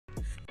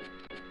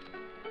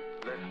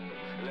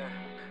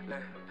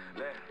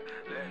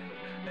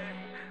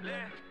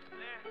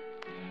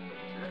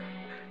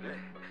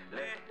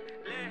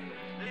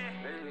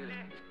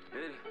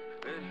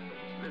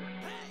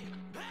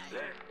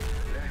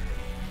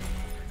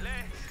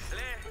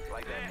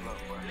Like that flow,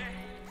 bro.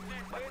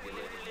 About to get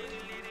lit.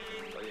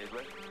 Oh yeah, it's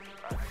lit?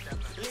 Alright.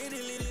 Litty.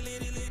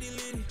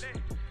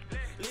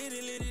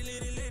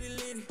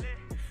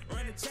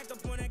 Run a check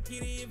up on that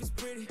kitty if it's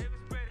pretty.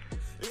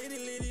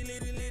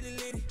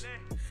 Litty.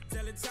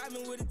 Tell her top me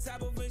with the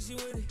top of when she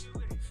with it.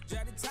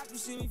 Drop the top, you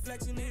see me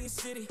flexing in your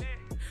city.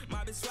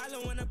 My bitch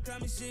swallow when I'm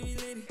coming, she be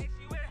litty.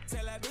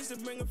 Tell that bitch to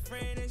bring a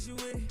friend and she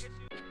with it.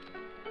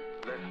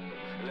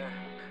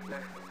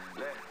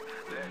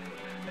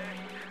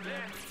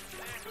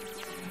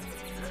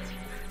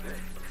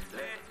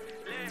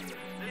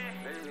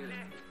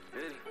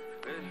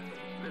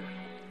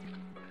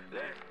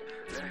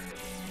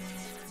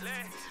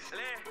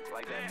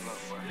 Like that flow,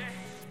 bro.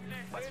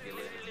 About to get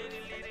lit.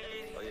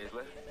 Oh yeah, it's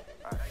lit?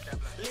 Alright.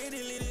 Litty.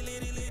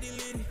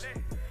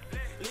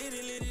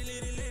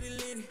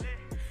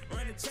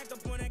 Run a check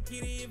up on that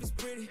kitty if it's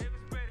pretty.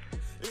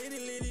 Litty.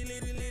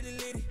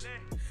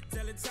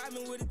 Tell her top me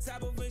with the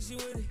top of when she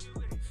with it.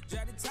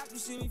 Drop the top, you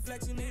see me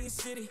flexing in your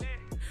city.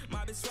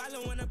 My bitch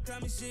swallow when I'm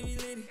coming, she be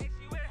litty.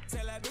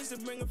 Tell that bitch to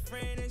bring a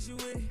friend and she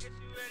with it.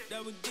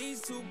 Double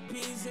D's, 2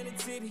 P's in the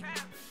titty.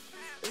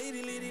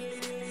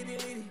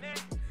 Litty.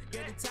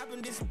 Get the top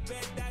and this a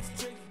bad, that's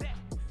tricky.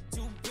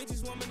 2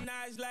 bitches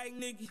womanize like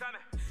Nicki.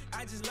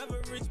 I just love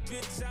a rich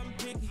bitch, I'm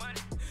picky.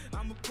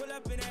 I'ma pull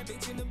up in that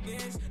bitch in the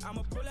Benz.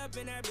 I'ma pull up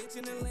in that bitch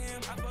in the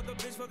Lamb. I fuck a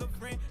bitch, fuck a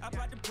friend. I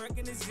pop the perk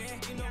in the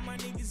Zen. You know my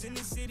niggas in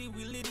the city,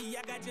 we litty.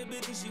 I got your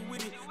bitch and she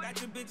with it.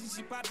 Got your bitch and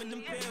she poppin'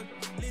 them pills.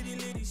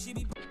 Litty, she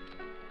be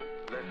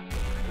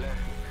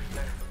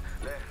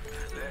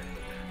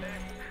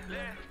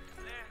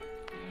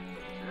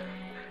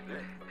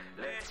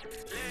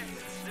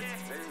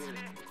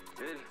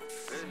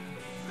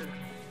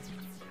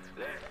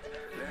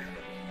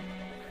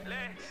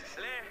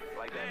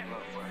Like that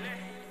flow, bro.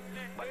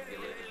 About to get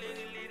lit.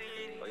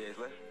 Oh yeah, it's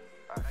lit?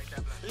 Alright.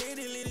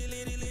 Litty.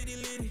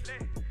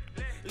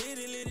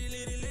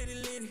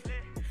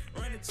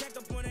 Run a check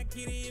up on that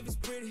kitty if it's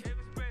pretty.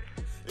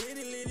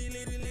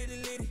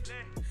 Litty.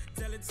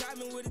 Tell her top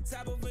me with the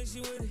top of when she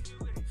with it.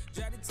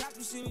 Drop the top,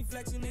 you see me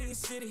flexing in your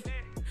city.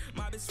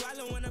 My bitch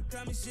swallow when I'm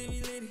coming, she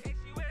be litty.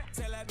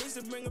 Tell that bitch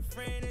to bring a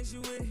friend and she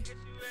with it.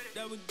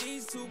 Double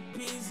D's, 2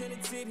 P's in the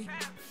titty.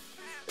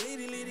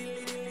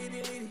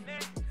 Litty.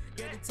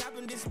 Get the top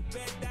and this a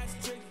bad, that's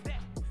tricky.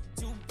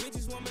 2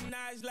 bitches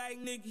womanize like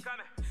Nicki.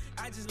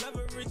 I just love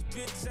a rich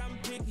bitch, I'm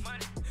picky.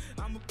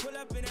 I'ma pull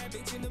up in that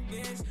bitch in the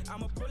Benz.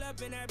 I'ma pull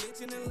up in that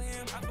bitch in the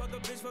Lamb. I fuck a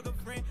bitch, fuck a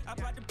friend. I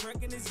pop the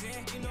perk in the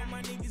Zen. You know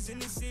my niggas in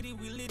the city,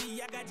 we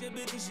litty. I got your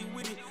bitch and she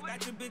with it.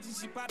 Got your bitch and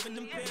she poppin'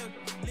 them pills.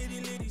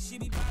 Litty, she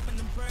be poppin'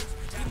 them perks.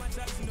 Keep my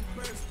drugs in the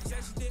purse.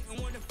 Said she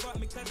didn't wanna fuck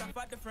me cause I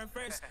fucked the friend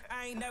first.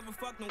 I ain't never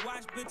fucked no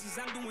watch bitches,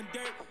 I'm doing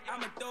dirt.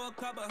 I'ma throw a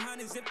couple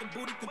hundreds if the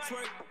booty can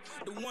twerk.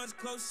 The ones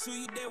close to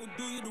you, they will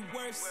do you the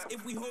worst.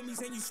 If we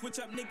homies and you switch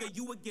up, nigga,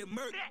 you would get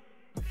murked.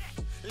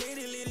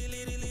 Litty.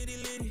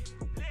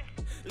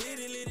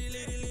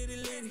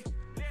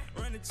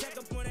 Run a check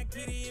up on that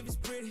kitty if it's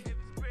pretty.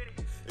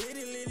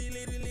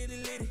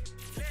 Litty.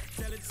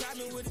 Tell her top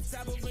me with the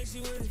top of when she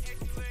with it.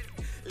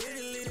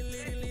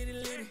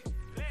 Litty.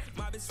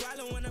 My bitch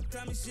swallow when I'm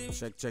coming, she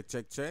Check.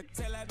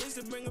 Tell that bitch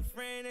to bring a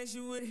friend and she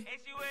with it.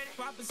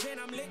 Papa said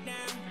I'm lit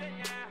now.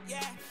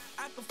 Yeah,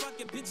 I can fuck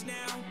your bitch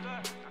now.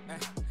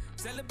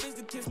 Tell a bitch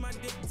to kiss my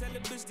dick, tell a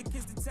bitch to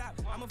kiss the top.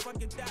 I'ma fuck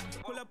it dot.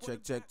 Pull up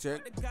Check.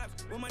 the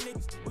cops. With my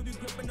niggas, we be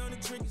gripping on the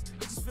triggers.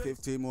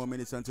 15 more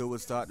minutes until we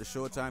start the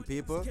showtime,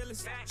 people.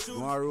 You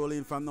want to roll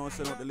in from now,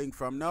 send out the link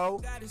from now.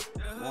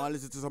 Want to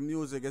listen to some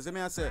music, you see me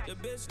I say?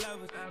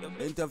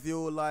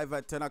 Interview live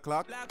at 10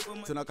 o'clock.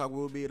 10 o'clock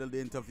will be the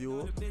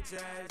interview.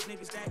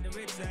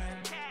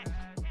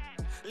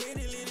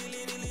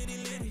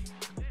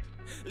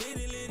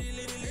 Litty.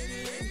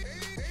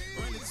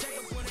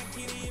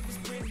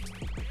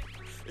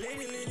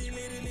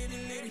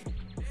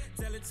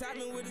 Tell her top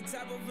me with the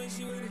top of when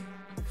she with it.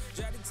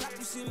 Drop the top,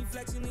 you see me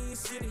flexing in your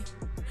city.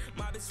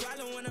 My bitch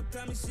swallow when I'm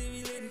coming, she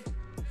be litty.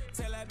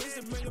 Tell that bitch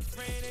to bring a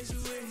friend and she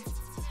with it.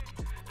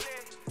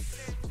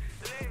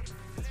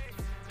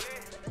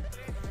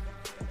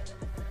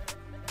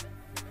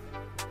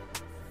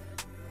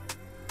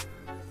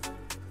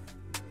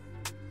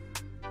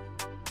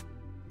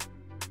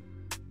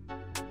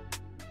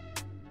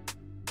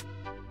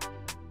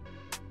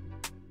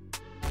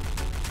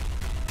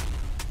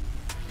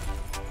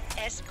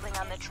 S-Kling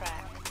on the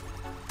track.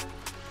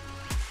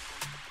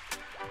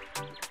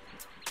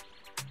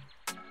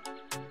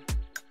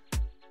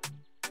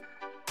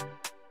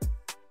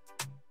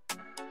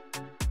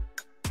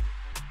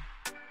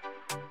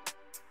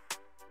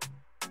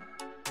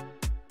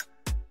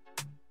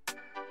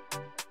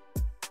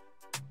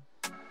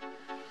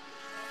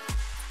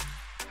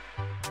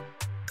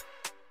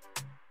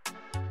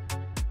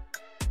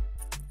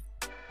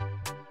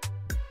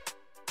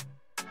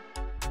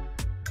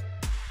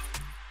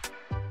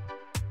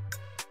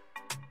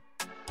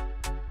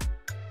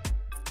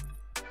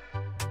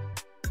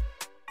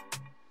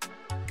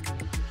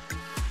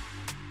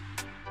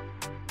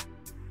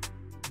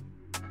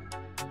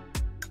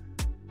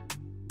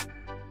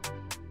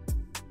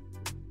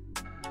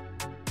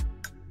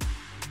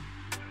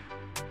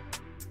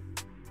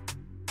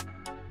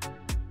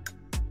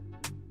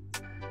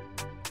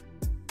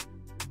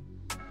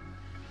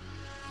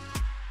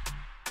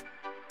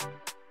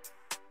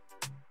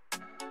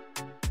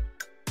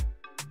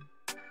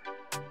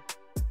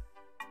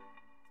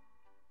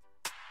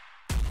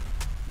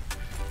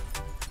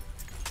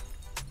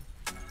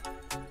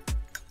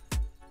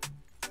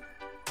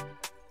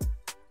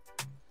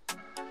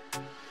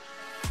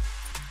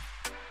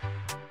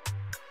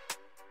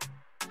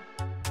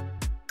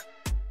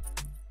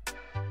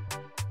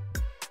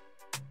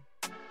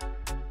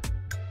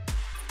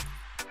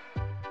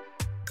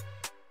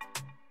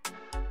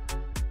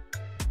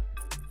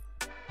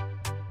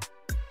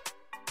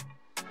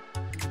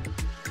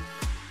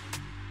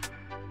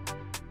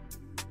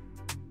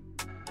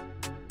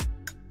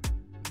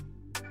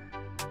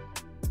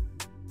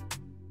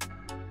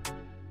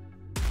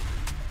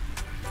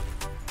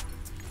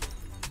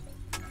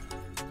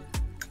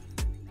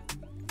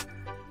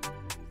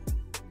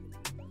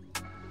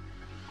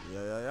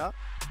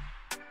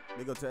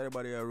 We go to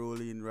everybody are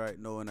rolling right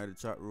now in the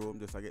chat room.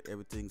 Just to get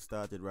everything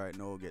started right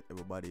now. Get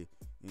everybody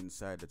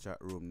inside the chat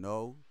room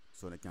now.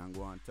 So they can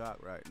go and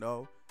talk right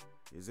now.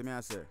 You see me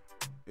I say?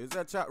 Is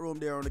that chat room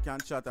there and they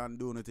can chat and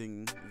do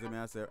anything? You see me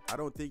I say? I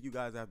don't think you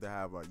guys have to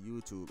have a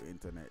YouTube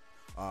internet.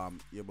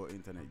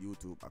 Internet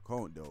YouTube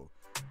account though.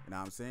 You know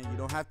what I'm saying? You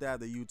don't have to have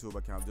the YouTube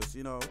account. Just,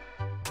 you know.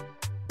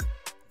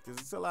 Because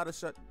it's a lot of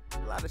shit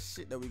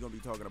that we're going to be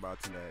talking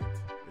about tonight.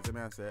 You see me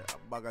I say? A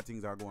bag of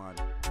things are going on.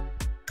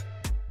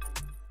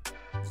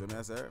 So me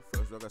I say,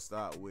 first we're gonna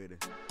start with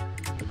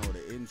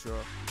the intro.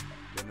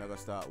 Then we're gonna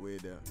start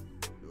with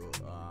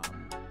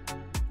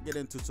get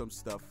into some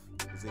stuff.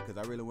 You see, because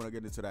I really want to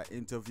get into that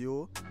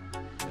interview.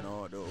 You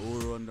know, the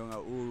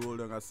Who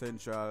Roll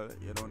Central.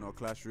 You know, no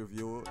Clash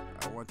review.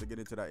 I want to get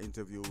into that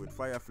interview with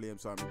Fire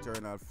Flames, some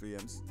Internal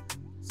Flames.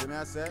 See me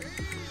I say,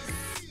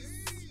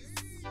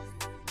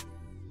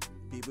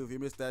 people, if you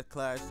missed that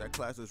clash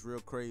was real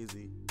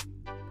crazy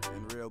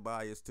and real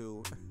biased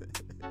too.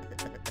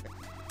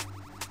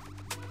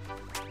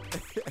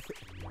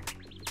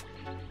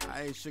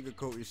 I ain't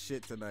sugarcoating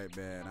shit tonight,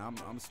 man.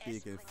 I'm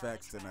speaking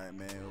facts tonight,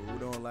 man. Who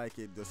don't like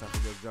it just have to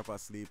just drop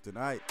asleep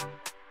tonight.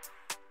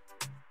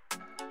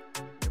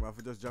 You have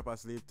to just drop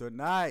asleep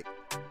tonight.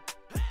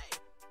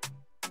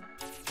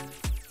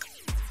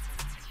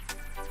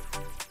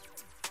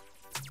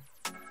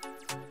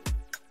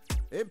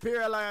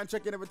 Imperial Lion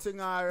checking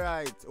everything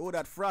alright. Oh,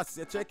 that Frost,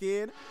 you check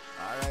in?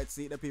 Alright,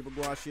 see the people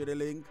go and share the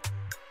link.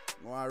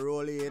 Go and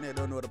roll in. I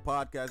don't know, the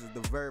podcast is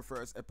the very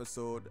first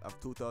episode of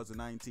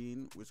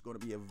 2019, which is going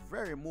to be a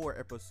very more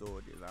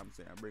episode. You know what I'm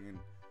saying? I'm bringing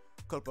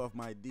a couple of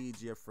my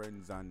DJ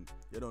friends and,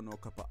 you don't know, a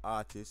couple of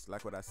artists.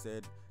 Like what I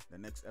said, the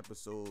next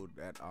episode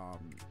that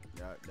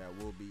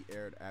will be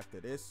aired after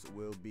this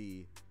will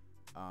be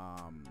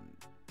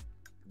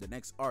the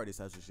next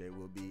artist, I should say,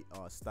 will be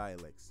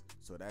Stylex.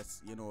 So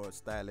that's, you know,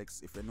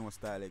 Stylex. If you know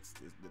Stylex,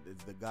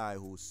 it's the guy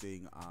who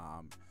sing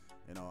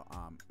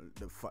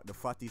the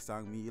Fatty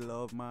song, Me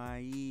Love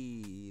My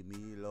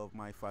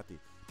Fatty.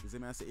 You see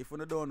me I say, if you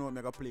don't know, I'm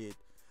gonna play it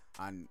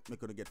and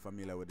make you get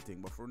familiar with the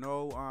thing. But from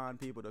now on,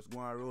 people just go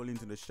and roll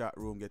into the chat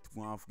room, get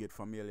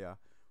familiar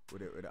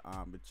with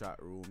the chat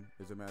room.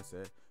 You see me I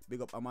say,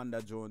 big up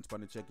Amanda Jones for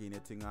the check-in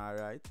thing,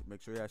 alright.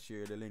 Make sure you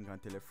share the link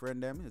and tell a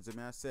friend them. You see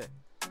me I say,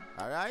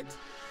 alright.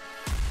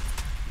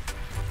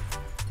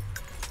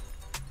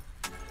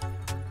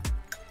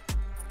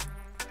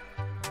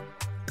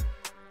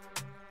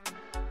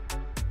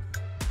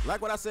 Like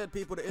what I said,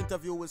 people, the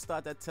interview will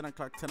start at 10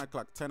 o'clock.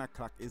 10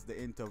 o'clock is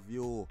the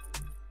interview. Know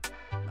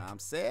what I'm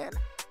saying?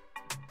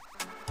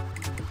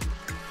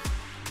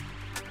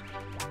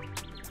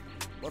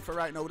 But for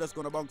right now, we're just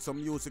going to bunk some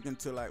music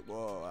until like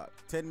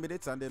 10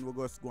 minutes and then we'll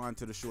go on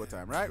to the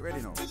showtime. Right?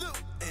 Ready now? Hey,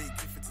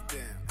 give it to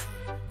them.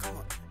 Come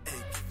on.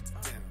 Hey, give it to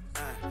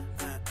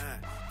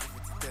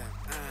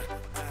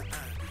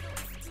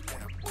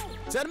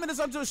them. 10 minutes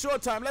until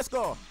showtime. Let's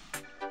go.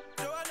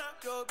 Joanna,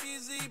 your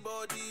busy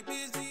body,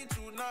 busy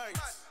tonight.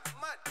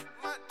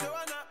 Mad,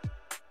 Joanna,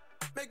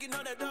 making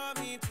all the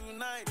dummy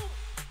tonight.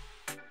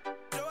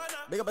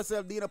 Joanna, big up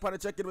yourself, Dean, upon the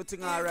check-in with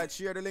thing. All right,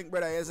 share the link,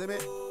 brother. You see me?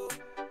 Hey,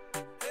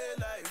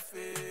 life,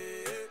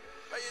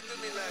 why you do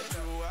me like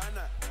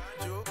Joanna?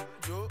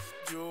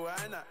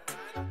 Joanna,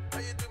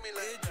 why you do me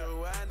like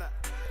Joanna?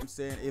 I'm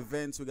saying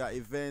events, we got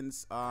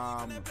events,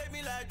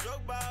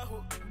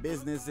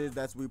 businesses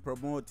that we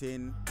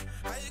promoting,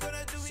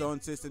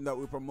 sound system that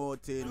we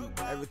promoting,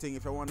 everything.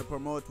 If you want to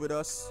promote with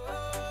us,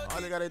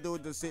 all you gotta do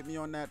is just hit me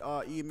on that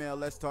email,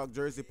 let's talk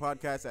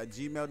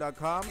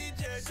jerseypodcast@gmail.com.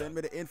 Send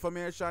me the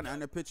information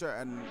and the picture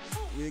and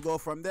we go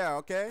from there,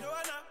 okay?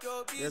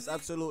 There's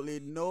absolutely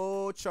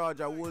no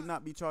charge. I will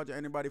not be charging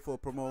anybody for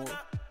promote.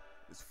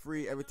 It's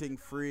free, everything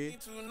free.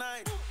 You know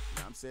what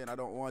I'm saying? I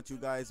don't want you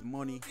guys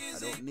money. I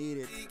don't need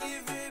it.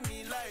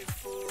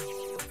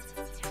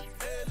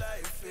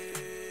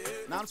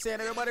 Now I'm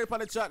saying, everybody up on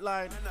the chat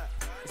line,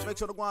 just make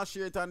sure to go and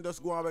share it and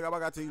just go and make a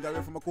bag of things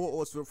that from a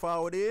co-host to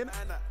forward in.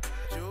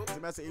 So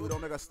I say, you don't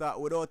make a start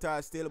without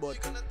us still, but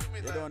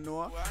you don't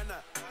know.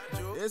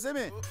 You see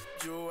me?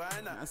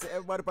 I say,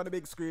 everybody on the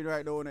big screen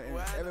right now.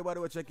 Everybody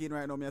will check in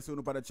right now. Me soon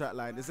up on the chat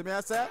line. You see me,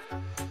 I say?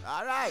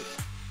 All right.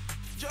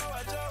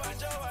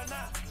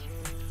 Joanna,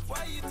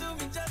 why you do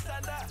me just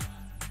like that?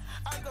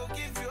 I go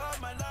give you all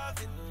my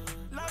loving.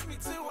 Love me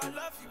too, I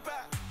love you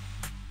back.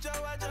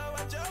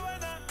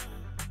 Joanna,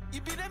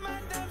 you be the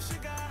man damn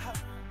sugar.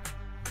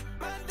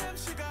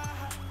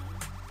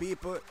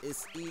 People,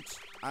 it's each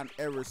and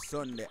every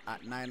Sunday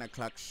at 9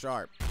 o'clock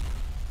sharp.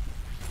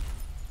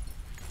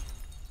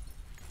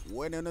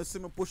 When you see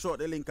me push out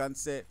the link and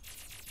say,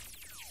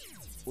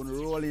 when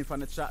you roll in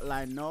from the chat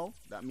line now,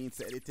 that means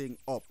everything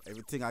up,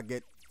 everything I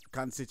get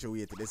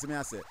constituted. You see me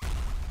I say?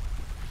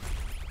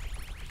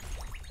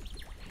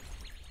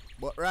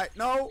 But right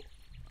now,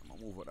 I'm gonna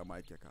move out the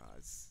mic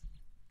because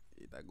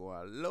it go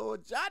a low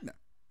John.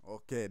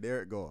 Okay,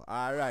 there it go.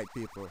 Alright,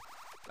 people.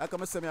 Like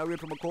I'm saying, I wait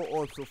for my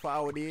co-host to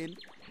forward in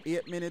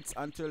 8 minutes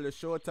until the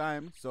show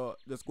time. So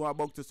just go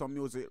back to some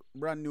music,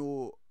 brand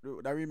new.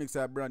 The remix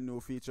are brand new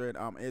featuring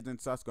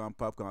Agent Sasco and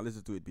Popcorn.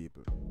 Listen to it,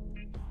 people.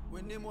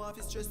 When them want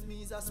to stress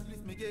me, is a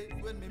split me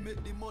get. When me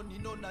make the money,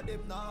 none of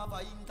them now have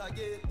a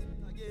intergate.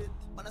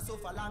 Man, I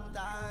suffer long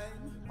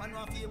time. Man,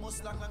 want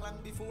famous long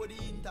before the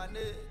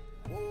internet.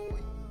 Oh,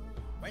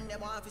 when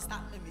them want to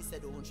stop me say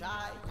don't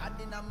try.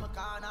 God in my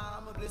corner,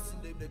 I'm a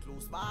blessing them they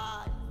close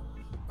by.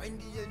 When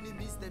the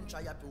enemies them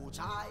try approach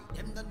high,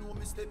 them don't know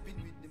me stepping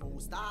with the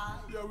most high.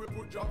 Yeah, we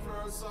put your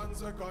first and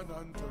second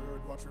and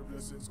third. Watch your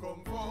blessings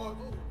come forth,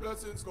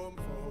 blessings come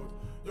forth.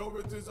 Yo,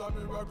 it is a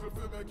miracle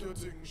for make you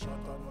think shot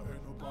and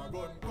end up a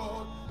gun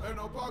court, end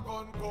up a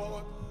gun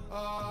court.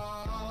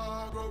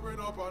 Growing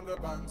up on the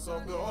banks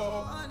of the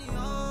Hope.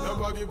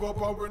 Never give up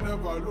and we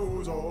never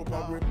lose hope.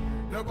 And we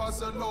never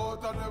sell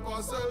out and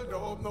never sell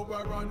dope. No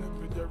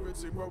ironic with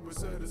everything what we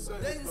say the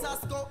same. Then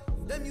Sasco,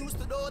 them used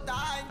to do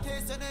that in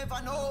case you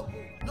never know.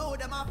 Now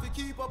them have to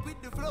keep up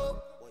with the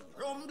flow.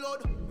 Rum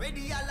blood,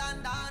 ready a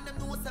land and them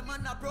know some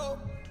man a pro.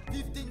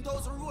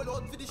 15,000 roll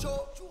out for the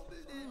show.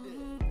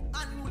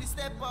 Unruly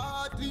step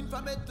out, clean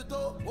from head to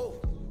toe.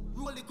 Whoa,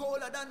 rolling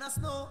colder than a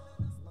snow.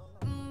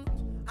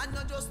 And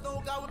not just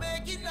know God we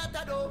making that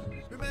a do.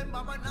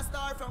 Remember man a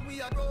star from we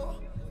a grow.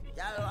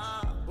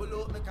 Y'all pull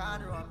out me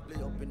corner and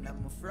play up in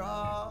them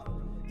fro.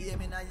 Hear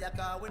me now your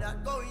car, we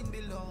not going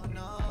below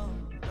no.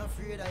 Not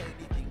afraid of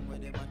anything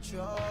when them a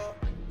throw.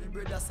 Me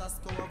brother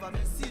Sasco have a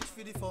message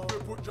for the phone.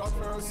 We put your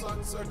first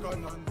and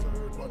second and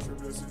third. Watch your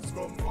blessings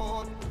come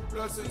forth,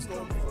 blessings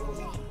come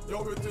forth.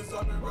 Yo, it is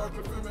a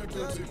miracle to make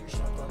you think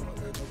shot and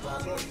end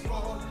up a gun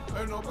court,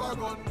 end up a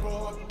gun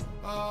court.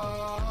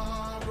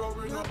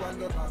 Growing up on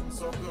the banks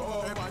of the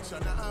Hope.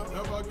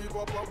 Never give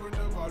up and we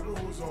never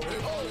lose hope.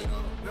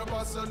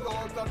 Never sell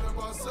out and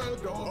never sell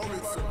down.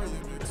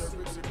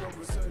 Everything when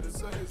we say the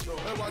same.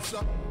 Hey, watch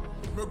out.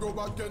 We go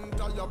back and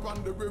tie up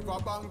on the river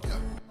bank. Yeah.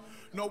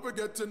 Now we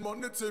getting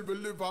money till we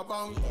live a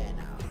bank.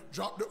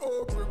 Drop the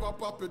oak river,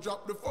 Papi,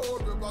 drop the four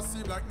river.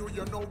 Seem like New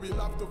Year, now we'll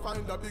have to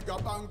find a bigger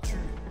bank tree.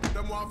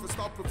 Them want to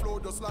stop the flow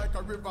just like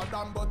a river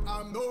dam. But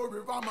I'm no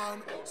river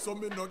man, so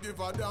me no give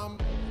a damn.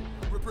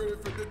 We pray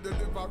for the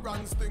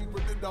deliverance, think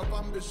we did have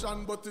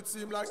ambition, but it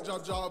seemed like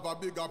Jaja have a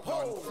bigger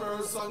plan.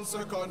 First and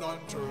second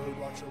and third,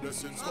 watch your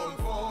blessings come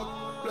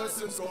forth,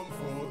 blessings come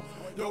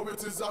forth. Yo,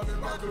 it is a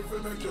miracle for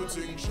make you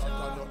think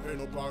shot and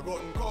end up a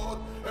gun court,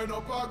 end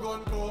up a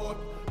gun court.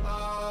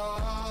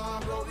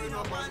 Growing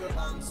up on the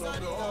banks of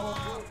the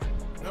Hope.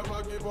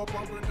 Never give up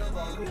and we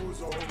never lose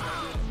hope.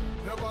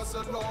 Never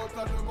sell out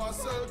and never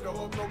sell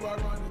dope. No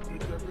ironic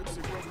with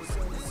everything when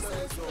we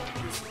say so.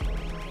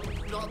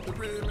 Drop the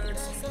remix.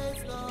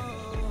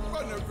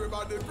 When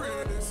everybody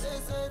free this.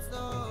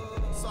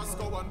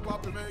 Sasco and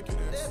Papi making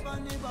this.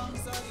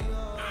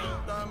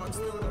 Diamond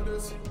still do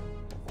this.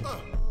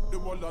 The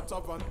world that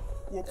have and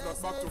hope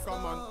that back to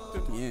come and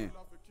yeah.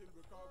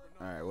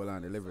 Alright, well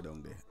on deliver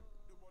down there.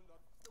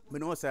 We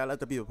know say a lot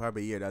of people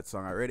probably hear that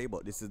song already,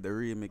 but this is the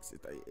remix.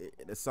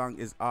 The song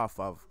is off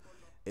of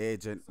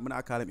Agent. I'm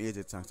not call him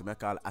Agent song, so I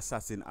call it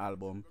Assassin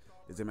album.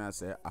 Is it man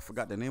say I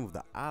forgot the name of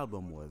the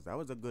album was. That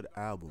was a good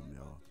album,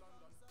 yo.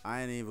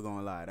 I ain't even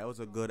gonna lie. That was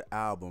a good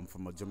album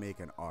from a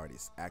Jamaican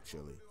artist,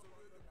 actually.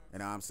 You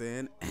know what I'm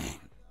saying?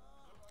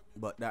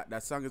 But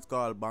that song is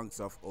called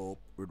Banks of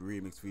Hope with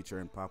remix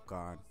featuring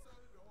Popcorn.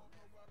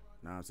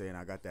 You know what I'm saying?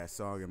 I got that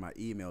song in my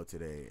email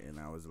today, and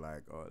I was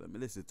like, oh, let me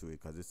listen to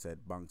it because it said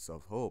Banks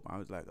of Hope. I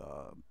was like,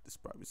 oh, this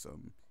probably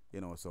some,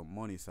 some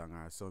money song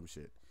or some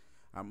shit.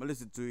 I'm gonna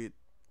listen to it.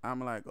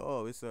 I'm like,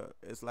 oh,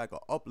 it's like a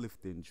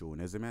uplifting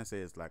tune. As the man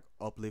says, it's like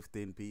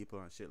uplifting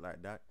people and shit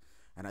like that.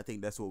 And I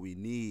think that's what we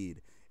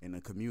need in the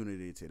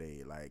community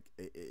today. Like,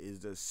 it's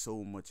just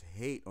so much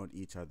hate on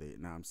each other. You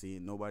know what I'm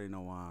saying? Nobody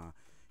no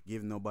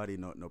give nobody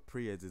no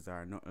praises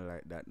or nothing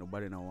like that.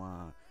 Nobody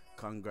no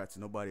congrats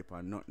nobody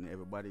for nothing.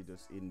 Everybody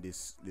just in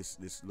this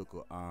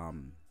local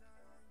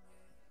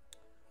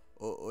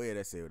yeah,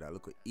 let's say that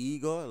local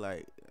ego,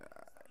 like,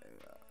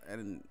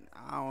 and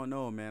I don't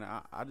know, man.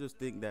 I just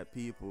think that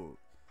people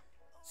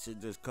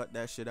should just cut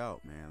that shit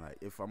out, man. Like,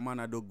 if a man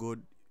I do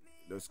good,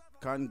 just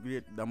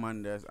congratulate the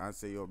man there and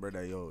say, yo,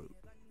 brother, yo,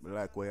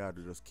 like what you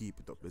do, just keep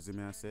it up. You see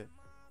me I say?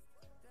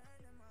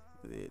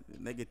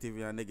 Negative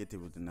and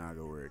negativity not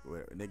gonna work.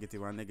 Well,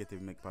 negative and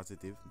negative make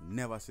positive.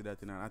 Never see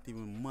that in not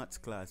even maths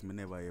class. Me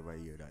never ever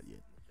hear that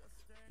yet.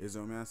 You see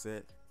me I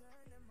said?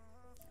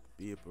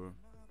 People,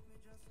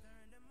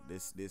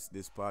 this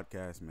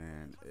podcast,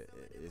 man,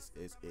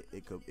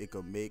 it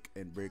could make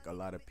and break a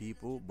lot of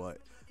people, but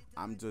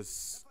I'm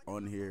just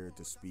on here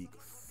to speak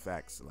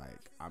facts.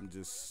 Like, I'm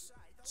just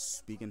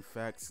speaking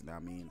facts. I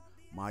mean,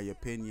 my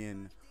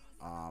opinion,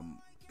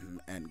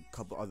 and a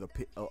couple other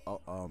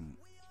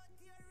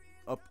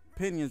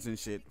opinions and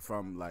shit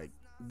from like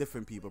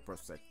different people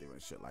perspective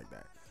and shit like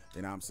that.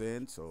 You know what I'm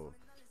saying? So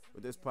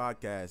with this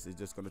podcast, it's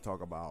just gonna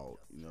talk about,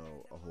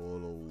 a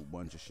whole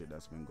bunch of shit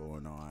that's been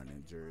going on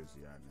in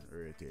Jersey and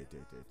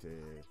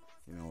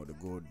the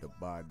good, the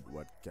bad,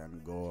 what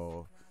can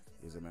go,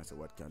 Is a man say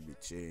what can be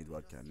changed,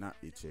 what cannot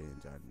be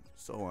changed, and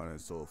so on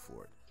and so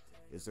forth.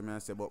 Is a man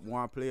say, but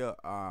more player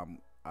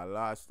a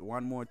last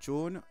one more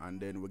tune and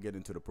then we get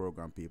into the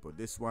program, people.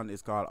 This one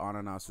is called On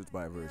and Off Switch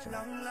by Version.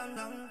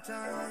 Long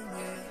time,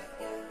 yeah.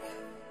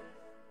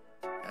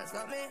 Can't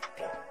stop me,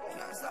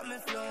 can't stop me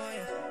flow,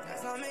 yeah. Can't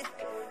stop me,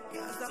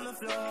 can't stop me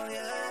flow,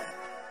 yeah.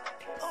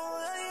 Oh,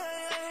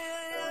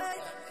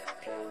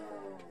 yeah.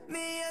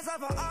 Me as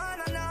have a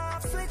on and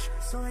off switch,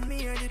 so when me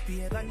hear the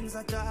pagans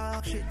a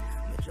talk shit,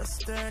 me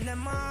just turn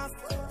them off,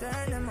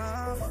 turn them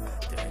off,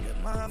 turn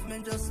them off,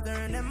 me just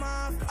turn them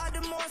off. All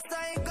the most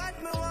I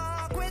got me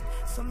walk with,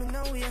 so me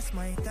no waste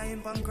my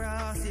time on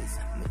grasses.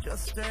 Me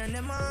just turn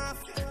them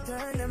off,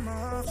 turn them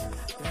off,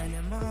 turn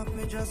them off,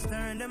 me just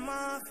turn them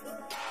off.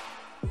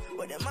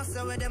 Where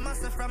them a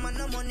say from and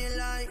no money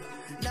like.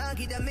 Now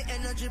give them me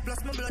energy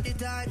plus my bloody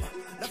type.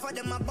 Now for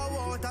them a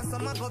bow out and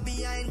some a go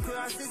behind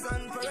crosses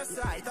and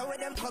parasite. How where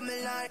them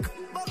coming like.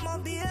 But my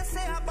BS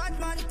say a bad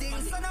man thing.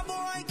 So no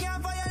boy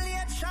can't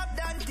violate shop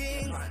than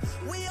thing.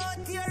 We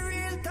out here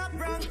real top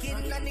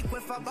ranking. And the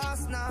for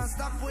boss now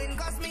stop win.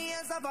 Cause me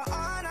ears have a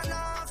on and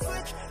off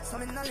switch. So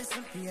me no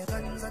listen to your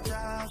guns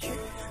attack shit.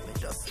 Me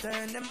just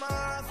turn them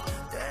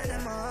off, turn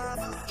them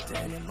off,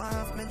 turn them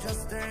off. Me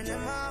just turn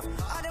them off.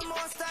 All the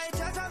most I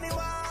charge on me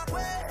walk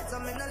with. So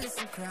me no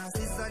listen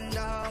crosses and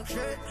dog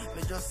shit.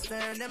 Me just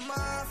turn them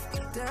off,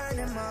 turn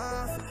them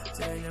off,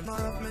 turn them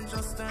off. Me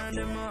just turn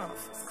them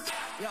off.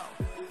 Yo,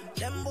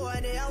 them boy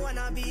they a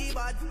wanna be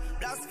bad.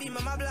 Blaspheme,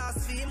 I'm a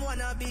blaspheme,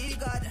 wanna be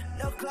God.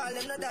 No call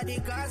them no daddy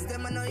cause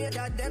them I know you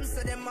that them.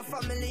 So them my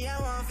family I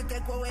want to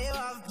take away you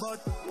have. But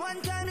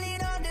one time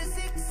lead on the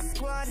 6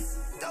 squad.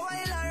 The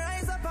while I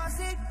rise up a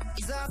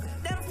 6 zag.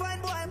 Them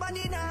fine boy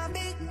body now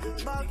big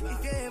bag.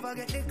 If you ever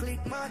get the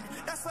click mad.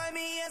 That's why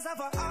me ears have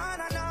a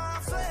on and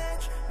off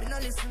switch. Me no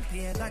listen to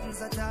your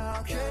guns a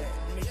talk shit.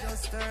 Me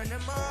just turn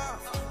them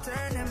off,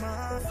 turn them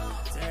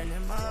off, turn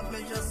them off.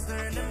 Me just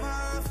turn them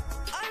off.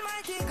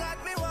 Almighty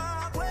got me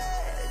walk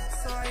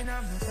with, so I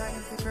know no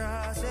time to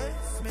cross it.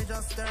 Me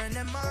just turn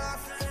them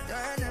off,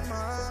 turn them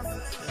off,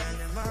 turn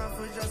them off.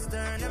 We just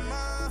turn them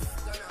off.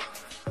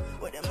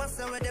 Where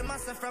them a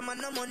say from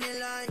and no money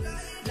line.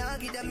 Now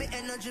give them me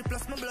energy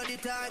plus my bloody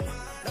type.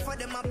 Now for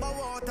them a bow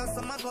out and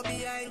some a go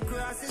behind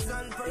crosses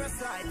and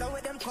parasite. Now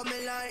where them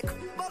coming like.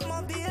 But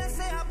my BS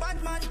say a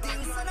bad man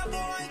thing. So the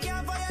boy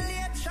can't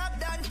violate shop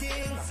than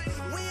things.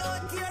 We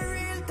out here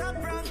real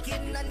top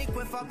ranking. And the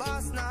for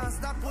boss now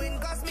stop win.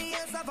 Cause me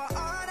ears have a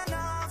on and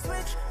off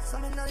switch. So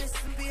me no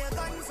listen to your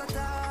guns a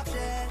talk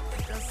shit.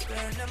 Just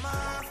turn them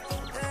off,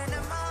 turn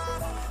them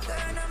off,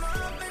 turn them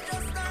off. Me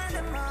just turn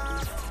them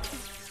off.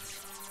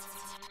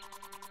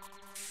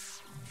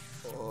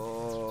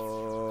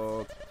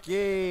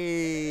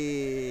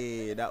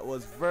 Okay, that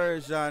was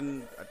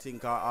Version. I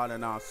think On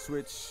and Off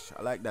Switch.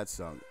 I like that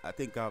song. I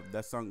think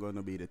that song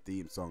gonna be the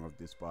theme song of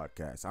this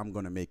podcast. I'm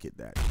gonna make it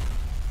that. Know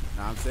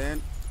what I'm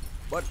saying?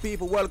 But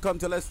people, welcome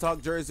to Let's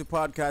Talk Jersey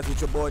podcast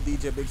with your boy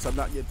DJ Big Sam,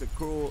 not yet the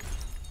crew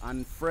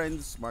and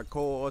friends. My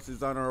co-host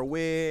is on her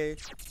way,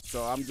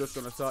 so I'm just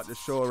gonna start the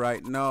show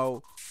right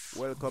now.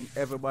 Welcome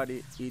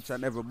everybody, each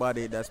and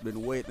everybody that's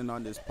been waiting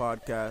on this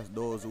podcast.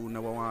 Those who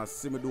never want to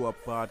see me do a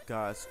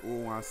podcast,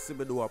 who want to see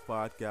me do a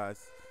podcast.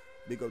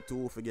 Big up to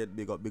who forget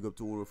big up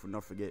to who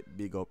not forget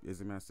big up.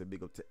 As I say,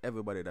 big up to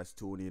everybody that's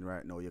tuning in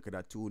right now. You could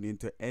have tuned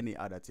into any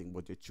other thing,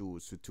 but you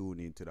choose to tune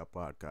into the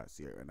podcast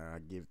here. And I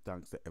give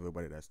thanks to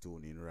everybody that's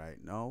tuning in right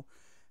now.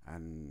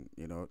 And,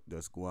 you know,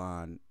 just go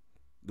on,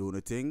 do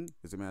the thing.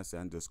 As I say,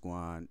 and just go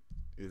on.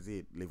 Is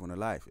it live on a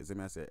life? As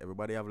I say,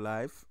 everybody have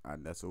life,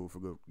 and that's what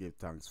we give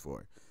thanks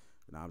for.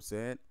 You know what I'm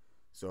saying?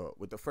 So,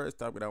 with the first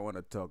topic I want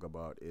to talk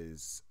about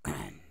is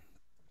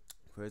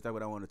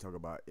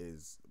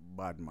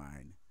bad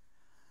mind.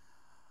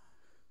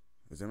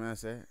 As I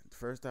say, the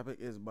first topic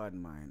is bad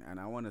mind, and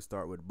I want to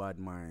start with bad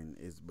mind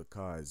is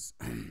because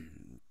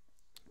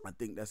I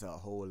think there's a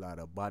whole lot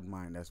of bad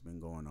mind that's been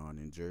going on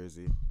in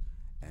Jersey,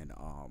 and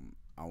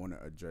I want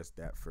to address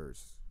that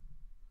first.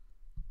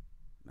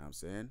 Know what I'm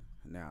saying?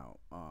 Now,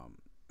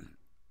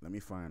 let me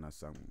find a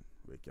song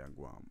we can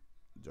go on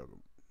juggle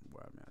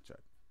while me I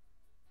chat.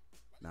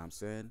 Know what I'm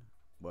saying?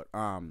 But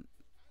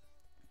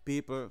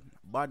people,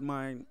 bad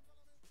mind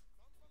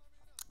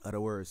are the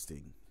worst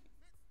thing.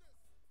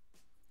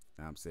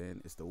 Know what I'm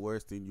saying? It's the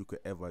worst thing you could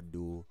ever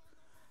do,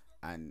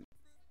 and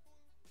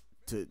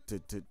to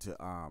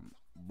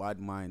bad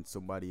mind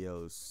somebody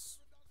else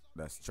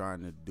that's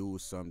trying to do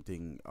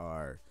something,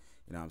 or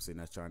you know what I'm saying,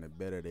 that's trying to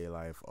better their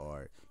life,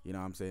 or you know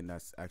what I'm saying,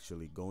 that's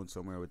actually going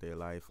somewhere with their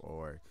life,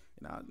 or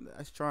you know,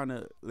 that's trying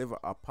to live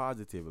a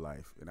positive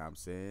life, you know what I'm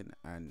saying.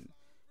 And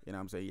you know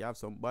what I'm saying, you have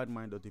some bad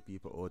mind dirty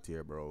people out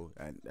here, bro,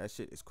 and that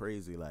shit is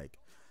crazy. Like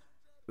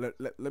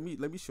let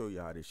me show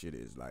you how this shit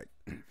is. Like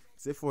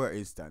say for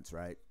instance,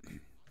 right,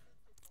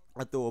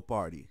 I throw a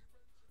party,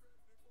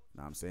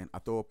 know what I'm saying, I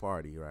throw a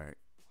party, right,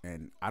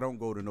 and I don't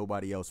go to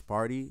nobody else's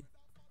party.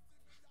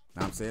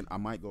 Know what I'm saying, I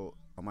might go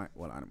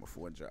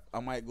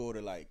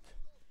to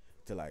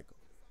like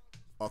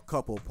a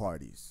couple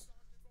parties.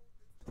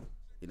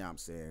 You know what I'm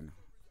saying?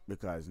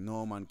 because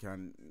no man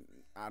can.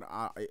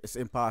 It's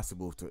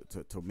impossible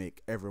to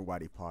make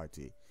everybody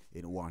party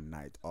in one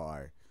night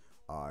or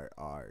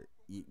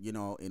you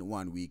know, in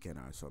one weekend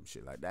or some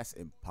shit. Like, that's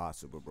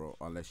impossible, bro,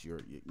 unless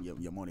your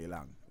money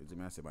long. It's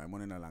me, I say my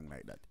money not long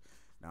like that.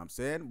 Know what I'm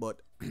saying?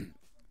 But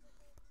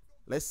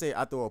let's say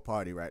I throw a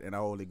party, right, and I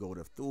only go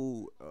to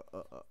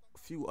a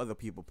few other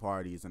people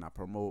parties, and I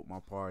promote my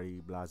party,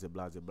 blah blah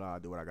blah blah,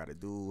 do what I gotta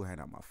do,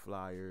 hand out my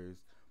flyers,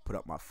 put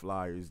up my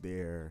flyers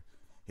there,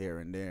 here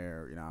and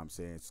there, you know what I'm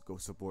saying? Go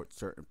support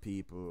certain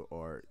people,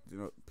 or, you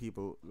know,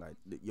 people like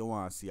you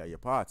want to see at your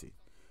party.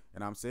 You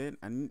know what I'm saying?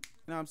 And you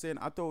know what I'm saying?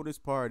 I throw this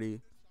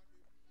party,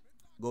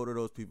 go to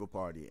those people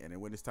party, and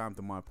then when it's time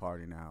to my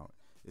party now,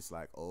 it's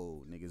like,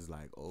 oh, niggas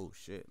like, oh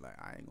shit, like,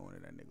 I ain't going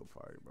to that nigga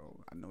party, bro.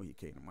 I know he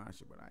came to my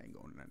shit, but I ain't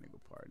going to that nigga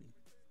party.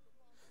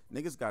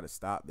 Niggas gotta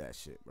stop that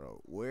shit,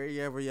 bro.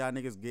 Wherever y'all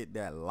niggas get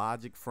that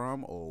logic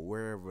from, or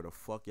wherever the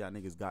fuck y'all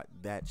niggas got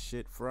that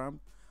shit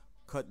from,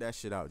 cut that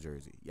shit out,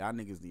 Jersey. Y'all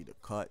niggas need to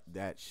cut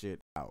that shit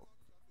out.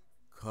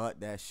 Cut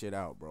that shit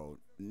out, bro.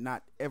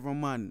 Not every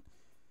man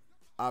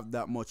have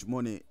that much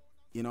money,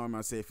 you know what I'm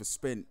gonna say, for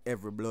spend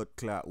every blood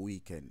clot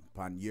weekend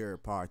upon your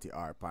party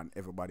or upon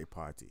everybody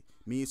party.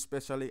 Me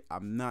especially,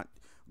 I'm not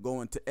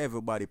going to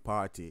everybody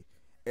party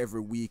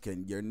every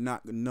weekend. You're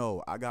not,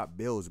 no, I got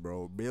bills,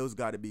 bro. Bills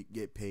gotta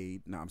get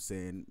paid. Know what I'm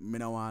saying? Me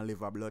no wanna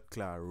live a blood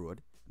clot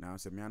road. Know what I'm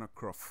saying? Me on a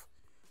cruff.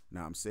 Know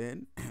what I'm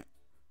saying?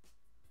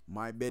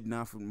 My bed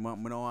now,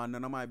 me no want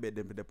none of my bed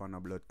them put on a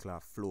blood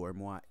clot floor. I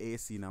want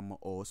AC in my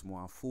house. I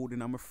want food in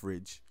my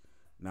fridge.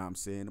 Know what I'm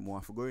saying? I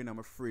want to go in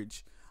my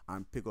fridge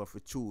and pick up for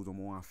choose. I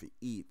want to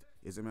eat.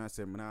 You see me? I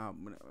say, I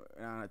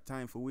have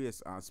time for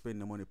waste and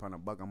spend the money on a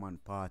bag of man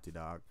party,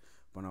 dog.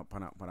 On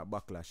a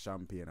bottle of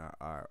champagne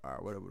or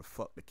whatever the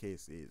fuck the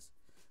case is.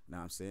 Know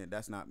what I'm saying?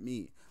 That's not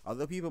me.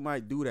 Other people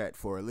might do that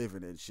for a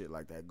living and shit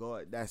like that.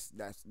 God, that's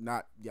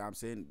not, you know what I'm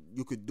saying?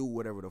 You could do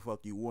whatever the fuck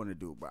you want to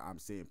do, but I'm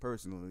saying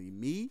personally,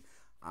 me,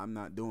 I'm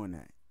not doing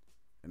that.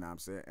 You know what I'm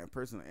saying? And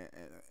personally,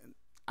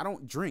 I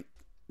don't drink.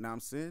 You know what I'm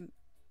saying?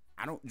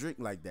 I don't drink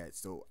like that.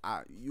 So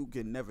you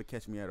can never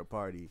catch me at a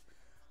party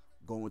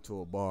going to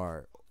a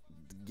bar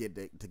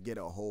to get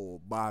a whole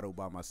bottle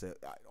by myself.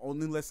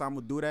 Only unless I'm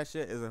gonna do that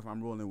shit is if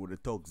I'm rolling with the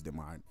thugs, the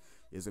man.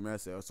 Is a man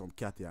say, or some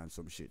catty and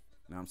some shit.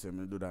 You know what I'm saying? I'm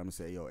gonna do that. I'm gonna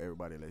say, yo,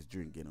 everybody, let's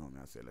drink, you know what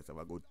I'm saying? Let's have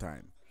a good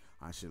time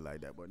and shit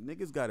like that. But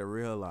niggas gotta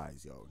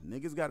realize, yo.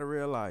 Niggas gotta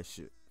realize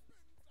shit.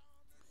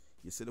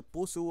 You see the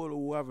pussy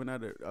who have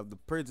another of the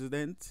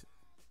president,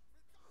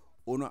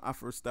 or not have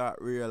to start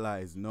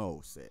realize, no,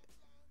 say,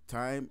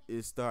 time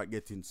is start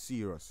getting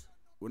serious.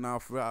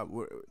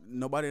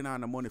 Nobody now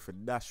the money for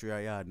dash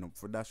your yard, no,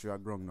 for dash your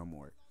ground no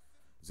more.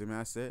 See me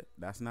I said?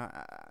 That's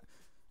not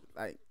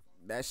like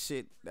that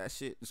shit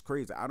is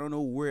crazy. I don't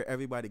know where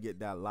everybody get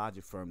that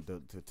logic from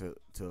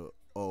to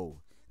oh,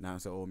 now I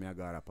say, oh, me I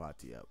got a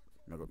party up.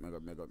 Me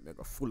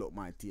go full up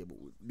my table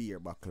with beer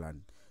buckle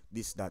and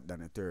this, that,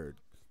 and the third.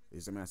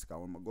 You see me I say,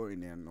 when I go in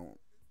there and no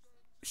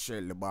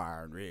shell the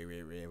bar and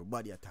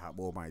everybody talk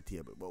about my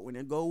table. But when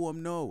you go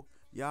home now,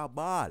 y'all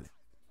ball.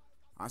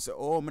 I said,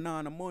 oh, man,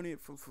 I have money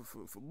for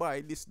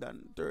buy this, that,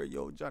 and third.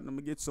 Yo, John, let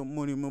me get some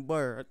money in my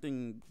bar. I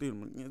think, you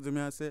know what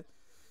I said?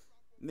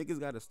 Niggas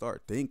got to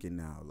start thinking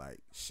now. Like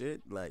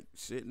shit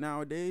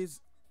nowadays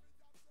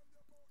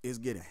is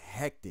getting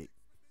hectic.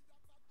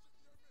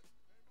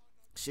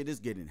 Shit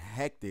is getting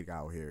hectic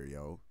out here,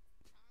 yo.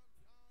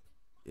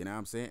 You know what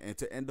I'm saying? And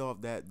to end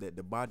off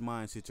the bad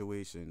mind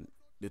situation,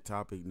 the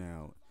topic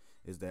now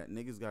is that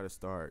niggas got to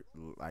start,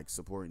 like,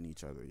 supporting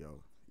each other,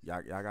 yo.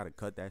 Y'all gotta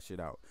cut that shit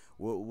out.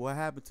 What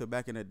happened to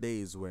back in the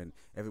days when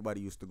everybody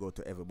used to go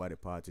to everybody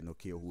party, no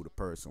care who the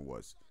person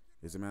was?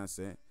 Is the man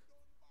saying?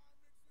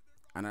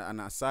 And on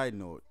a side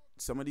note,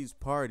 some of these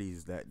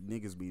parties that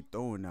niggas be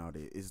throwing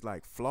nowadays is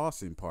like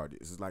flossing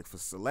parties. It's like for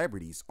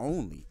celebrities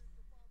only.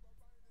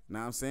 Know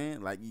what I'm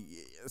saying? Like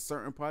a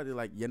certain party,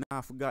 like you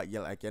now forgot,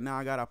 you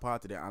now got a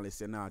party there unless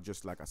you're not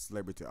just like a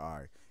celebrity,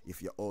 or if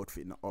your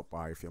outfit not up,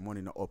 or if your money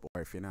not up,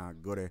 or if you're not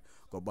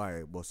go buy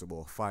a bus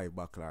about 5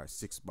 buckle or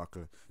 6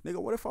 buckle. Nigga,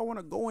 what if I want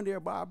to go in there,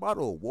 buy a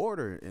bottle of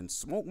water and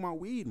smoke my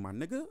weed, my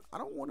nigga? I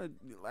don't want to,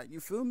 like, you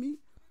feel me?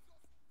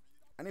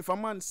 And if a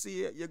man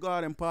see it, you go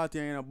out and party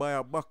and buy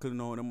a buckle,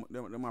 no,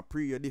 them a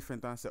pre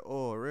different and say,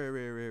 oh,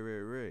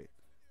 Ray.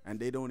 And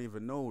they don't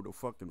even know the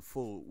fucking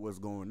full what's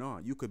going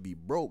on. You could be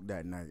broke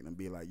that night and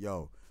be like,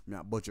 yo, man,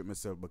 I butchered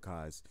myself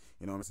because,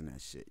 you know, I'm missing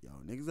that shit, yo.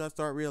 Niggas gotta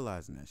start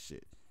realizing that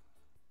shit.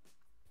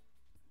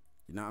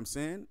 You know what I'm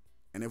saying?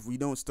 And if we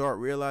don't start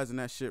realizing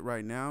that shit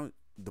right now,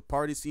 the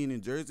party scene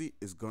in Jersey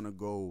is gonna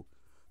go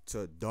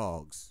to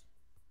dogs.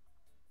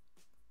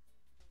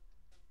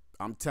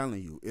 I'm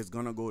telling you, it's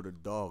gonna go to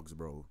dogs,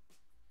 bro.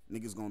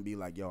 Niggas gonna be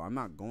like, yo, I'm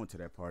not going to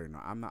that party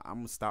now. I'm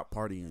gonna stop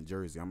partying in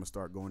Jersey. I'm gonna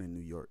start going in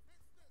New York.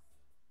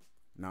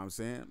 You know what I'm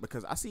saying?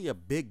 Because I see a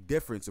big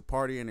difference of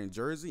partying in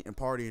Jersey and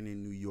partying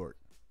in New York.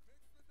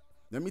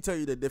 Let me tell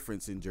you the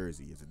difference in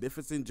Jersey. The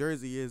difference in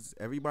Jersey is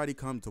everybody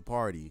come to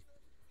party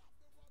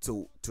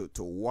to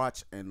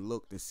watch and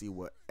look to see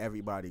what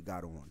everybody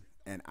got on.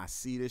 And I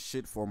see this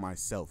shit for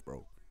myself,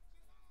 bro.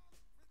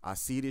 I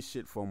see this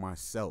shit for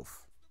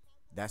myself.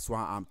 That's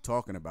why I'm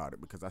talking about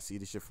it, because I see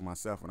this shit for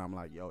myself and I'm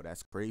like, yo,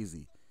 that's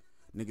crazy.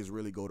 Niggas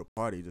really go to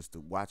party just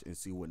to watch and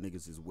see what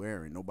niggas is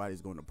wearing.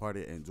 Nobody's going to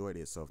party and enjoy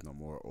themselves no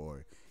more,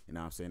 or, you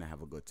know what I'm saying, to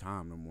have a good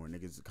time no more.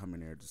 Niggas is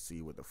coming there to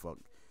see what the fuck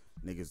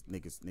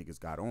niggas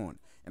got on.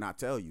 And I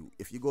tell you,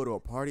 if you go to a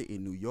party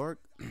in New York,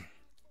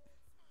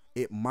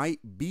 it might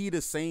be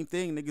the same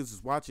thing. Niggas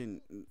is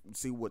watching,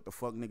 see what the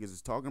fuck niggas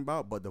is talking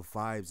about, but the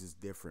vibes is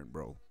different,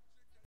 bro.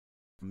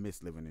 I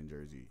miss living in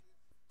Jersey.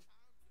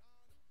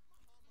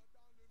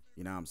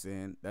 You know what I'm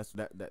saying? That's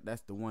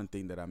the one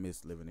thing that I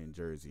miss, living in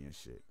Jersey and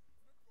shit.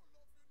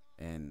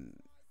 And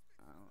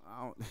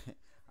I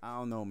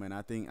don't know, man.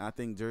 I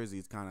think Jersey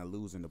is kind of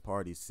losing the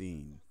party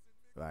scene.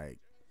 Like,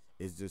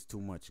 it's just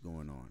too much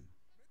going on.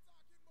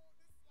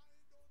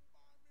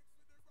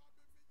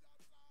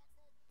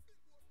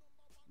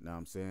 Know what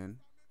I'm saying?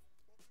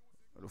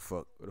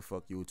 What the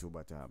fuck YouTube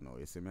about to have now?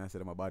 You see me? I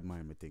said I'm a bad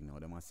mind me thing now.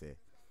 They must say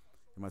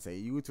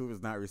YouTube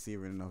is not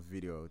receiving enough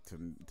video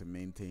to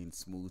maintain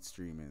smooth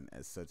streaming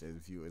as such as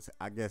viewers.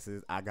 I guess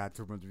I got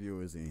too much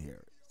viewers in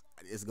here.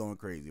 It's going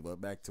crazy.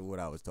 But back to what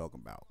I was talking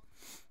about,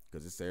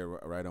 because it said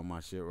right on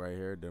my shit right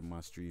here that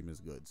my stream is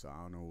good. So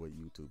I don't know what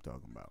YouTube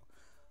talking about.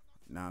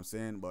 Know what I'm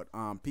saying? But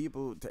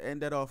people, to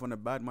end that off on the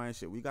bad mind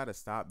shit, we gotta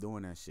stop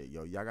doing that shit,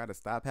 yo. Y'all gotta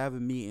stop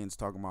having meetings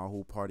talking about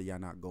who party y'all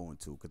not going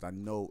to, because I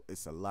know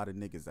it's a lot of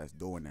niggas that's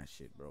doing that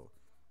shit, bro.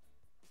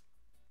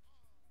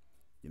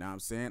 You know what I'm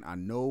saying? I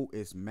know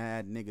it's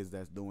mad niggas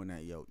that's doing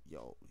that. Yo,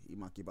 he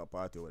might keep a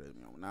party with it.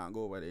 Nah,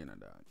 go over there, dog.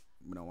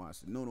 I don't want to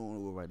say, no,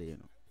 go over there,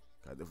 no.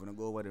 Because if I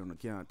go over there, no,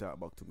 can't talk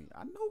about to me.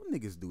 I know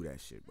niggas do that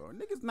shit, bro.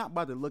 Niggas not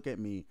about to look at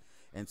me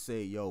and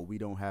say, yo, we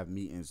don't have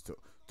meetings to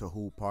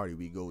who party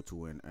we go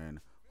to and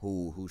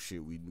who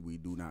shit we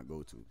do not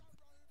go to.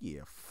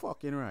 Yeah,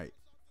 fucking right.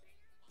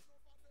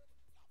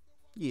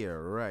 Yeah,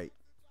 right.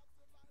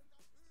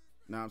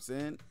 Know what I'm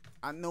saying?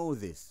 I know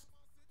this.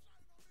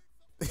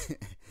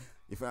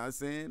 You know what I'm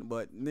saying?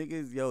 But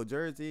niggas, yo,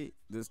 Jersey,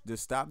 just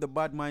stop the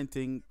bad mind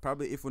thing.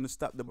 Probably if we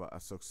stop a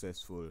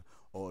successful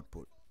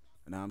output.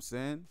 You know what I'm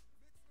saying?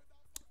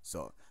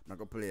 So I'm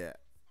gonna play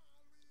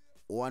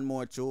one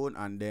more tune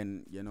and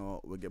then, you know,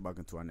 we'll get back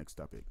into our next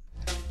topic.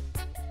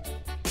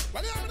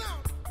 Well, yeah, now.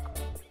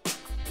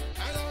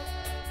 Hello.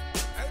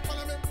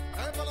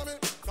 Hey, follow me.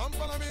 Come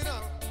follow me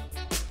now.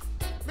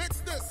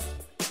 Mix this.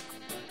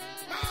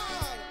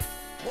 Man.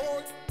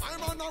 Boy,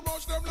 I'm on a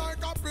rush them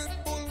like a pit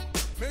bull.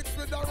 Mix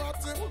with a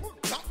ratty,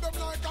 lock them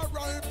like a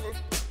rifle.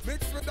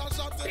 Mix with a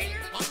shotty,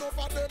 and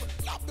over them,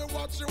 love them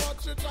watchy,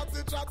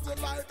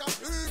 chatty like a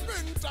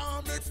peeping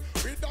Tom mix.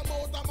 With a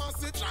motor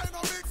massy, try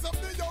to mix up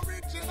the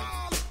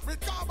original with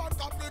carbon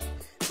copy.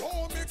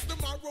 Don't mix the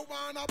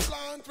marijuana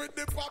plant with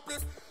the poppy.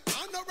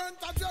 And no rent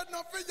a dread,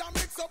 no fear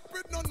mix up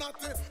with no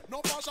natty.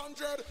 No fashion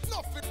dread,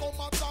 nothing come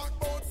and talk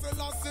about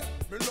Selassie.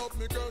 Me love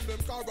me girl, them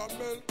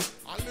caramel,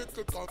 a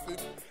little coffee.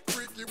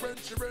 Freaky when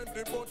she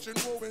ready, but she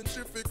know when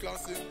she feel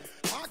classy.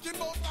 Talking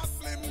about a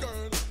slim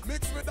girl,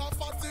 mixed with a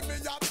fatty, me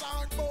a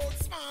talk about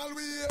small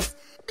waist.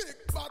 Big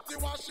body,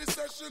 what she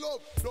says she love.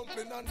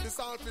 Dumpling and the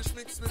saltfish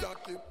mixed with a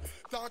kid.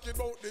 Talking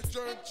about the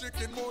jerk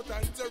chicken more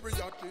than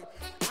teriyaki.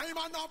 I'm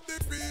an of the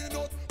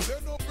peanut,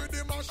 then up with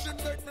the machine,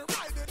 make me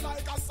ride it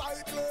like a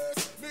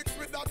cyclist. Mixed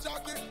with a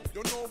jacket,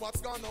 you know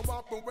what's gonna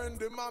happen when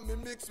the mommy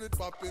mix with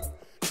papi.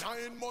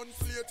 9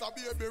 months later,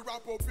 baby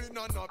wrap up in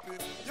a nappy.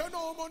 You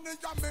know money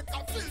ya make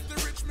a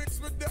filthy rich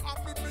mix with the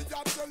happy. Me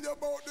ya tell you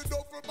about the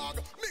duffel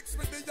bag, mix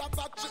with the yacht,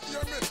 you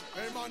hear me?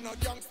 Hey man, a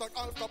gangster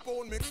Al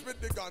Capone mix with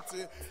the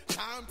Gotti.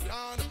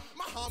 Champion,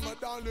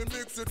 Muhammad Ali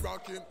mix with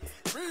rockin'.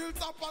 Real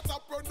top,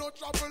 no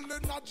trouble in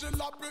a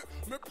jalopy.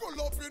 Me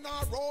pull up in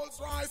a Rolls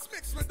Royce,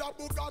 mix with a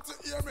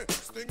Bugatti, hear me?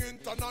 Sting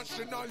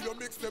International, you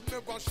mix them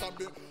never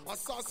shabby.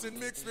 Assassin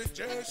mix with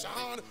Jay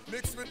Sean,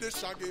 mix with the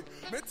Shaggy.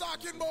 Me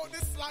talking about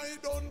the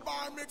slide on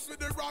bar, mix with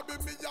the Robbie.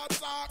 Me a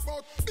talk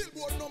about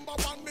Billboard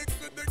 #1 mix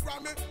with the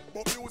Grammy.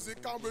 But music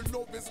and we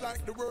love is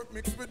like the work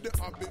mixed with the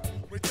hobby.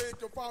 We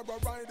take you for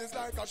a ride, it's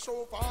like a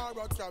show for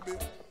a cabby.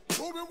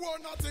 So we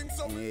want nothing,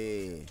 so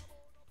yeah,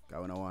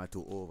 I don't want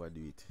to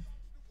overdo it.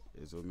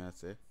 Is what I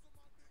say.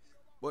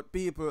 But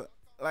people,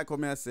 like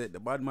what I said, the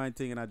bad mind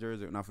thing in a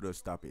Jersey, we have to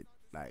stop it.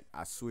 Like,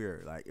 I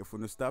swear, like, if we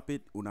don't stop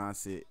it, we not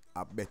see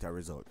a better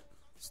result.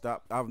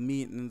 Stop have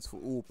meetings for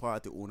who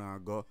party we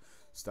not go.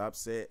 Stop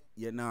say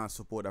you not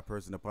support that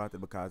person in the party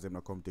because them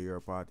not come to your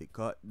party.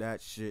 Cut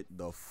that shit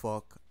the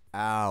fuck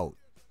out.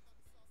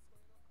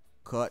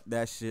 Cut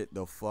that shit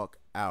the fuck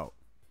out.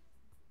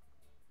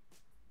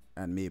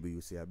 And maybe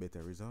you see a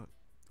better result.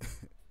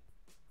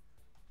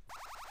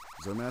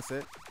 So I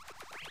said.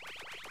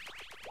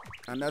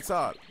 And that's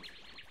all.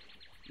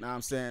 Now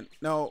I'm saying,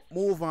 now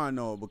move on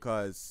now,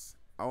 because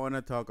I want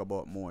to talk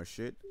about more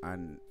shit.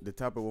 And the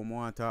topic we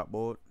want to talk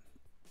about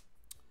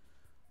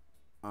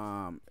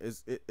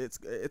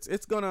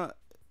it's gonna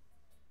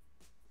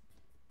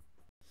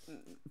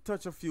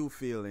touch a few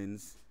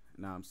feelings.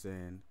 Now I'm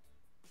saying,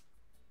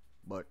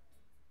 but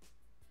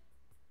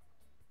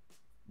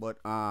But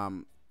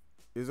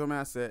is what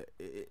I said.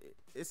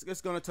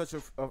 It's gonna touch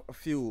a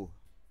few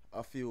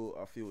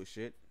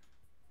shit,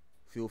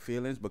 few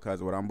feelings,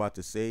 because what I'm about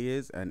to say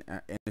is and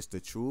it's the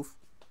truth.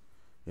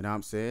 You know what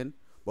I'm saying?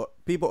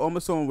 But people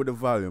almost on with the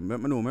volume. Let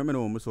me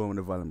know almost on with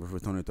the volume before we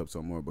turn it up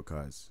some more,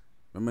 because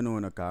let me know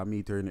in the car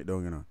me turn it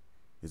down, you know.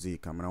 You see,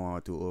 coming I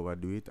want to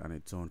overdo it and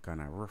it sound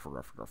kinda rough.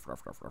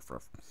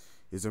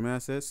 Is what I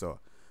said? So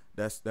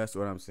that's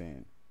what I'm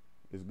saying.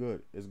 It's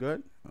good. It's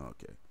good?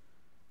 Okay.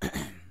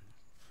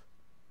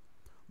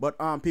 But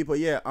people,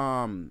 yeah,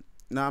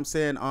 now I'm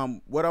saying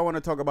what I want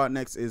to talk about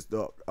next is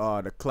the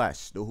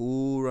clash, the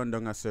Who Run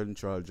Down a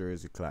Central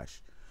Jersey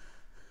clash,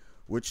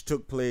 which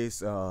took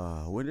place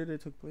when did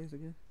it took place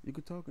again? You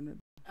could talk on it.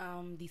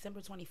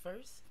 December 21st,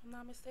 if I'm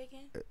not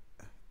mistaken.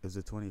 Is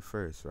it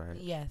 21st, right?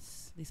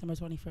 Yes, December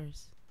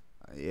 21st.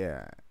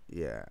 Yeah.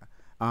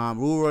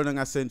 Who Run Down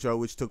a Central,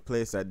 which took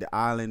place at the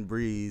Island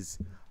Breeze,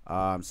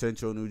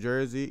 Central New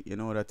Jersey. You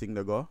know what I think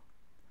they go?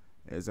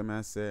 As a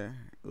man said,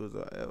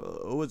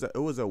 it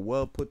was a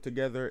well put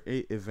together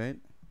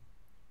event.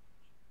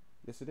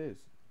 Yes, it is.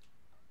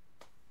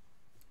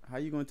 How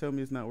you gonna tell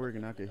me it's not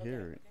working? I can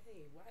hear it.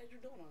 Hey, why are you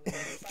doing all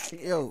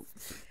that? Yo,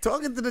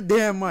 talking to the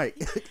damn mic.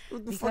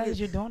 Because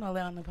you're doing all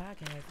that on the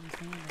podcast. I'm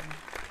saying that.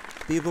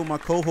 People, my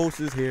co-host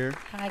is here.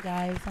 Hi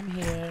guys, I'm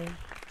here.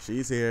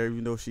 She's here,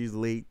 even though she's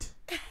late.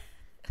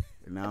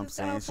 You know what I'm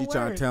saying? She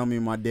trying to work. tell me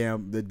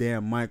the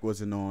damn mic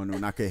wasn't on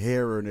and I could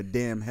hear her in the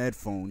damn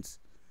headphones.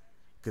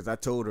 Cause I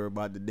told her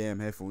about the damn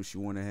headphones. She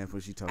wanted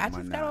headphones. She talking I about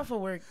just now. got off of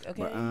work.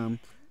 Okay. But,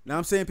 now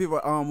I'm saying, people.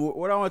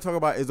 What I want to talk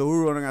about is the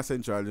Who Running a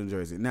Central New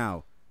Jersey.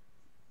 Now,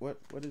 what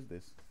is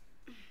this?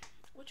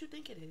 What you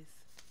think it is?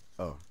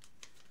 Oh,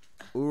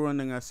 Who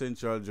Running a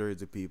Central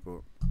Jersey,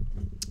 people.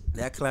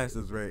 That class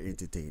was very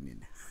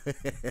entertaining.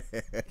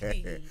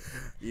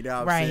 You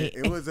know what I'm saying?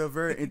 It was a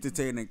very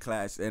entertaining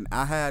class, and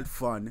I had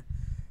fun.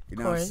 You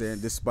know what I'm saying?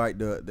 Despite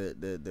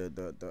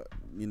the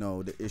you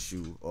know, the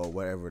issue or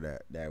whatever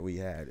that we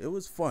had, it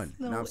was fun.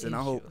 You know what I'm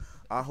saying?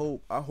 I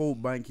hope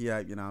Banky,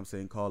 you know what I'm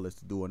saying, call us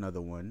to do another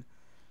one.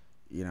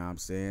 You know what I'm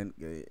saying?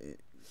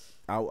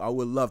 I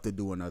would love to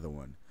do another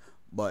one,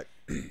 but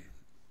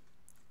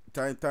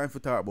time for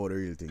talk about the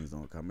real things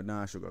don't come. But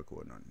now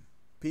sugarcoat none.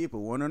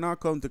 People wanna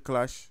not come to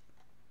clash.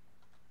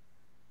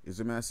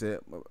 Is what I say.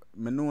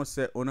 Me know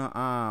say una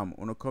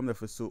come there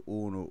for so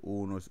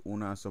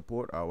una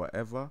support or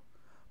whatever.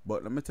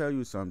 But let me tell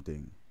you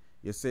something.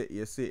 You see,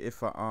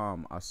 if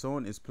a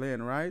son is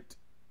playing right,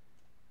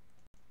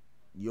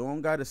 you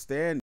don't gotta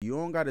stand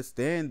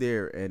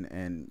there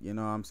and you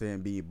know what I'm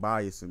saying, be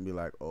biased and be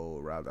like, oh,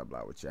 rather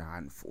blah with your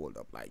hand fold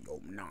up like, yo,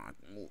 nah,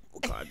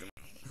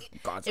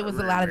 It was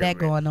a lot of that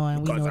going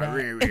on. We know that.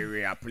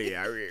 I play.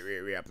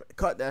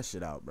 Cut that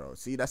shit out, bro.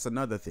 See, that's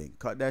another thing.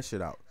 Cut that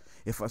shit out.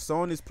 If a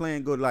song is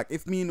playing good, like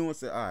if me know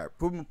say, all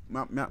right,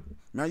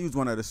 I use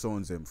one of the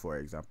songs in for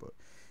example.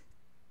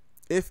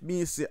 If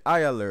me say I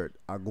alert,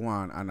 I go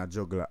on and I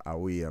juggle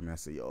away and I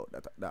say, yo,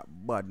 that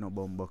bad no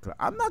bumbuckler.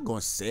 I'm not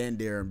gonna stand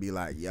there and be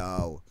like,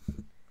 yo,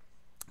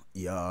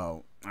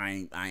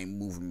 I ain't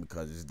moving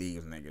because it's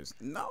these niggas.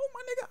 No,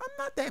 my nigga, I'm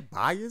not that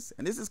biased.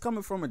 And this is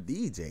coming from a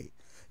DJ.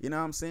 You know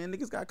what I'm saying?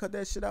 Niggas gotta cut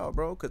that shit out,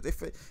 bro. Cause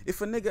if a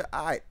nigga,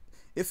 alright,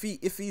 if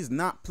he's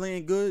not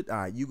playing good,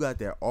 alright, you got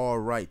that all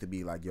right to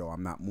be like, yo,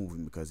 I'm not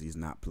moving because he's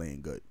not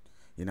playing good.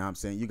 You know what I'm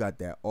saying? You got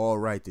that all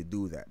right to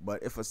do that.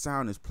 But if a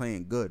sound is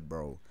playing good,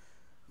 bro,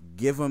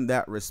 give him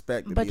that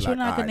respect. To but be you're like,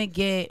 not gonna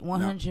get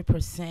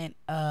 100%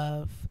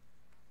 of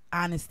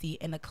honesty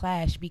in a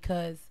clash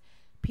because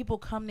people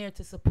come there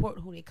to support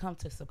who they come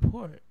to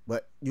support.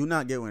 But you're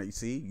not getting what you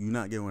see. You're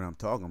not getting what I'm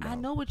talking about. I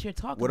know what you're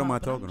talking about. What am I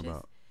talking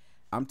about?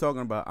 I'm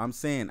talking about. I'm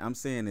saying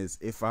is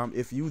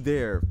if you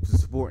there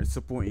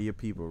supporting your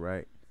people,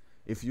 right?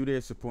 If you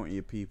there supporting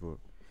your people,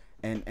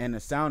 and the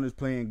sound is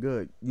playing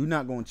good, you're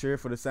not gonna cheer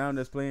for the sound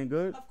that's playing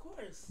good. Of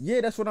course.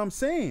 Yeah, that's what I'm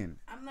saying.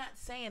 I'm not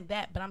saying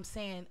that, but I'm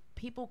saying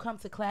people come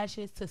to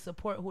clashes to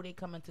support who they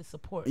come in to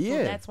support. Yeah.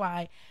 So that's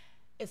why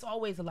it's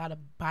always a lot of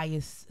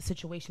biased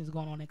situations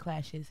going on in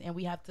clashes, and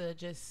we have to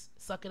just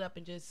suck it up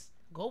and just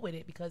go with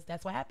it because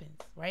that's what happens,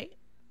 right?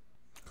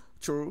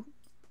 True.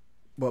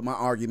 But my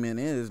argument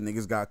is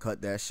niggas got to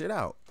cut that shit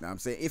out. You know what I'm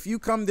saying? If you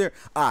come there,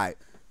 all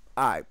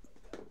right.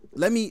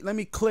 Let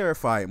me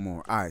clarify it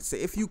more. All right. So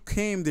if you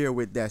came there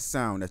with that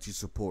sound that you're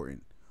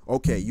supporting,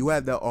 okay, you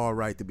have that all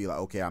right to be like,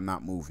 okay, I'm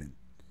not moving.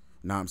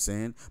 You know what I'm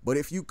saying? But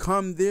if you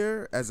come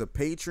there as a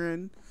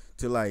patron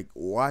to like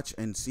watch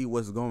and see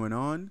what's going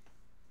on,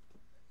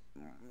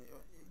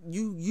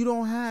 you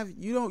don't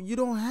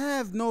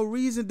have no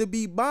reason to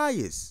be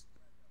biased.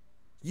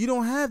 You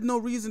don't have no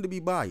reason to be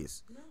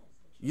biased.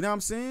 You know what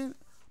I'm saying?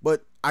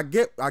 But I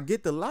get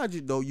the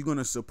logic though. You're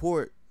gonna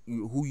support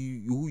who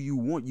you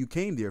want. You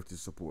came there to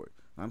support.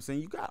 You know what I'm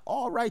saying, you got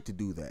all right to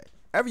do that.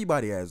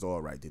 Everybody has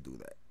all right to do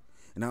that.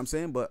 You know what I'm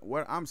saying? But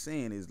what I'm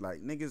saying is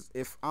like, niggas,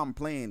 if I'm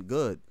playing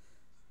good,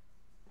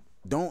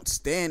 don't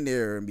stand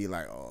there and be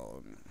like,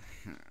 oh,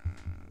 you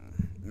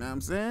know what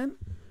I'm saying?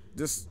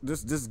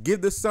 Just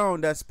give the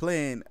sound that's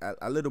playing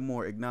a little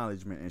more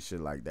acknowledgement and shit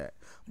like that.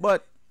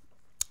 But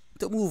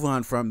to move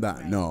on from that.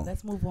 Right. No.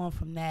 Let's move on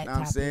from that.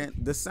 I'm saying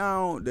the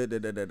sound.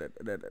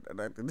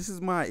 This is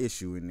my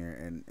issue in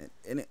there,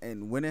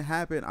 and when it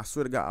happened, I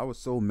swear to God, I was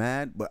so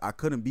mad, but I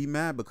couldn't be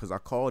mad because I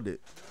called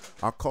it.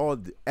 I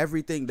called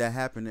everything that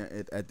happened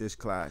at this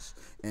clash,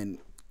 and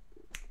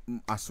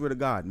I swear to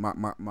God,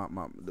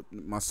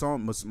 my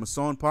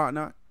song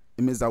partner,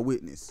 him is a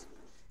witness.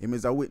 Him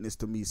is a witness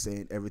to me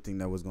saying everything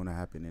that was gonna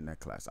happen in that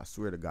class. I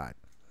swear to God.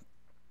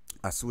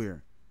 I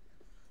swear.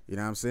 You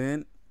know what I'm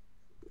saying?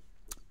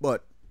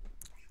 But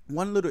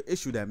one little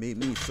issue that made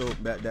me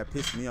that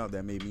pissed me off,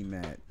 that made me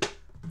mad,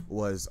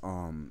 was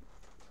one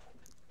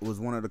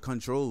of the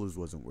controllers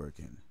wasn't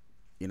working.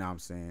 You know what I'm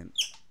saying?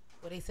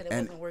 Well, they said it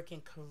wasn't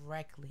working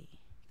correctly.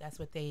 That's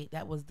what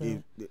that was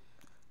the.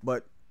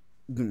 But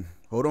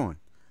hold on.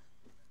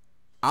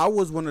 I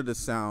was one of the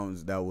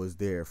sounds that was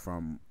there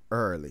from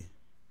early,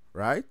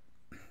 right?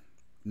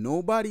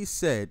 Nobody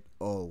said,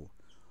 "Oh,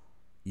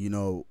 you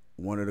know,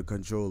 one of the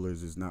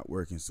controllers is not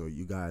working, so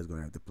you guys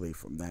gonna have to play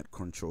from that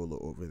controller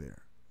over there."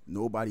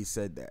 Nobody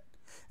said that,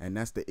 and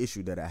that's the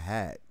issue that I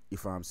had.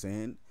 If I'm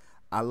saying,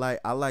 I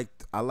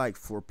like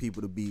for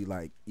people to be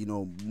like, you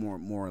know,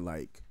 more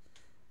like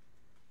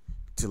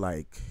to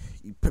like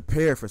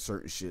prepare for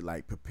certain shit,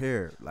 like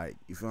prepare, like,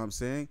 you feel what I'm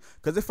saying?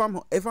 Because if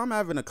I'm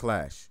having a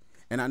clash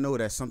and I know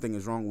that something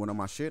is wrong with one of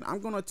my shit,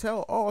 I'm gonna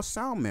tell all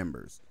sound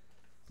members,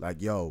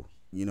 like, yo,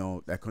 you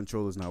know, that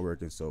controller's not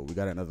working, so we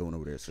got another one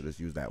over there, so let's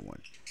use that one.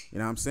 You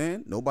know what I'm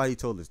saying? Nobody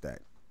told us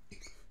that.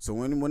 So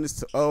when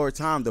it's our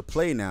time to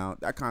play now,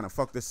 that kind of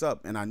fucked us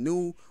up. And I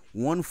knew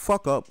one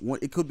fuck up,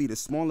 it could be the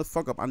smallest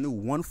fuck up, I knew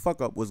one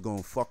fuck up was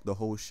gonna fuck the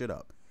whole shit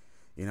up.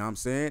 You know what I'm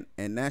saying?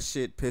 And that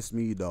shit pissed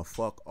me the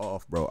fuck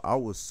off, bro. I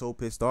was so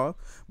pissed off.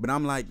 But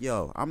I'm like,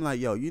 yo,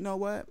 you know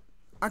what?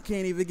 I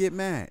can't even get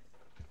mad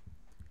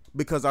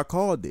because I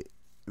called it.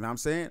 You know what I'm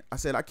saying? I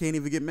said I can't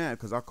even get mad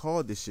because I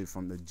called this shit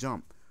from the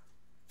jump.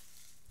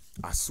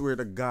 I swear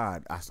to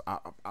God,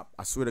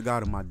 I swear to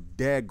God, and my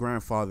dead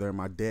grandfather and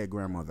my dead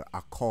grandmother,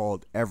 I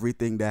called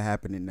everything that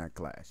happened in that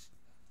clash.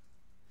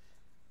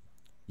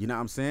 You know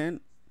what I'm saying?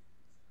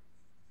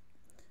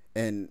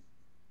 And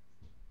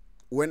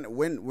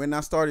when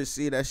I started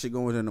seeing that shit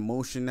going into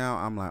motion now,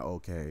 I'm like,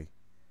 okay,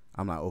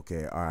 all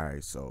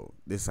right, so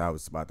this is how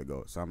it's about to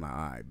go. So I'm like,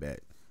 all right, bet.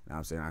 You know what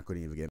I'm saying? I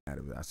couldn't even get mad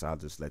at it. So I'll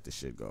just let the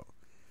shit go.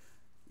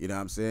 You know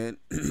what I'm saying?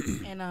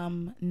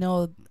 And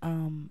no,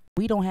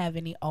 we don't have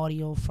any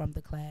audio from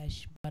the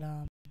clash, but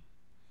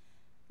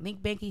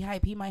Link Banky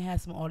Hype, he might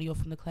have some audio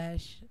from the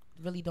clash.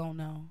 Really don't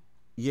know.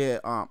 Yeah,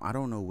 I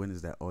don't know when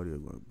is that audio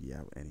going to be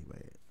out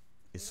anyway.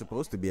 It's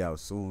supposed to be out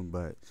soon,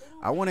 but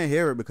I want to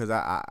hear it because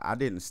I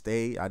didn't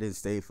stay. I didn't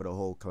stay for the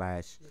whole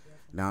clash. You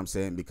know what I'm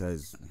saying?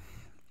 Because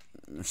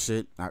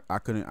shit, I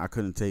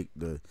couldn't take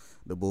the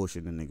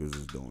bullshit the niggas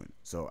was doing.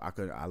 So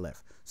I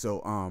left.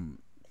 So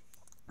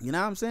you know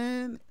what I'm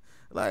saying?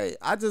 Like,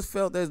 I just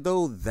felt as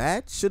though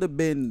that should have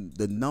been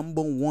the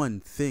number one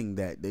thing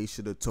that they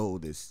should have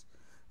told us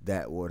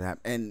that would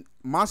happen. And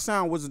my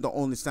sound wasn't the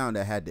only sound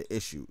that had the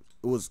issue.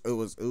 It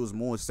was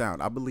more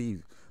sound. I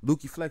believe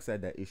Lukey Flex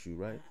had that issue,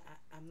 right?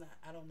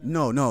 I don't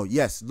know. No,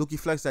 yes, Lukey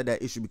Flex had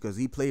that issue because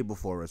he played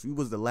before us. We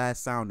was the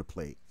last sound to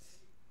play.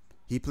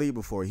 He played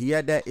before. He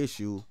had that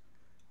issue.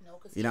 No,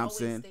 because you know what I'm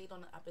saying? Stayed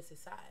on the opposite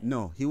side.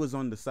 No, he was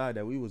on the side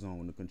that we was on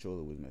when the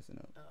controller was messing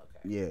up. Oh,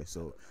 okay. Yeah,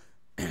 so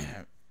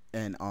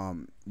and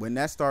when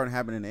that started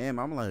happening in the end,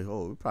 I'm like,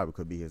 oh, it probably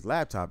could be his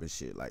laptop and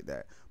shit like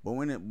that. But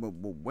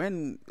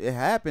when it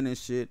happened and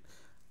shit,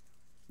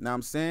 now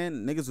I'm saying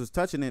niggas was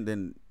touching it,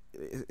 then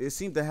it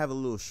seemed to have a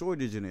little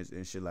shortage in it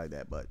and shit like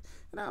that. But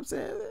you know what I'm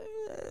saying,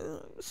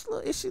 it's a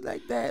little issue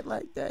like that.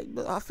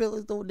 But I feel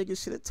as though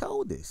niggas should have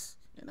told us.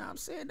 You know what I'm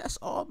saying? That's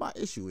all my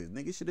issue is.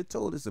 Niggas should have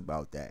told us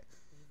about that.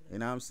 You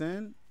know what I'm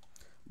saying?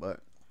 But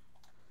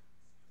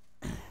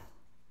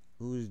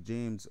who's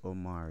James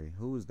Omari?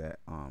 Who is that?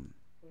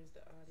 Where's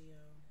the audio?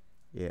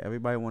 Yeah,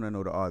 everybody want to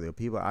know the audio.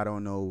 People, I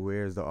don't know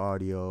where's the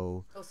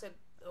audio. Oh, so,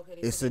 okay,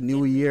 it's a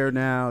new year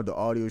now. The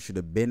audio should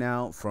have been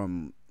out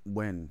from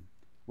when?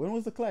 When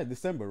was the clash?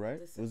 December, right?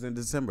 It was in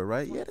December,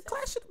 right? Yeah, the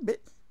clash should have been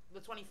the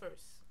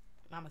 21st.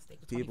 My mistake.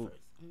 The 21st. People,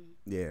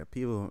 yeah,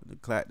 people.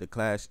 The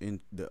clash in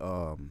the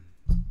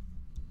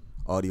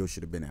audio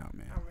should have been out,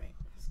 man. All right.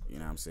 You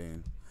know what I'm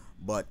saying?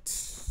 But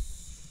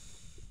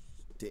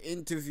the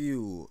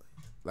interview,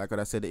 like what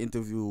I said, the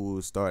interview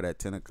will start at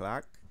 10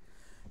 o'clock.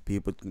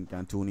 People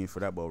can tune in for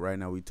that. But right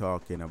now we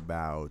talking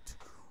about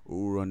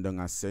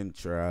Urundanga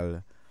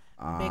Central.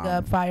 Big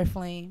up Fire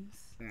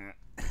Flames.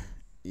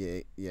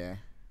 Yeah.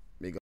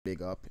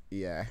 Big up.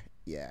 Yeah.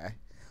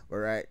 But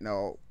right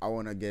now I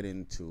want to get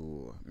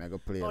into Mega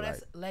Play. Oh,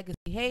 that's Legacy.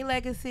 Hey,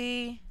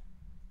 Legacy.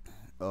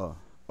 Oh,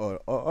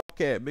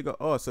 okay. Big up.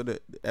 Oh, so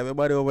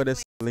everybody over there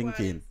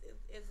linking.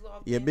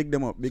 Yeah, big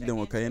them up. Cause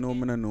you know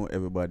I know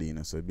everybody, you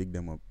know. So big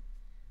them up.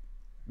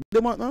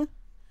 Big them up, no?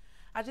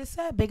 I just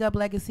said big up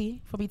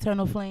Legacy from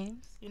Eternal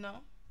Flames. You know.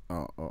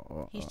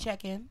 Oh. He's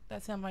checking.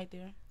 That's him right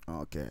there.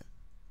 Okay.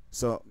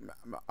 So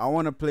I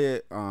want to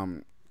play.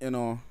 You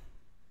know,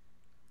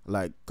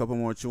 like couple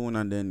more tune,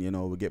 and then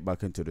we get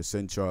back into the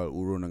central.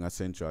 We're running a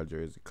Central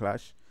Jersey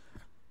clash.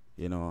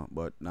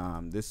 But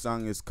this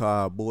song is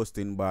called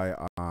Boasting by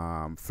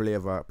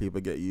Flavor.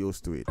 People get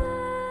used to it.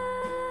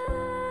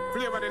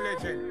 Flavor the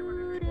legend.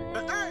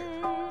 Hey!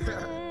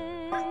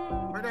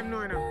 What them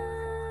know now?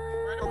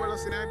 Come on,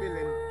 in our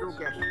building. True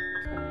cash.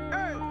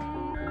 Hey!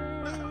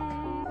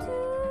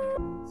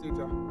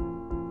 Sita.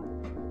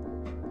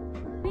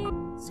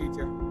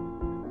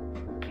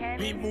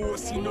 Me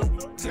bossy no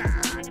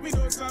clad. Me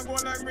don't go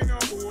like me no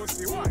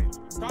bossy. Why?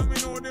 Cause me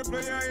know the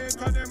player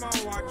hater them a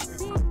watch me.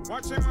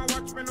 Watch them a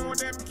watch me know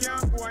them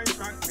can't go and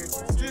cut me.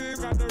 Still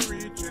got to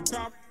reach the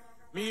top.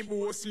 Me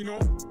bossy no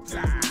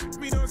clad.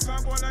 Me don't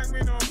go like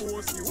me no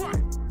bossy. Why?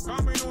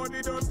 Cause me know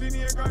the dirty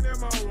nigga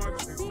them a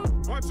watch me.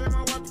 Watch them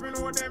a watch me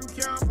know them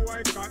can't go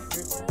and cut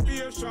me. Be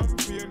a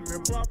champagne me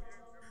pop.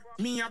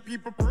 Me a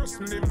people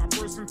person, them a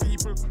person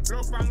people.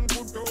 Love and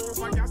good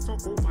over, ya so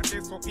over, they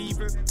so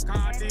evil.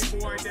 Cause they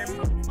boy them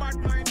bad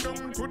mind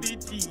down to the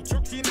tea.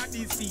 Chucking at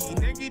the sea,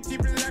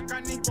 negative like a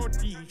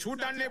nicotine.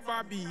 Shoulda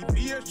never be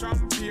a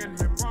champagne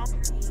me pop.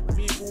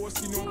 Me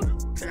bossy no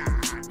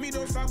class. Me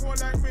don't go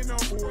like me no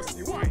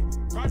bossy. Why?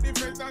 Cause the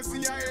feds and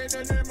CIA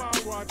then them a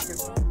watch me.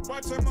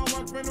 Watch them a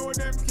watch me know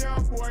them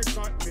can't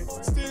boycott me.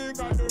 Still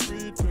got to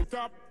reach the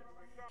top.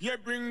 You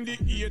bring the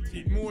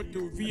 80,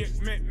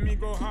 motivate, make me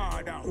go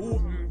harder.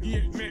 Open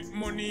gate, make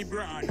money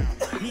broader.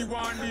 Me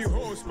want the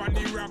house pan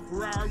the rock,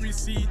 Rari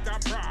seat a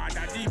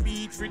Prada. The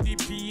beach with the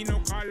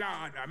pino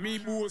colada. Me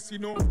bossy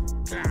no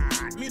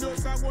clad. Me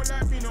don't go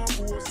like me no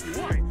bossy.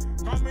 Why?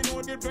 Cause me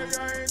know the player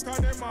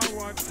hater them a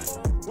watch me.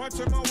 Watch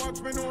them a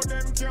watch me know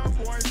them can't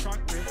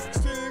boycott me.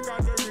 Still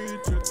got to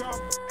reach the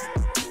top.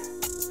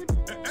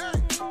 Hey, hey,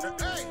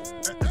 hey, hey,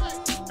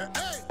 hey,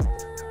 hey.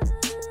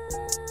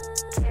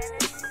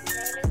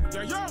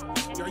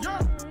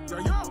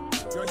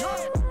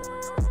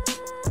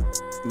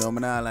 No, I'm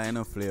not lying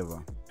no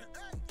Flavor.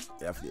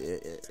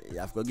 You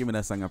have to give me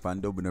that song up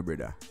and dub, no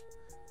brother.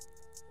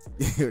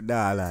 You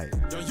nah lie.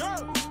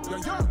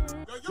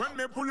 When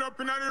me pull up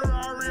in a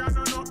Rari, I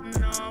know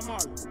nothing normal.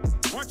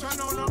 Watch I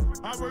know no,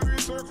 I will be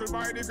circled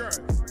by the girls.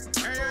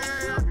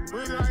 Hey,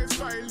 with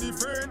lifestyle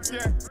different,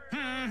 yeah.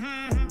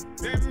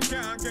 Them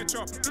can't catch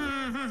up.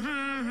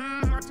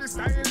 What the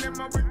style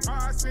them a we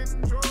passing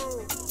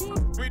through.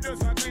 We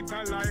just a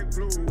glitter like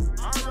glue.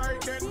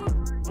 Alright then,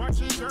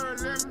 watch it girl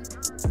them.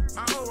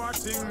 How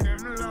watching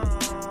them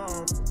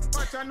love.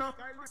 But I know,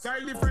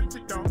 style different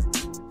it down.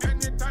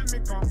 Anytime me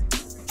come,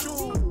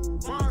 true,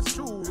 pass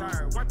through.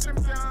 Like watch them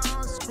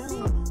can't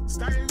screw.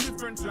 Style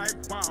different like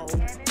wow.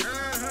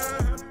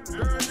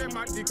 Girl them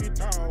a dig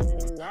it out.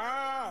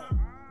 Wow.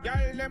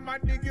 Girl them a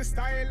dig it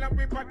style and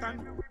we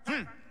pattern.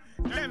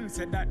 Them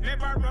said that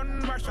never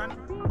run Russian,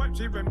 but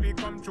she when we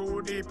come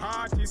through the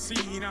party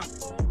scene,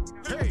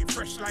 hey,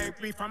 fresh like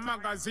we from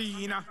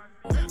magazine,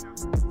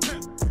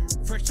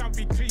 fresh and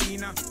be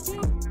cleaner,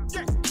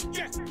 yeah,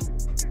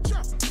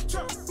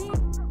 chop.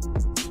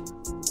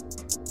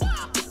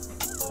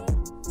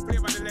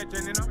 Flavor the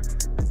legend,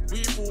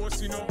 we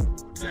boss, yeah.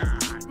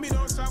 Me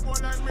don't say go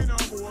like me no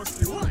boss,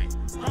 why?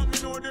 Come me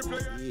know the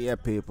player. Yeah,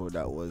 people,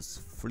 that was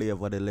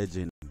Flavor the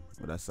Legend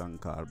with a song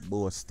called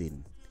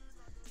Boasting.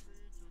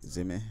 You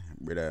see me,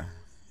 brother?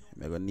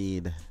 I'm gonna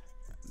need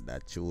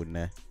that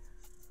tune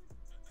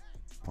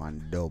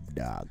on dub,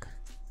 dog.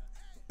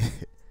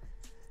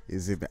 You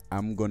see me?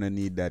 I'm gonna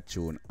need that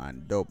tune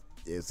on dub.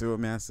 You see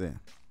what I say?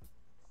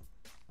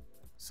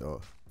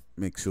 So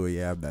make sure you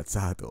have that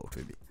sort out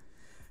with it.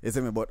 You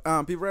see me? But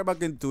people right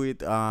back into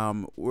it.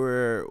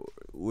 We're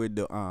with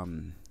the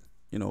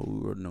we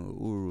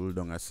ruled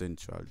on a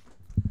Central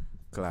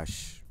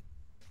clash.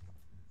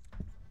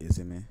 You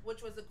see me?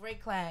 Which was a great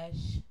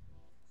clash.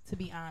 To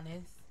be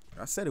honest,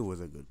 I said it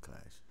was a good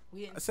clash.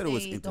 We didn't I said it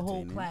was say the whole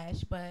entertaining.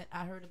 clash, but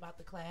I heard about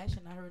the clash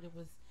and I heard it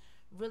was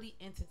really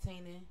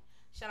entertaining.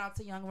 Shout out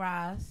to Young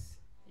Ross.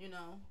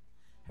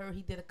 Heard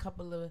he did a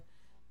couple of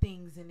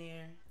things in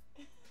there.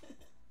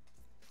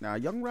 Now,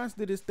 Young Ross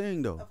did his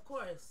thing though. Of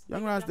course,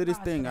 Young Ross did his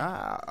thing.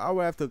 I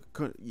would have to,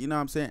 you know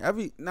what I'm saying?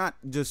 Not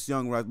just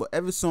Young Ross, but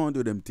every song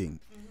do them thing.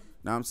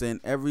 Now I'm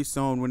saying every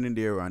song went in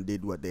there and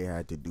did what they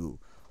had to do.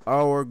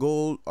 Our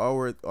goal,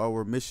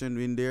 our mission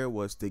in there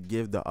was to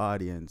give the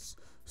audience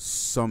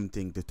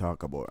something to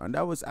talk about, and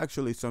that was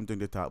actually something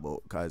to talk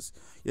about because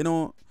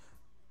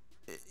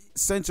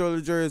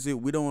Central Jersey,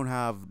 we don't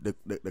have the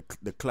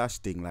clash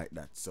thing like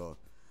that, so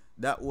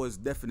that was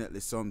definitely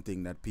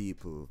something that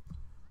people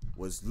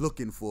was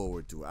looking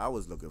forward to. I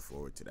was looking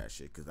forward to that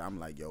shit because I'm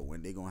like, yo,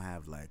 when they gonna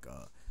have like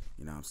a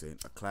a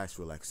clash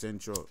with like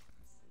Central.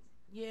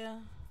 Yeah,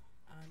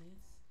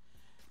 honest.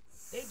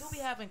 They do be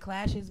having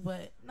clashes,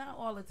 but not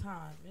all the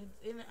time. It's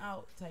in and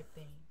out type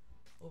thing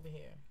over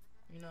here,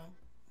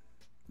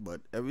 But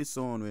every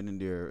song went in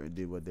there and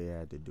did what they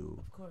had to do.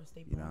 Of course,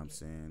 they. You know what I'm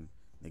saying?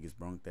 Niggas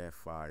brunk that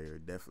fire.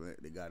 Definitely,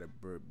 they got to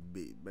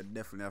but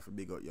definitely have to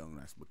big up Young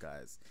Ross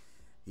because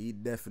He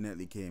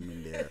definitely came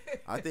in there.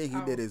 I think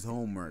he did his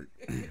homework.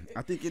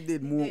 I think he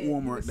did more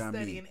homework than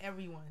me.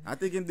 Everyone. I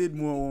think he did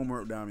more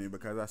homework than me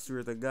because I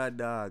swear to God,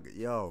 dog,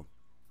 yo.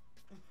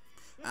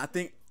 I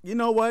think, you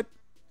know what?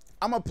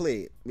 I'm going to play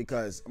it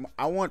because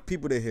I want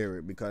people to hear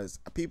it because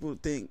people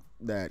think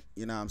that,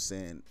 you know what I'm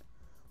saying,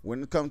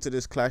 when it comes to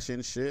this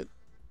clashing shit,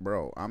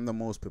 bro, I'm the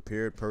most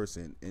prepared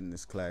person in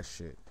this clash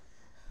shit.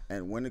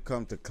 And when it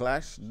comes to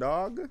clash,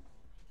 dog,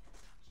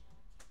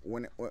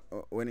 when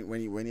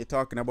you're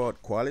talking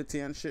about quality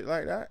and shit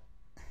like that,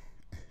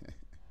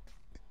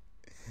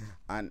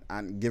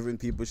 and giving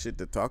people shit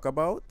to talk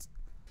about,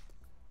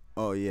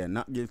 oh yeah,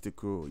 Not Guilty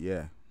Crew,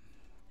 yeah,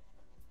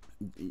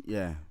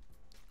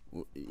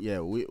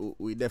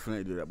 we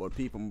definitely do that. But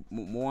people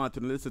want to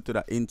listen to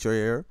that intro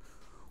here.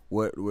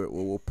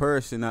 We're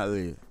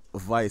personally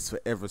Vice for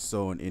every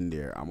song in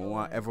there. I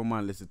want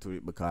everyone listen to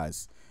it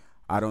because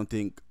I don't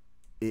think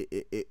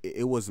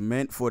it was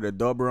meant for the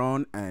dub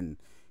round, and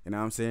you know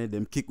what I'm saying,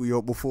 them kick we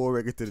up before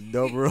we get to the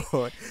dub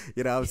round,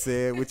 you know what I'm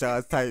saying, which I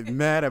was type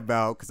mad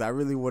about because I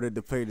really wanted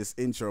to play this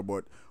intro,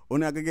 but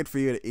only I can get for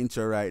you the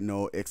intro right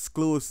now,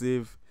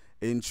 exclusive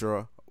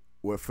intro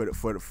for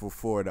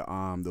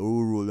the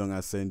Uru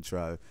Lunga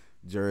Central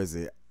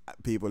Jersey.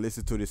 People,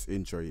 listen to this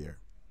intro here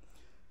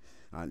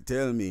and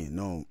tell me,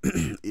 no,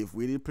 if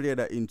we didn't play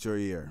that intro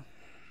here,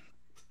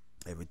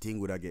 everything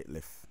would have get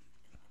left.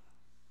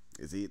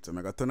 You see, so I'm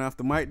gonna turn off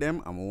the mic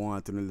them, I'm gonna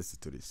want to listen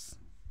to this.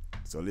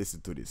 So listen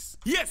to this.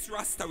 Yes,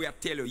 Rasta, we have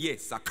tell you,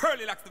 yes. A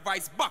Curly Locks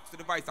device box to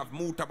the device of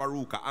Muta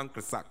Baruka,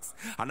 Uncle Sax,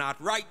 and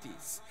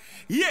arthritis.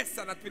 Yes,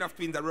 and a twin of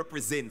twins that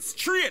represents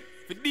straight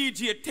for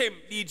DJ Temp,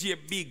 DJ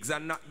Biggs,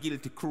 and Not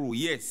Guilty Crew.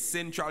 Yes,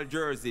 Central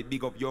Jersey,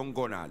 big up Young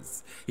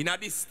Gunners. In a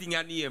this thing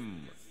a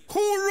name, who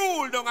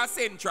ruled on a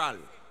Central?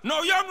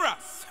 No, Young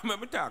Ras. Let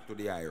me talk to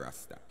the eye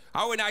Rasta.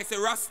 And when I say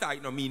Rasta,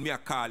 it no mean me a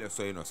call you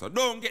so, you know. So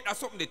don't get that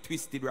something the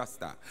twisted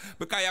Rasta.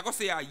 Because you're going to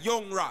say a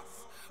Young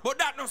Ras. But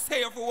that no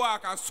say you for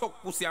walk and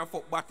suck pussy and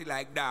fuck body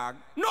like dog.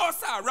 No,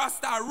 sir,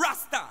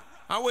 Rasta.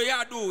 And what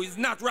you do is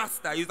not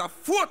Rasta, it's a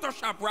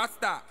Photoshop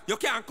Rasta. You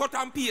can't cut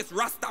and paste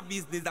Rasta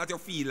business that you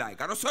feel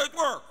like. And so it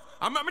works.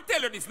 I'm going to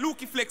tell you this,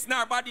 Lukey Flex,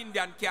 now bad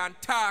Indian can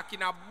talk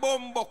in a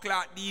bumbuck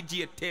like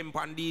DJ Temp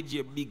and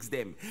DJ Biggs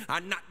them.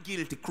 And Not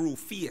Guilty Crew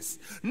face.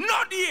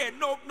 No day,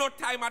 no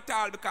time at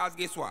all, because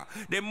guess what?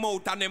 Them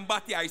mouth and them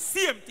body are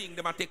same thing,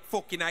 them a take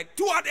fucking like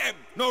two of them.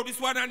 Now this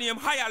one and him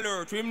High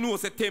Alert, him know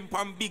say Temp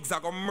and Biggs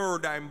are gonna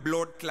murder him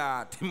blood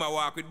clot. Him a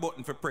walk with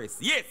button for press.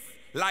 Yes,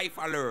 Life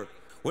Alert.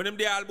 When them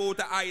they all about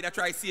the eye that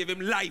try save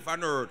him life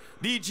on earth.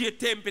 DJ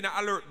Temp in a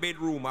alert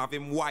bedroom have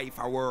him wife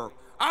at work.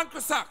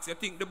 Uncle Sax, you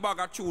think the bag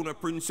of tuna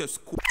Princess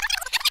Boy.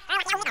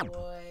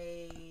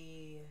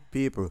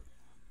 People,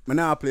 I'm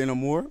not playing no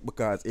more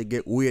because it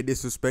get weird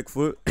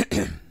disrespectful.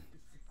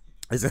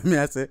 Is me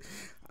I say,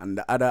 and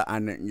the other,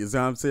 and you see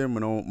what I'm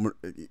saying?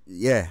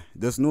 Yeah,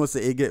 just know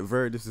say it get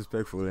very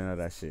disrespectful and all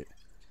that shit.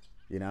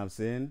 You know what I'm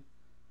saying?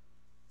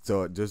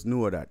 So just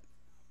know that.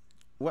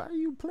 Why are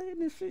you playing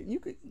this shit? You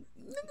could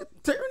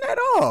turn that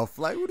off.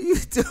 Like, what are you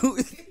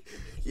doing?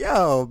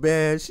 Yo,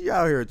 man, she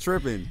out here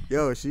tripping.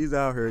 Yo, she's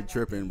out here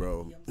tripping,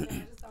 bro. I'm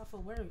just off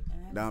of work. Know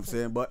what I'm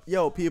saying? But,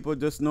 yo, people,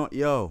 just know,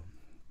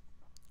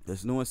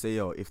 just know and say,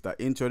 yo, if the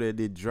intro that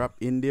they drop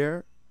in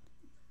there,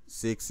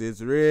 6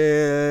 is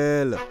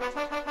real. Know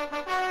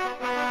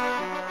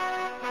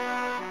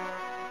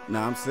what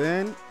I'm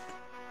saying?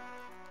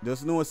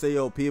 Just know and say,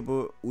 yo,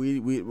 people,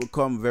 we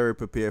come very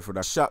prepared for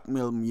that. Shock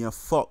me,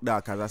 fuck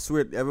that, cause I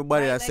swear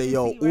everybody that say,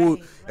 yo,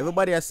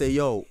 everybody that say,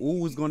 yo,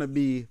 who's gonna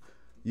be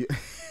you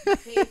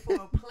pay for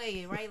a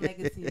play, right,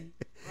 Legacy?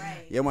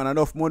 Right. Yeah, man,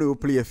 enough money will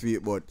play for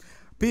it, but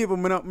people,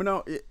 me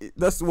not,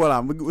 that's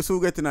what we still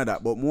getting at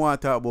that, but more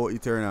talk about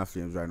Eternal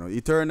Flames right now.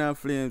 Eternal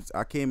Flames,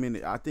 I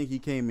think he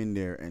came in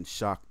there and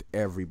shocked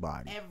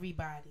everybody.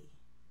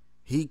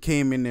 He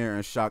came in there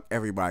and shocked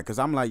everybody, cause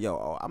I'm like,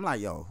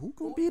 yo, who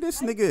gonna be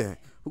this nigga?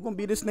 Who gonna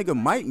be this nigga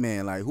Mike,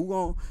 man? Like, who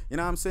gonna, you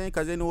know what I'm saying?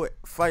 Because they know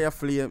Fire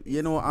Flame,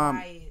 you know,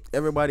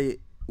 everybody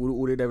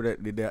who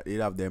they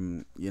have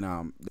them, you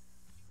know.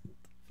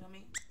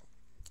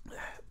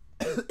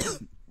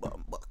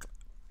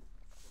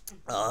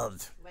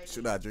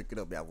 Should I drink it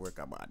up? Yeah, work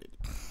about it.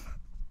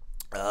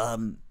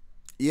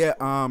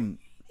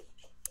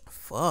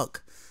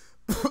 Fuck.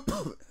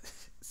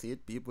 See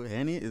it, people,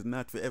 Henny is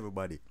not for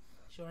everybody.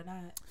 Sure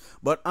not.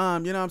 But you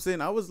know what I'm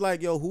saying? I was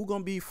like, yo, who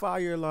gonna be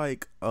fire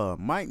like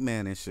Mike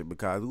Man and shit?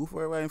 Because who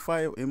for everybody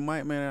fire in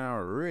Mike Man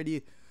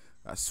already?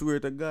 I swear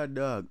to God,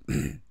 dog.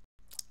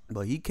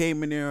 But he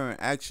came in there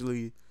and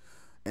actually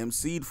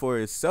MC'd for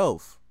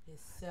himself.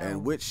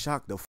 And which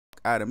shocked the fuck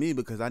out of me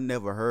because I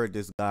never heard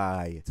this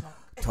guy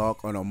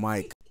talk on a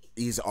mic.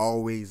 He's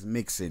always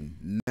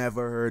mixing.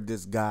 Never heard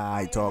this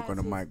guy talk on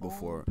a mic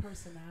before.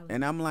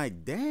 And I'm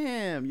like,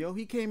 damn, yo,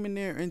 he came in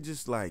there and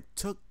just like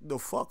took the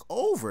fuck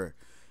over.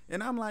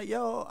 And I'm like,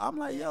 yo,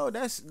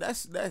 that's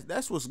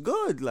what's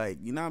good. Like,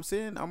 you know what I'm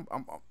saying? I'm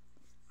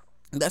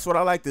that's what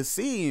I like to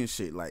see and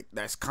shit. Like,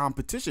 that's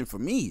competition for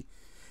me.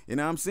 You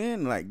know what I'm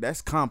saying? Like,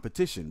 that's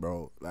competition,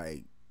 bro.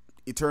 Like,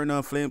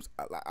 Eternal Flames,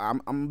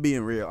 I'm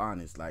being real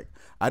honest. Like,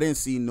 I didn't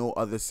see no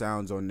other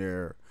sounds on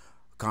their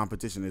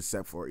competition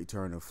except for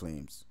Eternal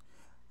Flames.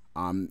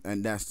 And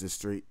that's the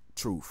straight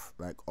truth.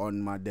 Like,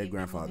 on my dead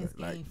grandfather.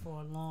 Like,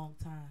 for a long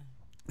time.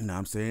 You know what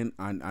I'm saying?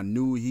 I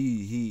knew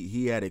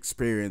he had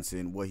experience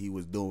in what he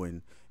was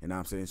doing. You know what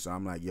I'm saying? So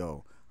I'm like,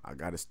 yo, I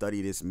got to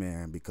study this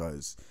man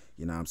because,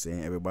 you know what I'm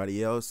saying,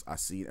 everybody else, I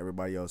seen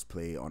everybody else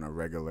play on a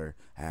regular.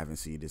 I haven't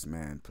seen this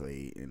man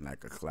play in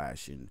like a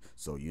clash. And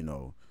so, you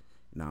know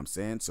what I'm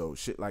saying? So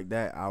shit like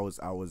that, I was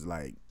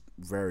like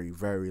very,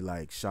 very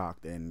like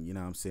shocked. And, you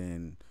know what I'm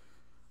saying?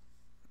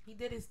 He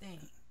did his thing.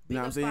 You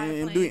know what I'm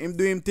saying? Him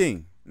do him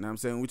thing. You know what I'm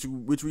saying?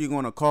 Which we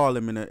gonna call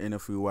him in a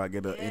few while I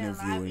get an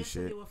interview and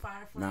shit. You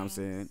know what I'm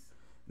saying?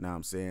 You know what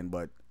I'm saying?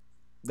 But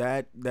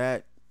that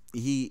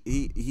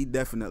he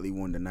definitely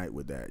won the night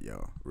with that,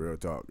 yo. Real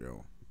talk,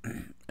 yo.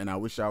 And I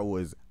wish I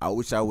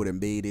would have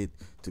made it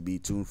to be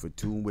tune for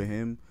tune with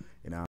him.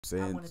 You know what I'm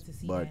saying? I wanted to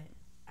see that.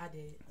 I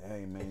did.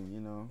 Hey man, you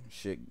know,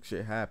 shit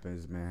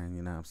happens, man.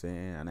 You know what I'm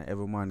saying? And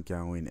every man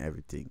can win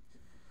everything.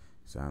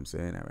 So I'm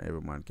saying every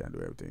man can do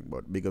everything.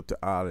 But big up to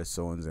all the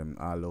sons and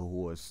all the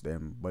hosts,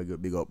 them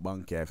big up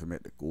Bunky if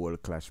make the whole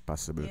clash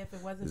possible. Yeah, if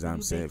it wasn't for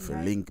I'm saying Banky, for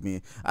right? link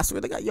me. I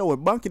swear to God, yo,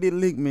 when Bunky did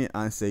link me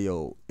and say,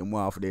 yo, in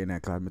one half day in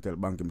that class, me tell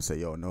Bunky, me say,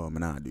 yo, no, I'm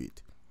not do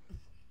it.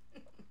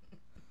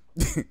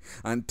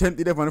 And Temp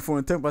did up on the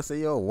phone, Temp I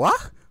say, yo,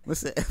 what? I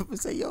say,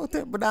 yo,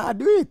 Temp, but I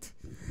do it.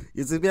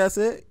 You see what I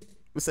say?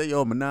 I say,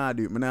 yo, I'm not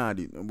do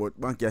it. But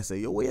Bunky I say,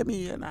 yo, what you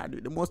mean? I do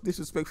it. The most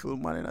disrespectful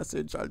man in a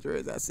Central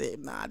Jersey, I say,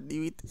 nah,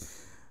 do it.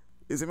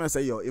 You see me, I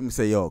say,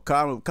 yo,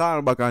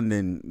 call back and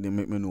then they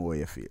make me know how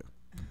you feel.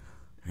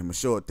 Him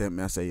show Temp,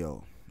 I say,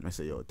 yo,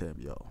 Temp,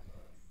 yo.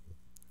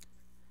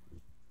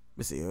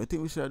 I say, yo, you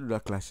think we should do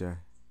that clash, yeah?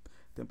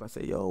 Temp I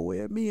say, yo, what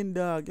you mean,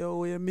 dog? Yo,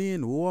 what you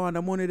mean? Who want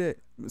the money there?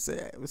 I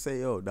say,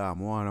 yo, dog,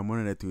 I want the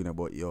money there too,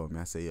 but yo,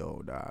 I say,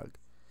 yo, dog.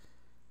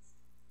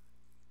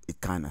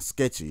 It kind of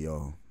sketchy,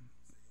 yo.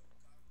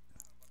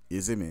 You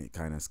see me?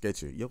 Kind of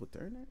sketchy. Yo,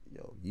 turn it.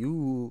 Yo,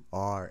 you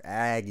are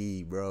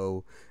Aggie,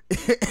 bro.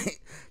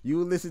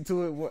 You listen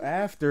to it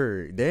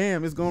after.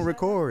 Damn, it's gonna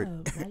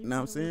record. You know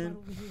what I'm saying?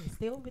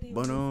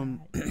 But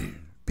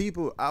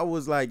people, I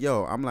was like,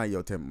 yo,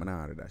 Temp, man,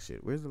 out of that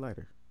shit. Where's the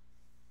lighter?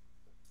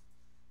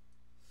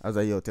 I was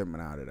like, yo, Temp,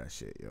 man, out of that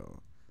shit, yo.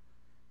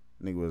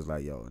 Nigga was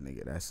like, yo,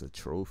 nigga, that's a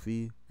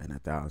trophy and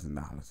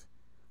 $1,000.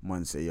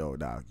 Man say, yo,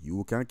 dog,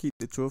 you can't keep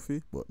the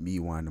trophy, but me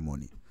want the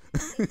money.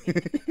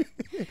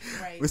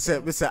 Right, we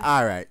said,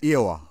 all right,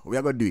 here we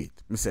are gonna do it.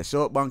 Me say,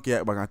 show up Bunky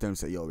back and tell him,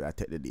 say, yo, we are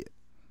take the date.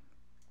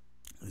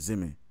 You see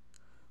me?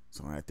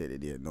 So I take the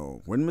date.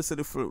 No, when me say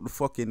the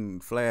fucking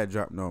flyer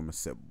drop, no, me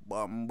say,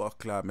 bomba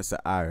club. Me say,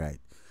 all right.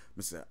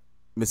 Me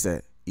say,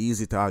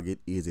 easy target.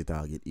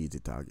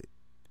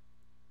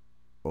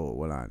 Oh,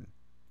 well on.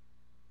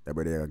 That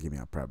brother gonna give me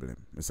a problem.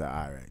 Me say,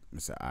 all right,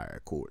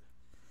 cool.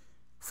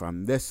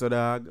 From this, so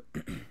dog,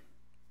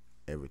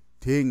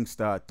 everything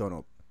start turn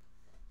up.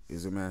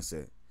 Is the man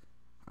say,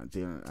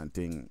 until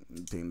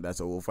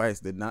that's a whole fight.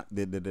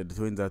 The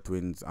twins are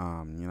twins. You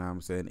know what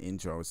I'm saying?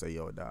 Intro, I would say,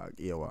 yo, dog,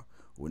 yo,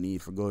 we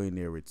need to go in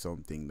there with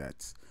something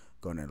that's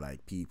gonna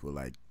like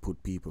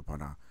put people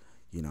on a,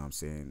 you know what I'm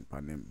saying,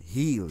 on them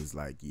heels.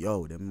 Like,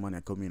 yo, them money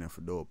come in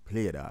for the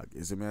play, dog.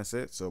 Is the man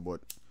say? So,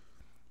 but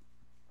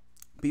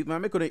people,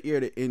 I'm gonna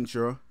hear the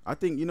intro. I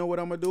think you know what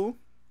I'm gonna do.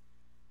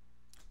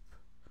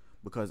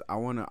 Because I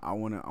wanna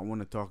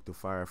talk to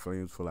Fire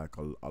Flames for like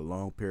a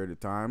long period of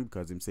time,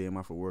 because I'm saying I'm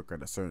off of work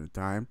at a certain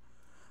time,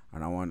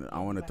 and I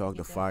wanna talk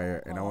to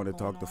Fire, and I wanna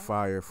talk to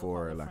Fire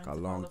for like a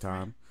long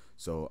time.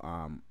 So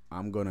I'm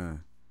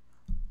gonna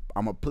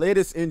play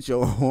this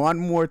intro one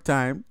more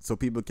time so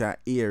people can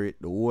hear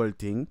it, the whole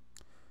thing.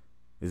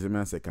 Is it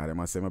man say, cause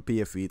I say my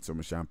pay feet, so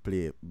I should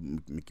play it.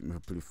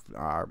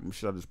 I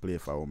should just play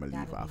it for when I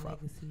leave after.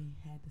 Legacy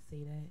had to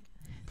say that.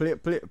 Play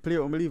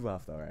it when I leave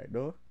after, alright,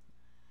 though.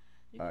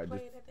 You can play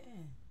it at the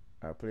end.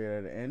 I play it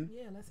at the end?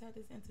 Yeah, let's have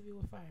this interview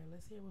with Fire.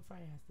 Let's hear what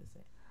Fire has to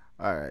say.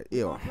 Alright,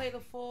 we're gonna play the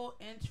full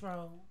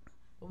intro,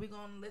 but we're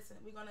gonna listen.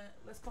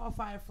 Let's call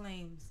Fire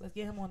Flames. Let's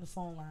get him on the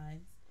phone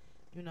lines,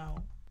 you know,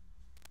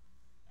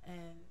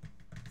 and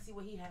see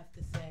what he has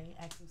to say.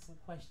 Ask him some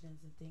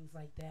questions and things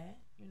like that.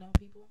 You know,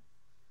 people.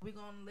 We're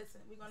gonna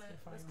listen.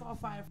 Let's call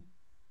Fire.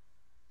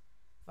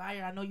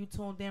 Fire, I know you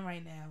tuned in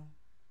right now.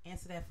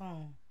 Answer that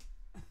phone.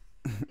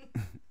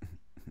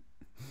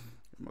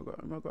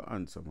 I'm not gonna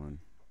answer, man.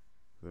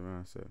 That's what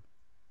I say.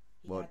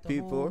 But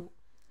people,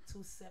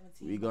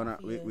 we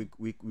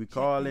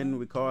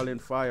calling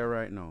Fire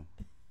right now.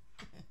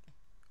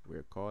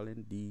 We're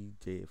calling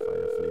DJ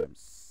Fire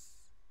Flames.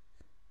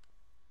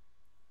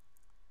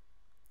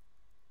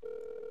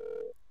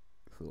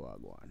 Who are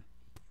going?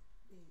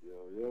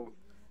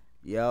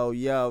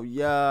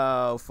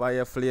 Yo,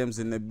 Fire Flames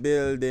in the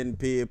building,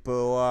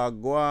 people.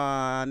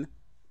 Wagwan.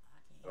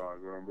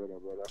 Brother.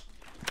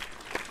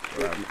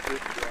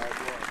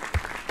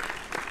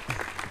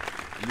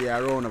 Yeah,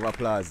 a round of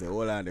applause there.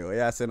 Hold on there. What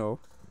you say now?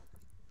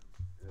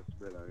 Yes,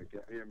 brother. You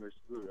can hear me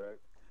good, right?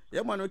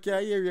 Yeah, man, we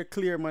can hear you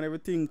clear, man.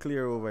 Everything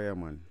clear over here,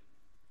 man.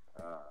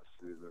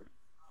 See them.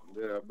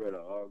 Yeah, brother.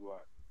 All go on.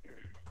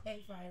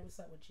 Hey, Fire, what's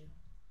up with you?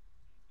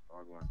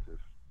 All go on, Tiff.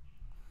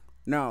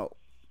 Now,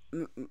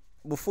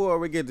 before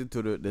we get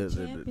into the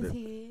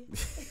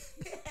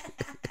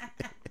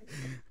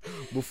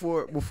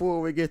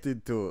before we get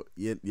into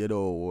you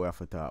know what we have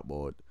to talk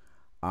about,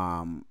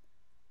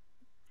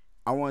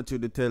 I want you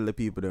to tell the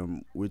people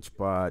them which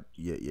part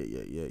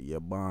you're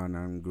born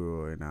and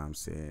grow, you know what I'm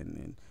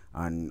saying,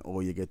 and how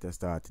you get to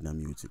start in the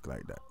music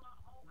like that.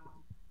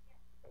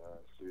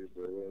 See,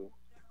 brother.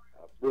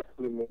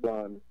 Brooklyn, my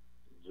born,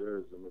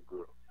 Jersey, my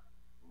girl.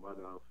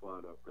 Mother and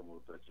father come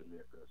out of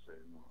Jamaica and say,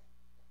 no,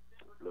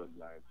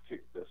 bloodline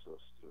thick, that's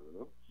us too, you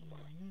know?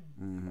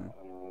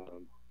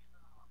 Mm-hmm.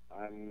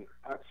 And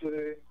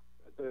actually,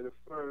 I tell you, the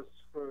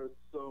first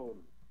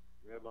song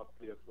we ever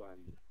played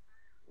one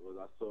was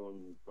a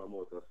song from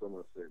out of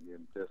Somerset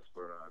named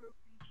Desperado.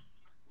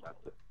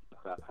 That's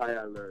a high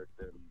alert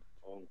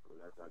uncle,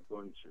 that's a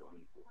country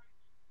uncle.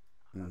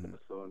 Mm-hmm. And the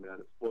song,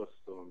 the first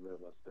song we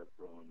ever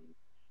stepped on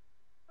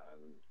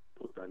and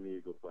put an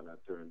ego on a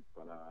turn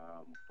on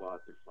a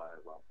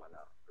 45 up on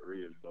a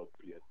real dub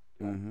plate.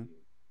 Mm-hmm.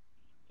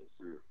 You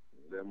see,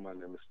 them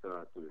and them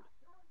start with.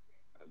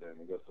 And then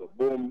we go so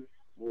boom,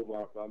 move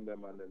on from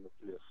them and then we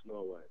play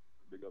Snow White.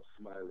 Big up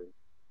Smiling.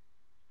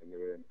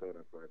 Anyway, in turn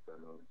part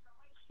and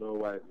Snow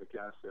White, we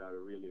can't say I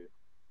really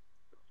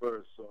the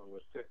first song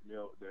will take me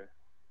out there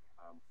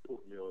and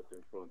put me out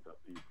in front of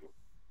people.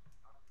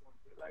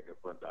 Like in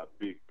front of a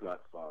big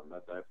platform.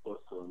 That I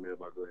first song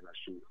never going to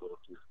shoot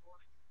out with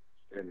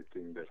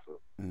anything there. So.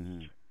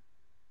 Mm-hmm.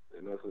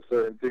 You know, so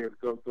certain things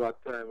come to a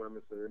time when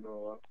I say, you know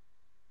what,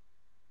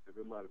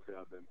 every man say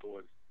I've been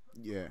born.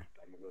 Yeah.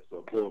 And you know,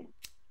 so boom,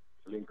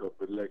 link up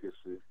with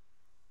Legacy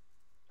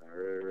and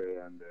Ray,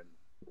 and then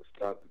we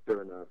start to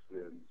turn our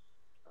flames.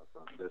 And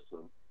from this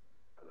one,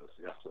 I just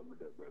see some of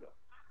that, brother.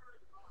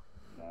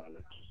 Now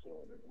let you so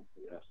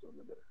you have some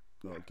of that.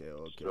 Okay.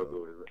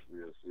 Struggle with it,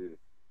 we'll see.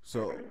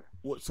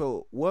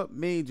 So what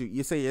made you?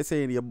 You're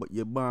saying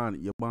you're born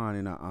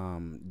in a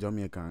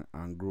Jamaica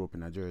and grew up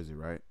in a Jersey,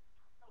 right?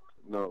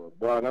 No,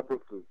 born in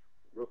Brooklyn,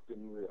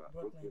 New York.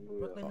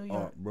 Brooklyn, New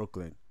York.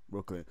 Brooklyn.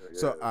 Yeah.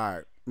 So all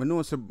right, I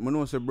know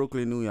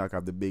Brooklyn, New York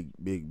have the big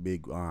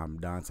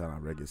dancehall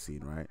and reggae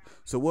scene, right?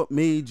 So what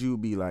made you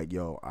be like,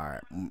 yo, all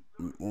right, I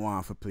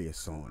want to play a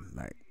song,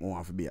 like I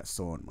want to be a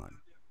song man?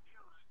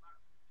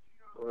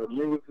 Well,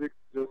 music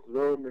just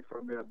rolled me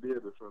from a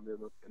baby, from in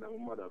my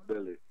mother's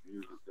belly.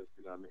 Music just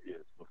in my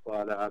ears. My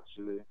father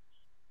actually,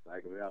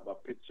 like we have a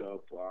picture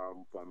of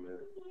from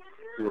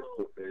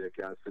Facebook there. You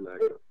can see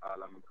like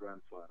all of my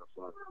grandfather,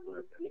 father,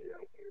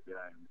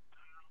 behind me,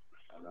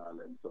 and all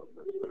them stuff.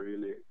 That's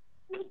really,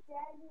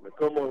 I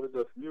come out with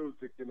just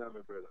music, you know,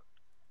 my brother.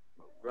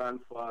 My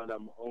grandfather,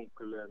 my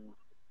uncle, and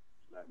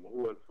like my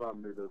whole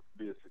family just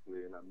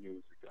basically in a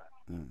music,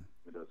 and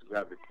we just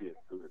gravitate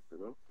to it, you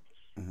know.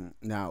 Mm-hmm.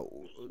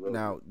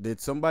 Now,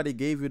 did somebody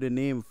give you the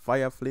name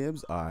Fire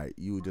Flames, or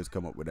you just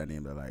come up with a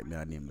name that like,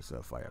 I name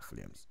myself Fire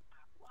Flames?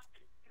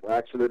 Well,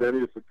 actually, they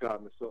used to call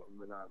me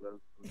something,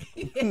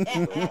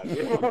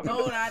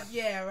 No, not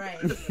yeah,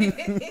 right.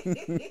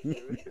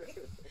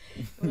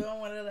 We don't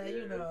want to let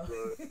you know. So,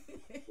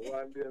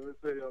 one day, I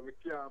say, yo, we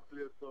can't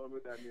play a song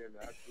with that name.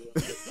 Actually,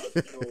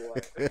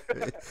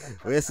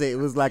 we say it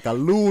was like a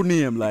Lou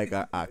name, like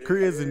a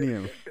crazy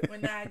name.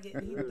 When I get,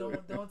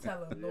 don't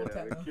tell him. Don't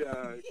tell him.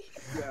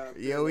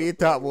 Yeah, we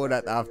talk about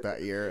that after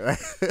here.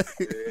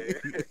 You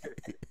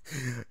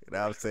know what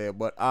I'm saying?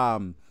 But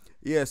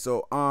yeah.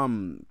 So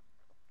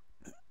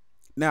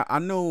now I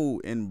know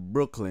in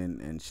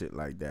Brooklyn and shit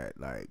like that,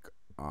 like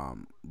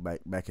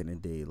back in the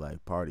day,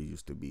 like parties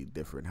used to be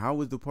different. How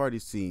was the party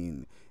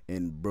scene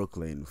in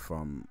Brooklyn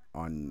from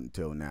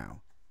until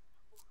now?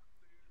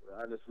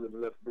 Honestly, I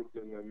left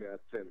Brooklyn when I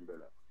was 10,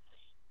 brother.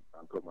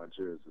 And come to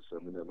Jersey, so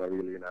I never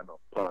really in a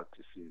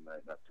party scene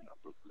like that in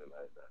Brooklyn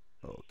like that.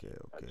 Okay.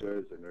 At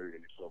Jersey, I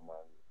really come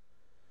and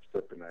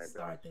step in and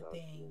start the dance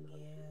thing,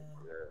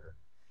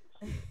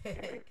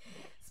 yeah.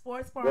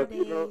 Sports parties,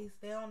 you know,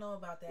 they don't know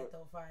about that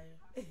though, Fire.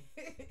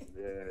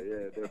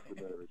 yeah,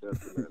 definitely.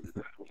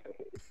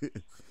 Yeah,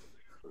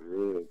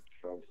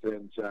 from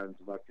St. John's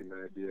back in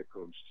the day,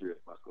 come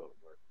straight back up,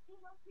 man.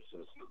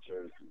 Just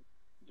Jersey.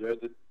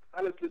 Jersey,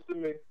 honestly to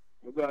me,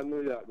 we go to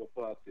New York, go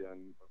party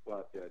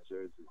at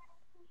Jersey.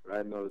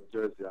 Right now,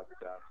 Jersey have a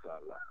dance a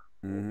lot.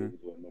 Things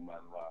what no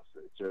man wants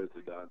to say.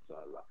 Jersey dance a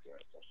lot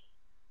right now.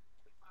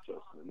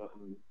 Trust me,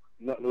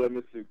 nothing let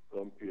me see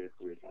compared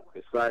to it.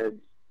 Besides,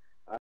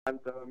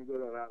 Atlanta, I'm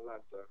good at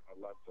Atlanta.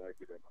 I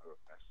give them a rock.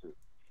 That's it.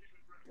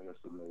 You know,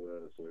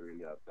 somewhere else we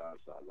really have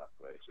dance a lot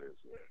right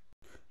Jersey.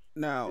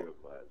 Now,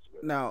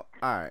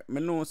 all right.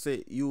 Me know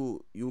say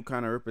you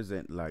kind of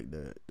represent like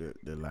the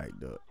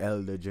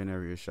elder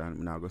generation.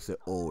 I'm not gonna say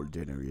old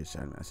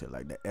generation. I say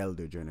like the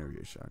elder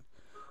generation.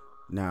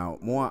 Now,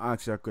 I want to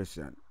ask you a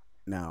question.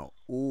 Now,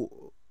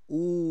 who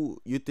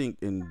you think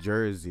in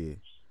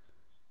Jersey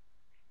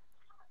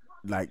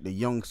like the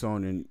young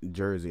sound in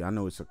Jersey. I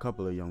know it's a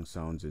couple of young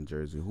sounds in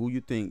Jersey. Who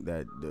you think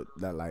that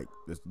like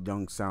the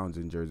young sounds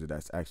in Jersey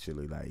that's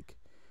actually like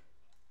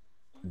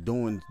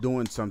doing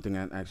something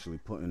and actually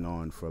putting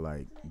on for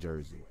like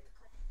Jersey?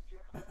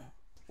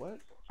 What?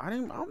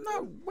 I'm not.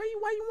 Why you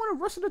want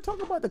to rush to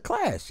talk about the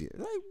Clash here?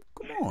 Like,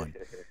 come on.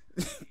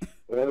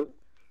 Well,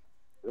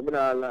 I'm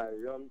not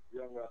lying. Young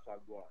Rasta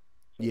go on.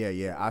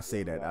 Yeah. I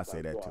say that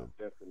too.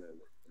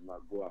 Definitely. I'm not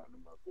go on.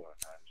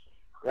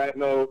 Right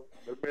now,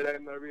 my brother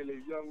is not really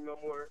young no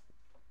more.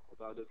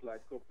 But just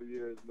like a couple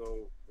years now,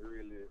 I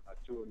really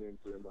tune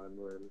into him and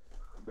well,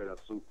 better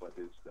Super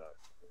this that.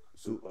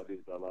 Super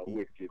this that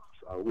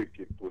a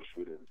wicked push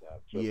with him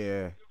that.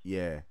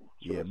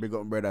 Yeah. Big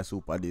up brother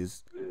Super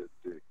this. Yeah.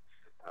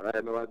 And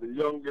right now, the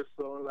youngest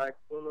son like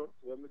Polo,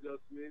 when we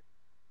just meet,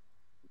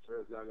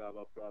 first I have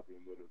a problem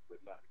with it,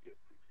 but not get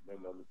it.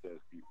 Remember me tell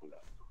people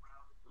that.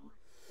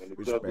 When the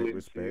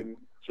respect. Scene,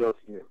 trust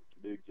me,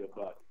 big your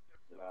body.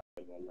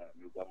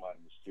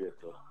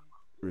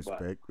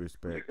 Respect.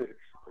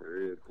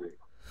 Really.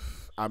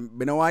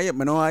 Me know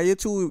why you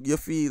too. You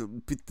feel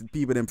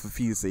people them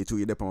feel say too.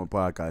 You dep on my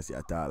podcast.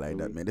 You talk like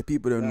that, man. The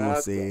people don't know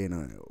say you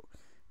know.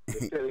 I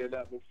tell you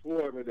that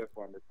before me dep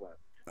on the podcast.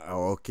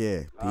 Oh,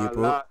 okay,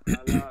 people. Last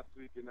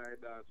week in I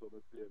dance when I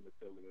play, me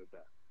telling you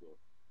that. So,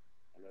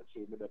 and I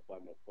show me dep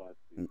on the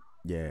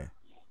podcast.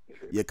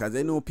 Yeah, cause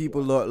I know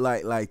people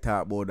like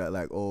talk about that,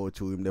 like, oh,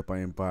 to him the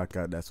pine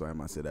podcast. That's why I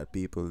must say that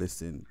people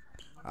listen.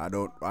 I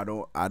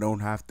don't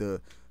have to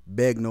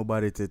beg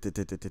nobody to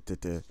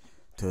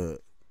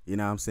you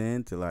know what I'm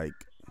saying, to like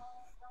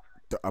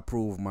to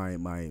approve my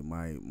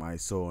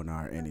song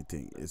or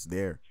anything. It's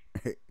there.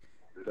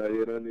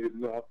 You don't need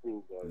no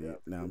approval. You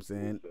know what I'm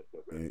saying?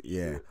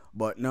 Yeah.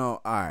 But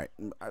no, all right.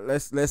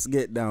 Let's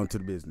get down to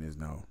the business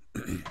now.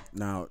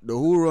 Now, the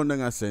who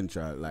running a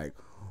central, like,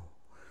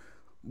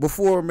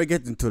 before me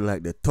get into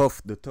like the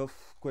tough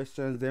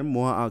questions, then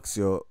more ask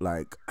you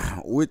like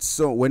which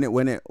song when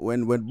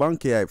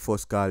Banky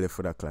first called you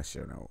for the Clash,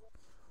 you know,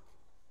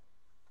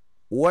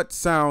 what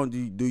sound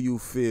do you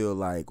feel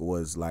like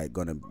was like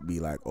gonna be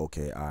like,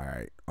 okay, all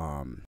right,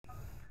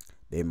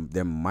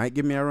 they might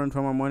give me a run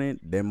for my money,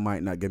 they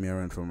might not give me a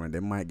run for my money,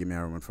 they might give me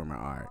a run for my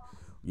art,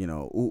 you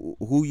know,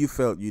 who you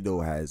felt you know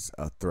has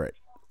a threat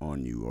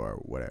on you or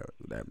whatever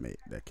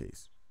that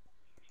case?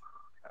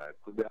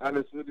 To be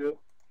honest with you,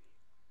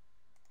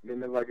 me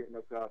never get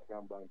no call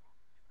from Banky.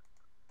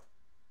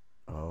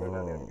 My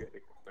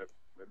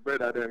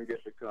brother didn't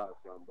get the call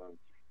from Banky.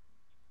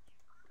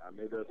 And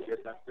me just get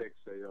a text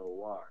say, yo,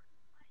 war.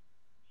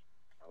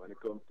 And when it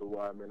comes to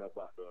war, me not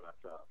back down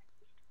at all.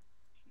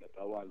 That's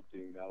one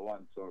thing, that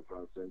one song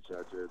from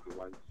Central Jersey.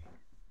 Once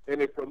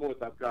any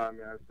promoter call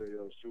me and say,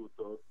 yo, shoot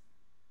out,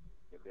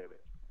 me did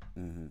it.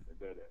 Me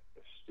did it.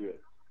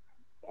 Straight.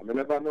 I mean,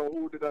 never know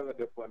who did ever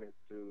depend it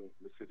to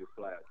me see the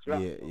flyer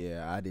trap.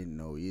 Yeah, I didn't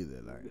know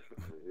either. Like,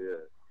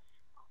 yeah.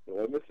 So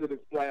when I see the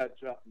flyer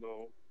trap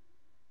now,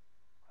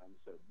 I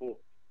said, boom.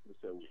 I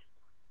said, wait.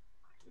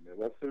 You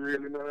never see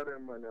really none of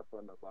them man up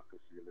on the back of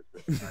you.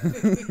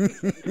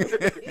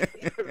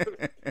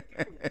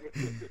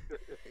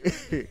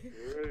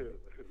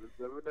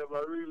 We never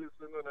really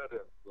see none of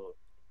them. So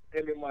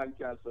any man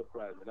can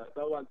surprise me. That's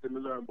the one thing we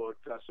learn about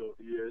Clash over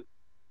the years.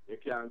 You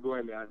can't go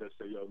in there and just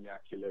say, yo, me I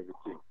kill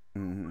everything.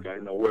 Okay,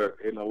 it no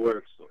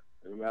work, so.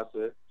 You know what I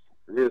say?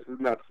 Race is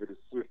not for the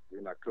swift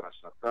in a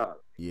Clash at all.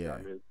 Yeah. You know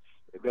I mean,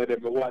 then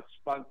they watch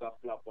Panther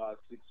flop all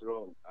 6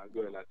 rounds and go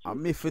in and I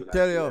mean, for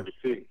tell you.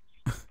 Everything.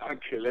 And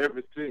kill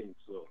everything,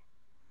 so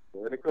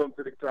when it comes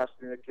to the Clash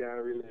thing, you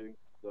can't really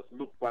just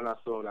look on a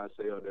sound and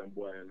say, oh, them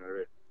boy in the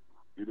red.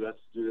 You just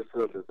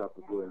have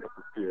to go in and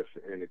prepare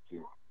for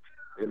anything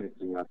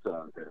at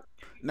all there.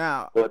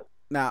 Now,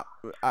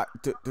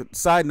 to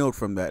side note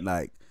from that,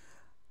 like,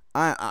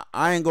 I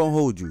ain't gonna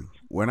hold you.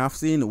 When I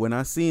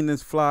seen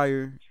this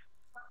flyer,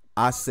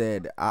 I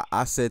said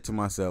to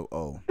myself,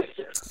 oh,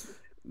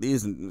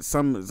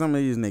 some of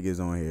these niggas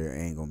on here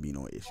ain't gonna be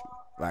no issue.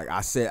 Like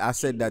I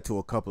said that to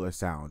a couple of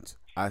sounds.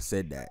 I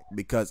said that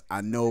because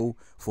I know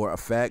for a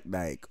fact,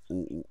 like,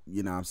 you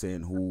know what I'm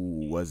saying,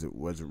 who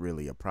wasn't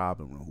really a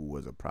problem or who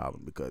was a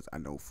problem, because I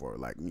know for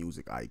like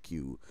music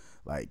IQ,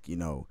 like, you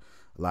know,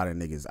 a lot of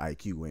niggas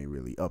IQ ain't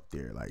really up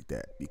there like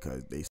that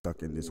because they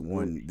stuck in this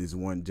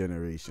one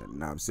generation. You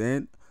know what I'm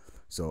saying?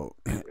 So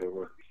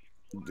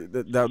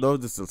that was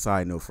just a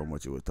side note from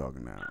what you were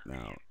talking about.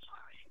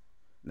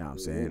 Now I'm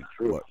saying,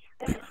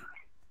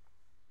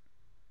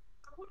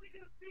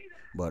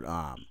 but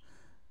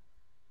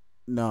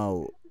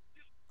no,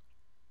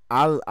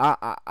 I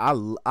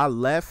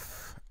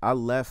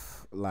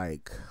left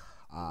like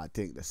I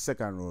think the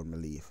second round me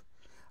leave.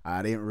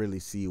 I didn't really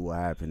see what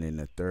happened in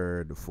the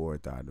third, the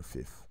fourth, or the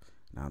fifth.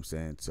 You know what I'm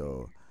saying?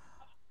 So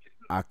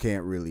I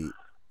can't really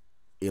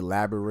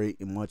elaborate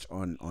much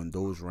on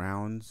those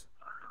rounds.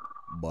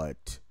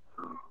 But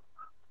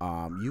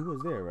you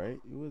was there, right?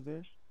 You was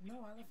there?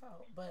 No, I left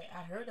out. But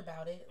I heard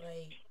about it.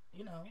 Like,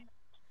 you know,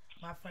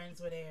 my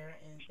friends were there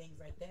and things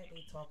like that.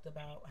 They talked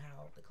about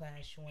how the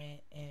Clash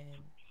went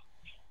and,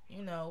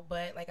 you know,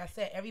 but like I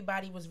said,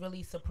 everybody was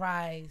really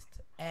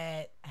surprised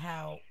at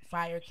how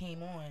Fire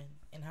came on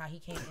and how he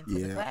came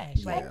into the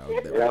Clash. Like,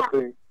 I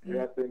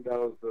think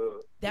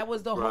that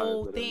was the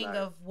whole thing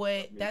of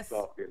what that's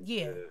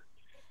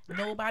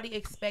Nobody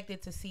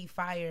expected to see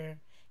Fire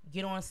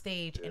get on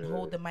stage and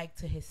hold the mic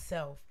to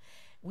himself.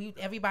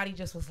 Everybody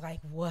just was like,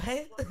 what?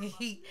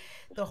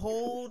 The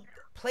whole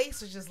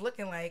place was just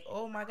looking like,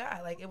 oh my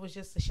God, like it was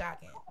just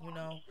shocking, you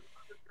know.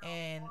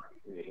 And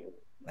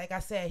like I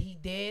said, he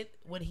did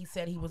what he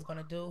said he was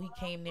gonna do. He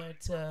came there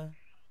to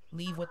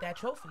leave with that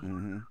trophy,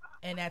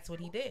 and that's what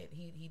he did.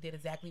 He did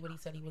exactly what he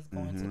said he was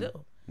going to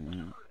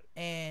do.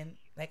 And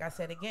like I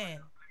said again,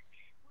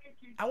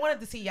 I wanted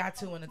to see y'all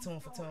two in the tune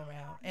for tune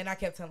round, and I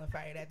kept telling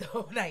Fire that the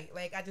whole night.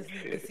 Like, I just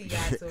need to see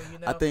y'all two, you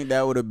know. I think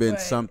that would have been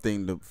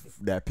something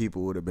that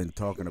people would have been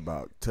talking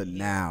about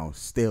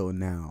still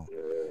now.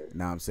 You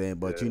know what I'm saying?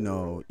 But you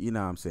know what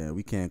I'm saying?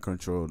 We can't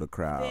control the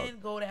crowd. It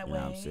didn't go that way.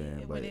 What I'm saying?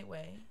 It went that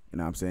way. You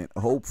know what I'm saying?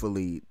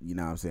 Hopefully, you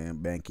know what I'm saying,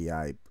 Banky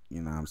Hype,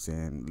 you know what I'm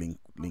saying,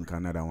 link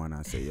another one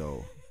and say,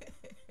 yo,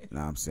 you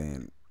know what I'm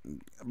saying?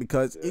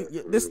 Because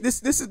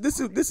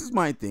this is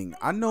my thing.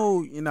 I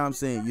know, you know what I'm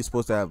saying, you're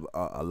supposed to have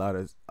a lot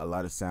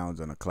of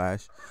sounds on a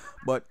Clash,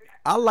 but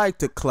I like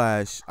to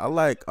clash. I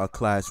like a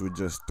Clash with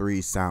just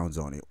 3 sounds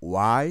on it.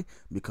 Why?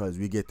 Because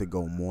we get to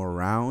go more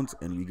rounds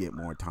and we get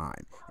more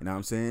time. You know what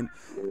I'm saying?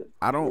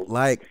 I don't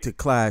like to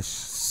clash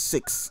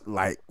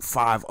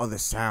 5 other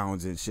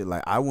sounds and shit.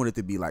 Like, I want it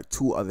to be like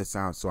 2 other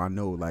sounds so I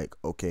know, like,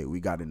 okay,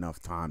 we got enough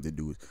time to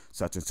do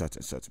such and such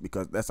and such.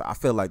 Because I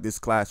feel like this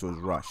Clash was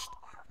rushed.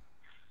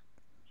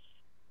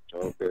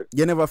 Okay.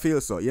 You never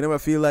feel so? You never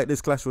feel like this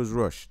Clash was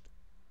rushed?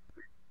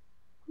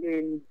 I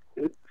mean,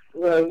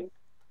 well,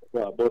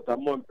 about a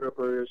month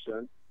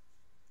preparation.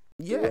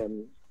 Yeah. A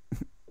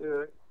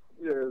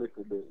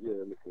little bit.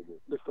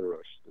 Little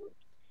rush.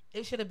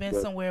 It should have been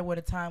somewhere where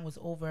the time was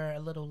over a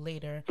little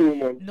later. 2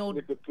 months.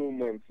 2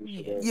 months.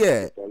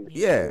 Yeah.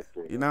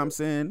 You know what I'm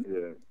saying?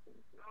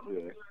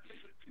 Yeah.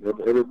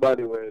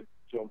 Everybody went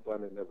jump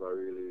on and never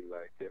really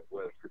like get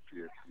well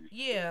prepared.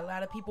 Yeah, a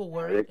lot of people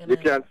work. You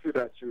can't see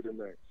that through the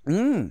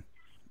night.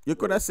 You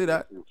could have see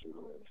that.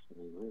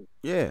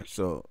 Yeah.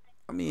 So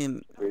I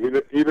mean,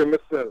 even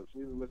myself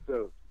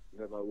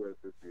never well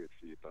prepared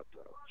for it at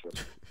all. Trust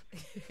me.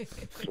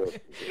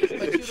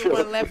 But you the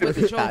one left with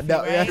the trophy,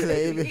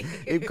 right?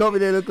 He come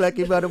in there look like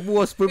he about the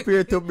most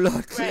prepared to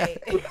blood.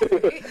 Right. He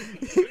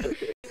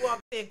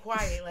walked in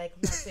quiet, like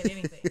I'm not saying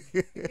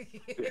anything.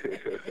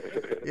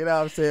 You know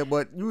what I'm saying?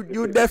 But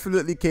you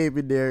definitely came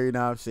in there, you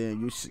know what I'm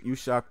saying? You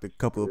shocked a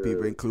couple of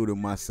people,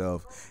 including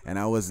myself, and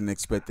I wasn't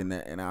expecting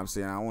that. And I'm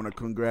saying I want to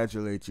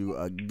congratulate you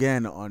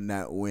again on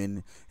that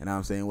win. And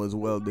I'm saying it was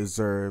well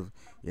deserved,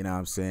 you know what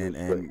I'm saying?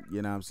 And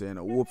you know what I'm saying?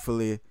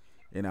 Hopefully,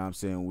 you know what I'm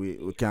saying,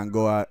 we can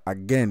go out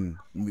again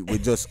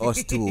with just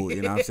us two,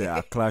 you know what I'm saying?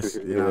 A clash,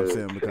 you know what I'm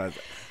saying? Because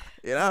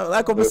you know,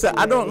 like I'm saying,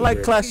 I don't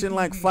like clashing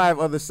like 5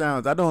 other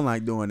sounds. I don't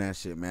like doing that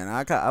shit, man.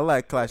 I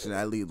like clashing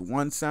at least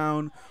 1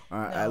 sound or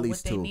at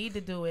least 2. What they need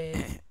to do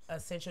is a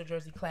Central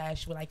Jersey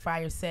clash, with like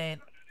Fire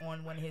said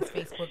on one of his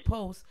Facebook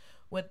posts,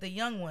 with the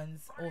young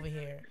ones over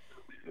here,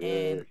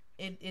 and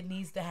it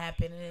needs to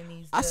happen. And it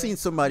needs. I seen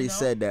somebody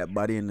said that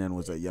Buddy and then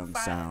was a young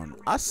sound.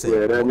 I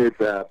said, that needs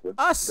to happen.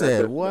 I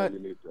said what?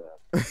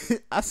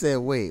 I said,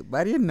 wait,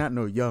 but I did not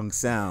know young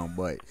sound,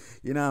 but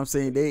you know what I'm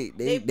saying?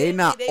 They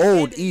not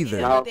old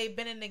either. Yeah, but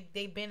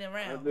they've been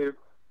around.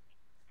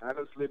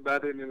 Honestly,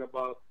 batting in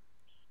about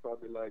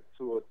probably like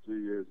 2 or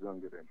 3 years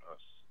younger than us.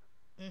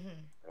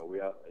 And we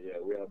are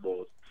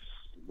both.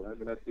 I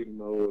mean, I think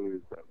no old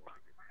is that much.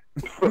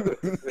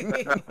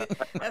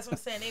 That's what I'm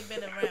saying. They've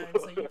been around,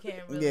 so you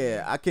can't really.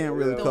 Yeah, I can't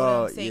really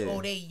call. Say,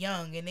 oh, they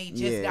young and they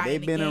just got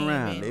they've in been the game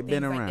around. They've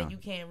been around. Like that. You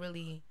can't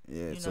really.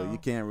 Yeah, so you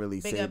can't really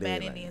big say up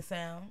Bad like, Indian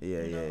sound.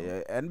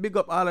 Yeah. And big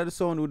up all of the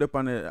sound who up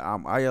on the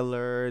I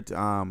Alert,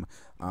 Young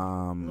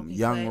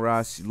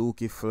Rush,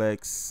 Lukey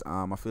Flex.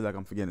 I feel like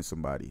I'm forgetting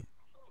somebody.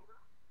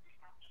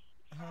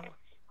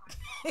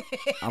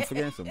 I'm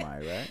forgetting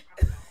somebody, right?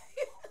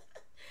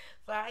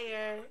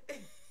 Fire.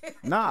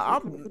 Nah,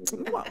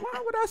 why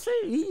would I say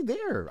he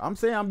there? I'm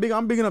saying I'm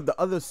bigging up the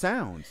other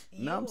sounds.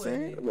 You know what I'm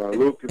saying? Well,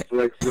 Lukey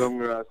Flex, Young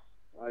Rush,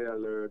 I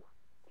Alert.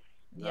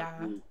 Yeah,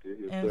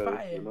 and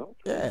Fire. You know?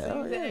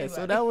 Yeah.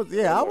 So that was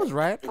I was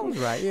right.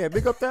 Yeah,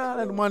 big up that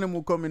and one of them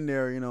will come in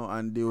there, you know,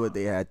 and do what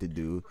they had to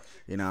do.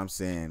 You know what I'm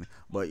saying?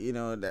 But you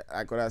know,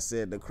 like what I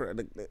said, the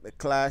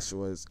clash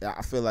was.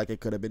 I feel like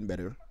it could have been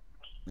better.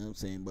 You know what I'm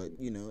saying? But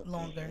you know,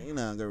 longer. You're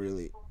not gonna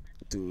really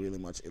do really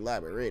much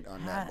elaborate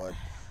on that. But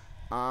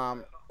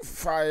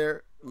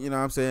Fire, you know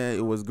what I'm saying?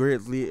 It was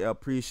greatly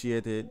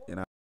appreciated. You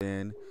know what I'm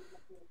saying?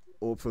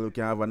 Hopefully we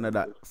can have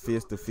another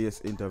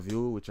face-to-face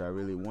interview, which I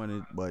really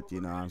wanted, but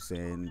you know what I'm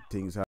saying,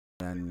 things happen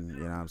and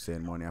you know what I'm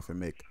saying, money have to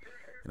make.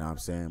 You know what I'm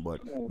saying? But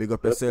big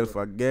up yourself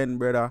again,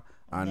 brother,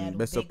 and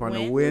best up on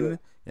the win.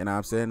 You know what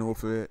I'm saying?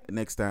 Hopefully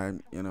next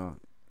time, you know,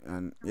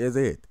 and here's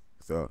it.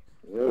 So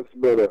yes,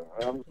 brother.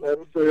 I'm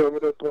sorry, I'm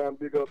just trying to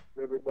big up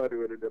everybody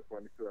with the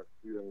on the track.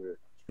 Yeah, man.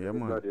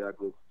 Everybody I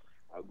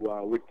go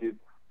on wicked.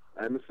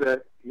 And I say,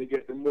 me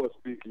get the most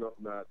beaten up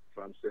north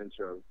from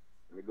Central.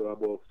 We go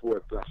about 4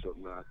 clash up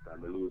north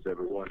and we lose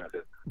every one of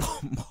them.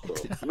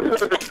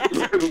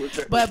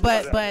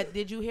 But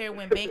did you hear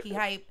when Banky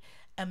Hype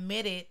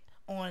admitted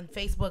on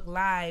Facebook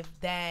Live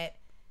that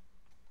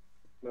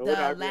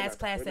the last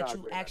class that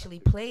you actually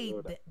played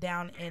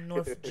down in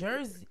North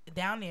Jersey,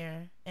 down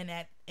there in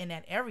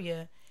that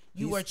area,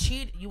 you were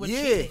cheated. You were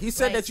cheated. He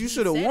said that you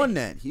should have won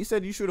that. He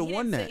said you should have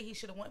won that. He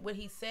should have won. What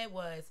he said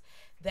was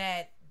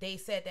that they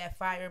said that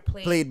Fire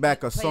played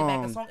back a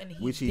song, and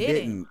which he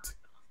didn't.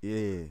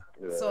 Yeah.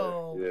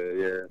 So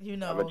you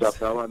know. I'm drop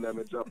that one.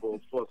 I'm drop on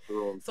first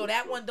round. So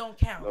that one don't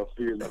count. No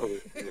feel no.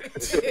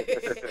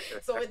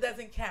 So it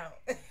doesn't count.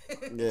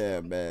 Yeah,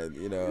 man.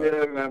 You know.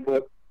 Yeah, man.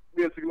 But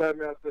basically, like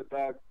me, I said,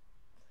 dog,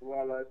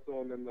 while I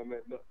saw them, I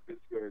meant not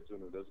discouraged. You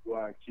know, just go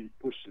and keep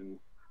pushing.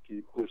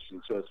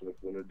 Trust me,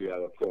 when the day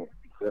will come,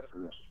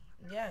 definitely.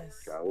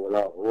 Yes.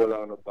 Hold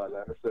on about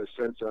like I said,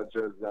 Central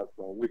Jersey have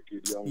some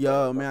wicked young.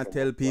 Yo, man, I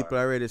tell people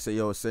already say,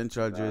 yo,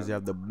 Central Jersey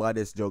have the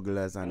baddest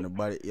jugglers and the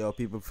body. Yo,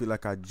 people feel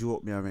like I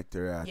joke me, I make the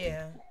react.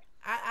 Yeah.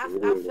 I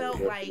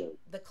felt like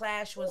the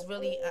Clash was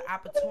really an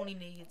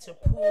opportunity to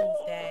prove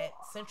that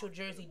Central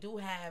Jersey do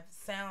have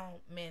sound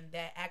men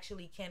that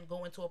actually can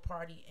go into a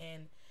party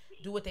and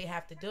do what they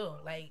have to do.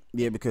 Like,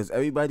 yeah, because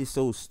everybody's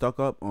so stuck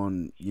up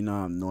on, you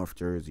know, North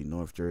Jersey.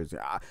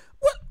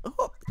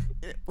 What?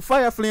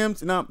 Fire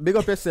Flames, you know, big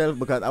up yourself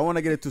because I want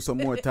to get into some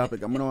more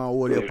topic. I'm going to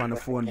hold you up on the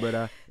phone,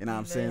 brother. You know what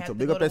I'm saying? So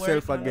big up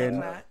yourself again. You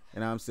know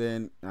what I'm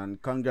saying?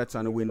 And congrats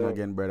on the win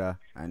again, brother.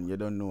 And you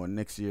don't know,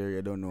 next year,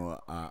 you don't know,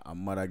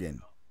 I'm mad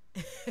again.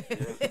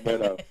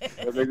 Better.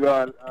 Big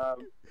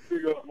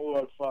up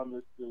more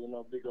family still, you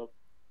know, big up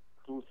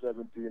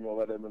 217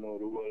 over them, you know,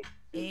 the world.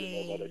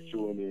 Over the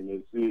tune in,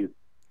 you see it.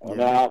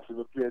 And I have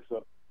to play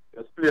some.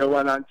 Just play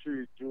 1 and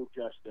 3, Drew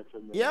Cash there for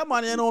me. Yeah,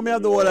 man, you know me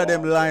have the whole of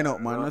them line up,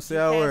 man. I say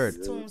a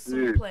word.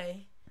 Soon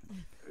play.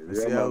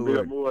 Yeah, man, big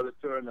up more the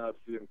turnout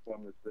scene for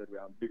me, said we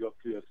and big up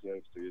to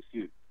yourself, so you see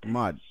it.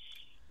 Mad.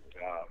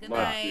 Yeah, Good mad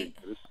night.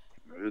 thing.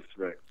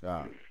 Respect.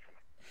 Yeah.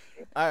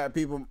 All right,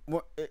 people,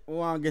 we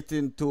want to get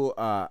into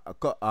a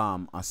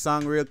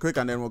song real quick,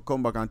 and then we'll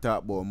come back and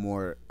talk about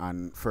more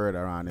and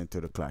further on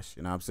into the Clash.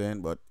 You know what I'm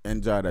saying? But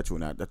enjoy that tune.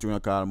 That tune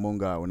called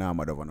Munga. We're not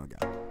mad over no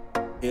guy.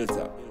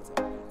 Hilltop.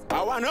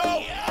 I want to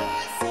know.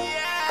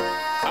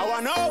 I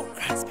want to know.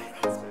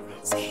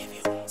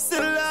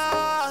 Still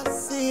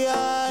lost,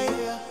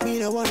 me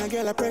no wanna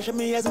get a pressure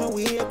me as my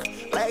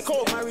wake. Like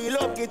how my real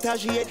love get a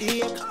shade.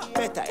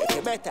 Better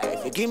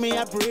if you give me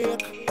a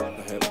break.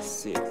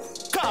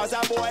 Cause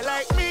a boy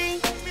like me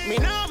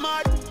not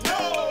mad.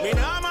 No. Me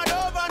not mad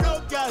over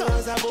no girl.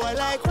 Cause a boy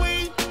like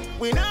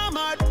we not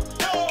mad.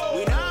 No.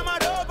 We not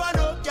mad over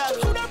no girl.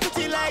 Coulda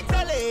pretty like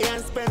Dolly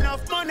and spend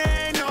enough money.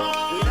 No.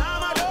 We not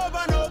mad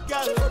over no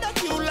girl. Coulda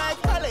cute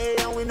like Dolly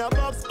and we no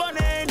Bugs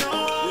Bunny. No.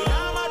 We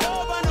not mad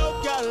over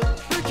no girl.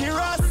 Ricky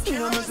Ross, you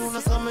know me soon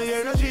as some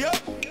energy up.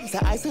 So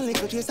ice and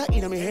liquor chaser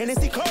in my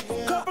Hennessy cup.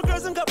 Couple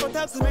girls and couple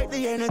talks to make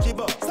the energy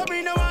buzz. So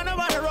me no wanna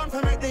run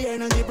for make the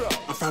energy bro.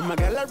 From my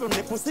gal run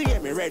the pussy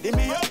get me ready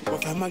me up.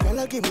 But from my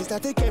gal give me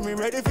static get me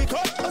ready for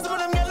cut. Cause some of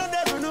them gal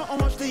they don't know how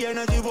much the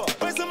energy was.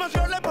 When so much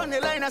girl up on the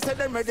line I said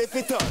them ready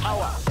for talk.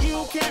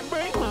 You can't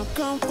break my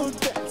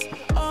confidence.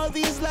 All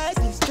these lies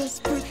is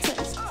just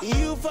pretense.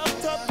 You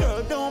fucked up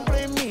girl, don't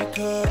blame me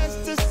cause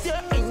that's just your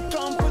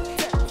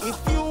incompetence.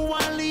 If you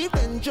wanna leave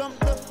then jump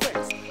the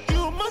fence.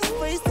 You must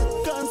face the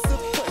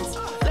consequence.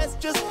 Let's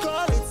just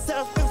call it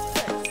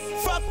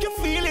self-defense. Fuck your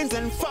feelings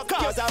and fuck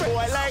cause a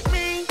boy like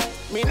me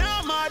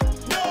not mad.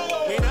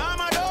 No. Me not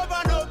mad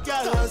over no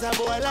girl. Cause a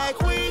boy like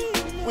we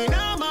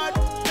not mad.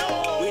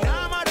 No. We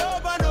not mad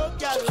over no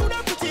girl.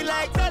 Coulda pretty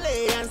like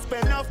Dolly and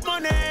spend enough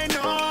money.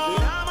 No. We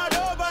not mad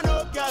over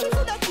no girl.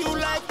 Coulda cute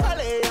like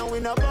Dolly and we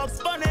no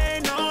Bugs Bunny.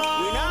 No.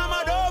 We not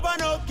mad over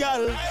no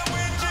girl.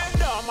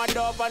 Mad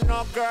over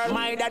no girl.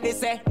 My daddy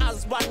say,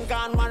 as one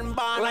gone, one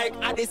born. Like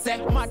Addy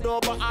say, mad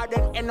over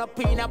Arden, end up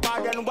in a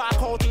bar, then walk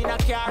out in a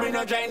car. Me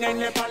no join in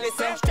the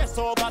policy. Stress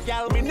over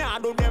girl, me nah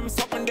do them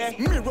something there.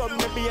 Me run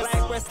me be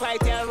like Westlight,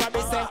 tell Robbie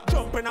say.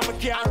 Jump in a my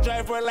car and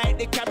drive her like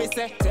the cabby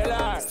say. Tell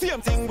her,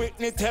 same thing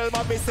Whitney tell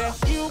Bobby say.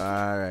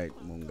 Alright,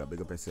 Munga,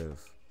 big up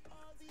yourself.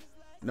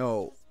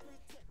 No,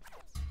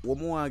 what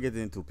more I get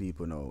into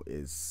people now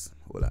is,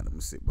 hold on, let me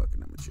sit back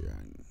in my chair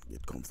and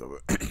get comfortable.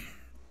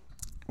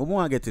 What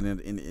more I get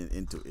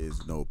into is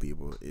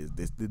people is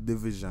the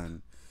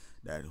division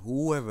that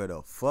whoever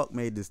the fuck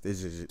made this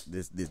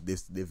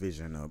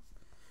division up,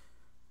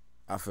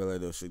 I feel like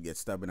they should get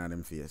stabbing at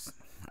them face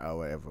or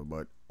whatever.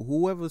 But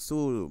whoever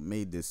so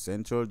made this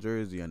Central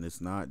Jersey and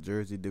this not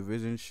Jersey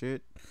division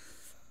shit,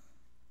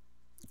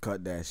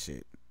 cut that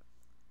shit.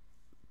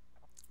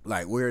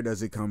 Like, where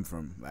does it come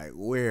from? Like,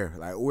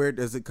 where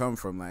does it come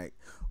from? Like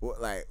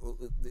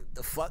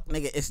the fuck,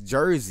 nigga, it's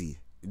Jersey.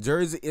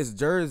 Jersey is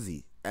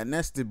Jersey. And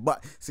that's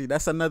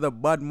that's another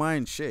bad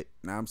mind shit.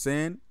 You know what I'm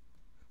saying?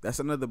 That's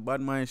another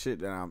bad mind shit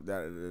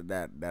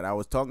that I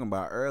was talking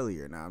about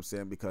earlier. You know what I'm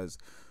saying? Because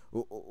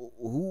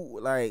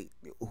who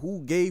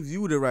gave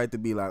you the right to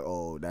be like,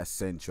 oh, that's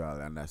Central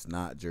and that's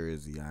not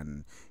Jersey,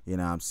 and you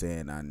know what I'm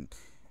saying, and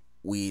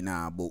we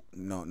now book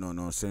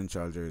no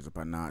Central Jersey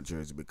but not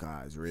Jersey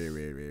because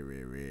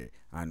rare,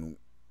 and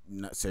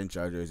not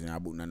Central Jersey and I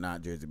book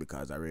not Jersey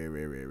because I rare.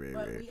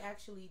 But we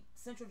actually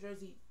Central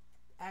Jersey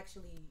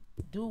actually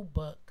do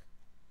book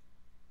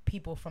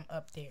people from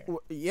up there.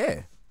 Well,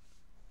 yeah,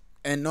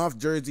 and North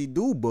Jersey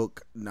do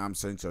book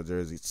Central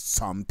Jersey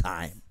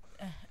sometime.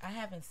 I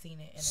haven't seen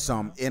it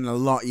in a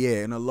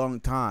long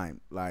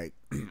time. Like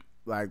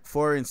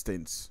for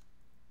instance,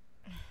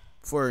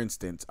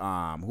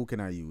 who can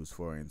I use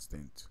for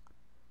instance?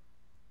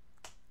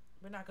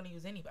 We're not gonna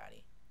use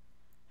anybody.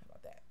 How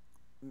about that?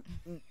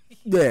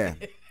 Yeah,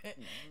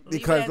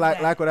 because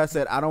like what I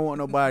said, I don't want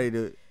nobody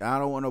to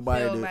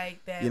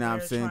like that, you know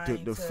what I'm saying,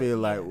 to feel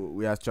like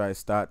we have to try to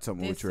start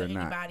something which we're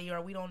not. Anybody,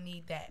 or we don't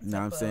need that. You know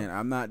what I'm saying?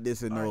 I'm not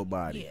dissing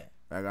nobody. Yeah.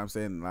 Like I'm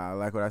saying,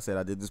 like what I said,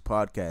 I did this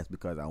podcast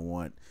because I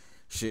want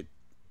shit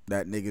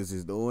that niggas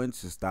is doing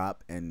to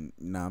stop, and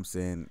you know what I'm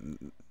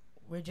saying?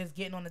 We're just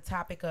getting on the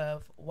topic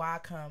of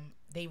why come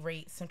they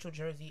rate Central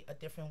Jersey a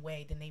different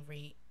way than they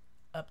rate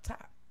up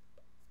top.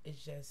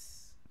 It's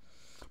just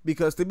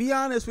because, to be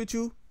honest with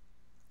you,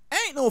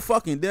 ain't no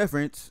fucking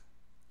difference.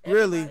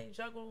 Really?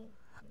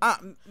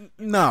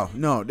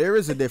 No, there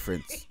is a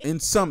difference in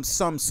some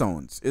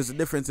zones. There's a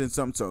difference in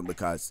some zones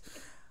because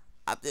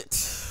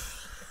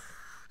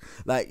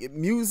like the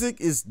music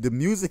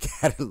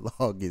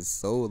catalog is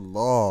so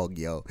long,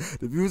 yo.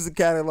 The music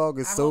catalog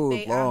is so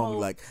long.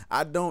 Like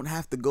I don't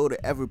have to go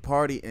to every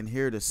party and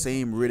hear the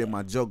same rhythm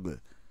I juggle.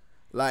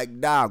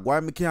 Like, dog, why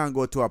me can't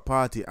go to a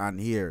party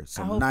and hear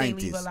some 90s? I hope they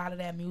leave a lot of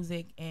that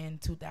music in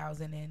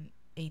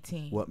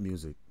 2018. What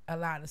music? A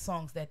lot of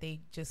songs that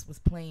they just was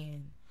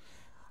playing.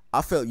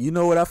 You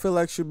know what I feel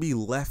like should be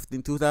left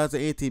in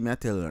 2018? Man, I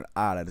tell you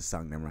all of the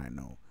song them right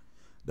now.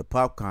 The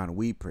Popcorn,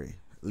 We Pray.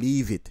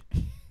 Leave it.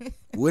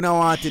 We don't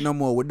want it no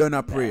more. We done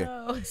a prayer.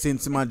 No.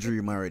 Since my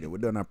dream already. We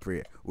done a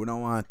prayer. We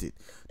don't want it.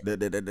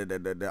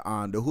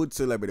 The hood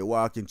celebrity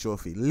walking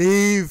trophy.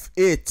 Leave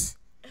it.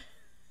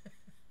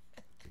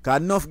 Cause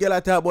enough girl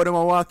I talk about them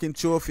a walking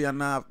trophy and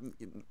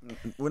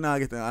we're not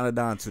getting another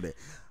dance today.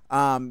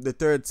 The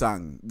third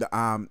song,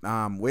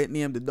 wait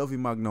name the Dovey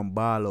Magnum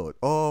Ball Out.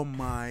 Oh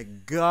my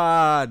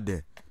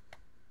God.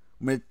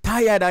 Me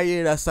tired of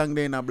hear that song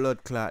there in a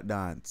blood clot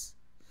dance.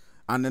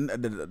 And then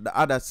the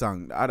other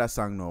song now,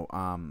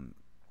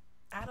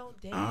 I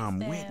don't dance now. I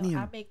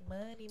make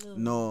money moves.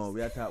 No,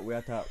 we are talk.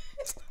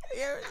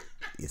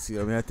 You see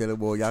what I tell you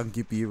about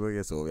Yankee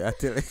people? So we are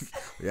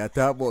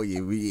talk about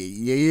you.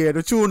 You hear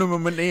the tune of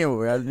my name.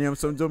 We are name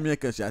some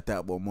Jamaicans. She talk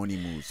about money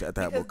moves. She talk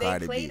about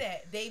Cardi B.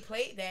 They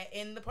played that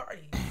in the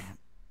party.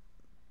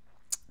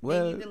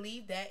 Well, they need to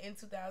leave that in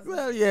 2000.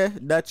 Well, yeah,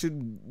 that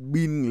should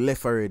be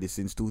left already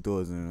since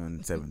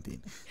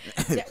 2017.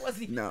 That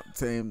wasn't no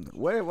same.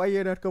 Why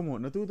year that come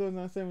out? No,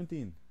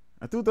 2017.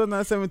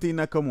 2017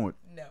 that come out.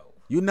 No.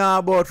 You not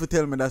about to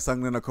tell me that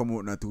song that come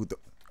out in 2000.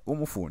 Where's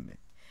my phone then?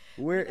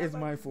 Where is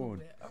my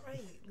phone? All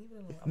right, leave it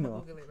alone. I'm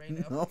gonna Google it right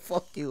now. No,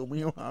 fuck you.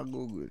 Me want to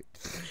Google it.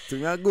 So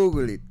me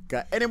Google it.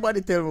 Can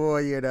anybody tell me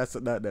what year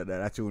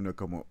that tune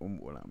come out?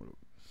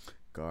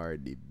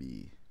 Cardi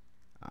B.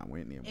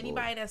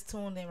 Anybody that's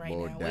tuned in right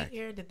now, what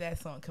year did that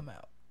song come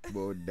out?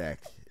 Bodak.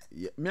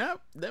 Yeah, no,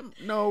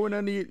 we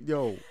don't need,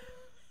 yo.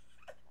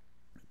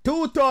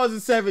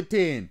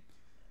 2017.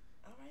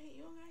 All right,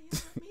 you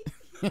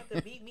have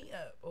to beat me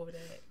up over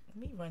that. Let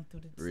me run through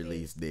the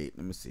release date.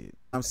 Let me see it.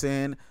 I'm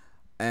saying,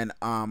 and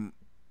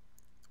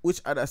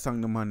which other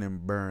song the man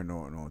them burn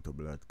out now to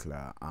blood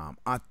clot?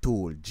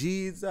 Atoll.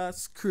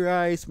 Jesus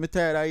Christ, me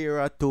tired of hear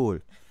Atoll.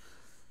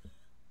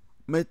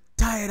 Me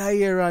tired of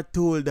hear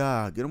Atoll,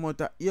 dog. You know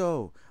what?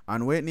 Yo,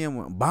 and wait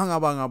name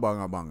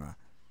banga.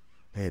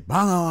 Hey,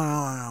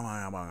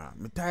 banga.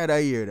 Me tired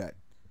of hear that.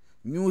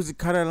 Music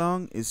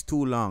catalog is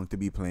too long to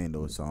be playing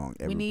those songs.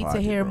 We need to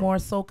hear more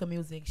soca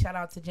music. Shout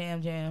out to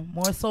Jam Jam.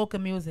 More soca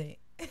music.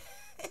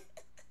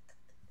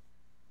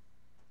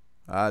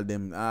 Let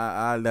me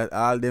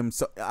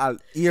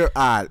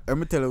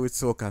tell you which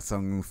soca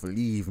song you for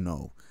leave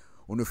now.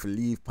 You for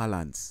leave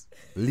Palance.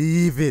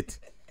 Leave it.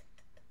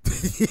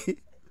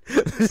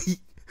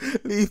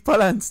 leave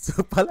Palance.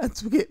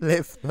 Palance will get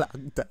left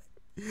long time.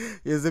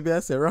 You see me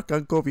I say rock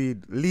and copy.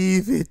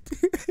 Leave it.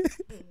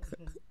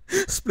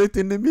 Split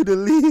in the middle.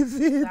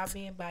 Leave it. Stop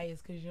being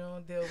biased because you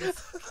don't deal with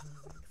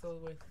so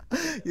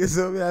you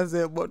see me I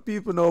say, but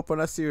people know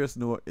on a serious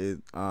note is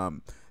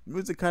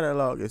music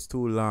catalog is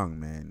too long,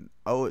 man.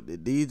 Oh, the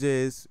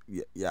DJs,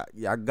 you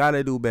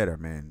gotta do better,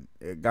 man.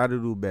 You gotta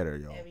do better,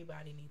 yo.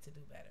 Everybody needs to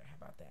do better. How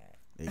about that?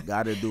 You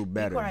gotta do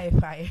better. Be quiet,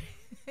 fire.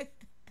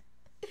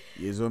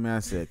 You see what I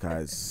say,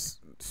 cause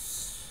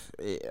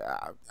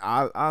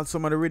I'll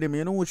some of the rhythm.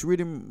 You know which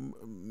rhythm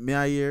me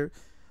I hear?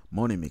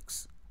 Money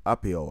Mix,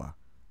 Happy Hour,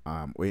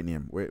 wait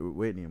name,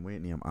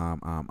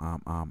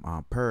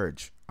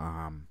 Purge,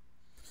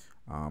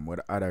 what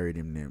other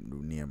rhythm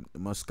name? The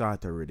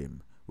Moscato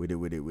rhythm.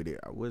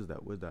 What's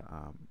that?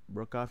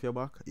 Broke off your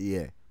back?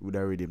 Yeah, with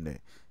that rhythm there.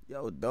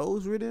 Yo,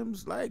 those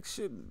rhythms, like,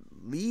 should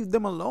leave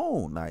them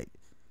alone.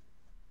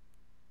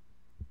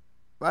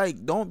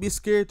 Like, don't be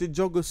scared to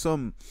juggle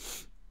some,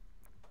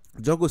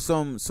 you know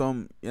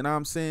what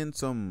I'm saying,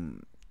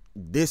 some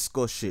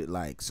disco shit,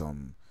 like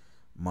some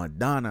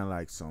Madonna,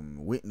 like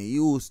some Whitney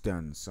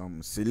Houston,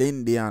 some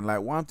Celine Dion,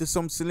 like want to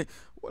some Celine.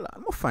 Well,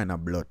 I'm gonna find a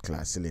blood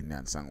class Celine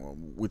Dion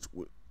song,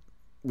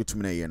 which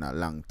me hear in a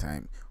long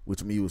time,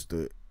 which me used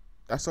to.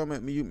 That's how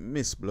me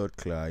miss blood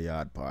clot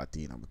yard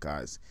party, you know,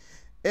 because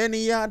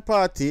any yard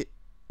party,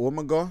 where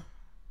me go,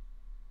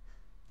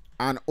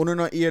 and you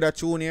not hear that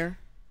tune here,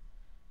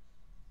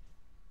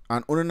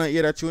 and you not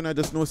hear that tune, I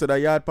just know so that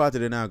yard party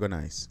they not go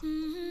nice.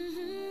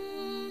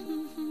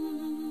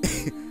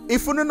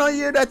 If you not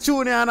hear that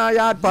tune here on a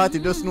yard party,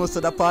 just know so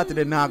that party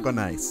they not go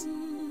nice.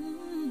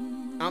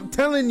 I'm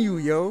telling you,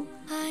 yo.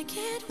 I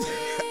can't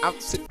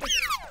wait.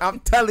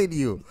 I'm telling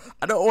you,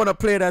 I don't want to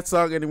play that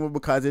song anymore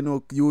because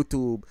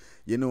YouTube,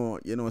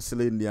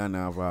 Celine Dion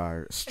have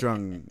a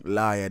strong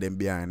liar them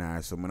behind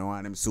her, so I don't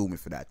want them sue me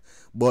for that.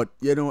 But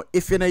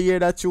if you don't hear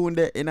that tune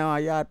there in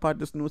our yard party,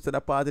 just know to the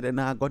party then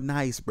I got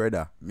nice,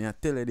 brother. Me I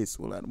tell you this,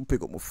 hold on, I'm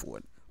pick up my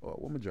phone. Oh,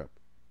 what me drop?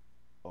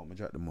 Oh, me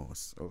drop the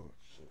mouse. Oh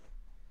shit.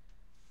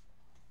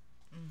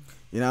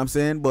 You know what I'm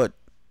saying? But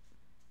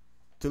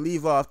to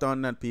leave off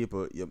on that,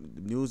 people, your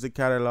music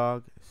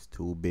catalog is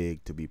too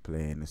big to be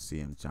playing the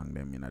same song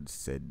them in the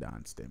said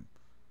dance them.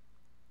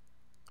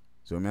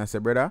 So me I say,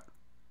 brother,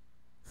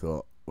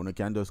 so you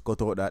can just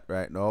cut out that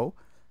right now,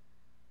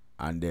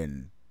 and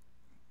then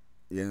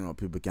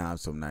people can have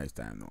some nice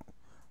time now.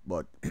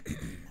 But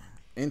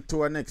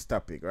into our next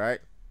topic, right?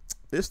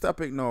 This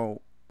topic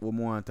now we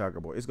want to talk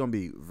about. It's gonna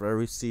be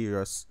very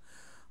serious.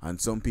 And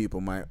some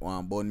people might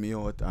want to burn me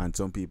out, and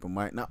some people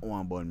might not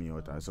want to burn me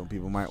out, and some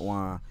people might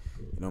want,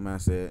 I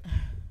say,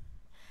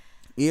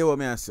 hear what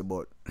I say,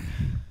 but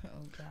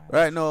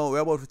right now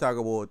we're about to talk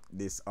about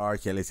this R.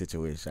 Kelly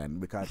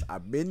situation, because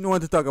I've been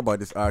wanting to talk about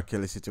this R.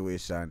 Kelly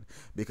situation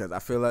because I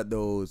feel like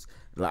those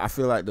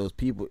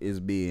people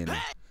is being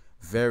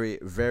very,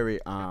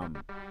 very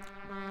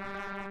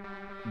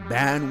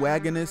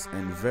bandwagonist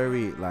and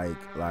very like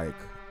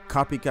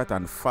copycat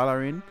and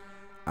following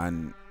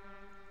and.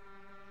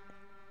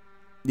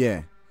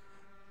 Yeah.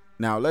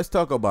 Now let's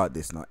talk about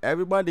this now.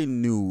 Everybody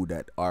knew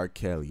that R.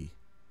 Kelly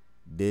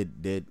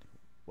did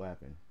what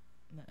happened?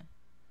 No.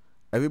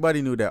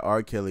 Everybody knew that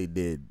R. Kelly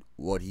did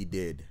what he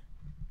did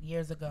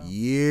years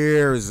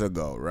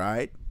ago,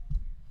 right?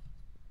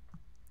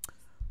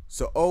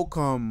 So how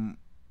come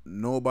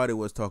nobody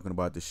was talking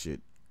about this shit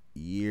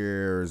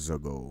years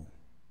ago?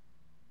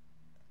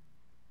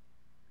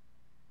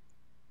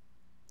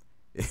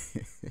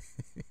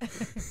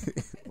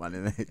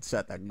 Man,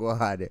 chat a go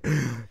hard.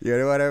 You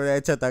know whatever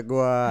that chat a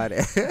go hard.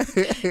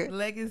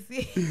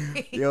 Legacy.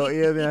 Yo,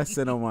 hear me, I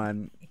say no,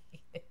 man.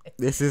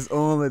 This is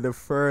only the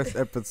first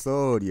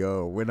episode,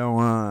 yo. We don't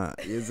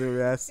want. You see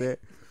what I say?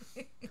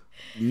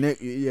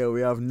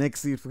 We have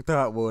next week to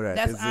talk about that.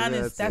 That's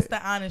honest. That's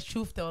the honest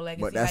truth, though.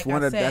 Legacy. But that's like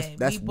one I of said,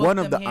 that's we one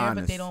of the here,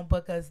 honest. But they don't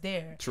book us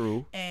there.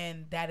 True.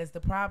 And that is the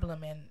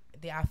problem. And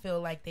I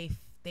feel like they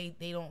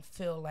don't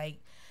feel like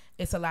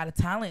it's a lot of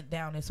talent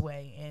down this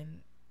way, and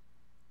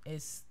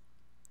it's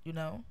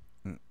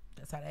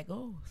that's how that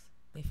goes.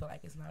 They feel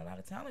like it's not a lot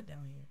of talent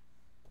down here.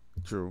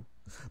 True,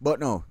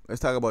 but no.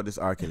 Let's talk about this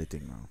R. Kelly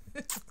thing now.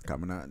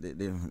 Coming out, they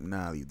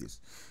now leave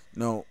this.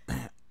 No,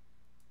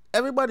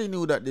 everybody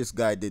knew that this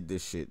guy did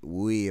this shit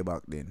way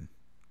back then.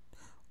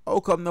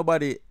 How come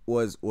nobody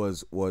was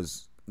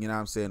was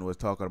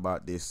talking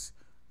about this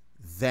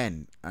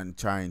then and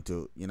trying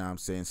to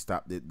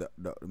stop the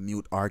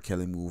mute R.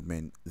 Kelly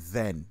movement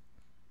then?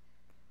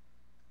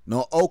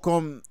 No, how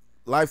come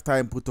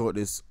Lifetime put out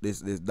this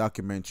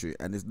documentary,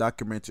 and this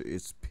documentary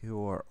is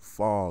pure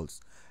false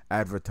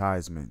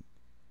advertisement?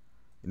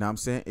 You know what I'm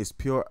saying? It's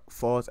pure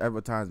false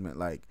advertisement.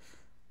 Like,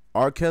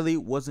 R. Kelly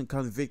wasn't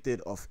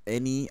convicted of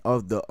any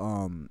of the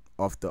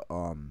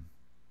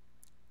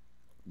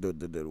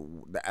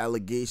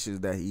allegations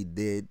that he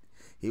did.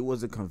 He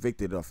wasn't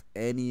convicted of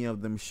any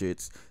of them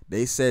shits.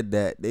 They said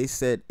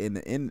in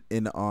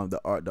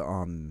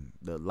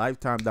the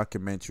Lifetime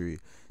documentary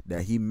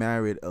that he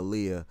married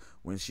Aaliyah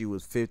when she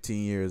was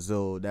 15 years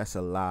old. That's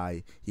a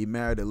lie. He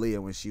married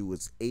Aaliyah when she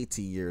was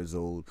 18 years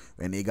old,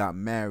 and they got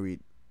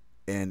married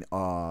in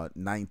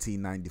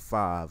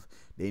 1995.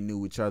 They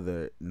knew each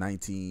other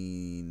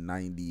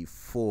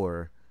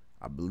 1994,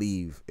 I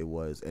believe it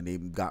was, and they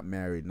got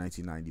married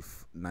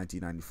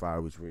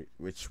 1995,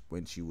 which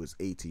when she was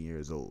 18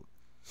 years old.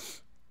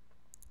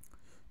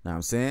 Now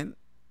I'm saying,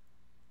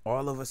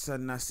 all of a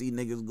sudden I see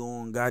niggas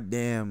going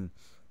goddamn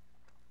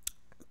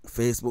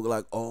Facebook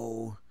like,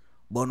 oh,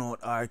 burn out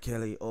R.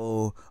 Kelly,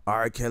 oh,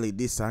 R. Kelly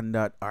this and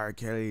that, R.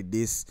 Kelly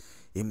this,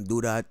 him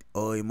do that,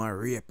 oh, him a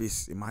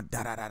rapist, him a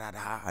da da da da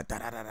da da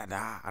da da da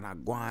da, and I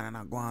go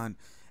on,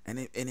 and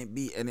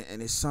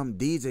it's some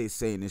DJ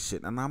saying this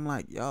shit, and I'm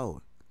like,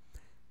 yo,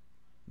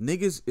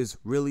 niggas is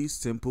really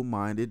simple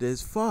minded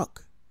as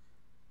fuck.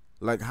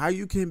 Like, how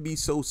you can be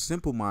so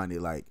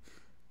simple-minded? Like,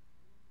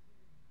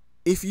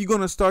 if you're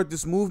gonna start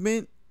this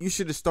movement, you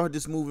should have started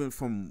this movement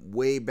from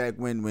way back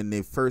when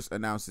they first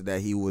announced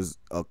that he was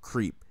a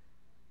creep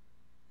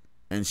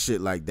and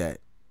shit like that.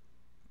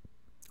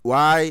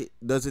 Why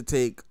does it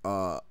take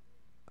a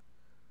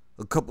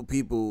couple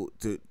people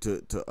to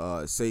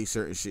say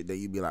certain shit that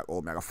you be like,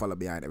 oh man, I follow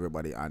behind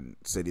everybody and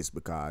say this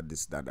because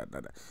this that.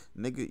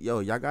 Nigga, yo,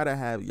 y'all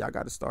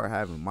gotta start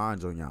having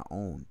minds on your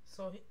own.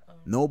 So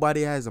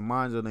nobody has a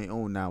mind on their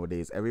own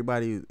nowadays.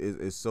 Everybody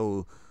is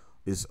so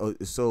you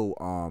know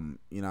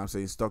what I'm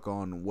saying, stuck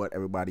on what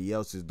everybody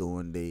else is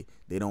doing. They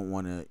don't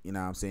want to, you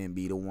know what I'm saying,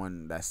 be the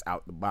one that's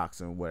out the box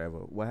and whatever.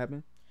 What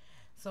happened?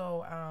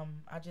 So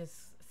I just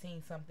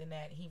seen something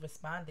that he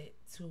responded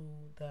to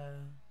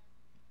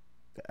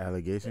the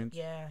allegations.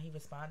 Yeah, he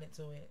responded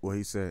to it. What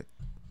he said?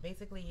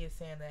 Basically, he is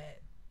saying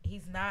that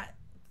he's not.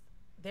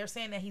 They're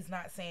saying that he's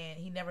not saying,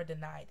 he never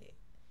denied it.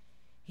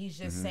 He's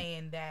just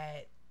saying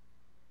that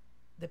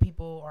the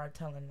people are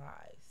telling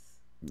lies.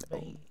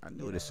 Oh, I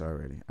know this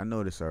already.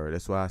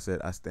 That's why I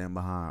said I stand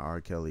behind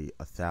R. Kelly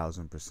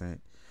 1,000%.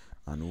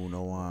 I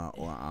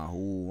know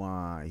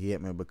who he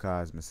hit me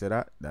because me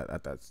said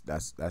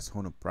that's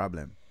one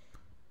problem.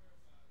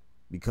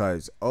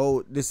 Because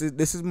this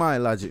is my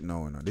logic.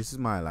 No, this is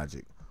my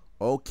logic.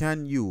 Oh,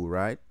 can you,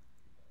 right?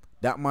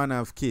 That man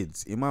have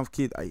kids. He have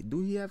kids.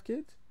 Do he have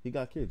kids? He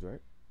got kids,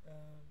 right?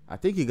 I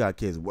think he got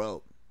kids.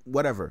 Well,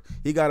 whatever.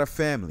 He got a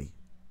family.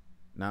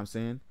 Know what I'm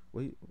saying?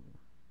 What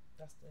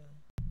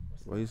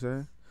you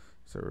saying?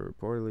 So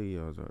reportedly,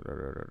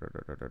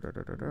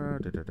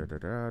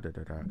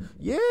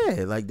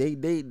 yeah, like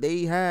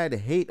they had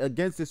hate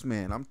against this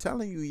man. I'm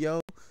telling you,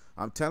 yo.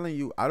 I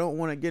don't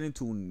want to get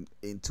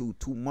into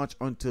too much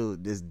onto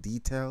this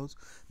details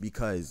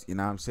because, you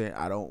know what I'm saying,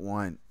 I don't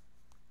want,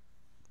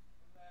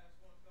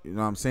 you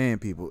know what I'm saying,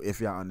 people,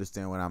 if y'all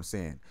understand what I'm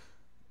saying.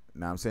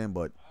 You know what I'm saying?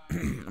 But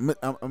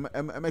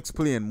I'm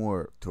explaining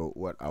more to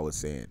what I was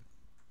saying.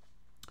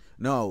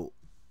 No,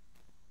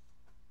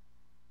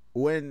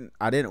 when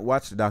I didn't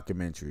watch the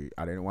documentary,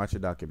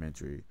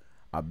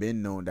 I've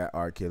been known that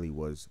R. Kelly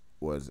was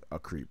a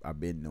creep. I've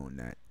been known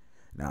that.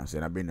 Now I'm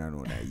saying I've been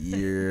known that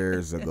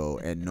years ago,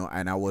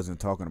 and I wasn't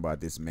talking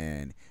about this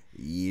man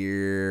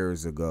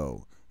years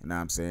ago. You know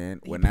what I'm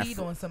saying? When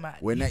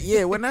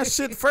that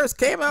shit first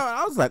came out,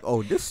 I was like,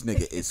 oh, this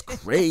nigga is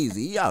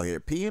crazy. He out here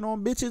peeing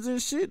on bitches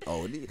and shit.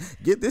 Oh,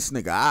 get this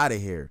nigga out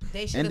of here.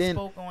 They should have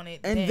spoke on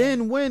it.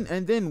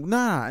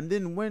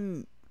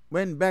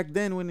 When back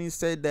then when he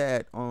said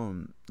that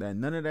that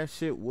none of that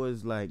shit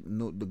was like,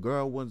 no, the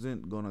girl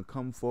wasn't gonna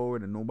come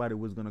forward and nobody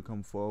was gonna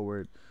come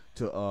forward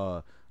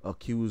to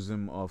accuse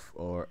him of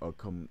or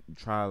come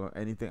trial or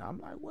anything. I'm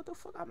like, what the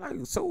fuck? I'm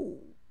like, so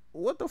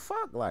what the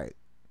fuck? Like,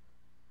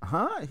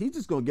 huh? He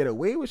just gonna get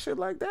away with shit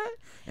like that?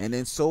 And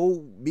then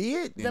so be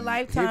it. The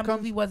Lifetime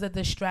movie was a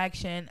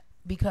distraction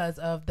because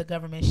of the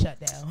government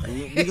shutdown.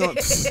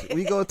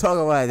 we gonna talk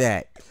about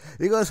that.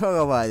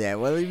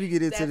 Well, let me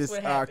get into this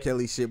R.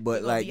 Kelly shit.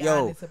 But like,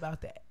 yo, about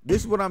that.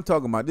 This is what I'm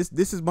talking about.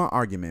 This is my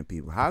argument,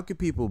 people. How can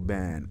people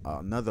ban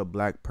another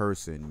black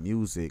person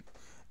music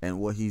and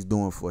what he's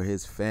doing for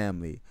his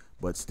family,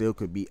 but still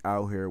could be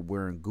out here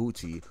wearing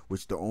Gucci,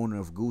 which the owner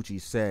of Gucci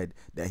said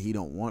that he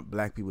don't want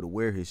black people to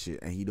wear his shit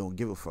and he don't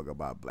give a fuck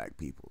about black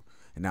people.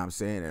 And I'm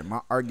saying that my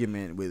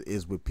argument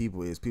with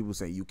people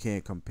saying you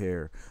can't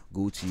compare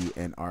Gucci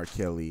and R.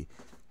 Kelly.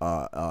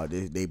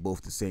 They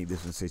both the same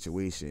different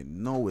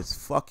situation. No,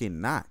 it's fucking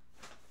not.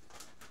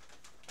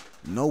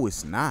 No,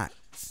 it's not.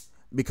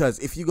 Because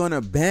if you're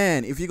gonna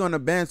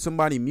ban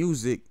somebody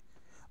music,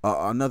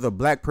 another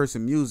black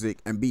person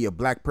music, and be a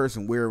black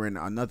person wearing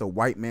another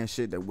white man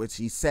shit, that which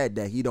he said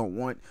that he don't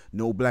want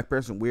no black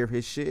person wear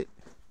his shit,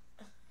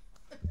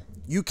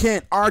 you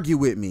can't argue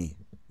with me.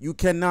 You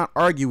cannot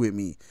argue with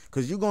me,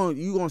 because you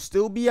gonna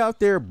still be out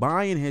there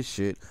buying his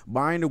shit,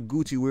 buying the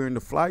Gucci, wearing the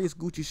flyest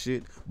Gucci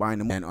shit, buying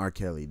the ban R.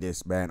 Kelly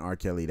this, ban R.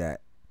 Kelly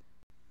that.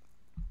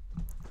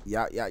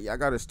 Y'all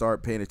gotta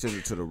start paying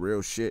attention to the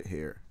real shit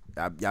here.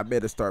 Y'all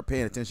better start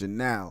paying attention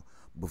now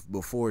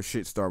before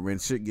shit start. When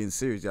shit getting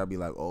serious, y'all be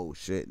like, oh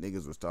shit,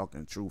 niggas was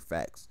talking true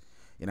facts.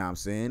 You know what I'm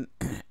saying?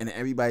 And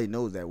everybody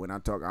knows that when I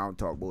talk, I don't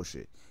talk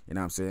bullshit. You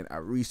know what I'm saying? I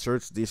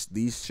research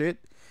these shit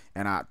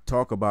and I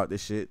talk about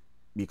this shit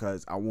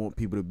because I want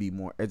people to be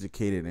more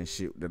educated and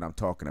shit that I'm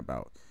talking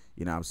about.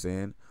 You know what I'm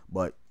saying?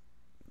 But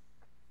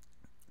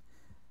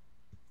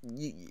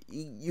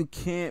you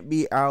can't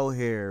be out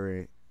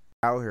here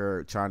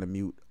trying to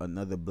mute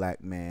another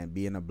black man,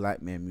 being a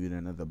black man muting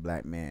another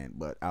black man,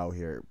 but out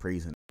here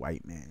praising a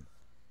white man.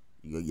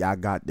 Y'all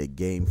got the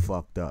game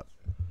fucked up.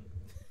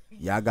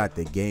 Y'all got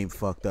the game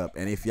fucked up.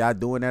 And if y'all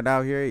doing that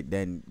out here,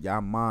 then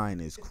y'all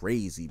mind is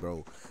crazy,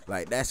 bro.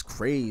 Like, that's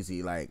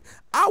crazy. Like,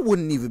 I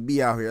wouldn't even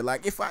be out here.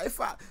 Like, if I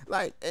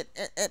like,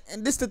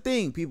 and this the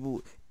thing,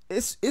 people.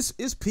 It's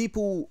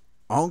people,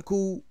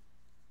 uncle,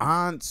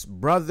 aunts,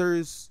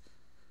 brothers,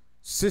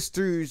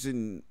 sisters,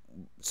 and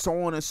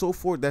so on and so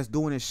forth that's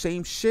doing the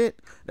same shit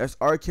that's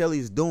R.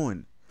 Kelly's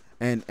doing.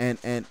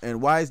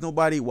 And why is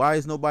nobody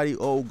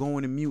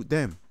going to mute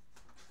them?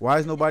 Why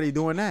is nobody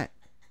doing that?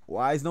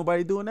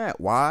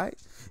 Why?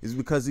 It's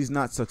because he's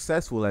not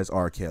successful as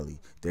R. Kelly.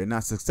 They're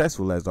not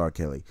successful as R.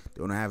 Kelly. They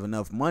don't have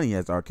enough money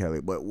as R.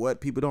 Kelly. But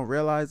what people don't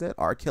realize that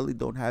R. Kelly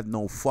don't have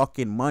no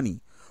fucking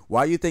money.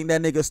 Why you think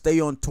that nigga stay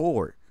on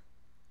tour?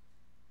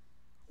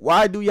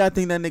 Why do y'all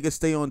think that nigga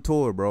stay on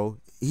tour, bro?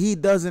 He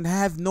doesn't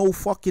have no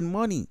fucking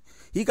money.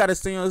 He got to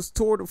stay on his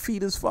tour to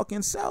feed his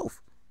fucking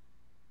self.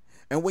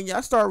 And when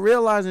y'all start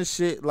realizing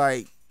shit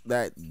like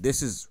that,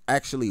 this is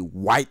actually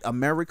white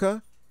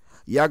America,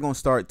 y'all gonna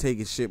start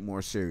taking shit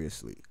more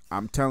seriously.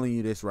 I'm telling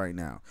you this right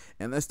now.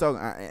 And let's talk,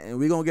 and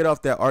we're gonna get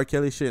off that R.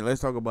 Kelly shit.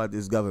 Let's talk about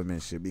this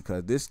government shit,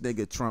 because this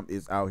nigga Trump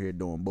is out here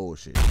doing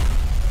bullshit.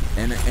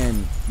 And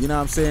you know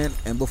what I'm saying?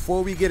 And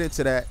before we get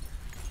into that,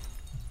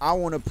 I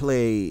want to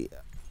play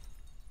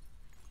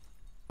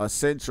a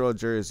Central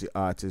Jersey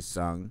artist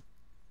song,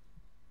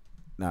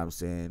 know what I'm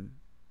saying,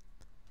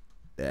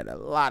 that a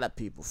lot of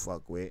people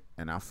fuck with,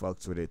 and I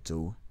fucks with it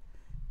too.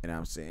 You know what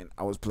I'm saying?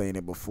 I was playing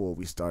it before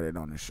we started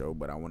on the show,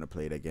 but I want to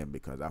play it again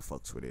because I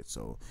fucks with it.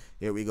 So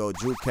here we go.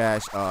 Juke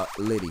Cash,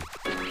 Liddy.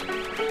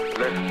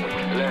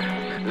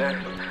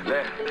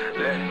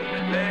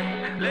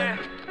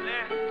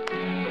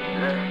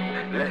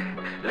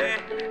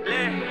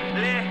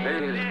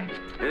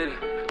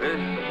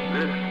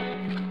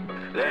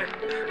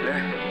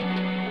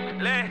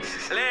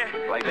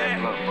 Like that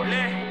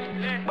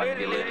motherfucker. Might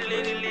be lit.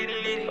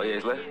 Oh yeah,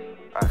 it's lit.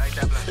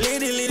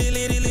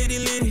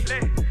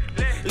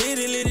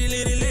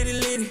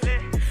 Litty.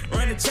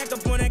 Run a check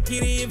up on that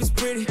kitty if it's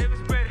pretty.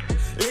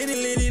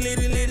 Litty.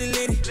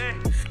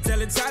 Tell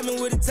her top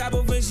me with the top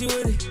of when she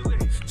with it.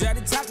 Drop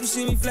the top and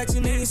she be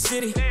flexing in the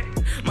city.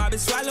 My bitch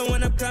swallow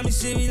when I'm coming,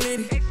 she be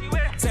litty.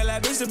 Tell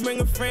that bitch to bring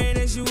a friend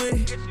and she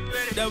with it.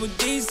 Double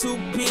D's, 2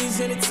 P's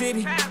in the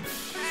titty.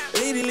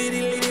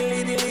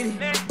 Litty.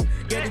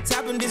 Get the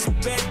top and this a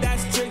bad,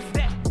 that's tricky.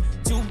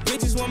 2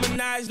 bitches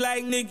womanize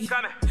like Nicki.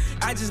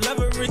 I just love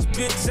a rich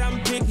bitch,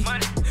 I'm picky.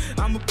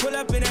 I'ma pull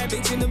up in that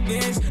bitch in the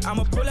Benz.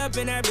 I'ma pull up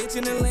in that bitch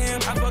in the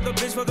Lamb. I fuck a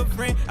bitch, fuck a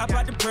friend. I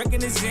pop the perk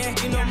in the Zen.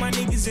 You know my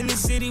niggas in the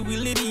city, we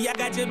litty. I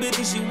got your bitch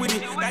and she with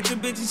it. Got your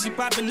bitch and she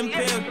popping them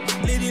pills.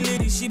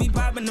 Litty, she be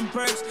popping them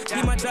perks.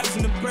 Keep my drugs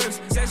in the purse.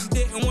 Said she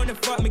didn't wanna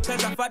fuck me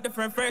cause I fucked the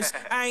friend first.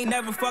 I ain't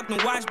never fucked no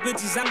watch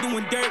bitches, I'm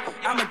doing dirt.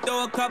 I'ma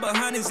throw a couple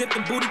hundreds if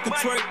the booty can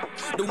twerk.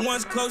 The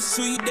ones close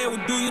to you, they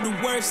will do you the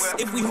worst.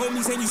 If we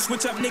homies and you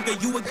switch up,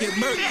 nigga, you would get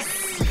murdered.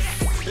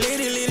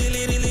 Litty.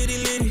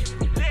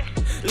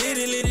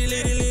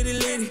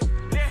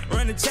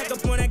 Run a check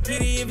up on that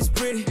kitty if it's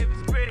pretty.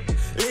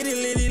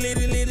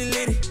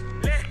 Litty.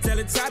 Tell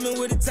her top me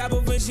with the top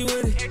of when she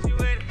with it.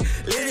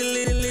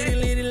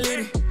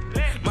 Litty.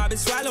 My bitch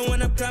swallow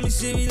when I'm coming,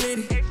 she be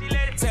litty.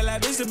 Tell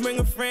that bitch to bring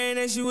a friend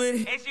and she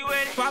with it.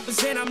 Papa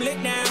said I'm lit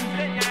now.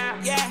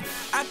 Yeah,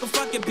 I can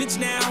fuck your bitch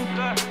now.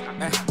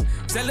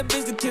 Tell the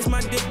bitch to kiss my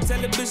dick, tell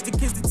the bitch to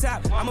kiss the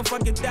top. I'ma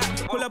fuck it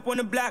that. Pull up on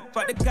the block,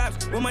 fuck the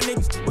cops. With my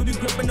niggas, we be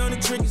gripping on the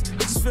triggers.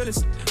 Bitches feel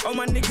us. All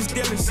my niggas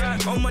dealers.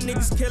 All my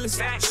niggas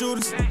killers.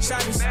 Shooters,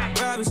 shotters,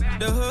 robbers.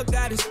 The hood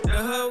got us, the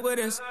hood with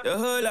us. The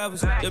hood love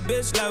us, the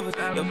bitch love us.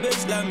 The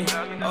bitch love me.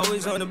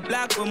 Always on the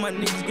block with my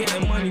niggas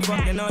getting money.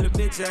 Fucking all the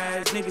bitch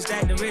ass. Niggas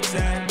stack the rich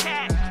ass.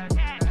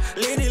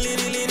 Litty.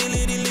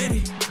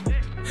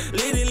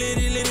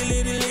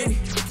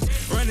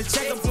 Run the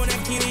check up on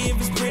that kitty if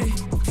it's pretty.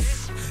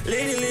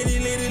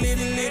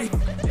 Litty.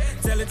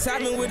 Tell her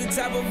top me with the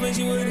top of when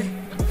she with it.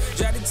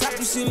 Drop the top,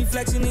 you see me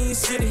flexing in your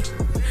city.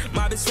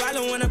 My bitch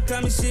swallow when I'm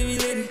coming, she be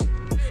litty.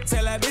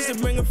 Tell that bitch to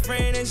bring a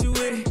friend and she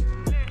with it.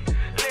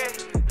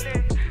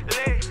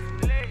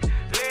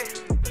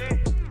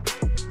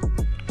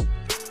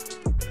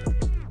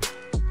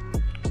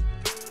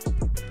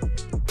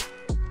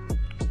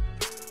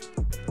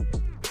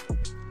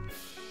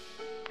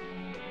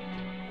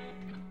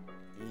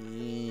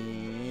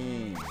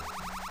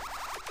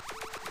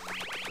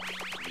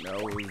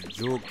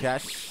 Juke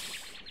Cash,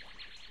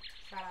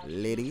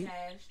 Liddy.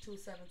 Cash,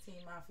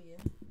 217 Mafia.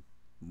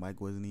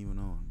 Mike wasn't even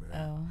on, bro.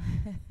 Oh.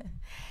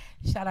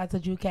 Shout out to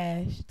Juke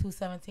Cash,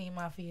 217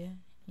 Mafia.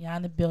 Y'all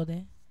in the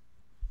building.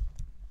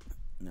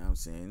 You know what I'm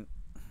saying?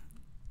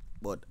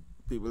 But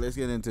people, let's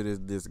get into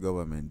this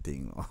government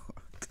thing.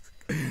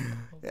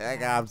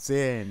 Like I'm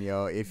saying,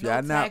 yo, if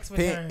y'all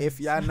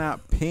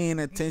not paying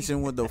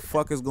attention what the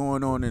fuck is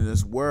going on in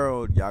this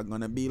world, y'all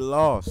gonna be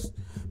lost.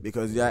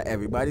 Because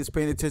everybody's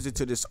paying attention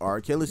to this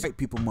R. Kelly white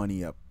people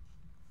money up.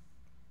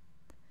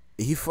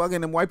 He fucking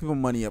them white people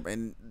money up,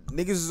 and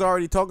niggas is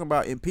already talking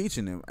about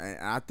impeaching him. And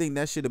I think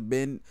that should have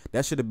been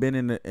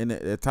in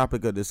the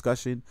topic of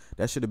discussion.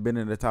 That should have been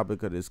in the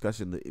topic of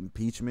discussion, the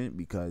impeachment,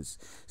 because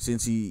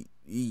since he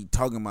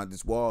talking about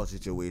this wall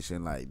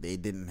situation, like they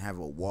didn't have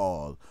a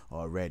wall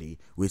already,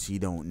 which he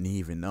don't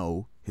even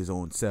know his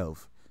own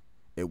self.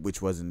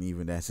 Which wasn't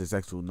even that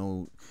successful.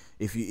 No,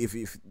 if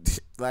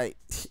like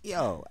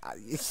yo,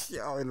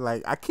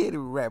 like I can't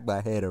even wrap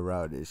my head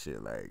around this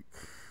shit. Like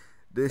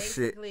this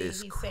basically, shit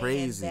is he's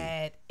crazy. Saying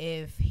that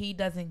if he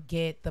doesn't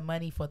get the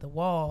money for the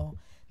wall,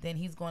 then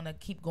he's going to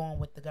keep going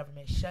with the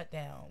government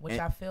shutdown, which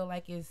I feel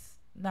like is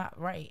not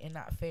right and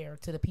not fair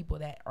to the people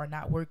that are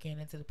not working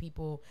and to the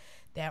people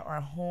that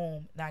are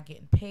home not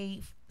getting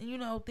paid. You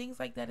know, things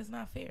like that is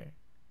not fair.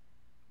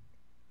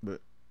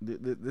 But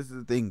this is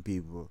the thing,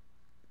 people.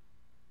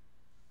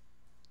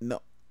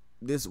 No,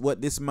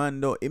 what this man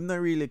do, him not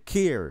really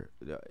care.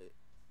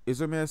 Is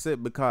what I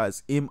said,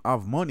 because him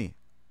have money.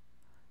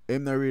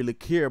 Him not really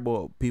care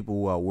about people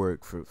who are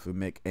work for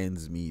make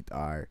ends meet,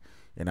 or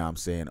you know what I'm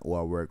saying, who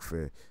are work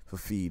for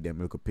feed them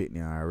little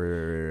pitney,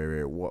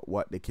 or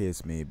what the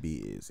case may be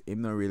is.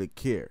 Him not really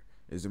care.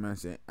 Is what I'm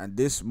saying. And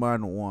this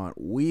man want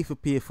we to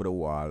pay for the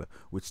wall,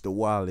 which the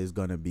wall is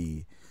gonna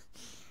be.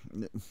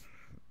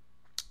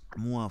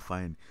 More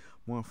find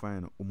how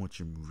much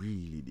him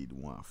really did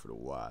want for the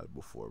wall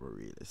before we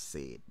really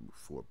say it,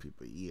 before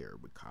people hear,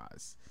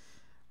 because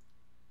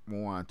I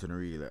want to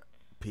really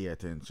pay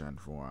attention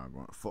for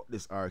fuck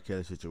this R.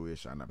 Kelly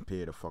situation and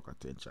pay the fuck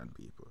attention,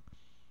 people.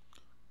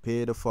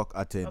 Pay the fuck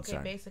attention.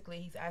 Okay,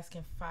 basically he's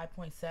asking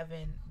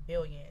 5.7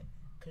 billion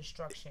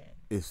construction.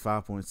 It's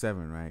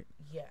 5.7, right?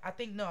 Yeah, I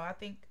think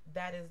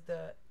that is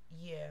the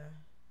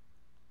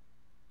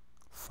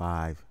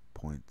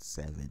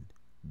 5.7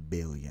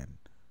 billion.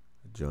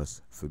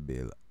 Just for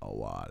build a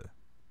wall.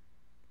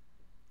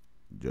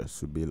 Just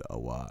to build a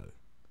wall.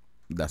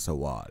 That's a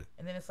wall.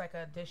 And then it's like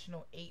an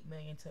additional 8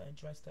 million to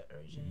address the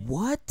urgent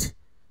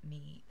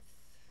needs.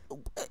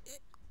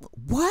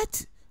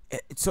 What?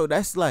 So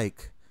that's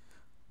like,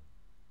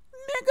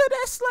 nigga,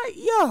 that's like,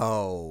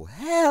 yo,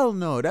 hell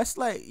no. That's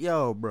like,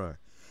 yo, bro.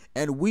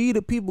 And we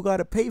the people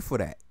gotta pay for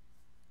that.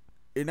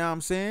 You know what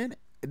I'm saying?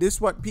 This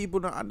is what people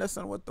don't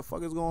understand what the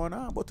fuck is going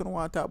on. But they don't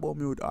want to talk about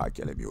mute R.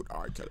 Kelly.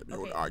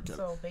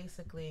 So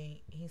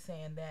basically, he's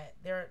saying that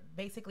they're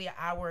basically an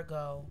hour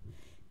ago,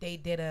 they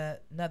did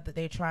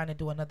they're trying to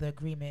do another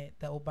agreement.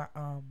 The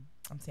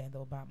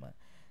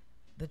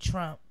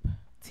Trump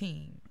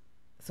team.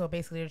 So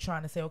basically, they're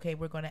trying to say, okay,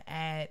 we're going to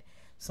add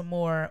some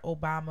more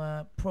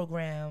Obama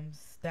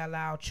programs that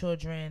allow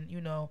children, you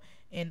know,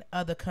 in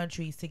other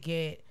countries to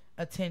get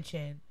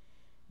attention,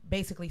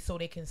 basically, so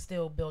they can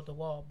still build the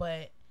wall.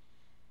 But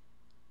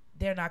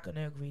they're not going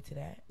to agree to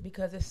that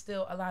because it's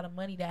still a lot of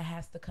money that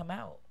has to come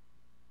out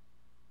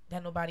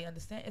that nobody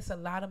understands. It's a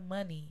lot of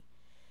money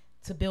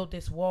to build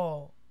this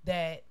wall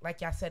that,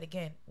 like y'all said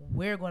again,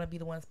 we're going to be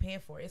the ones paying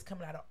for it. It's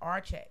coming out of our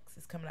checks.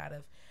 It's coming out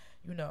of,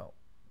 you know,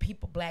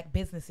 people, black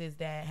businesses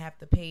that have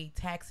to pay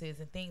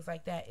taxes and things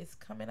like that. It's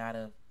coming out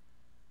of.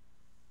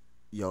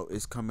 Yo,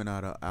 it's coming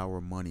out of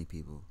our money,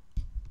 people.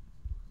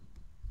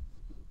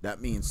 That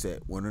means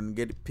that when we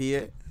get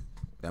paid,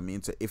 that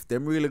means that if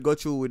them really go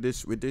through with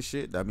this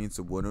shit, that means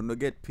that when we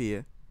get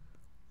paid,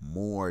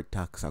 more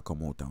tax will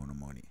come out on the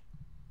money.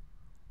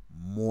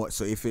 More.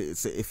 So if you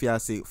say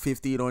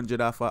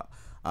 1,500 off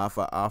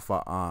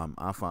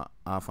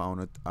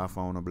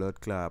on a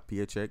blood clot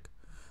paycheck,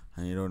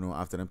 and you don't know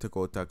after them take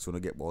out tax when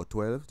you get about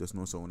 12, just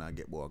know so when I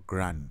get about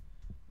 $1,000.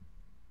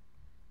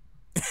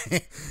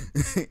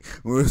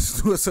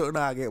 So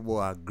now I get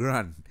about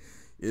 $1,000.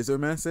 You see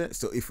what I say?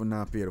 So if you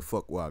not pay the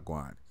fuck what I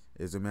want,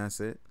 you see what I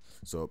say?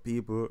 So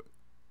people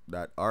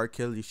that R.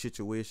 Kelly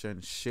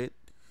situation shit,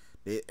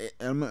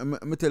 I'm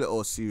gonna tell you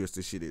how serious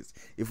this shit is.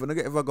 If you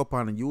ever go up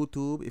on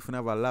YouTube, if you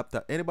have a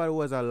laptop, anybody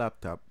who has a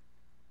laptop,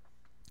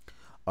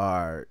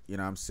 or you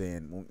know what I'm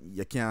saying,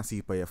 you can't see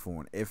it by your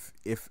phone. If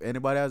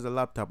anybody has a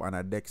laptop and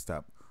a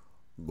desktop,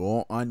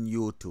 go on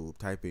YouTube,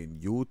 type in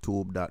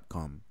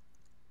youtube.com.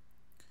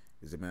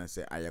 You see what I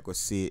say? And you can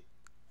see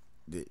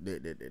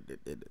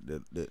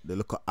the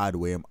local ad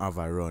where I'm have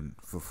a run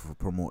for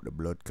promote the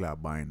blood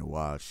clot buying the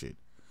wall shit.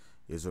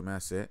 You see what I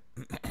say?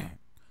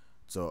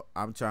 So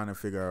I'm trying to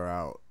figure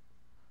out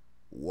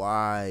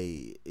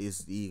why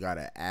is he got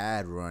an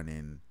ad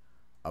running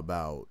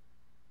about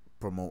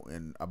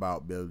promoting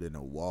about building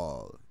a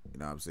wall. You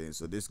know what I'm saying?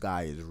 So this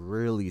guy is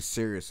really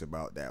serious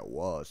about that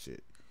wall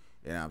shit.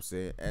 You know what I'm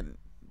saying? And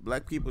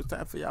black people, it's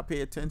time for y'all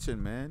pay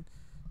attention, man.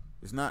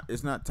 It's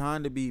not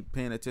time to be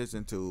paying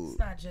attention to. It's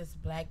not just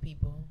black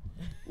people.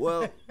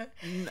 Well,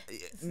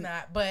 it's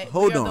not. But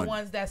we're the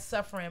ones that's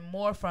suffering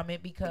more from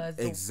it because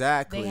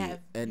exactly. They have,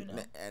 and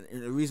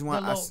the reason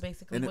why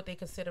basically what they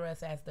consider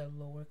us as the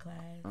lower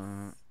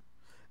class.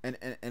 And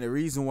the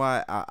reason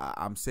why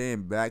I'm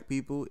saying black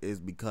people is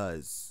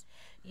because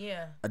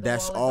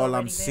that's all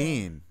I'm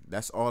seeing.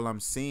 That's all I'm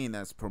seeing.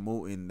 That's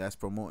promoting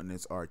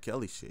this R.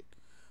 Kelly shit.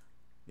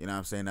 You know what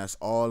I'm saying? That's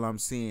all I'm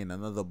seeing.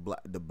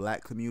 The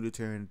black community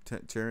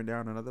tearing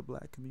down another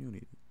black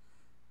community.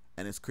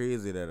 And it's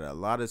crazy that a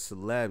lot of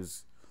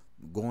celebs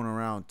going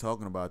around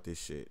talking about this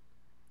shit.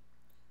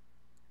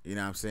 You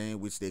know what I'm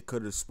saying? Which they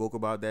could have spoke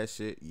about that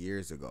shit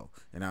years ago.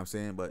 You know what I'm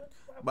saying? But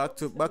back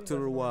to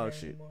the wild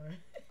shit.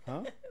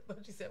 Huh?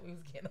 What you said we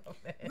was getting off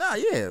that. Nah,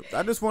 yeah.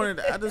 I'm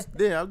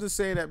just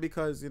saying that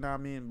because, you know what I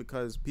mean?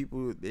 Because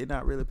people, they're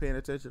not really paying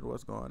attention to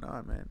what's going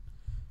on, man.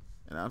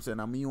 And I'm saying,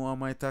 I want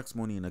my tax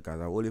money in the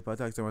cause I only pay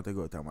tax I want to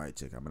go to my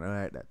check. I'm gonna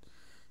write that.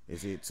 You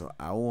see? So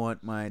I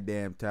want my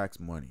damn tax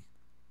money.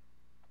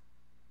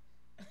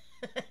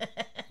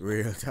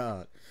 Real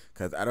talk.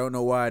 Because I don't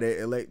know why they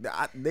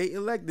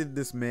elected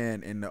this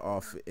man in the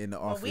office.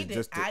 Well, we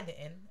did.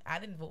 I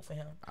didn't vote for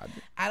him.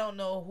 I don't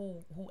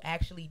know who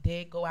actually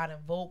did go out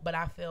and vote, but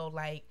I feel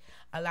like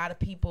a lot of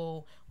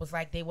people was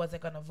like they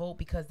wasn't gonna vote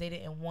because they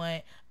didn't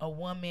want a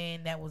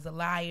woman that was a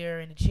liar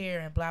in the chair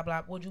and blah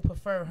blah. Would you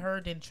prefer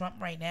her than Trump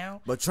right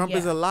now? But Trump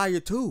is a liar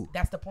too.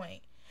 That's the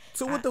point.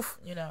 So what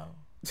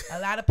a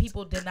lot of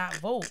people did not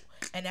vote,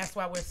 and that's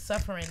why we're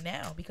suffering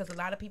now because a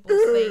lot of people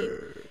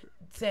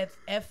said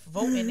F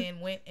voting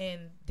and went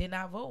and did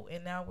not vote,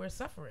 and now we're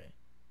suffering.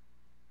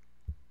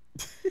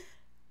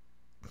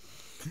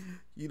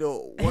 You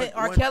know,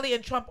 R. Kelly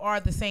and Trump are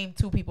the same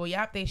two people.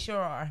 Yep, they sure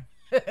are.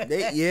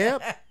 They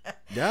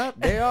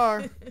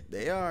are.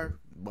 They are.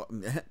 But,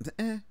 know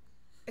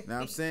what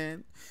I'm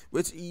saying?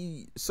 Which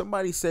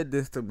somebody said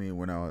this to me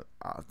when I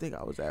think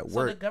I was at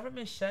work. So the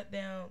government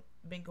shutdown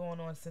been going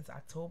on since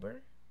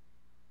October?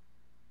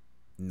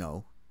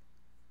 No,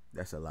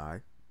 that's a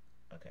lie.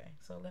 Okay,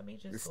 so let me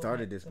just. It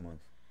started this month.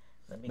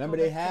 Remember,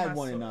 they had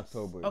one in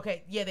October.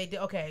 Okay, yeah, they did.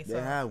 Okay, so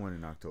they had one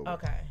in October.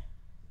 Okay.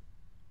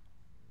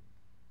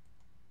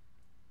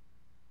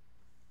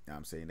 Now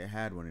I'm saying they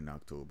had one in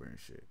October and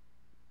shit.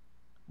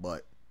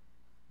 But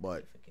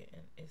what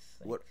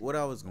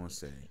I was gonna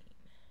say?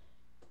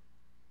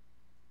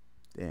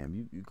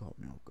 Damn, you caught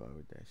me off guard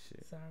with that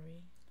shit.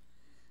 Sorry.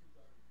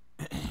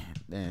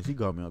 Damn, she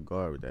caught me off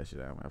guard with that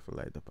shit. I feel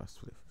like the past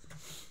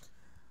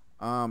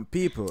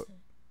people.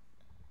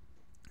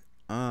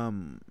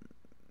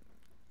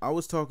 I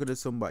was talking to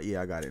somebody.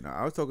 Yeah, I got it now.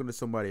 I was talking to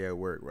somebody at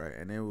work, right?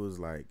 And it was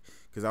like,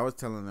 cause I was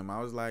telling them,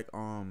 I was like,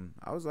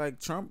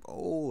 Trump,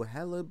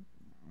 hella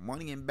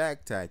money in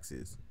back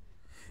taxes,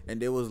 and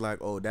they was like,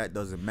 that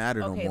doesn't matter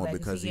no more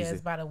because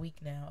it's about a week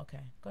now. Okay,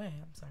 go ahead.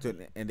 I'm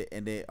sorry.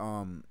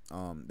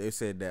 They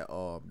said that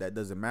that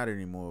doesn't matter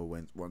anymore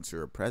once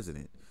you're a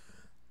president,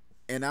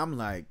 and I'm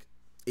like,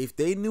 if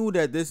they knew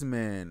that this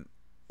man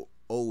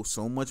owed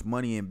so much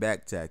money in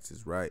back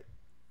taxes, right?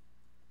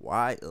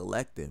 Why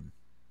elect him?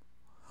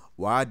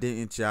 Why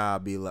didn't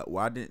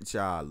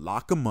y'all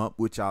lock him up,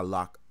 which y'all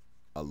lock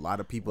a lot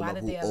of people up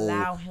who Why did they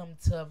allow him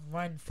to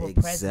run for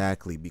president?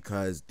 Exactly,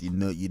 because you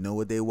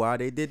know why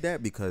they did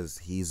that? Because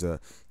he's a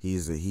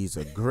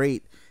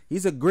great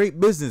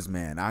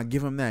businessman. I'll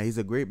give him that. He's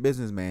a great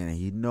businessman, and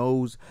he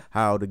knows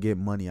how to get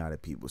money out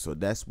of people. So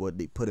that's what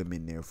they put him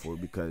in there for,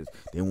 because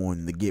they want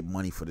him to get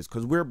money for this.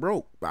 Because we're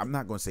broke. I'm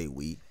not gonna say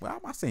we. Well,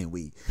 I'm not saying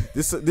we.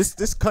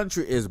 This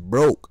country is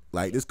broke.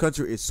 Like, this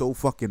country is so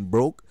fucking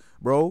broke,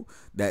 bro,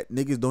 that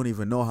niggas don't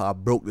even know how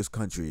broke this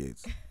country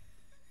is.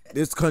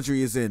 This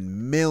country is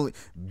in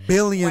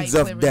billions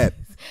of debt.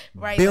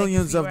 Right,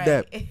 billions of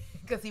debt.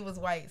 Because he was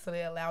white, so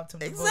they allowed him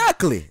to vote.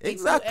 Exactly. They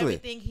took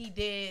everything he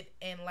did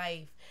in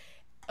life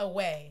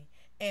away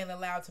and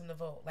allowed him to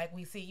vote. Like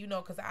we see,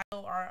 because I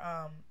know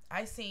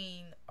I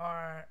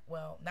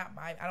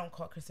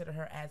don't consider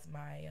her as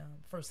my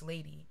first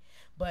lady,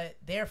 but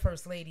their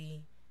first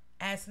lady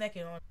ass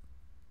naked on.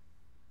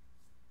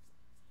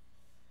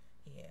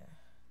 Yeah,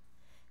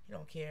 he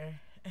don't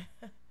care.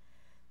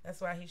 That's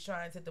why he's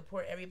trying to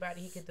deport everybody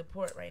he can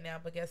deport right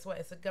now. But guess what?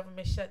 It's a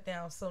government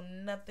shutdown, so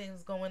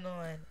nothing's going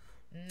on.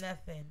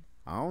 Nothing.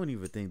 I don't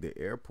even think the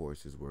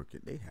airports is working.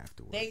 They have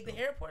to work. The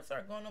airports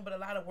are going on, but a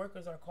lot of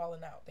workers are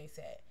calling out. They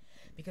said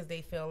because they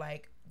feel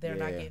like they're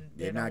not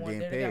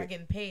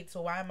getting paid.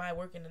 So why am I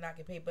working and not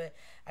get paid? But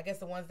I guess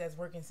the ones that's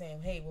working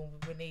saying, hey,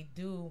 when they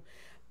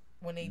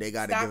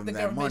stop the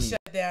government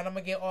shutdown, I'm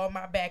gonna get all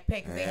my back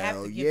pay because they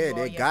have to give you all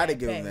they your gotta back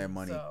give pay, them that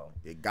money. So.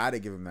 They gotta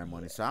give them that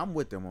money. So I'm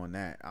with them on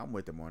that.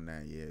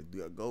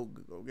 Yeah, go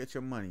get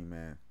your money,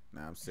 man.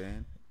 Know what I'm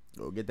saying?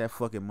 Go get that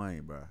fucking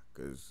money, bro.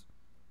 Cause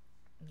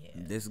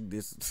this.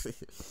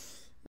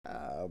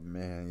 Oh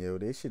man,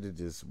 they should have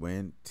just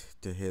went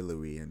to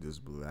Hillary and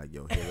just be like,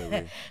 yo,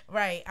 Hillary.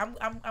 Right.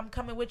 I'm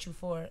coming with you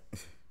for it.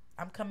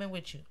 I'm coming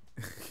with you.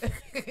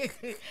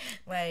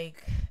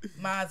 Like,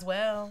 might as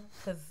well,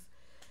 cause.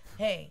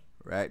 Hey.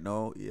 Right?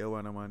 No. Yeah,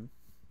 man.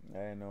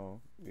 I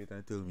know.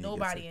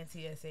 Nobody in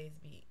TSA's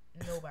beat.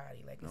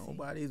 Nobody. Like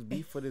nobody's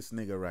beat for this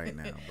nigga right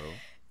now, bro.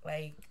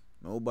 Like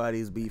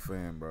nobody's beat for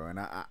him, bro. And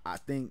I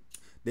think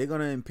they're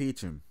gonna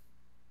impeach him.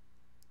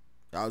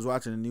 I was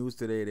watching the news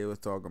today. They was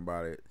talking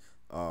about it,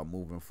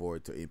 moving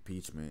forward to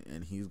impeachment,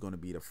 and he's gonna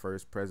be the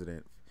first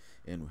president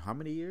in how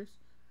many years?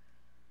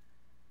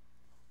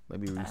 Let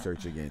me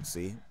research again.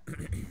 See.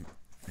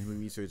 Let me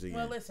research again.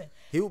 Well, listen.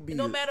 He'll be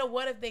no matter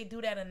what, if they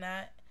do that or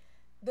not.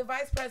 The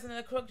vice president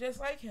of Crook just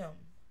like him.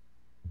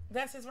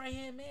 That's his right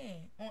hand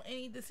man. On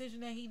any decision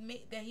that he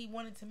made, that he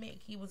wanted to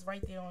make, he was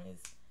right there on his,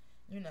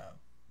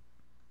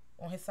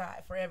 on his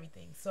side for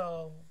everything.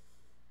 So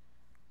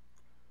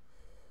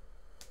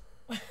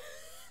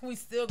we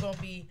still gonna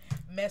be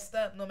messed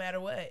up no matter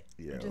what.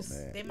 Yeah,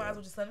 they might as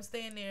well just let him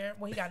stay in there.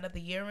 Well, he got another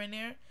year in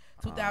there.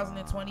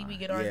 2020, we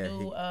get our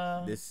new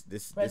this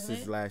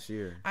president. is last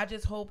year. I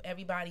just hope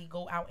everybody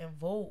go out and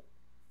vote,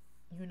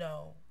 in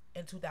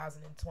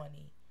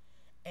 2020.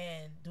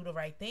 And do the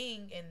right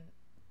thing and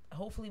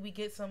hopefully we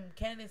get some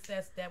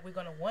candidates that we're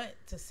gonna want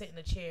to sit in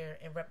a chair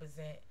and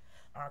represent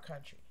our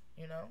country.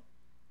 You know.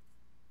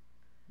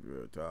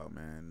 Real talk,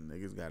 man.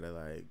 Niggas gotta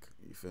like,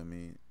 you feel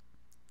me?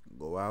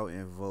 Go out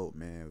and vote,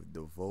 man.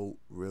 The vote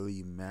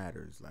really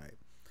matters. Like,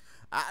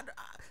 I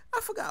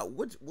forgot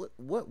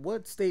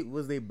what state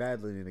was they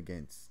battling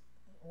against?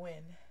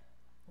 When?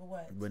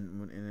 What?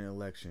 When in an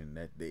election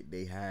that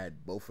they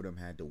had, both of them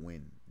had to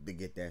win to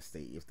get that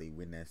state. If they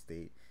win that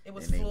state, it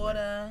was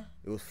Florida.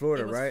 It was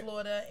Florida, right? It was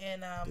Florida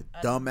and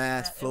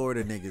dumbass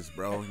Florida niggas,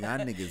 bro. Y'all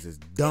niggas is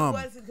dumb.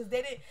 It wasn't because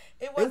they didn't.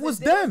 It was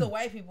them. them. The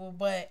white people,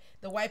 but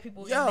the white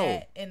people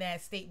in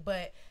that state,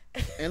 but.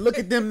 And look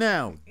at them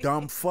now,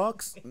 dumb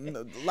fucks.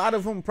 A lot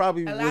of them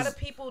probably. A lot of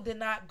people did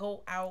not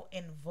go out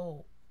and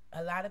vote.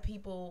 A lot of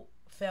people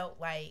felt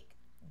like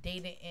they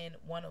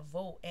didn't want to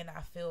vote, and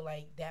I feel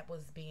like that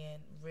was being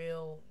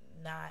real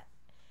not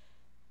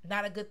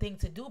a good thing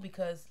to do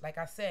because, like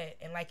I said,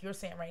 and like you're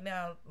saying right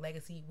now,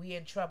 Legacy, we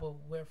in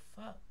trouble. We're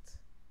fucked.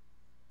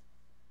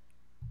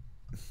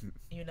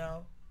 You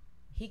know,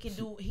 he can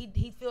do.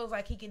 He feels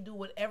like he can do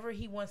whatever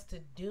he wants to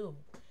do.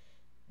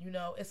 You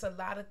know, it's a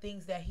lot of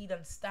things that he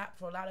done stopped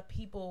for a lot of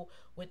people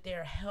with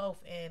their health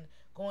and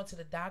going to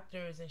the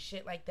doctors and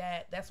shit like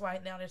that. That's why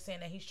now they're saying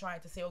that he's trying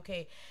to say,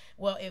 okay,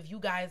 well, if you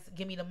guys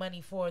give me the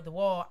money for the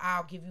wall,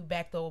 I'll give you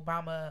back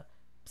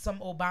some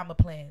Obama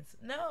plans.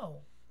 No.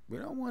 We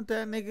don't want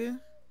that,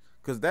 nigga.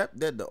 Because that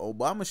the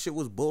Obama shit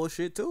was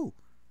bullshit, too.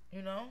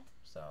 You know?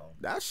 So.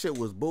 That shit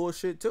was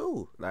bullshit,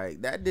 too.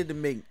 Like, that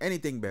didn't make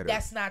anything better.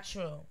 That's not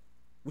true.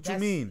 What you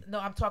mean? No,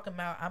 I'm talking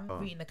about, I'm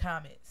reading the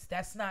comments.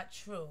 That's not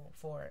true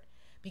for it.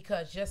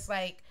 Because just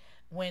like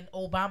when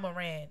Obama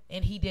ran,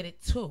 and he did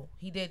it too.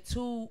 He did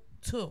two.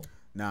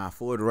 Nah,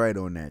 Ford right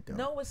on that, though.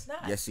 No, it's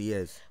not. Yes, he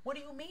is. What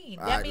do you mean?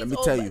 That means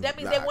tell you. That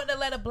means they wouldn't have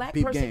let a black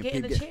person get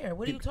in the chair.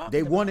 What are you talking about?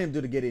 They want him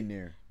to get in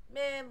there.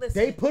 Man, listen.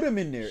 They put him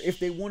in there. If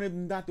they wanted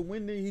him not to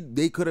win there,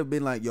 they could have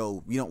been like,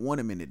 yo, we don't want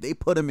him in there. They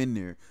put him in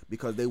there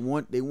because they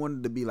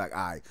wanted to be like,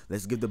 all right,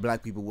 let's give the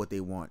black people what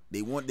they want.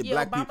 They want the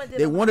black people.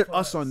 They wanted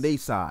us on their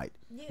side.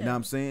 Yeah. You know what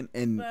I'm saying?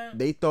 And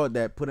they thought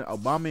that putting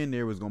Obama in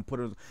there was going to put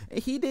us. And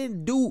he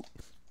didn't do.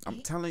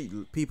 I'm telling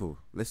you, people,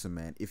 listen,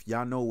 man. If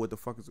y'all know what the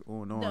fuck is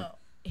going on. No,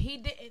 he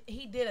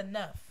did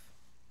enough.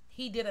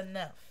 He did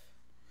enough.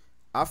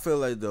 I feel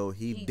like though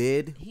he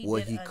did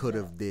what he could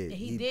have did.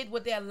 He did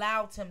what they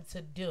allowed him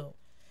to do.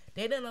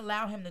 They didn't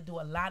allow him to do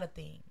a lot of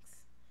things.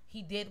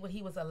 He did what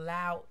he was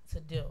allowed to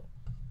do.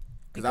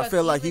 Because I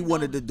feel like he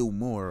wanted to do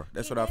more.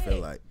 That's what I feel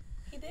like.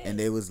 He did. And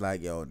they was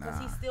like, yo, nah. Because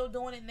he's still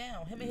doing it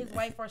now. Him and his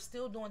wife are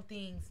still doing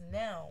things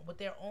now with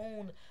their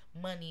own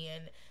money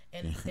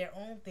and their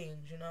own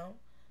things, you know?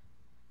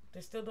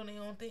 They're still doing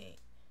their own thing.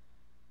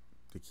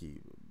 To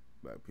keep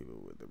black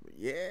people with them.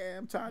 Yeah,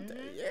 I'm trying to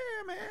yeah,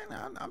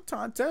 man. I'm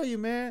trying to tell you,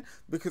 man.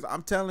 Because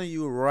I'm telling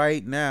you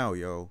right now,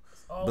 yo.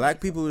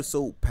 Black people are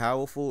so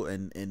powerful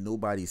and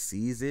nobody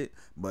sees it,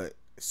 but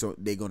so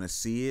they're gonna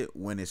see it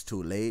when it's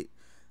too late.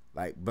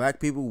 Like black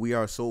people, we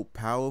are so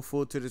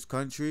powerful to this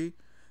country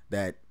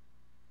that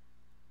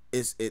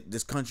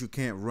this country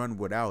can't run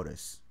without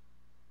us.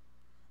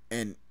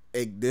 And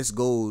this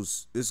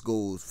goes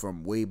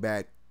from way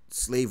back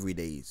slavery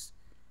days.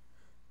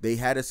 They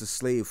had us a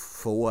slave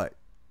for what?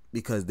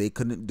 Because they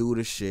couldn't do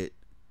the shit.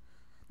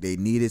 They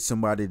needed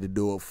somebody to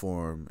do it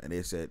for them, and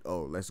they said,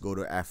 "Oh, let's go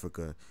to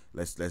Africa.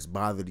 Let's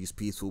bother these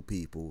peaceful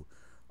people,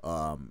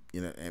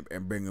 you know,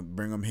 and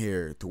bring them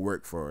here to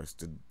work for us,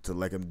 to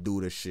let them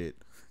do the shit."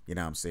 You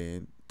know what I'm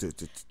saying?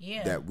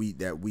 That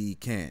we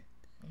can't,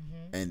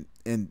 and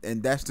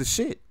that's the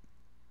shit.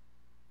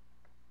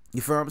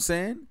 You feel what I'm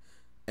saying?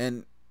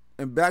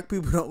 And black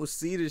people don't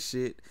see this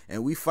shit,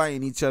 and we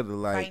fighting each other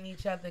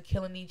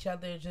killing each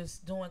other,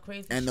 just doing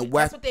crazy and shit.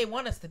 That's what they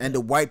want us to do. And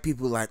the white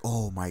people like,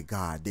 oh my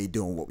God, they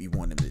doing what we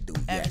want them to do.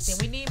 Everything.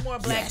 Yes. We need more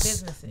black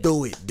businesses.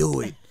 Do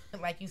it.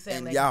 Like you said.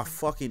 And like y'all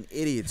fucking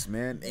idiots,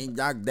 man. And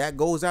that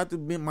goes out to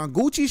my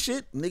Gucci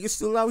shit. Niggas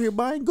still out here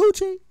buying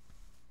Gucci.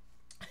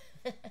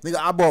 Nigga,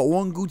 I bought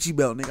one Gucci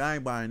belt. Nigga, I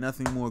ain't buying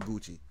nothing more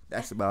Gucci.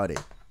 That's about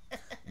it.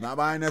 I'm not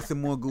buying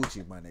nothing more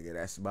Gucci, my nigga.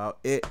 That's about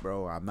it,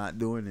 bro. I'm not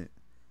doing it.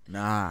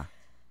 Nah.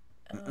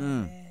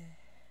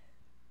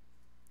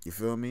 You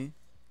feel me?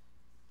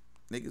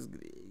 Niggas,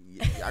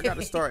 I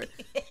gotta start.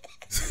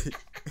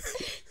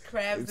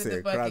 Crabs in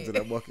the bucket. Crabs in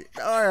the bucket.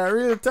 All right,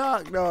 real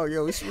talk, no,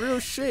 yo. It's real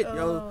shit,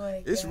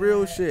 yo. It's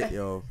real shit,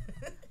 yo.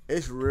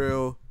 It's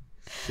real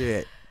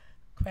shit.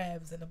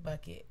 Crabs in a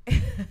bucket.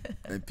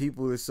 And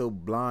people are so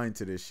blind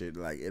to this shit.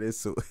 Like, it is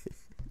so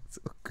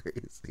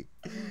crazy.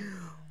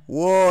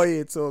 Whoa,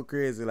 it's so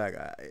crazy. Like,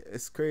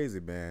 it's crazy,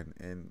 man.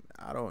 And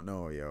I don't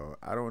know, yo.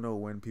 I don't know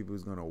when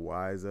people's gonna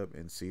wise up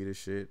and see the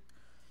shit.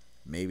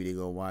 Maybe they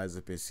gonna wise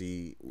up and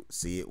see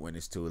it when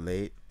it's too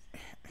late.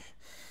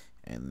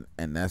 And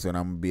that's when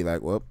I'm gonna be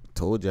like, well,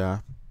 told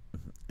y'all.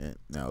 And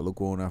now look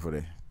what on for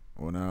there.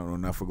 We're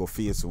not for go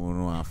fierce, we're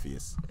not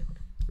fierce.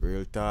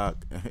 Real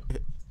talk.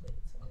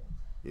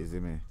 You see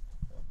me?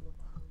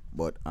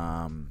 But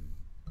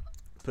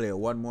play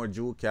one more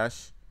Jewel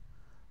Cash,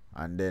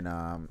 and then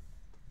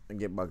and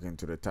get back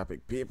into the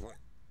topic, people.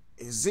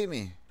 You see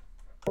me?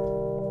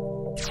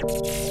 Really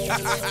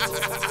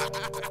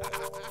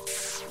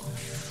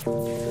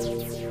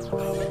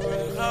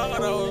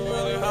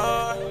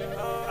hard.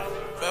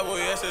 That boy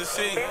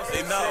SSC,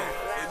 they know.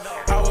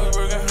 I was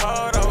working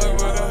hard,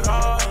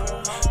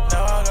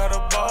 Now I got a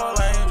ball,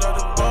 I ain't dropped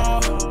the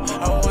ball.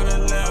 I wanna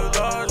live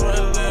large.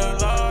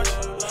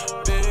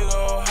 Big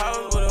old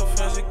house with a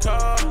fancy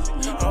car.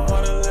 I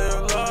wanna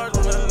live large. I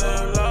wanna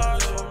live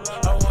large.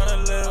 I wanna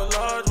live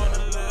large.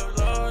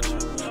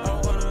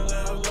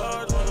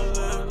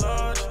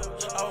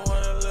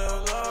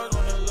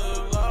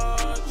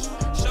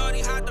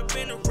 Shorty hopped up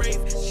in the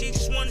rave, she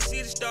just wanna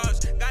see the stars.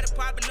 Got it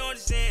popping on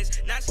his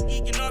hands, now she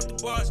geeking off the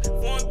bars.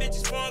 Foreign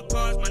bitches, foreign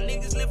cars, my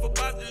niggas live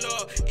above the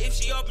law. If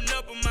she open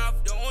up her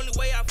mouth, the only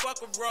way I fuck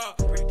her raw.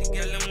 Break the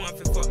girl and one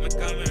fuck me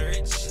coming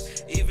rich.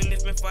 Even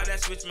if me father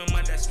switch, my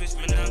mother switch,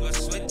 me now go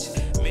switch.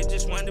 Me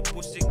just want to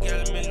push the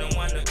girl, me no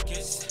wanna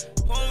kiss.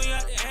 Pull me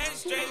out the hand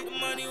straight, the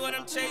money what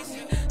I'm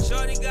chasing.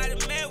 Shorty got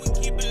it, man, we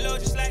keep it low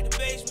just like the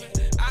basement.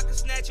 I can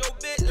snatch your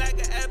bitch like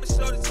an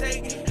episode of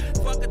Taken.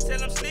 Fuck her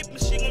till I'm sleeping,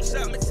 she gon'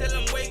 suck me till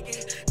I'm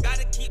waking.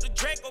 Gotta keep the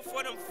Draco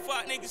for them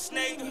fuck niggas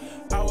snaking.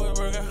 I was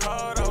working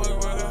hard.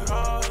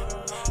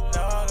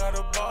 Now I got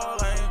a ball,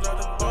 I ain't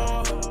dropped the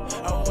ball.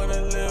 I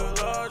wanna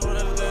live large.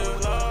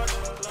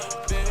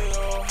 Big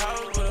old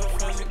house with a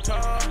fancy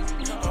car. I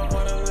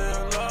wanna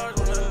live large.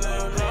 I wanna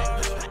live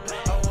large.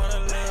 I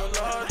wanna live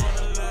large.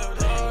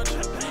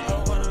 I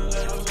wanna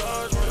live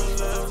large.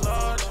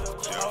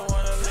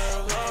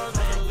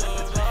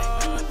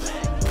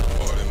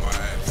 Pardon my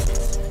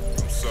absence.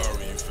 I'm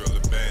sorry you feel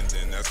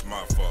abandoned, that's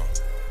my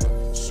fault.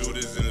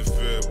 Shooters in the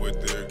field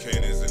with their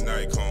cannons and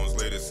icons.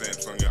 Later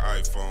Samsung your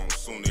iPhone.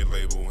 Soon they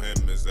label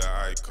him as the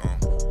icon.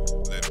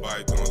 Let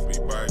bygones be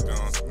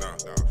bygones. Nah.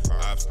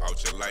 Ops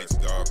out your lights,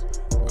 dog.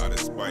 Out of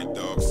spite,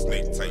 dog.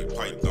 Snake type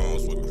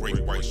pythons with great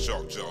white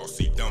shark jaws.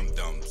 See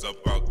dum-dums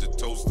up out the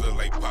toaster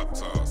like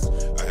Pop-Tarts.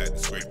 I had to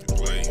scrape the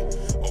play.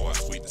 Oh, how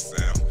sweet the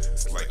sound.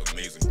 It's like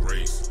Amazing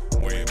Grace.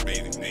 Wearing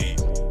bathing name.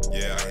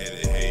 Yeah, I had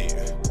it hate.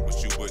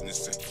 What you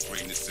witnessing?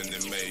 Greatness in the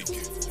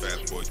making. Fat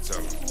boy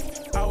tell him.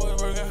 I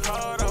was working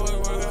hard.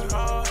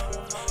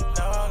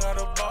 Now I got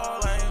a ball,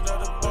 I ain't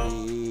dropped the ball.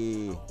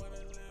 Yeah.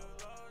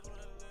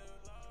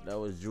 That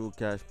was Drew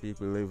Cash,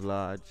 People Live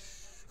Large,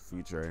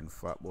 featuring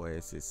Fatboy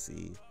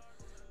SSC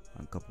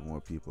and a couple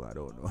more people I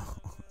don't know.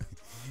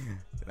 You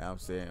know what I'm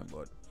saying?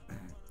 But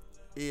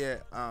yeah,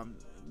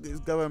 this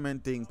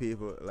government thing,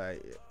 people,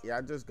 like, yeah,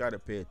 I just gotta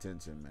pay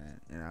attention,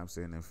 man. You know what I'm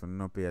saying? If you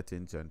don't pay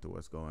attention to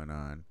what's going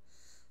on,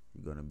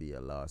 you're gonna be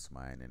a lost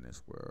mind in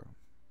this world.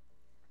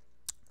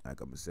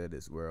 Like I said,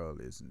 this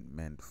world isn't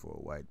meant for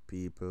white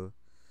people.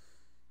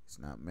 It's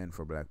not meant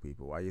for black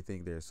people. Why you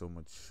think there's so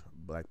much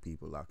black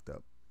people locked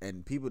up?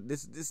 And people,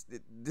 this is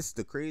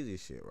the crazy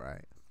shit,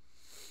 right?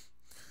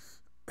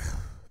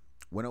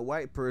 When a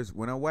white person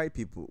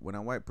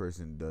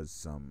does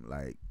some,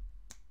 like,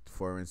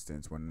 for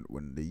instance, when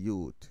the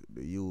youth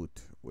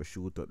will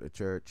shoot up the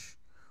church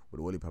with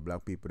all the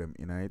black people them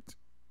unite,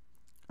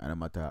 and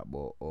I'm talk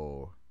about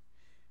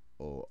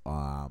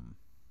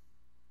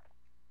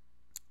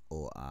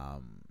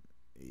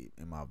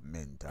him have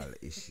mental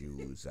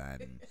issues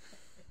and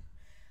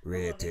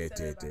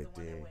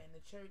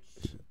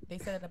They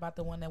said it about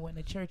the one that went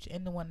to church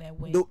and the one that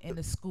went in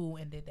the school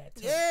and did that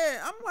too.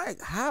 Yeah, I'm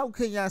like, how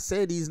can y'all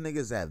say these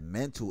niggas have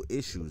mental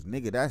issues?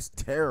 Nigga, that's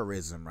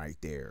terrorism right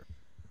there.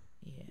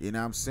 Yeah. You know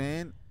what I'm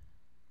saying?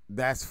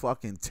 That's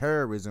fucking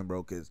terrorism,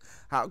 bro. Cause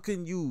how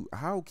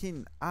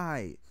can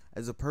I,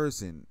 as a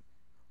person,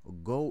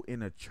 go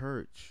in a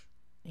church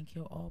and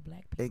kill all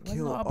black people? And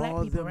kill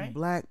all them right?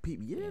 black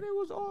people. Yeah, there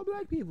was all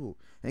black people.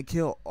 And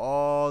kill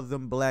all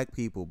them black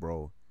people,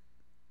 bro.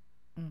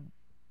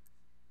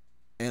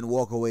 And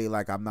walk away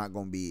like I'm not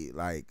gonna be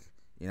like,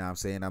 you know what I'm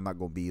saying? I'm not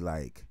gonna be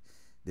like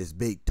this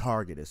big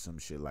target or some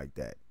shit like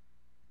that.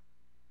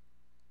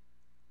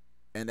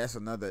 And that's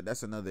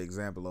another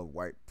example of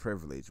white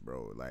privilege,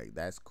 bro. Like,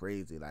 that's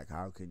crazy. Like,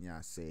 how can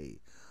y'all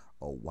say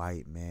a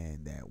white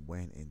man that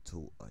went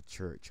into a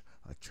church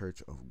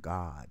of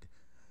God,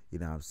 you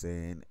know what I'm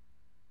saying,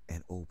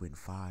 and opened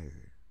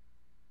fire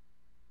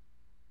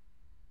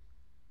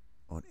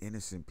on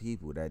innocent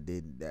people that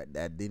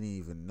didn't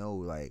even know,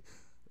 like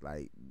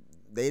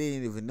they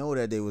didn't even know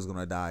that they was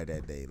gonna die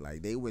that day.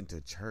 Like, they went to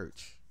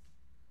church,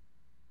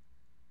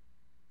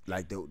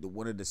 like the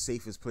one of the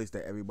safest place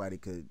that everybody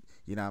could,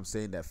 you know what I'm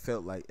saying, that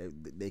felt like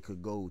they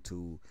could go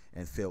to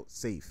and felt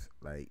safe.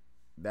 Like,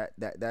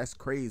 that's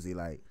crazy.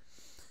 Like,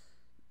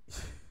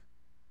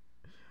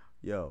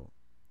 yo,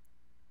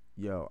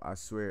 I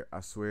swear,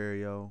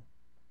 yo,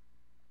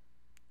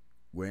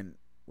 when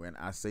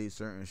I say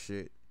certain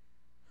shit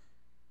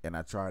and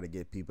I try to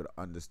get people to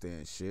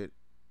understand shit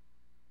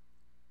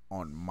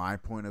on my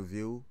point of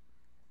view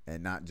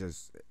and not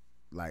just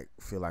like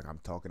feel like I'm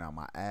talking out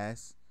my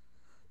ass,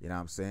 you know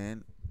what I'm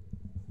saying?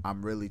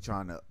 I'm really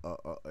trying to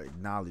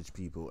acknowledge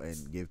people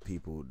and give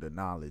people the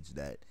knowledge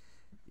that,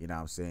 you know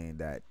what I'm saying,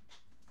 that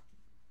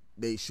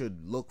they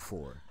should look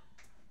for.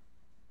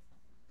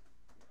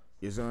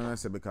 You see what I'm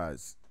saying?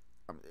 Because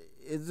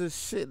it's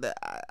just shit that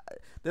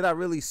I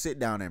really sit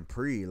down and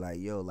pre like,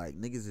 yo, like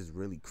niggas is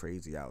really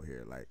crazy out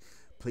here. Like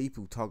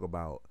people talk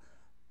about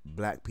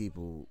black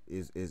people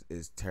is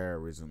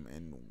terrorism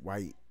and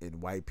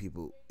white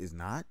people is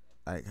not.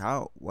 Like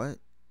how what?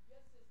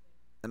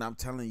 And I'm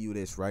telling you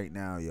this right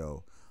now,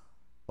 yo.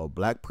 A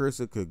black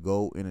person could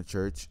go in a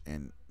church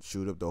and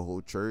shoot up the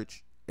whole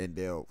church, and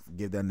they'll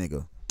give that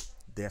nigga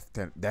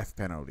death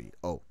penalty.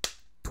 Oh,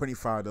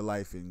 25 to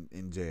life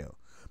in jail.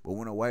 But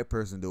when a white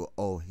person do it,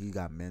 oh, he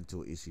got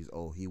mental issues.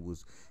 Oh, he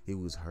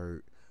was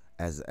hurt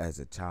as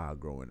a child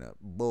growing up.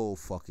 Bull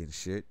fucking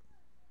shit.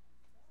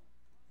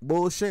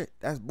 Bullshit.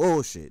 That's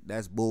bullshit.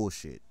 That's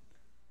bullshit.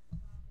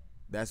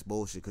 That's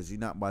bullshit. Cause you're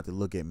not about to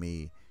look at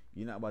me.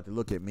 You're not about to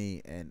look at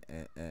me and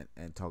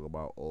talk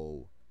about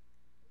oh,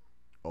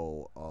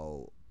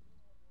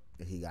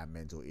 he got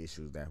mental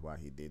issues. That's why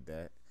he did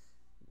that.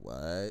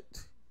 What?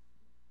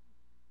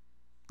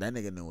 That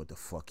nigga knew what the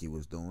fuck he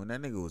was doing. That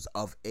nigga was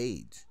of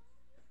age.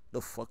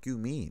 The fuck you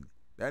mean?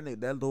 That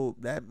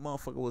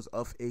motherfucker was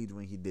of age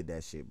when he did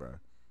that shit, bro.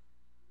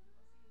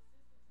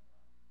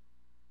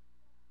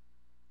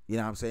 You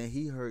know what I'm saying?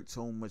 He hurt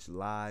so much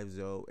lives,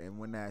 yo. And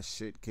when that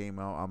shit came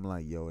out, I'm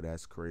like, yo,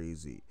 that's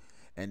crazy.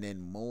 And then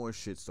more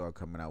shit start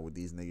coming out with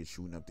these niggas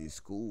shooting up these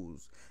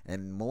schools.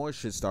 And more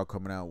shit start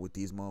coming out with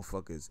these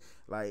motherfuckers.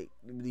 Like,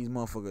 these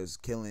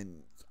motherfuckers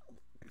killing.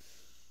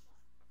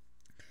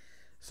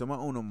 Someone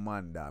own a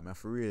man, dog. I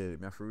for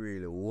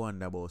real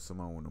wonder about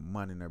someone own a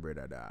man in a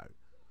brother, dog.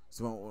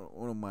 Someone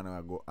own a man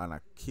and go and I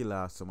kill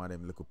off some of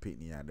them little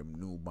pitney and them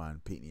newborn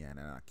pitney and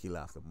I kill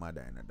off the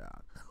mother and the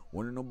dog.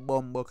 One of the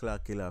bomb buckler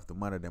kill off the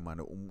mother them and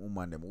the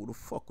woman them. Who the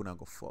fuck when I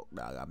go fuck,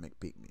 dog? I make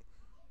pitney.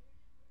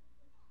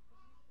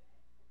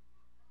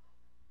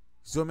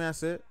 So me I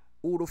say,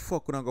 who the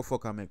fuck when I go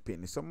fuck I make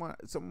pitney? Some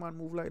man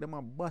move like them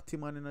a body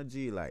man in a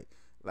G like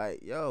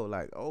yo,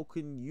 like how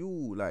can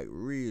you like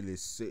really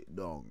sit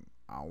down?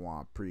 I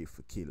want to pray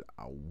for kill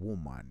a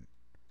woman.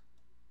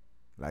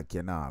 Like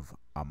you have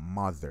a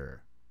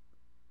mother.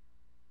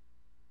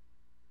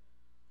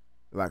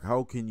 Like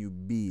how can you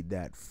be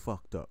that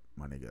fucked up,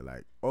 my nigga?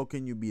 Like how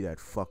can you be that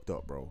fucked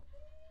up, bro?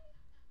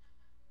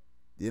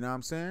 You know what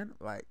I'm saying?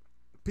 Like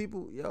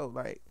people, yo,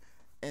 like,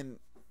 and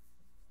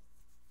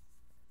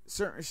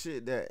certain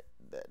shit that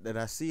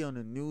I see on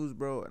the news,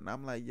 bro, and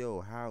I'm like,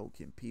 yo, how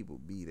can people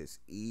be this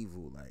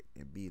evil, like,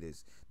 and be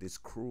this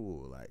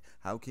cruel? Like,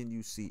 how can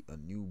you see a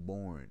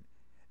newborn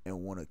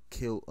and want to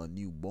kill a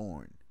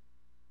newborn?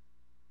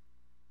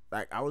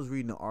 Like, I was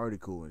reading an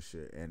article and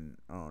shit, and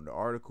the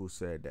article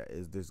said that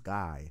is this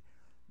guy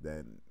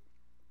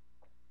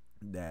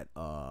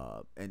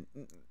hold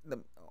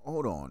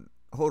on,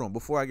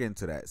 before I get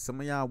into that,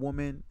 some of y'all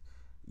women,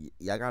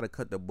 y'all gotta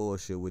cut the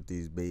bullshit with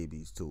these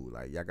babies too.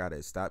 Like y'all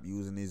gotta stop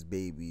using these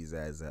babies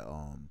as a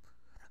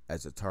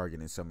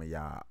target in some of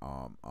y'all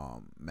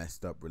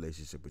messed up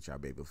relationship with y'all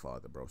baby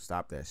father, bro.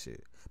 Stop that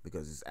shit,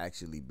 because it's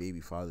actually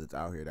baby fathers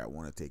out here that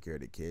want to take care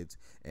of the kids,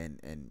 and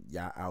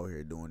y'all out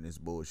here doing this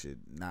bullshit,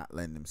 not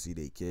letting them see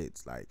their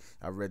kids. Like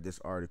I read this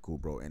article,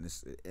 bro, and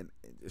this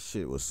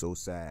shit was so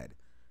sad.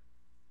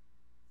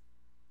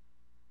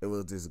 It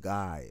was this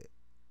guy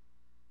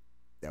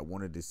that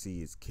wanted to see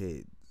his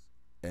kids,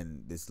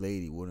 and this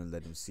lady wouldn't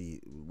let her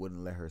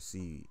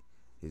see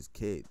his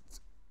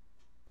kids.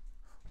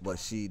 But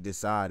she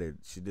decided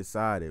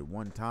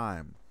one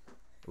time,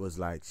 it was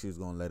like she was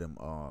gonna let him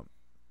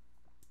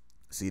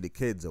see the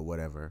kids or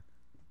whatever.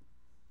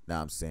 Know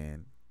what I'm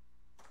saying?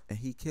 And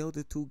he killed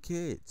the two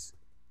kids.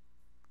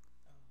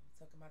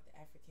 Talking about the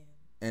African.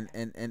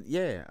 And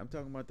yeah, I'm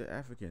talking about the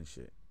African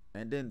shit.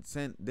 And then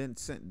sent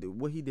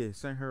what he did,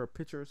 sent her a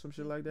picture or some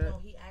shit like that? No,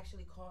 he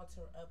actually called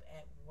her up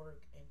at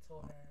work and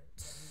told her that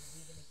he was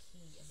leaving a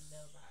key in the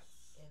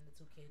mailbox, and the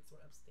two kids were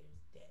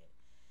upstairs dead.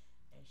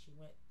 And she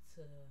went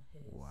to his.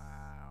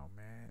 Wow,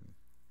 man.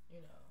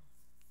 You know.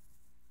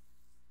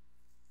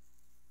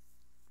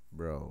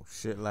 Bro,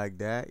 shit like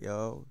that,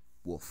 yo,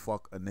 will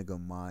fuck a nigga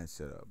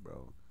mindset up,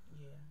 bro.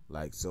 Yeah.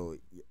 Like, so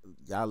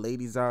y'all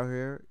ladies out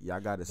here, y'all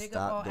gotta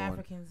stop doing.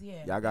 Africans,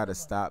 yeah. Y'all gotta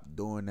stop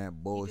doing that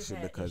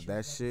bullshit, because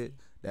that shit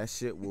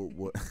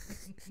will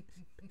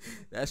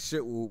that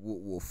shit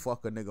will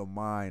fuck a nigga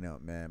mind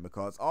up, man.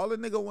 Because all the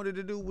nigga wanted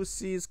to do was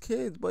see his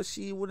kids, but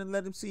she wouldn't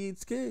let him see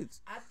his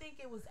kids. I think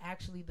it was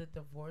actually the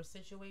divorce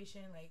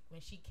situation. Like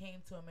when she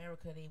came to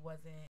America, they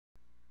wasn't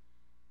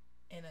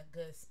in a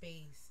good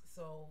space,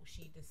 so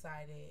she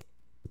decided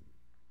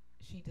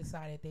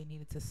they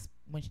needed to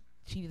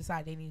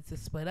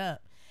split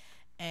up.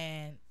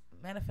 And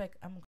matter of fact,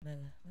 let me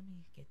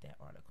get that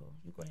article.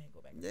 You go ahead and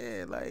go back.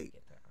 Yeah, like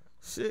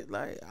shit,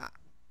 like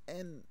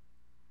and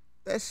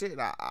that shit.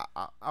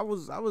 I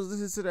was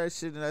listening to that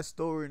shit and that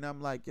story, and I'm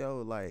like,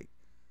 yo, like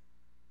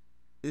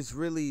there's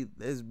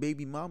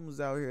baby mamas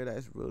out here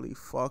that's really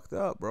fucked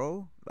up,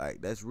 bro.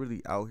 Like that's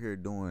really out here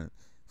doing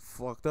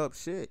fucked up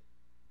shit.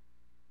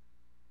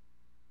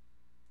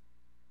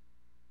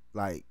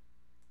 Like,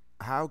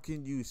 how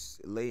can you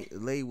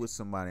lay with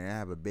somebody and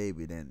have a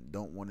baby, then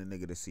don't want a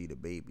nigga to see the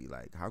baby?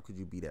 Like, how could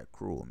you be that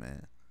cruel,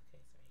 man? Okay,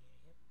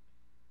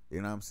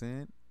 You know what I'm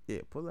saying?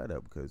 Yeah, pull that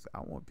up because I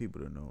want people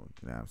to know.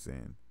 You know what I'm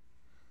saying?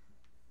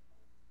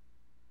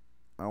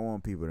 I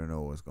want people to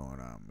know what's going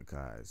on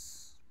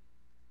because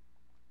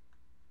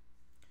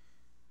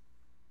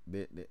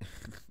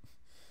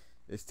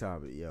this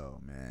topic, yo,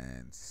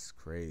 man, it's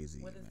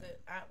crazy. What is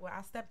it?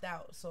 I stepped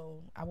out,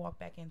 so I walked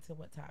back into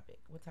what topic?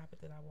 What topic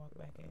did I walk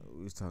back in?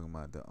 We was talking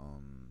about the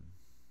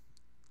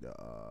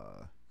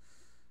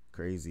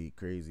crazy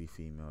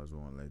females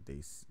won't let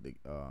the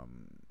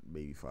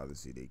baby fathers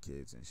see their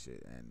kids and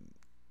shit, and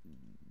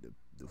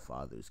the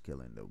fathers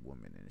killing the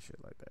woman and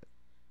shit like that.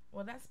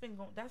 Well, that's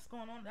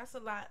going on. That's a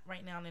lot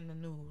right now in the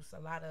news. A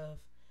lot of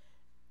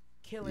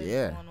killings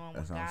going on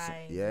with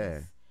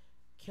guys.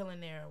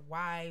 Killing their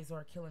wives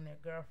or killing their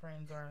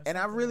girlfriends or. And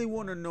I really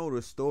want to know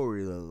the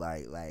story of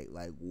like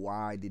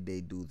why did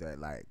they do that?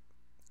 Like,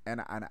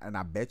 and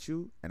I bet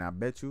you, I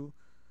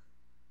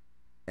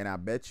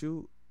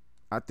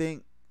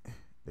think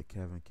the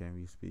Kevin Can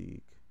We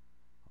Speak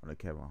on the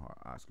Kevin Hart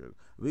Oscars.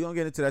 We're gonna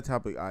get into that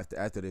topic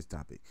after this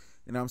topic.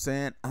 You know what I'm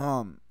saying?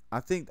 I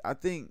think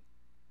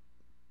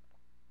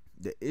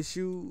the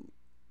issue,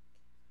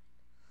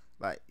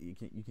 like, you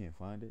can't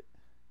find it.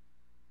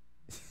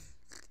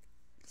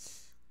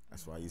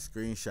 That's why you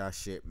screenshot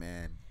shit,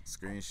 man.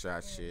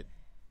 Screenshot shit.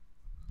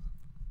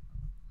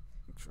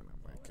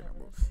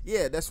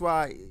 Yeah, that's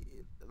why,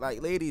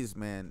 like, ladies,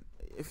 man,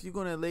 if you're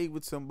gonna lay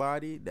with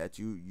somebody that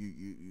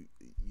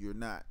you're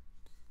not,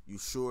 you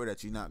sure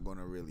that you're not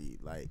gonna really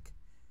like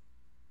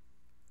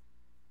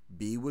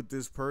be with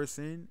this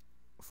person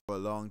for a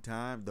long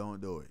time,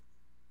 don't do it.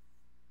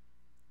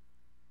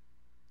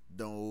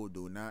 Do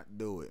not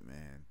do it,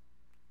 man.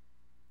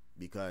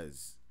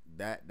 Because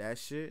that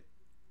shit.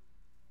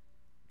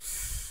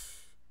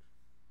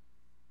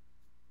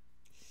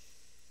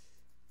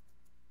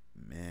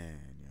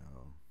 Man,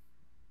 yo.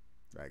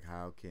 Like,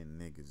 how can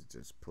niggas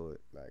just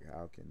put, like,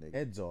 how can niggas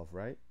heads off,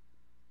 right?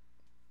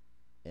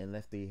 And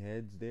left their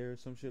heads there or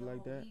some shit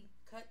like that? He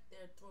cut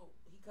their throat.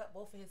 He cut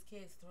both of his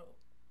kids' throat.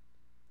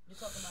 You're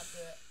talking about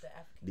the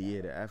African guy.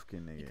 Yeah, the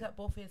African nigga. He cut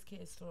both of his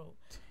kids' throat.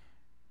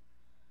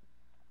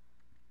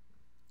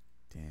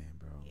 Damn,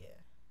 bro. Yeah.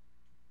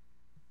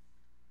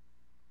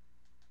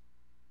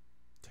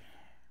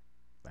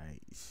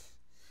 Like,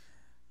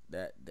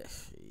 that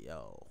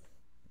yo,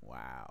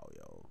 wow,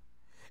 yo.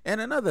 And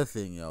another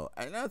thing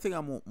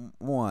I'm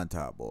more on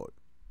top about,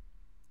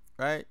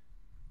 right?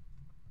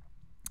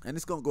 And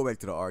it's gonna go back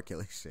to the R.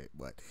 Kelly shit,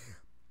 but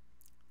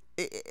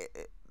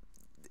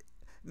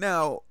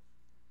now,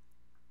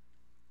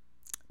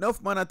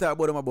 enough man I talk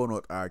about him about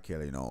not R.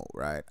 Kelly, you know,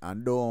 right?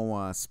 And don't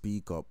want to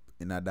speak up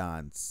in a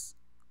dance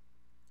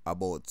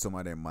about some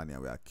of them money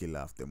we are kill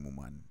off them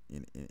woman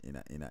in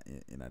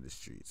the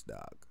streets,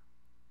 dog.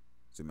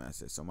 So I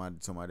say some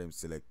of them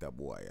select a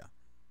boy, yeah,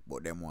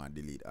 but them want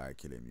to delete R.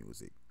 Kelly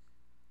music.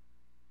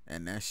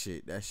 And that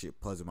shit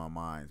puzzle my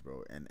minds,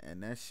 bro. And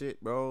that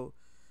shit, bro,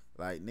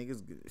 like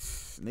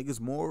niggas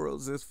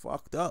morals is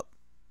fucked up.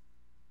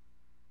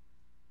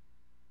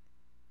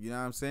 You know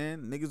what I'm saying?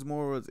 Niggas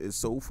morals is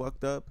so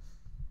fucked up,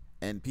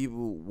 and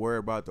people worry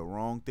about the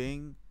wrong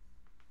thing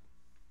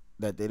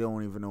that they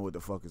don't even know what the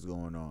fuck is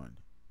going on.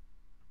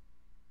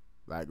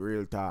 Like,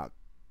 real talk.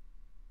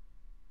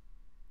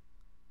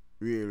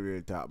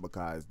 Real talk,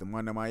 because the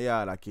man in my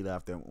yard I kill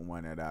off them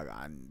woman and dog,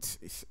 and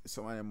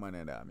some of them man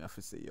and dog, I have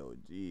to say, yo,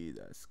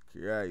 Jesus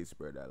Christ,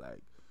 brother,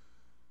 like,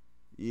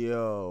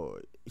 yo,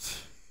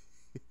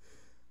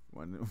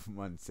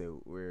 man say,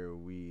 where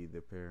we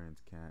the parents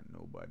can't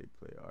nobody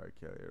play R.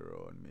 Kelly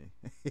around me.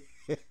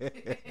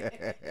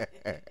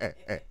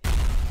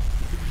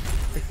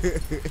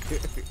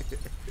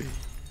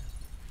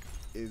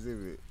 Is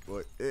it?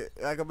 But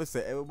like I'm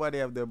saying, everybody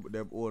have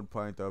their own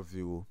point of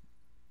view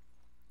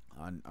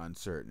on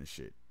certain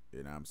shit.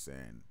 You know what I'm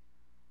saying?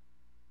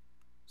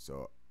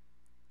 So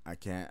I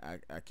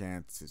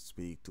can't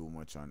speak too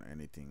much on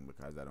anything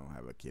because I don't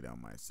have a kid on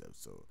myself.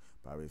 So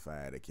probably if I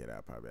had a kid,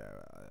 I'd probably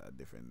have a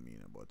different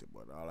meaning about it.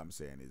 But all I'm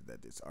saying is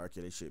that this R.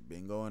 Kelly shit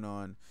been going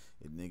on.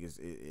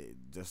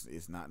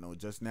 It's not no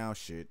just now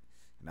shit.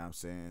 You know what I'm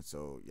saying?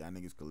 So y'all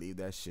niggas could leave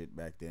that shit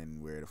back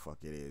then where the fuck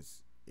it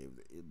is. If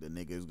the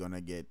nigga is gonna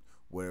get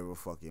whatever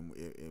fuck him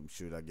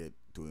should I get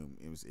to him,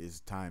 his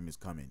time is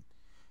coming.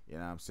 You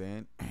know what I'm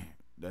saying?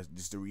 That's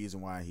just the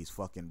reason why he's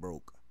fucking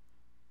broke.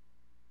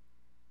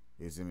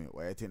 You see me?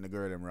 Why I think the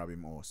girl them rob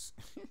him house?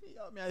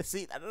 Yo, me I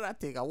see it. I don't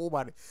think a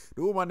woman,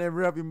 the woman them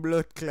rob him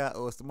blood clot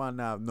house. The man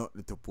have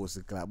nothing to post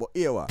the clot. But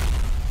here what?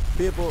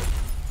 People,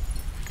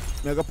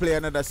 me go play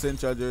another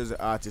Central Jersey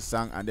artist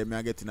song, and then me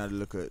I get another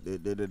look at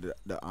the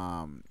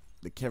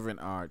Kevin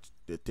Hart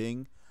the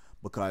thing,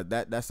 because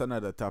that's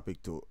another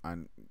topic too,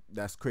 and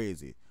that's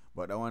crazy.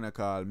 But I wanna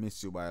call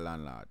 "Miss You" by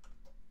Landlord.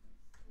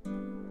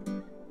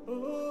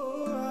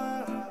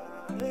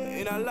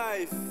 In a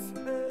life,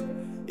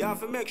 you have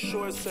to make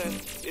sure, say,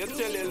 you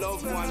tell your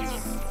loved ones,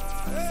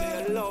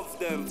 say you love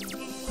them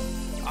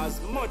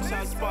as much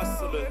as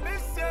possible.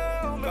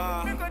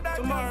 Cause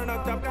tomorrow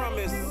not a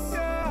promise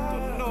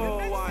to no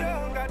one.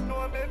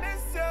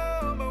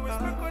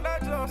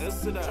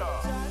 Listen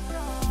up.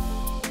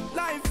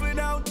 Life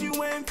without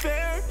you ain't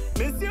fair.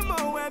 Miss you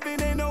more every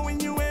day knowing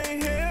you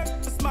ain't here.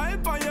 A smile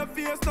on your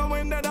face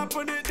knowing that I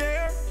put it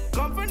there.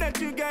 Comfort that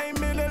you gave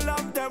me, the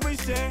love that we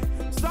share.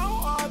 So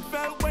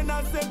heartfelt when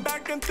I sit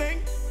back and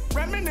think.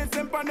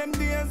 Reminiscing on them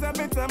days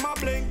every time I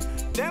blink.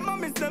 Them I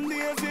miss them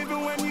days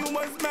even when you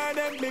was mad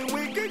at me.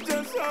 We could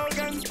just hug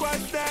and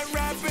squash that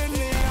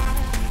rapidly.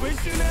 I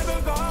wish you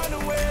never gone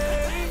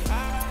away.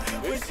 I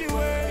wish you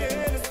were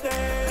here to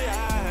stay.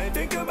 I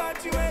think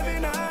about you every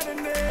night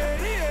and day.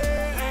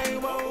 Yeah,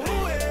 whoa,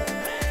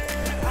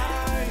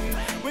 I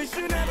wish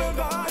you never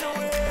gone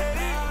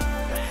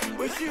away.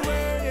 Wish you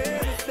were here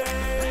to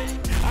stay.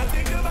 I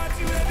think about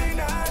you every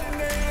night and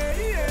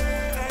day.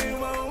 Yeah,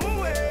 whoa,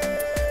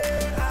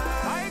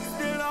 I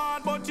still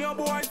hard, but your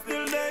boy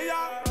still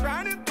there.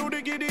 Riding through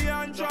the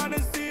Gideon, trying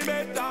to see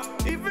better.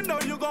 Even though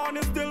you gone,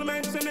 you still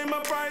mentioning my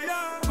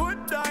prayer.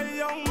 Could die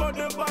young, but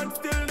the bond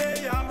still there.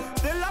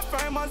 Still I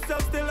find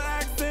myself still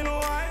asking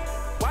why.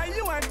 Why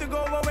you had to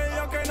go away,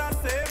 you cannot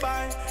say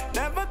bye.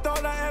 Never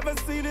thought I ever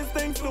see these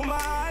things through my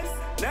eyes.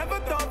 Never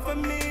thought for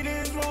me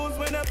these rules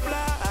would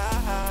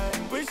apply.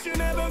 Wish you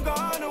never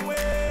gone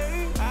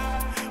away.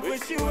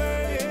 Wish you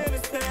were here to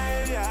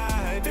stay.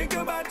 I think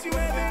about you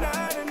every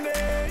night and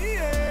day.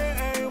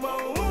 Yeah,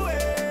 whoa,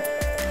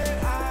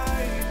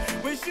 I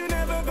wish you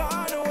never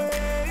gone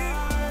away.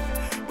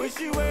 Wish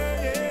you were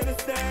here to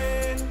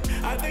stay.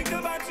 I think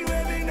about you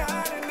every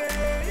night and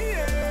day.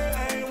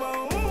 Yeah,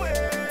 whoa,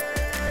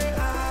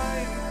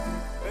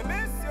 I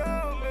miss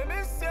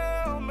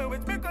you. Me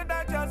wish me could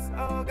have just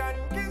hug and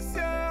kiss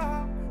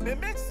you. Me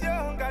miss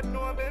you, God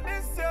know me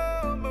miss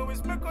you. Me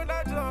wish me could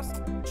have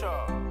just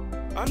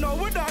I know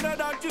without a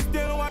doubt you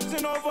still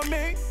watching over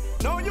me.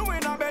 Know you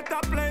in a better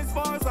place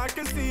for us. I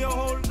can see your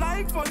whole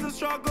life was a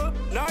struggle.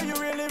 Now you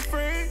really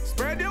free.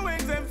 Spread your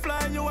wings and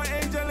fly. You an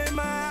angel in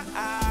my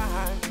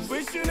eyes.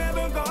 Wish you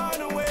never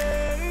gone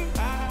away.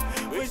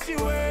 Wish you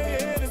were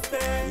here to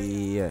stay.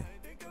 Yeah.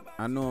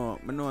 I know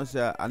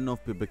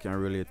enough people can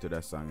relate to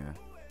that song, yeah.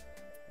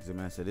 See,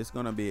 man, I said it's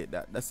gonna be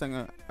that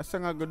song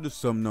I gonna do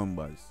some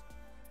numbers.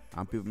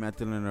 And people are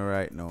telling you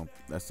right now,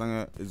 that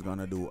song is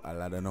gonna do a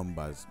lot of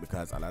numbers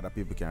because a lot of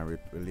people can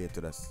relate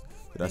to that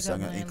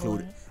song,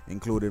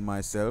 including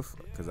myself,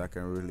 because I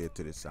can relate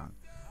to this song.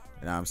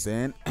 You know what I'm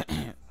saying?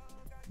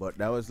 But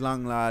that was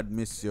Long Lord,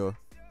 Miss You.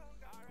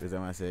 As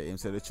I say, him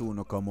said the tune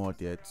no come out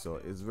yet,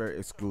 so it's very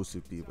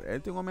exclusive, people.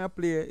 Anything when I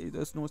play, you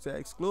just know say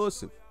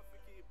exclusive.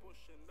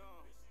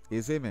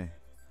 You see me?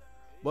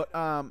 But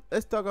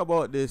let's talk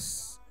about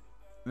this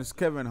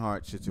Kevin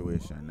Hart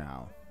situation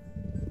now.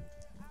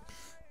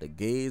 The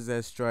gays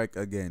that strike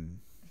again.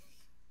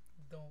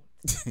 Don't.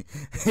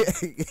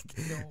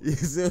 You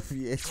see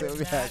me? We're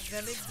not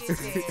gonna get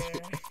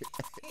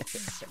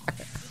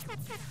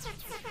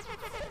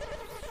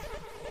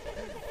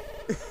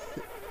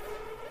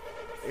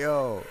there.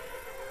 Yo,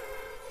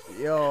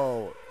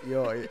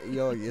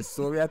 you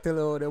saw me I tell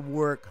you them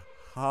work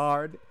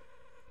hard,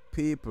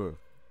 people.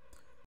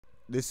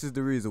 This is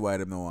the reason why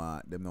them well,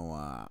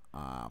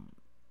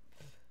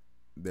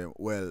 I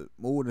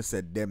wouldn't have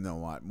said them no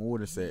want. I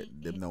would have said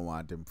them no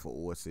want them for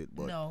host it,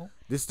 but no,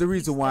 this is the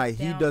reason why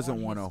he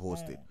doesn't want to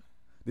host it.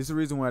 This is the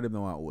reason why them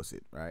no want to host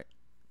it, right?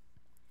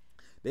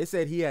 They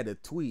said he had a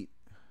tweet.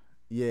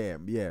 Yeah.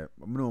 No.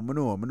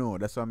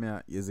 That's what I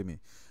mean. You see me?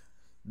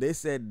 They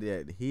said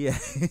that he had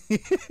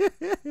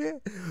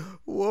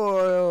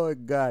oh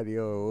God,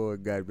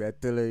 man, I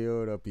tell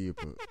you the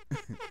people.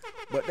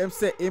 But them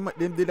said them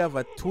did have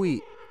a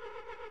tweet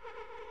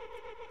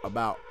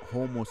about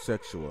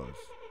homosexuals.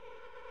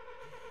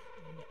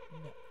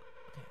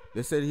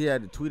 They said he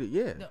had to tweet it.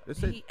 Yeah, no,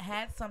 he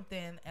had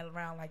something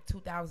around like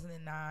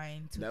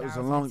 2009, 2010. That was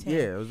a long.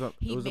 Yeah,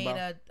 he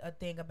made a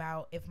thing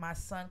about if my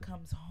son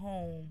comes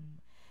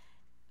home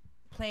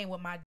playing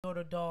with my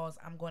daughter dolls,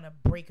 I'm gonna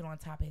break it on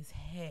top of his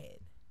head.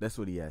 That's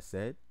what he had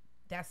said.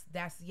 That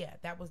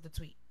was the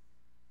tweet.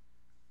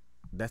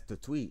 That's the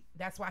tweet.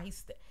 That's why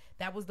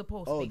that was the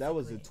post. Oh, basically. that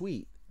was the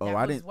tweet. Oh, that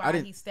I was didn't. Why I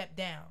didn't. He stepped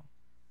down.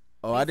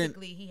 Oh,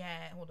 basically, he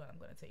had. Hold on, I'm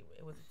gonna tell you.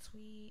 It was a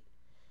tweet.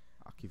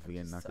 I keep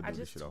forgetting. I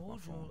just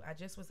told you. I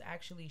just was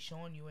actually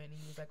showing you, and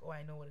he was like, "Oh,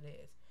 I know what it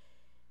is."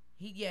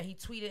 He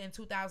tweeted in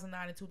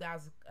 2009 and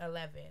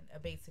 2011,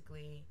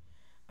 basically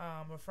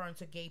referring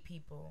to gay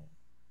people.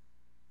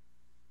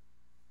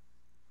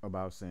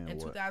 About saying in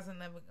what?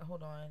 2011.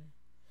 Hold on.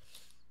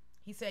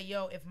 He said,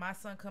 "Yo, if my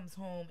son comes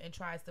home and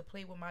tries to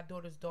play with my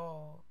daughter's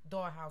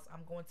dollhouse,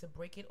 I'm going to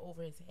break it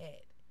over his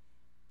head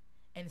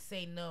and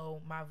say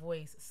no. My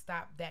voice,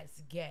 stop.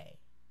 That's gay."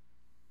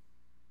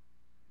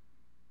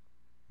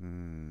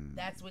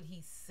 That's what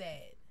he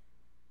said.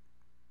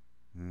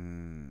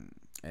 And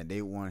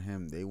they want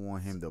him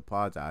to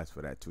apologize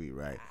for that tweet,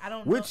 right? I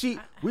don't know.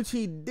 Which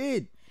he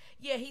did.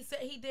 Yeah, he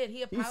said he did.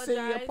 He apologized. He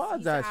said he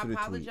apologized for the tweet.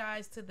 I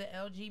apologize to the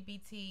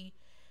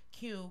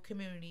LGBTQ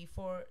community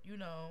for,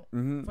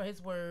 for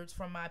his words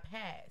from my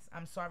past.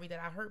 I'm sorry that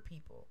I hurt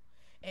people.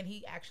 And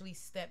he actually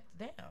stepped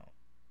down.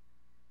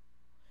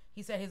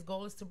 He said his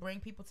goal is to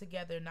bring people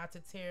together, not to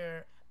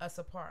tear us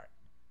apart.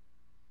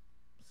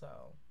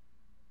 So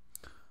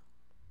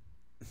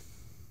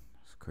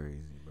it's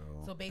crazy,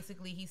 bro. So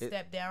basically, he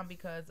stepped down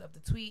because of the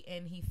tweet,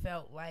 and he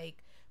felt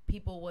like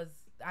people was,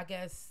 I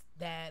guess,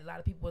 that a lot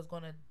of people was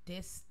gonna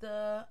diss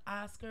the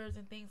Oscars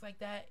and things like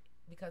that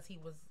because he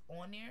was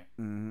on there.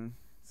 Mm-hmm.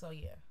 So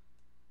yeah.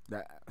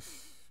 That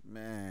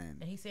man.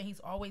 And he said he's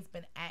always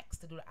been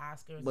asked to do the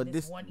Oscars. But and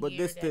this one but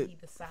year this that he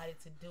decided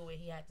to do it,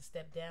 he had to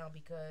step down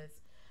because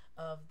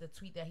of the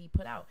tweet that he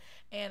put out.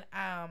 And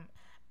I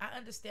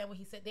understand what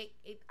he said.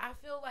 I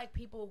feel like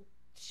people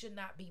should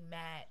not be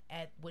mad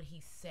at what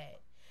he said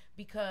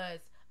because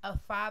a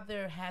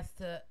father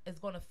is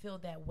going to feel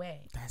that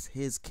way. That's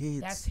his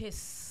kids. That's his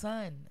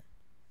son.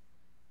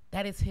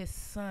 That is his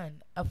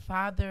son. A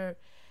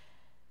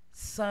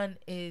son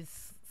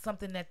is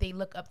something that they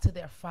look up to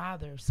their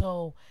father.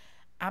 So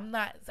I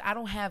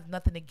don't have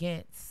nothing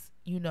against,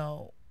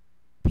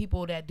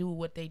 people that do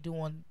what they do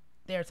on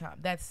their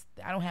time.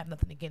 I don't have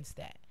nothing against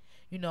that,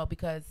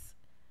 because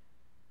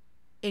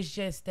it's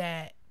just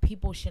that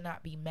people should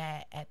not be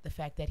mad at the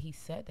fact that he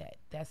said that.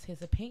 That's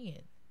his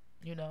opinion,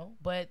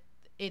 but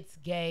it's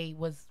gay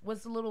was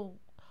a little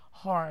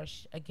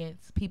harsh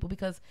against people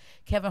because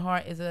Kevin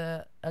Hart is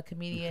a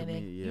comedian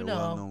and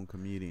well-known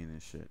comedian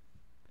and shit.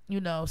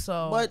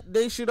 So but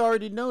they should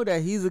already know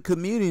that he's a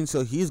comedian,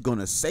 so he's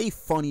gonna say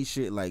funny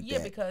shit like that.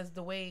 Yeah, because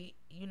the way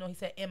he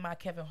said in my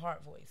Kevin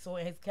Hart voice. So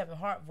in his Kevin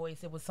Hart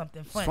voice, it was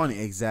something funny. It's funny,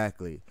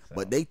 exactly. So.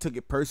 But they took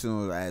it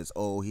personal as,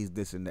 he's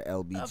dissing the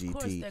LBGT. Of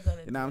course they're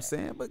gonna you know what I'm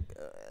saying? But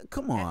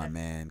come on,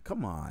 man.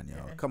 Come on,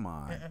 yo. Come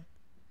on.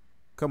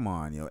 Come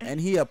on, yo. And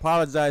he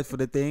apologized for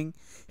the thing.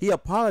 He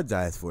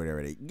apologized for it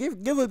already.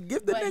 Give the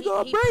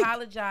nigga a break. He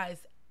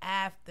apologized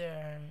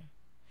after.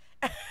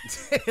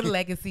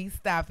 Legacy,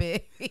 stop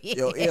it.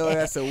 yo,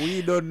 that's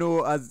we don't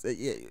know as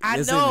I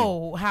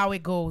know how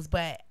it goes,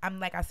 but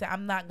like I said,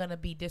 I'm not gonna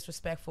be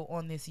disrespectful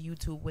on this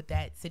YouTube with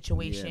that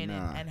situation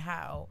and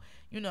how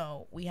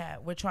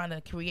we're trying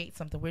to create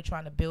something, we're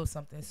trying to build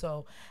something.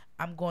 So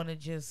I'm gonna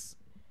just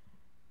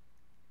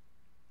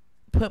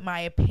put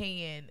my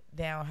opinion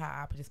down how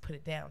I just put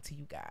it down to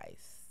you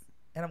guys,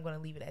 and I'm gonna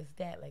leave it as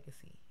that,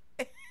 Legacy.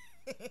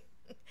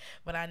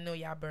 But I know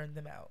y'all burned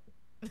them out.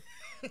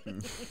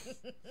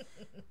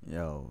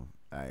 Yo,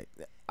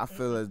 I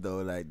feel as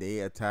though like they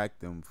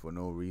attacked him for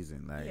no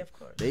reason. Like of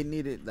course. They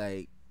needed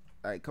like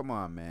come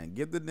on, man,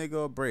 give the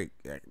nigga a break.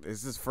 Like, this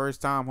is his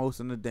first time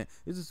hosting the day.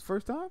 Is this his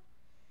first time?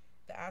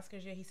 The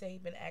Oscars, he said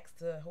he'd been asked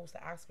to host the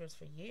Oscars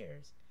for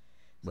years.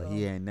 But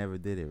he ain't never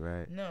did it,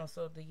 right? No,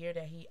 so the year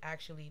that he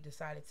actually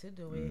decided to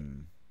do it,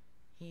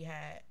 he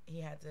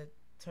had to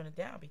turn it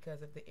down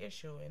because of the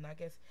issue, and I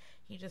guess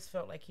he just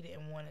felt like he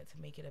didn't want it to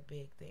make it a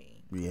big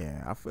thing.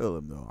 Yeah, I feel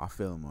him though. I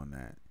feel him on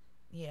that.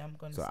 Yeah, I'm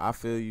gonna. So I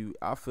feel you.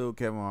 I feel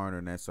Kevin Hart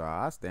on that. So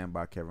I stand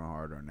by Kevin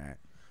Hart on that.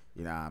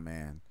 You know what I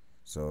mean?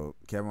 So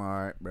Kevin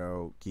Hart,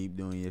 bro, keep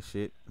doing your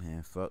shit,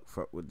 man. Fuck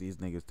what these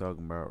niggas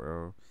talking about,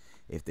 bro.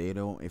 If they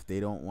don't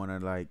want to,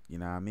 like, you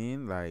know what I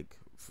mean, like,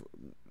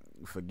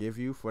 forgive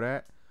you for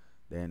that,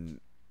 then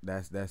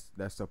that's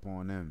up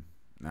on them.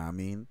 You know what I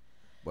mean?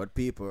 But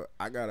people,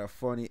 I got a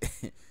funny.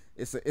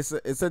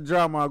 it's a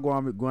drama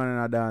going in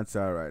our dance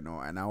right now,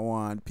 and I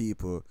want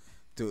people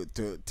to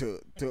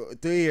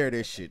hear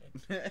this shit.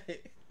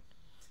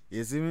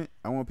 You see me?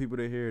 I want people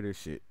to hear this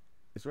shit.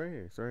 It's right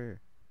here. It's right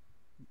here.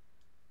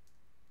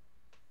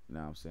 You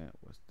know what I'm saying?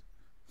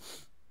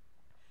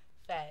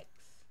 Facts.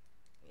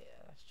 Yeah,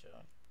 that's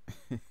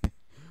true.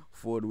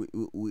 Ford,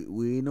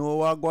 we know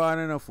what going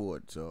on in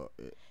Ford, so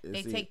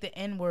they take the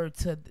N-word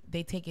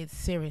they take it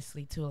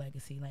seriously too,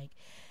 Legacy. Like,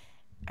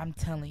 I'm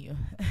telling you,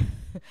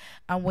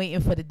 I'm waiting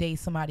for the day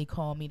somebody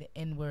call me the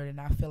N-word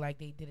and I feel like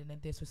they did it in a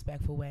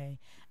disrespectful way.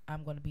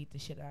 I'm gonna beat the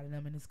shit out of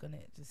them, and it's gonna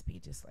just be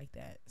just like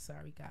that.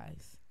 Sorry,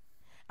 guys.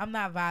 I'm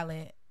not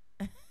violent.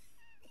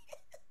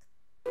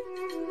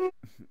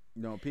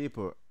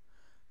 People,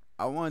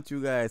 I want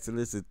you guys to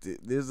listen to.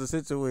 There's a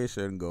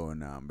situation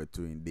going on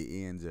between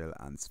the Angel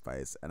and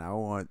Spice, and I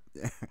want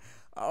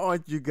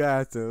you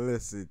guys to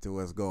listen to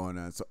what's going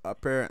on. So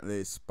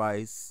apparently,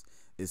 Spice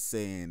is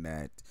saying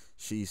that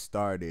she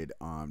started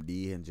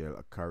the Angel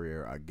a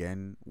career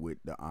again with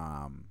the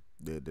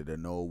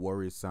No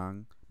Worries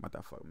song.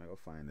 Motherfucker, I'm gonna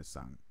find the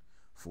song.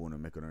 Phone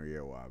and make an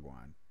ear walk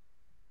on.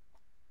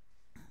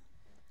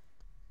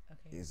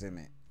 Okay. You see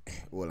me?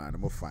 Hold on, I'm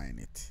gonna find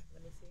it.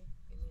 Let me see.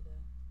 Give me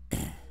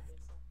the.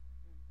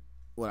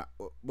 Well,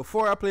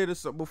 before I play the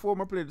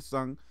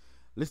song,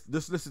 let's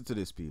just listen to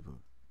this, people.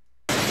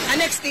 The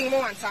next thing I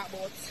want to talk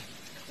about,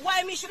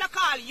 why me should I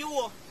call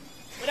you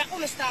when I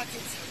only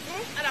started,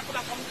 and I could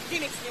have come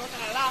gimmicks me and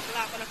I laugh and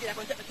I feel like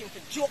I'm taking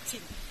the joke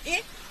thing,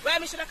 Why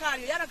me should I call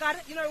you? You know God,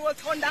 you know roll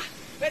thunder,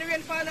 where the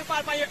rain fall on your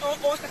house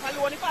stuff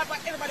alone, it fall on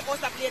everybody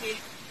else that lady.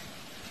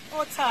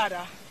 Oh,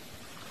 Tada.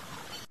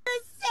 The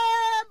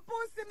same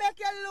pussy make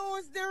you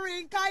lose the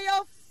ring, cause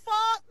you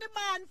fuck the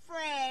man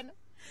friend.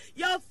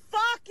 You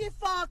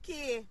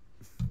fucky.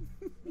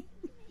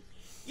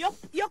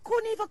 You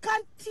couldn't even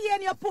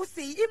contain your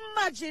pussy.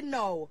 Imagine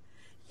now.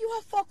 You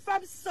a fuck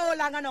from so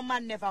long and a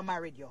man never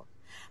married you.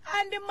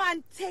 And the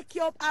man take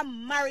you up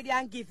and marry you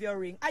and give you a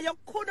ring. And you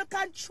couldn't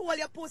control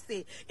your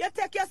pussy. You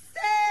take your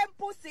same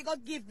pussy, go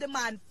give the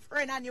man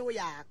friend in New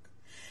York.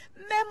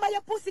 Remember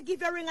your pussy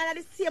give you a ring and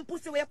the same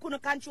pussy where you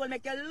couldn't control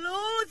make you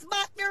lose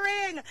back the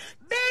ring.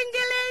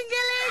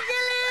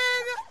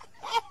 Bing-a-ling-a-ling-a-ling.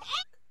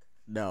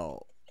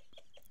 No.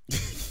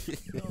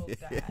 Oh,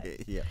 God.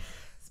 Yeah.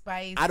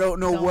 Spice. I don't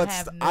know what's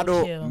have no I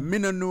don't chill. me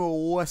no know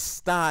what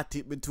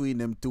started between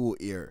them two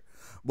here.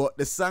 But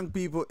the song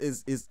people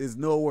is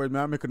no word.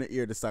 Man, I'm not gonna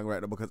hear the song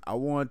right now because I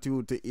want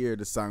you to hear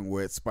the song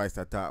where Spice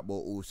I talk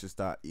about who should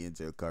start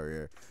Angel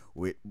career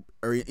with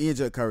or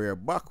Angel career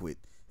back with.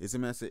 You see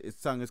me I say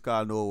its song is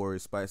called No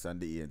Worries, Spice and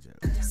the Angel.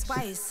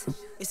 Spice,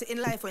 you see in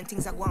life when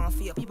things are going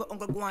for you, people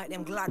uncle go on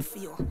them glad for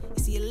you.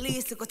 You see the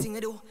least little thing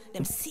you do,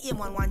 them same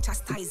one want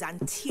chastise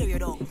and tear you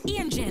down.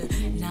 Angel,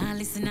 nah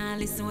listen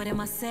what them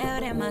a say,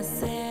 Them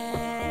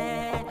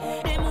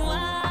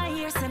why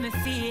hear say me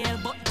feel,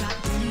 but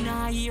that them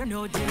nah hear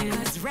no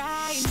deals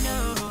right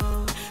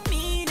now.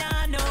 Me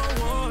nah no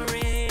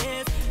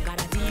worries,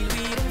 gotta deal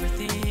with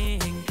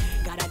everything,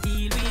 gotta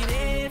deal with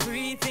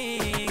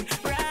everything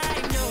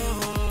right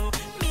now.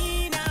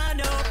 Me nah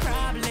no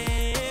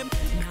problem,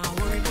 nah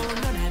worry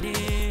about none of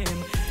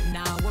them,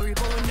 nah worry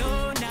about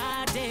none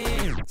of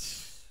them.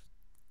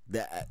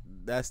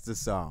 That's the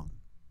song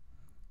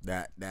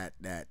that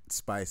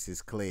Spice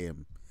is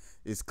claiming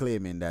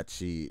that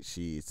she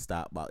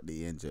stopped back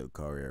the Angel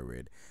career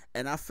with,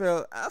 and I have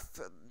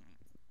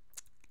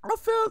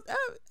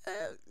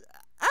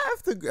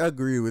to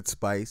agree with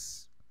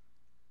Spice,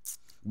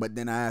 but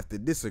then I have to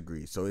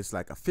disagree. So it's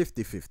like a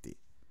 50-50.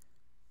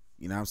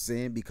 You know what I'm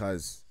saying?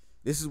 Because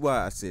this is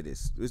why I say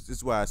this. This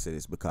is why I say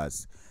this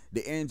because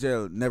the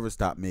Angel never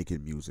stopped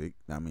making music.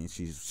 I mean,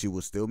 she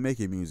was still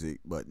making music,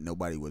 but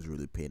nobody was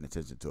really paying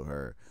attention to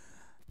her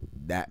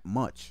that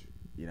much.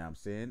 You know what I'm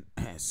saying?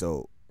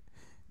 So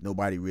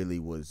nobody really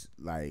was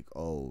like,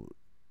 oh,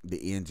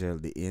 the Angel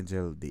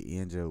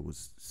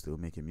was still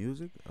making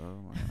music.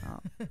 Oh,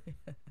 wow.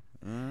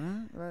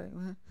 Right.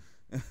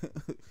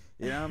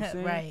 You know what I'm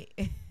saying? Right.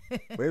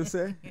 What you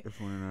say?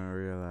 If we don't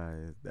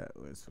realize that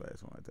when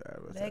Spice wanted to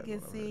advertise.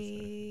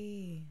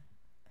 Legacy.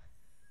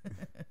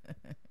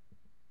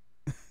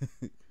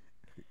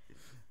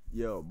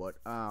 Yo, but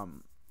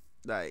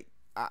like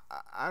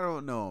I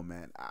don't know,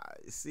 man.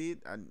 See,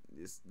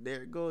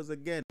 there it goes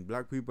again.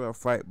 Black people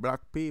fight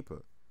black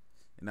people.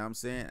 You know what I'm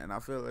saying? And I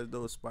feel as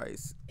though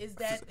Spice is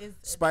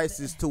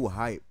too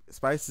hype.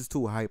 Spice is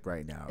too hype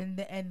right now.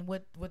 And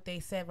what they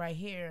said right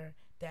here,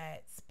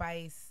 that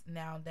Spice,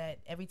 now that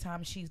every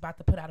time she's about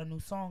to put out a new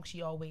song,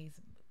 she always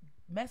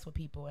mess with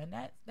people, and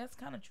that's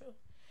kind of true.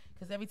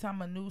 Because every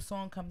time a new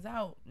song comes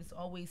out, it's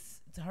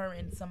always her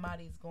and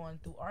somebody's going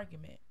through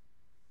argument.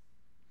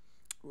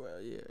 Well,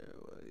 yeah.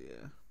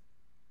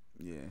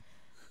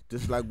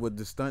 Just like with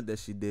the stunt that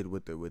she did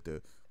with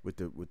the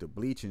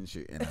bleaching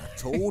shit, and I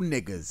told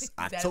niggas,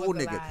 right?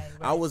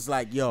 I was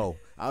like, yo,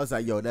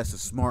 that's a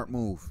smart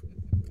move.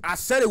 I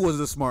said it was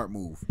a smart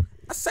move.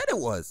 I said it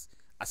was.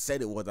 I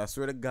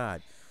swear to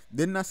God.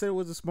 Didn't I say it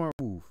was a smart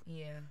move?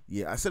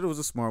 Yeah, I said it was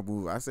a smart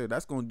move. I said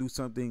that's gonna do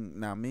something.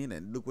 Now,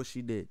 and look what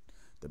she did.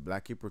 The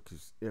Black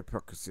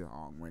Hypocrisy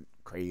song went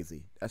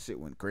crazy. That shit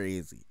went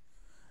crazy.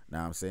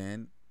 Now I'm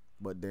saying.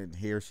 But then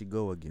here she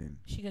go again.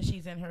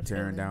 She's in her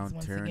tearing down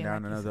like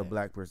another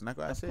black person. Like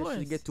I said,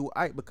 she get too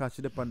hype because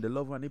she dip on the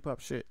love and hip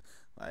hop shit.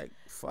 Like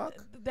fuck.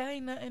 That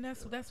ain't nothing.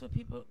 That's what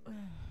people.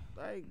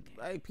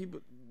 like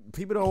people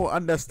don't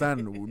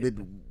understand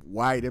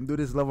why them do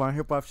this love and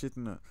hip hop shit.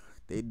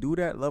 They do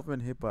that love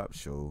and hip hop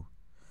show.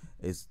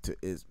 Is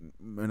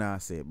when I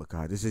say it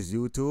because this is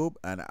YouTube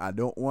and I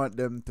don't want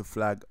them to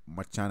flag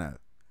my channel.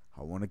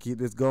 I want to keep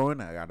this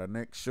going. I got a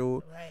next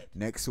show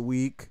next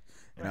week.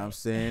 You know what I'm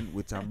saying?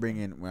 Which I'm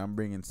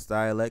bringing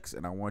Stylex,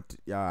 and I want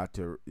y'all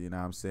to, you know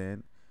what I'm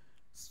saying?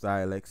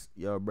 Stylex,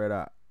 yo,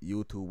 brother,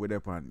 YouTube, with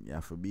up on, you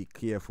have to be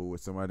careful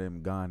with some of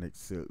them garnet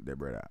silk, there,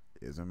 brother.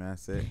 You know what I'm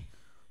saying?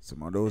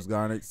 Some of those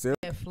garnet silk,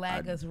 they'll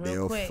flag us real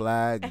they'll quick.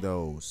 Flag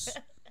those.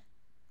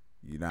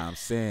 You know what I'm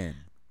saying?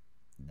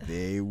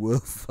 They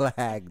will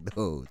flag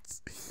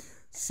those.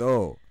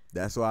 So,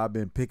 that's why I've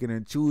been picking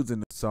and choosing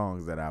the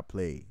songs that I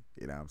play.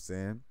 You know what I'm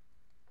saying?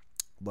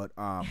 But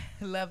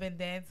Love and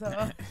Dance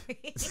Off.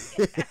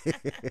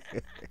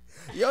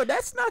 Yo,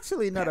 that's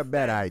actually not a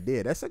bad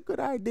idea. That's a good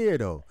idea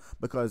though,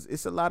 because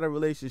it's a lot of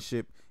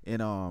relationship in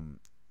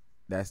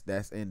that's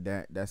in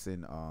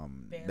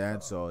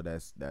dancehall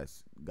that's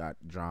got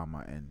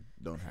drama and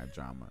don't have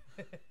drama.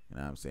 You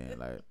know what I'm saying?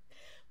 Like,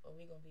 well,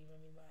 we gonna be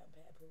Remy Ma and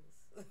Papoose.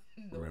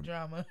 No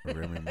drama.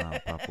 Remy Ma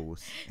and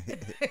Papoose.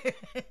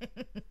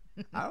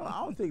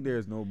 I don't think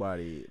there's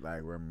nobody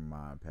like Remy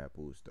Ma and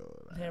Papoose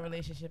though. Like, their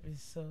relationship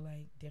is so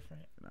like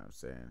different. You know what I'm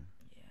saying?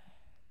 Yeah.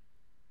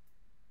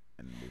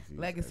 And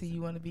Legacy,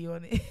 you want to be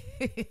on it?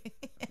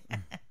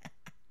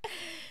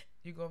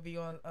 You gonna be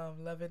on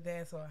Love and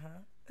Dance or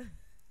huh?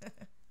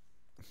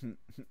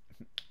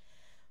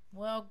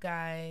 Well,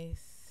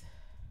 guys.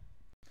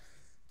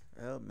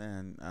 Well,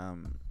 man,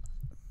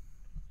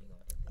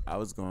 I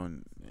was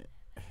going.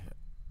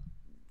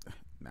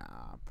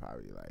 Nah,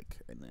 probably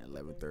like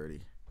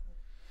 11:30.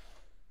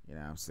 You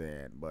know what I'm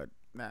saying? But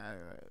nah,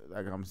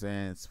 like I'm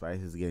saying,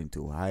 Spice is getting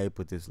too hype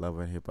with this Love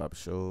and Hip Hop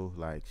show.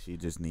 Like she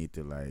just need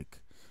to like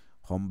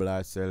humble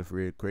herself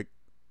real quick.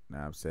 Know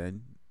what I'm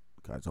saying?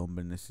 Cause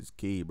humbleness is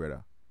key,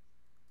 brother.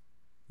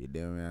 You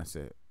know what I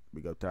said?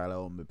 Big up to all the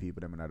humble people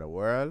them in the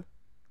world.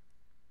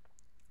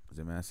 Cause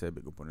the man said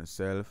big up on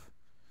yourself.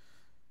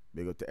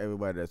 Big up to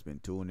everybody that's been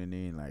tuning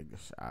in. Like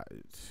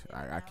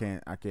I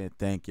can't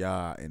thank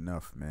y'all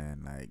enough,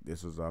 man. Like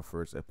this was our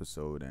first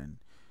episode, and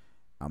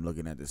I'm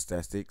looking at the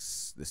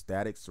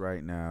statics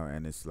right now,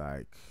 and it's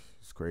like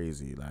it's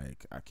crazy.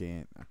 Like I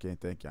can't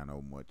thank y'all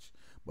no much.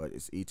 But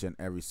it's each and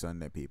every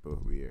Sunday, people.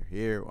 We're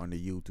here on the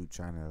YouTube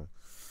channel.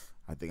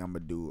 I think I'm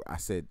gonna do. I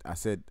said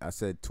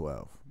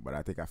 12, but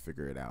I think I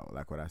figured it out.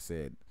 Like what I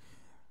said,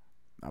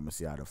 I'm gonna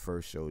see how the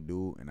first show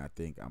do, and I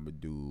think I'm gonna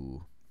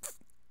do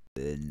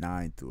the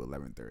 9 to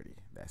 11:30.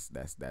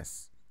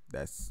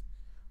 That's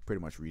pretty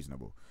much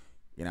reasonable.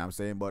 You know what I'm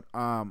saying? But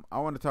I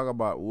want to talk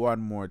about one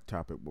more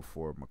topic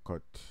before my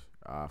cut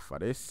for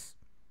this,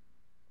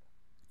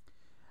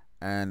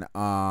 and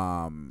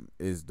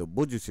is the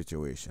Buju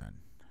situation.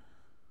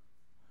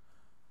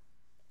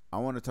 I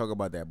want to talk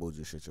about that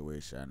Buju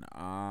situation.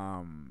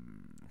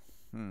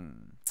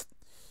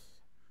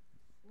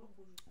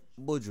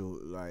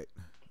 Buju, like,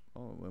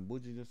 when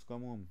Buju just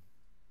come home.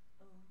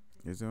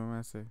 You see what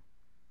I say?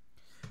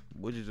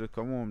 Buju just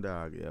come home,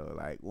 dog. Yo,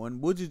 like when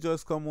Buju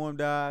just come home,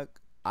 dog.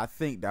 I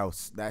think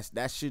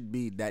that should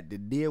be that the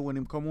day when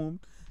him come home.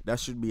 That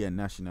should be a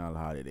national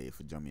holiday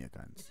for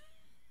Jamaicans.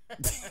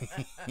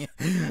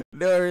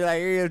 No,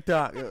 like real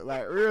talk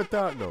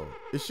though.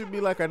 It should be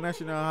like a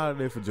national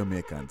holiday for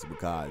Jamaicans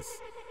because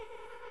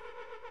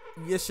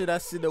you should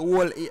have seen the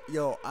whole.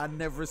 I'm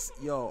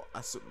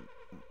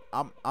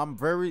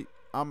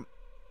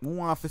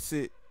want to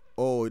say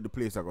the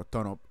place I got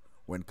turn up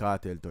when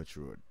Cartel touch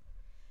road.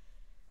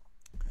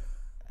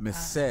 Me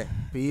say,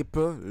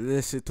 people,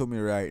 listen to me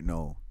right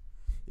now.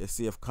 You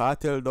see, if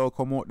Cartel don't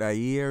come out that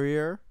year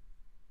here,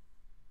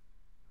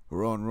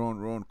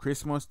 run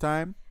Christmas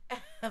time.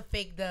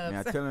 Fake dubs.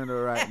 I'm telling you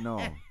right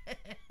now.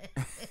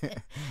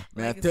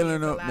 I'm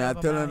telling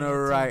you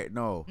right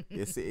now.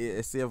 You see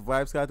if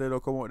Vybz Kartel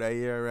don't come out that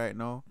year right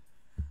now.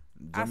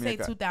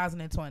 Jamaica, I say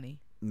 2020.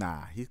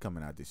 Nah, he's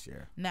coming out this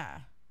year.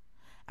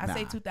 I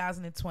say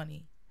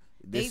 2020.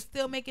 They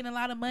still making a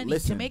lot of money.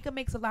 Listen, Jamaica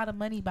makes a lot of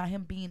money by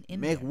him being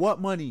in Make there. what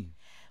money?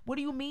 What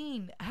do you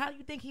mean? How do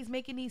you think he's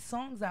making these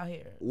songs out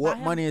here? What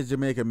money is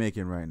Jamaica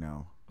making right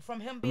now? From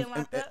him being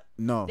locked up?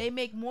 No. They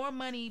make more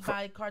money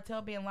by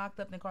Cartel being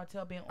locked up than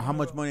Cartel being on How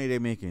much money are they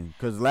making?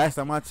 Because last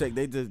time I checked,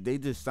 they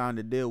just signed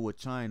a deal with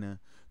China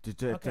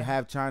to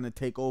have China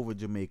take over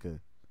Jamaica.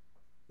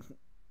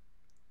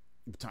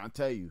 I'm trying to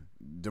tell you,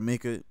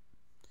 Jamaica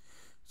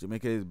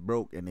is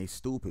broke and they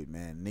stupid,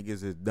 man.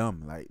 Niggas is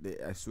dumb. Like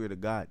I swear to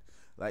God,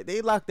 like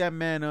they locked that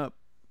man up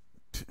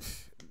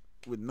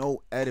with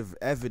no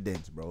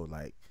evidence, bro.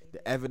 Like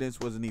the evidence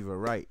wasn't even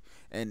right.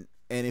 And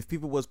if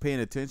people was paying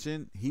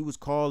attention, he was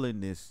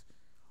calling this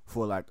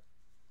for like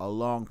a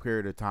long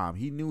period of time.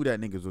 He knew that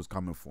niggas was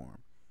coming for him.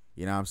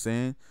 You know what I'm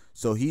saying?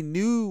 So he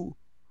knew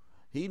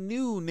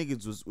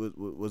niggas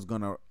was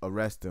gonna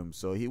arrest him.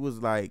 So he was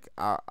like,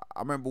 I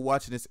remember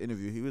watching this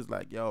interview. He was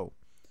like, yo,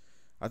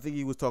 I think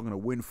he was talking to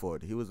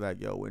Winford. He was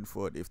like, yo,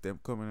 Winford, if them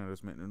coming at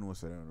us, make no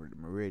noise, I'm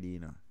ready, you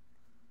know.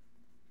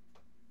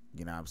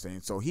 You know what I'm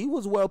saying? So he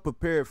was well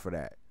prepared for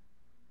that.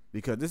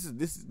 Because this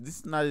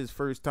is not his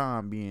first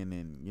time being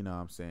in, you know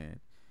what I'm saying,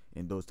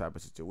 in those type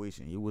of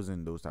situations. He was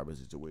in those type of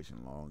situations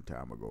a long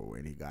time ago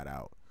when he got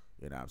out.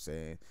 You know what I'm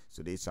saying?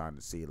 So they trying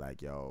to see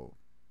like, yo,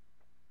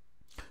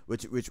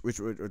 which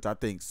I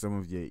think some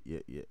of you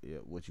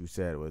what you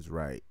said was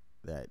right,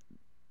 that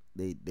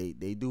they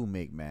do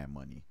make mad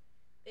money.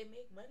 They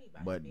make money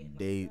by but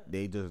being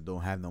they just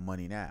don't have no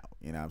money now.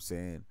 You know what I'm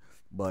saying?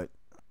 But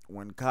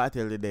when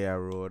Cartel the Day I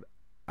rode,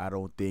 I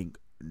don't think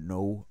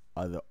no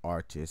other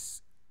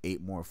artists ate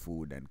more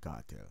food than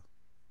Cartel.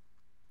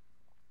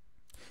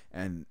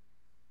 And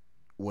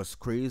what's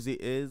crazy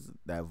is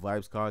that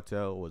Vybz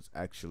Kartel was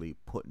actually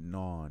putting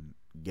on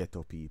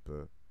ghetto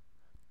people,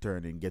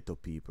 turning ghetto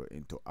people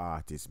into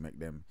artists, make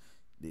them,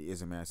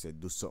 as a man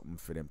said, do something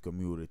for them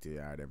community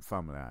or them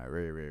family.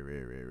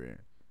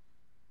 Rare.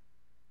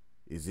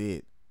 Is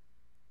it?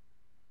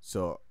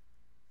 So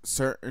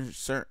certain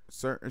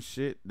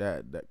shit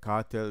that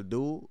Cartel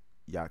do,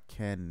 y'all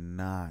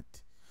cannot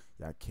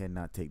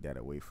take that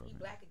away from him. He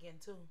black again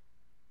too.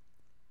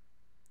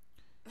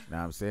 Know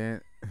what I'm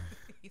saying?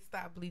 He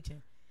stopped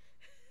bleaching.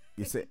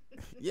 You say,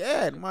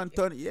 yeah, man,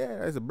 Tony,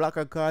 yeah, it's a black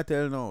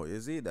Cartel now.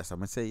 Is it? That's what I'm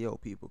gonna say, yo,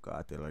 people,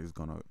 Cartel is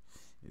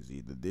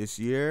either this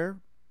year.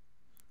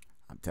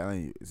 I'm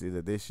telling you, it's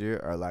either this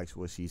year or like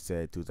what she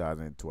said,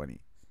 2020. Know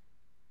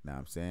what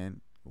I'm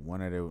saying?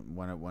 One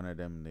of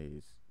them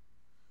days.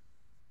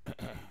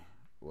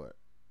 What?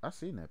 I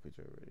seen that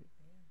picture already.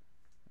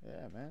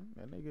 Yeah, man,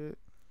 that nigga.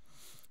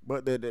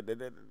 But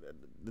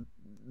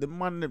the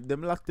man,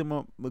 them locked him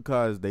up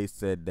because they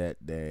said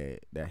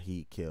that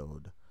he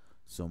killed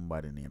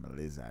somebody named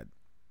Lizard.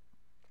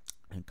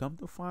 And come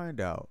to find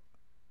out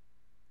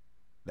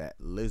that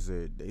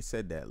Lizard, they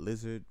said that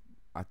Lizard,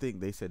 I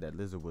think they said that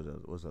Lizard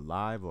was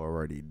alive or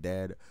already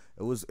dead.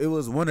 It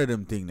was one of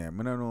them thing there.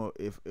 I don't know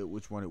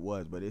which one it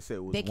was, but they said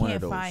it was one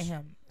of those. They can't find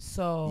him.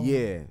 So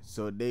yeah,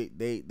 so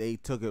they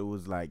took it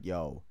was like,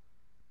 yo,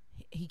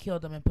 he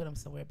killed him and put him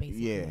somewhere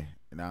basically. Yeah,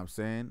 you know what I'm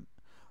saying?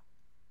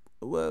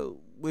 Well,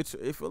 which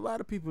if a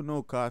lot of people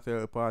know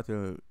Cartel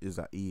is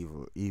a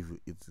evil.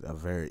 It's a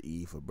very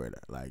evil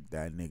brother. Like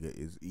that nigga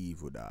is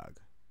evil, dog.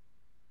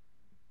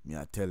 Me,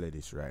 I tell you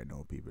this right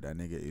now, people. That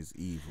nigga is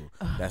evil.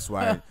 That's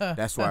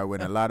why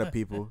when a lot of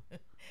people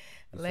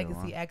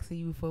Legacy asking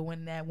you for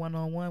when that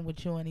 1-on-1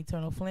 with you and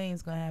Eternal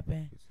Flames gonna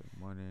happen. Get some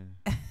money.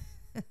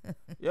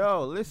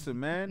 Yo, listen,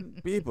 man.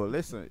 People,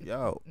 listen.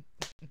 Yo,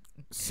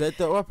 set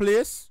up a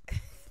place.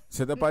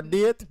 Set up a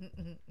date.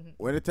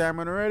 When the time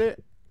I'm ready,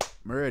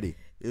 I'm ready.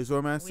 You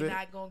know what I'm saying? We're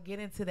not gonna get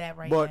into that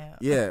right but, now.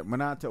 Yeah, we're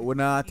not talking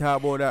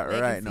about that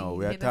Legacy, right now.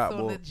 We are talking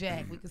about the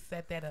Jack. We can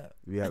set that up.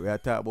 We are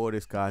talking about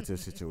this Cartel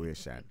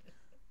situation.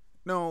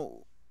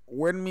 No,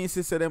 when me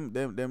say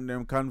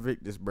them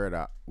convict this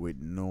brother with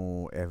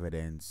no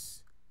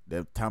evidence,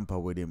 them tamper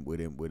with him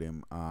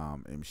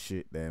him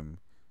shit, them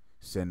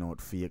send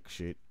out fake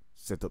shit,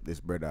 set up this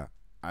brother.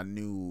 I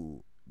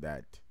knew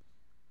that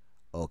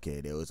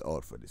okay, they was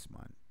out for this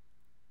man.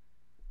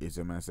 You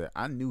see what I said?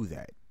 I knew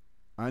that.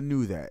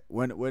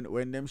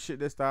 When them shit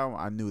this time,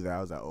 I knew that.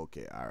 I was like,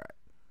 okay, alright.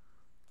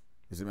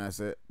 You see what I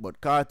said? But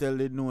Cartel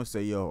didn't know,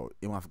 say, yo,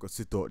 he have to go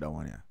sit out that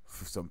one here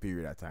for some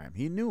period of time.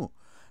 He knew.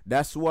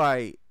 That's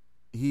why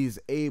he's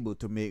able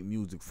to make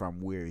music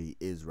from where he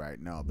is right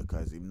now,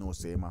 because he knows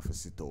say he have to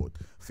sit out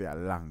for a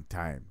long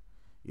time.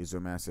 You see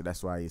what I said?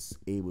 That's why he's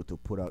able to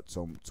put out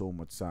so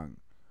much song.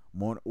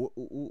 Who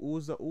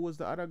was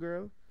the other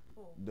girl?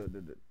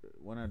 The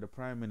one of the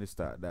prime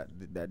minister that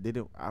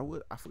didn't I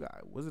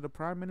forgot, was it the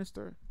prime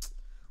minister?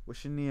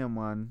 What's your name,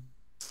 man?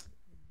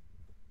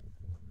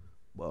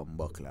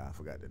 Buckler. I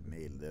forgot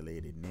the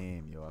lady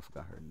name, yo. I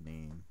forgot her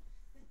name,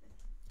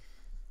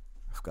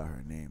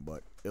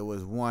 but it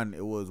was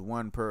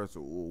one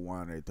person who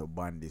wanted to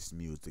ban this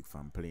music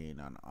from playing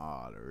on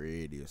all the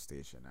radio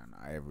station and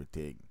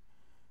everything.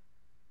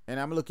 And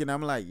I'm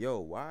like, yo,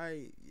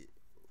 why,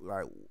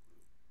 like,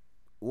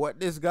 what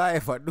this guy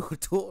if I do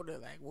to him?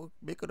 Like,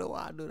 we could have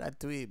want to do that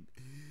to him.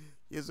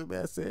 You see what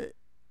I said?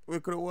 We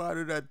could have want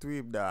to do that to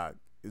him, dog.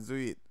 You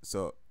see it?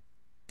 So,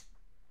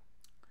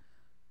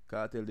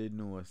 Cartel didn't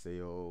know, I say,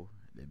 yo,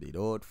 they did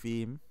out for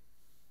him.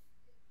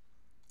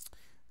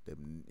 They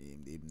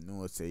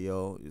know, say,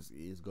 yo,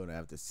 he's going to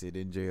have to sit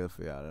in jail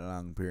for a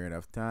long period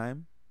of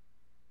time.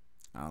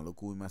 And look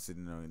who he's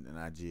sitting in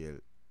a jail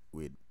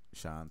with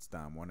Sean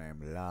Storm, one of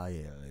them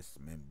loyalist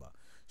member.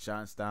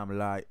 Sean Storm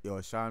lie,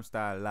 yo. Sean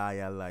Storm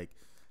liar, like,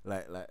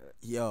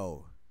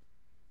 yo,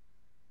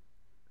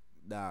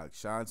 dog.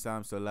 Sean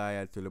Storm so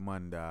loyal to the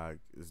man, dog.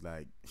 It's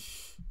like,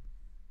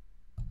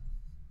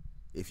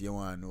 if you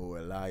want to know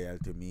what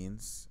loyalty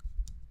means,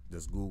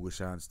 just Google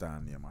Sean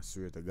Storm name. I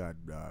swear to God,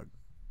 dog.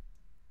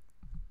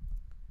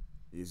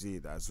 You see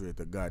it? I swear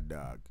to God,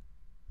 dog.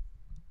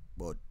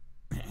 But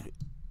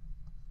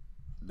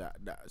that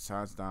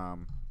Sean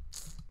Storm.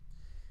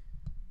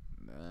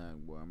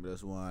 Boy, I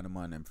just want the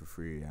man them for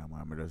free, yeah,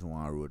 man. I just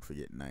want a road for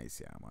get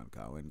nice, yeah, man.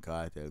 Cause when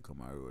Cartel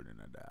come a road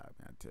in a dog,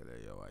 I tell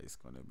you, yo, it's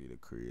gonna be the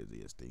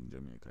craziest thing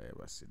Jamaica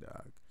ever see,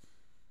 dog.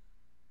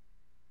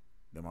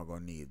 Them are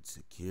gonna need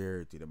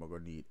security. Them are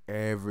gonna need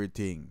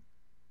everything.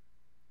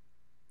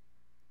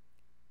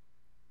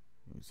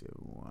 Let me say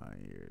 1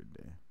 year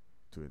there.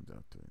 Twins.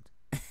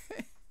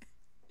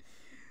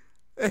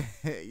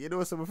 You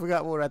know, someone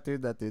forgot more that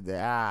twins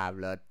there.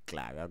 Blood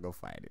clot. I'm gonna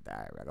find it.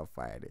 Alright, I'm gonna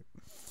find it.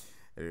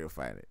 You'll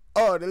find it.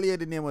 Oh, the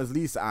lady name was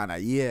Lisa Anna.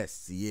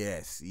 Yes.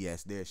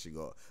 There she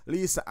go.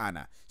 Lisa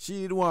Anna.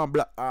 She didn't want to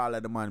block all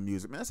of the man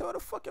music. Man, I said, what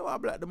the fuck you want to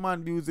block the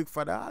man music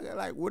for? That?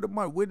 Like,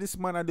 what this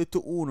man I did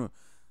to Uno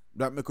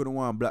that me couldn't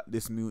want to block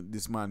this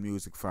man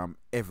music from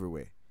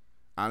everywhere.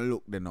 And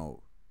look, they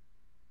know.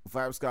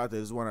 Vybz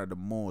Kartel is one of the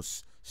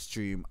most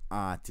streamed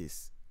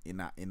artists in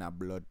a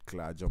blood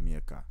clot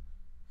Jamaica,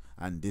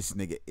 and this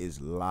nigga is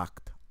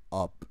locked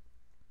up.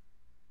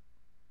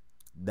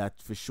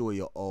 That for sure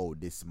you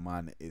this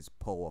man is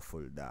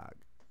powerful, dog.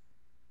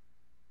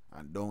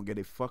 And don't get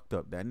it fucked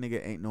up. That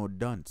nigga ain't no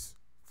dunce.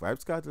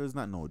 Vybz Kartel is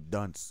not no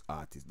dunce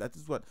artist. That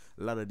is what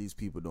a lot of these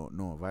people don't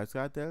know. Vybz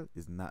Kartel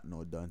is not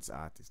no dunce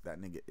artist. That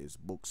nigga is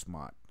book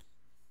smart.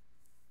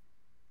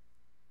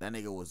 That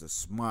nigga was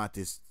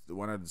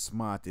one of the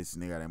smartest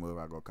nigga them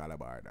ever go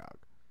Calabar, dog.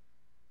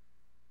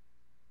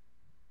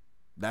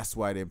 That's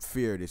why them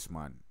fear this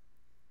man.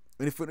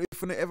 And if you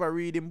ever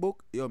read him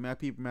book, yo, my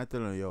people, I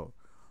tell you, yo,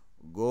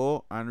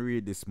 go and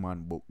read this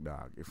man book,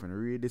 dog. If you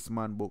read this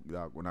man book,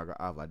 dog, we're gonna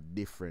have a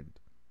different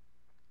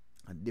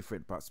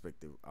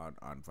perspective on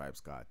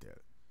Vybz Kartel.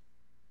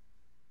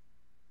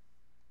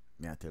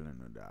 Me I tell you,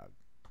 dog.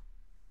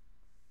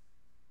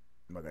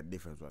 Like a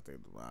difference what I think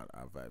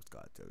on Vybz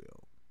Kartel,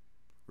 yo.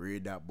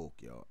 Read that book,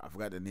 yo. I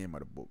forgot the name of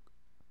the book.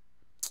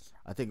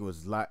 I think it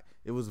was like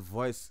it was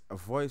voice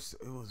of the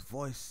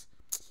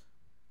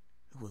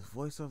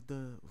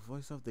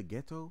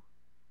ghetto.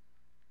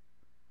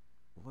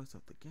 Voice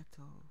of the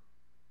ghetto.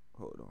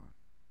 Hold on.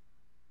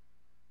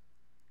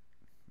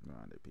 No,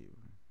 the people.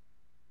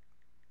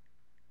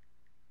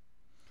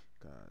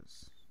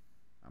 Cause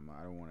I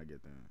don't want to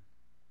get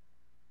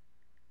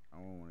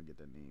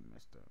the name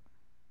messed up.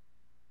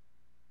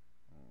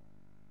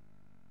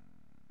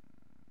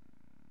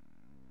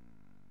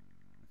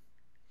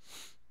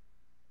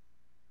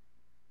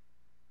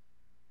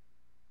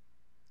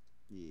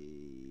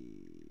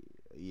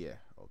 Yeah.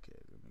 Okay,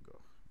 let me go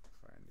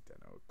find it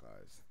now,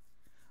 cause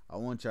I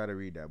want y'all to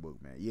read that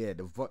book, man. Yeah,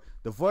 the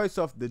voice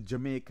of the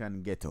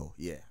Jamaican ghetto.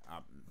 Yeah,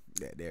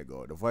 there you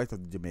go. The voice of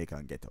the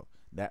Jamaican ghetto.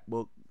 That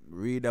book,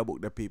 read that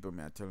book, the people,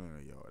 man. I'm telling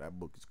you, yo, that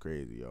book is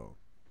crazy, yo.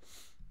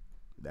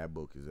 That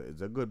book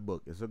it's a good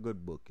book. It's a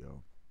good book,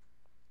 yo.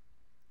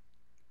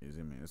 You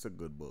see me? It's a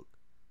good book.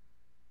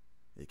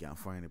 You can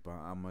find it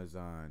on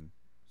Amazon.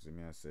 See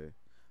me? I say.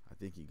 I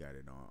think he got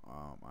it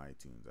on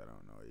iTunes. I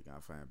don't know. You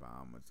can find it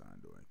on Amazon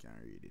though. You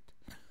can't read it.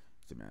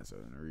 See me? So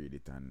read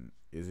it and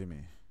you see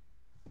me?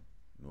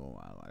 No,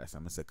 that's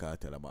I'm say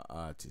Cartel. I'm an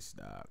artist,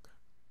 dog.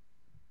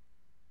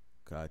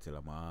 Cartel.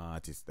 I'm an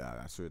artist, dog.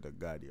 I swear to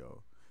God,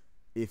 yo.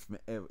 If me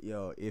ever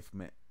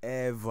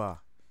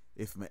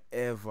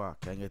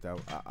can get a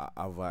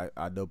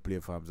dub play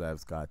from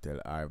Vybz Cartel,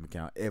 or me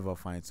can ever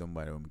find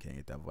somebody who can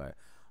get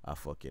a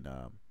fucking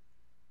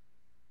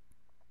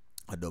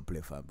a dub play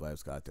from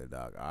Vybz Cartel,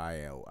 dog,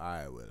 I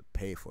will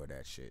pay for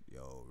that shit,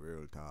 yo.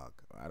 Real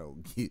talk. I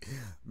don't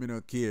me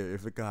don't care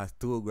if it costs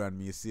 $2,000.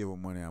 Me save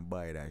money and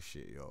buy that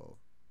shit, yo.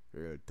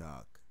 Real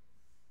talk.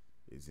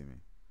 You see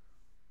me?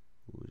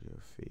 Who's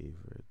your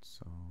favorite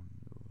sound,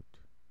 dude?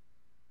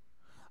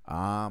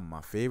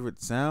 My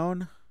favorite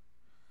sound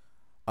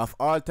of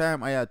all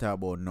time, I talk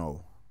about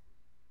now.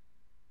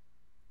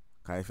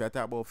 Cause if you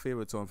talk about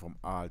favorite sound from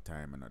all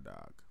time, in a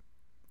dog,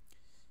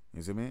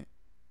 you see me?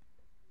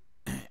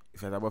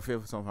 If you talk about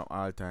favorite song from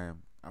all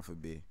time, I have to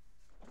be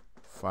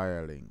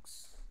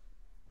Firelinks,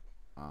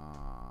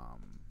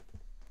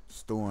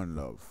 Stone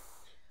Love,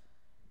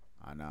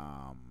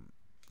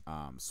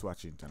 and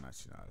Swatch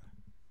International.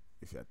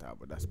 If you talk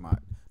about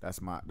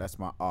that's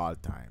my all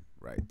time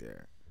right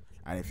there.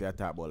 And if you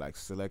talk about like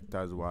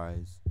selectors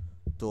wise,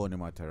 Tony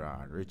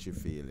Mataran, Richie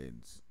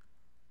Feelings,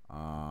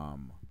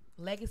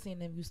 Legacy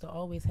and them used to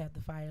always have the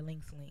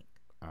Firelinks link.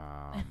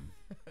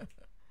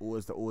 Who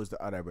was the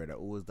other brother?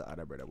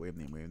 Wait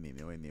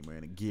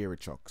name. Gary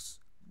Chucks.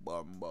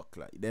 Bumbuck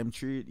like them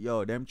three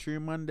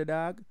man the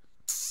dog.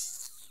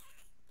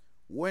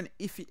 When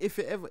if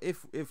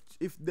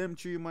them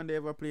three man they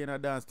ever play in a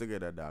dance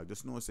together, dog,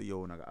 just know say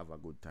yo have a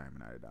good time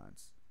in a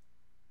dance.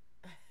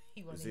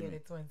 You wanna hear the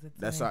twins?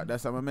 That's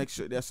how I make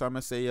sure. That's how I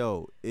say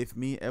yo. If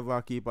me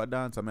ever keep a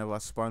dance, I'm ever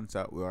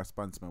sponsor. We are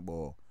sponsor me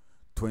about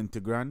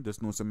 $20,000.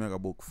 Just know say mega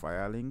book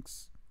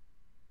Firelinks,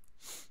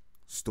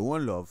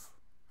 Stone Love,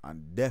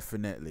 and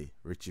definitely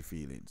Richie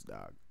Feelings,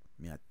 dog.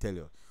 Me I tell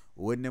you,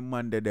 when the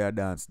man they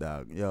dance,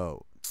 dog,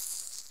 yo.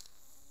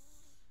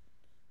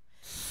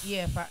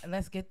 Yeah,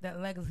 let's get that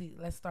Legacy.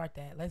 Let's start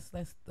that. Let's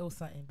do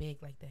something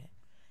big like that.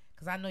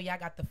 Cause I know y'all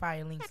got the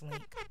Firelinks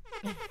link.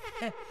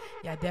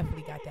 Y'all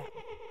definitely got that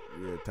one.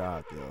 Real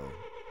talk, yo.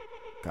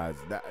 Cause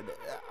that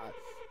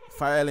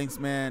Firelinks,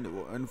 man,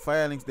 when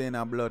Firelinks they in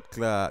a blood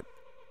clot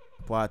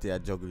party are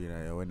juggling,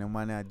 yo. When the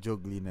man are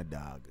juggling a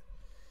dog.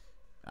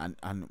 And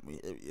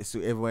so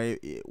everyone,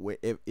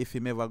 if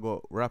him ever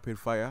go rapid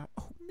fire,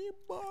 oh me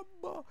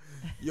baba,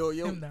 yo,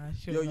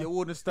 you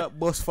wouldn't stop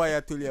bust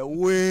fire till you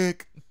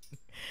wake.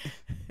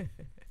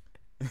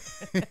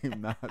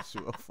 Him not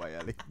sure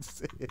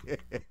Firelinks.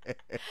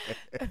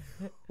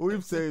 Who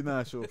him say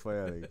not sure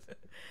Firelinks?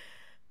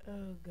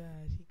 Oh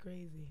gosh, he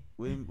crazy.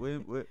 When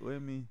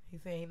me? He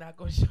say he not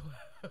gonna show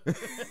up.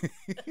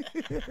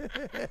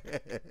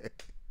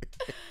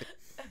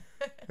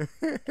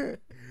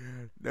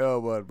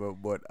 No,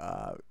 but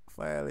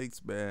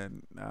Firelinks,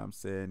 man. I'm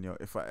saying, yo,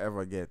 if I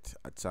ever get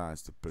a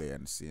chance to play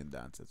and see and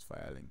dance at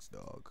Firelinks,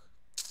 dog,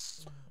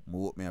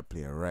 hope me I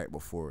play right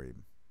before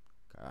him.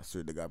 I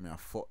swear they got me a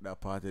fuck that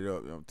party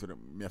up. You know,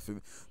 me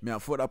a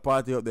fuck that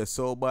party up there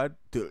so bad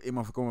till him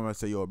have to come and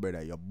say, yo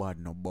brother, you bad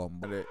no bomb.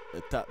 The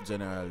top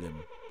general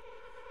him.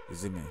 You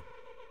see me?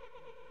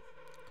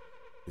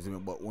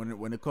 But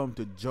when it come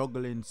to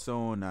juggling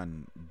sound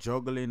and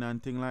juggling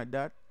and thing like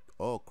that,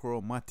 oh,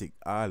 Chromatic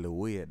all the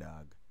way,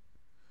 dog.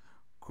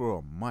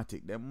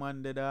 Chromatic, them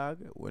man the dog.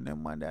 When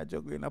them man they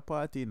juggling a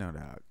party now,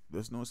 dog.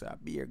 Just know say a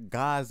beer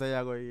Gaza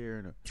you go hear,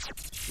 you know.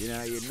 You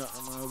know you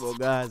nothing about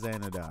Gaza, you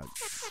know, dog.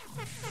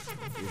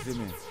 You see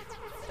me?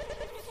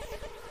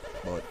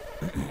 But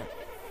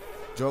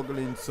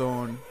juggling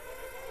sound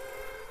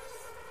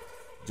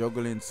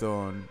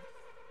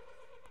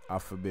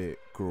have to be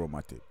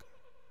Chromatic.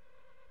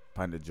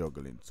 Pan the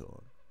juggling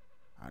sound.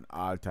 And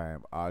all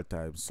time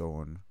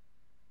sound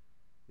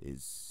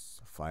is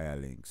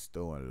Firelinks,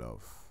 Stone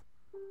Love,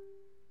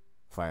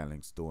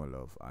 Filing Stone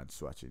Love and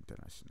Swatch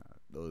International.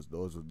 Those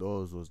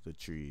was the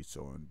three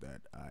songs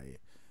that I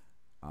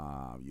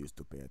used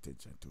to pay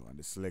attention to. And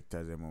the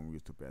selectors them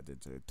used to pay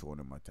attention to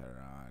Tony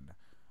Mataran,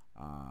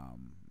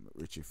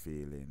 Richie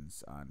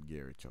Feelings and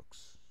Gary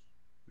Chucks.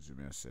 You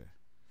may say.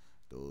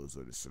 Those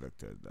are the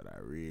selectors that I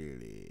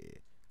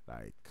really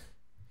like,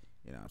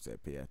 you know what I'm saying,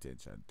 pay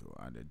attention to.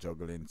 And the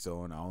juggling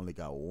zone, I only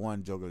got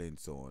one juggling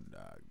zone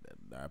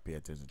that I pay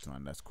attention to,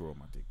 and that's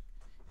Chromatic.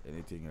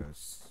 Anything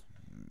else,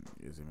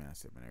 you see me, I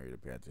say, man, I really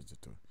pay attention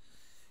to.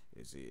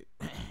 You see it.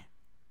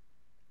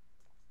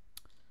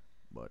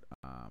 But,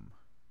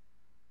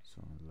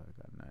 sounds like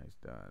a nice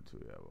dance to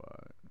you.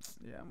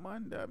 Yeah,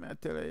 man, I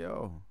tell you,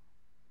 yo.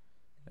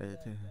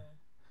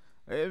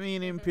 I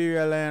mean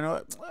Imperial Lion.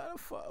 What the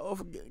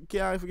fuck?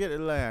 Can't forget the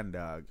Lion,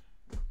 dog.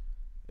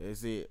 You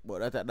see,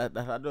 but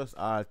that's just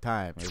all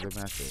time, as a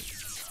message.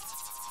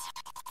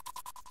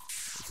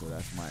 So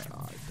that's my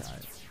all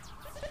time.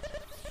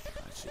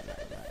 And shit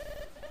like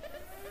that.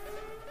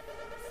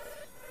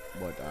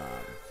 But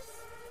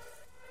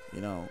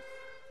you know,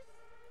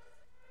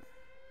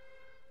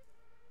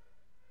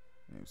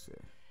 let me see.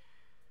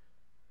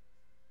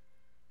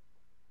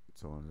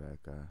 Sounds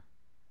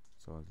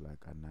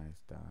like a nice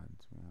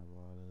dance. We have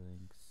all the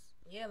links.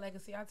 Yeah,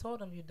 Legacy. I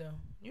told him you do.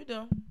 You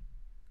do.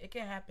 It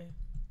can happen.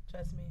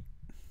 Trust me.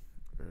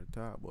 Real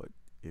talk, but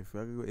if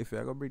you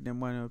gonna bring them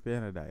money up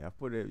here,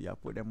 you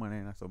put them money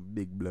in some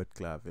big blood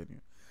clot in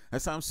you.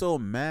 That's why I'm so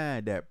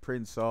mad that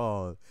Prince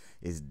Hall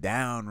is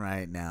down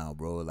right now,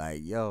 bro.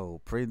 Like,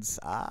 yo, Prince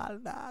Hall,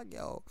 dog,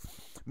 yo.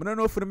 But I don't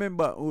know if you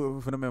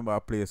remember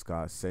a place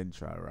called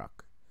Central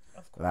Rock.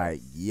 Of course.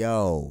 Like,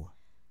 yo,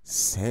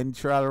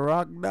 Central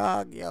Rock,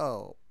 dog,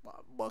 yo.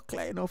 But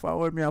clear enough, I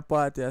want me a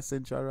party at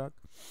Central Rock.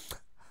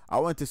 I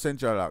went to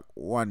Central Rock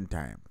one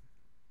time.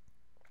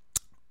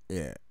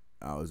 Yeah,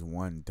 I was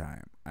one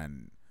time,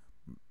 and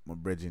my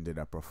brethren did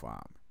a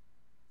perform.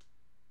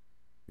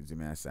 You see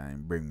me, I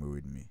saying, bring me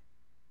with me.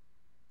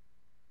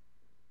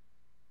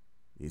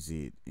 You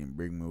see, him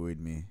bring me with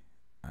me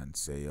and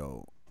say,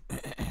 yo,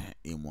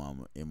 him want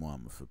me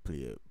to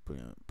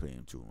play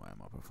him tune while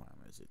my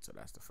performance. So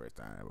that's the first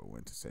time I ever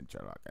went to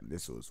Central Rock, and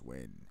this was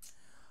when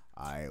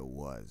I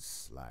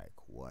was like,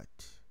 what?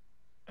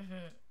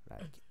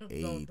 Like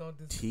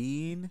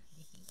 18?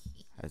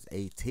 I was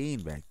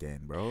 18 back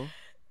then, bro.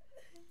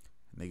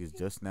 Niggas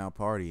just now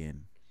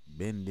partying.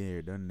 Been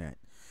there, done that.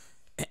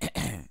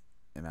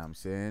 And I'm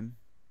saying,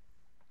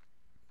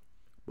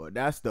 but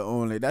that's the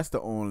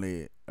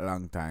only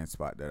long time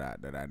spot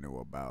that I know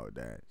about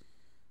that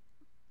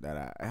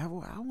I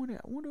wonder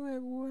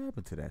what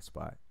happened to that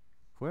spot.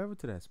 What happened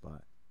to that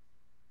spot?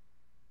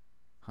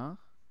 Huh?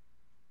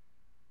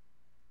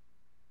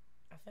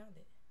 I found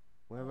it.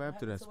 What happened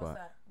to that spot?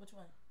 Which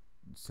one?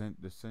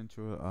 The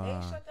Central.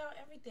 They shut down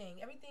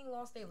everything. Everything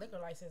lost their liquor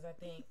license, I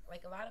think.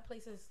 Like, a lot of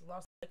places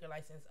lost their liquor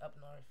license up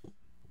north.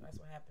 That's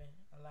what happened.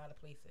 A lot of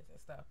places and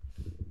stuff.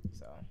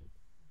 So.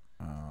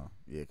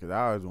 Yeah, because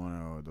I always want to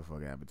know what the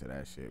fuck happened to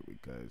that shit,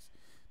 because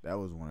that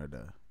was one of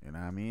the, you know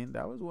what I mean?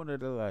 That was one of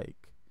the,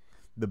 like,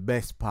 the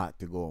best spot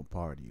to go and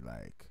party.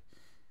 Like,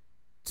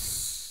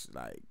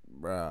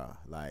 bruh,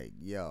 like,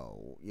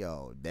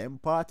 yo, them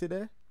party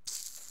there?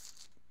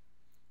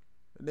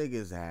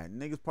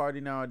 Niggas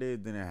party nowadays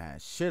didn't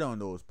have shit on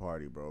those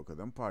party, bro, because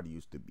them party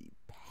used to be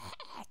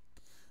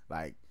packed.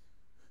 Like,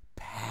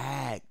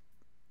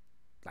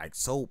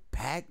 so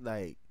packed,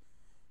 like,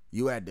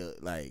 you had to,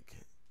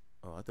 like,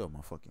 oh, I thought my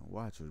fucking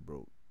watch was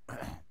broke.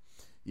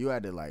 You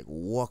had to, like,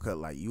 walk up,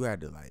 like, you had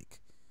to, like,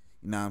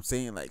 you know what I'm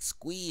saying, like,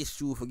 squeeze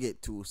through,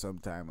 forget to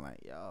sometime, like,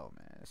 yo,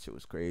 man, that shit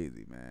was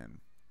crazy, man.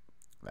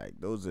 Like,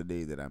 those are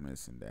days that I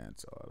miss in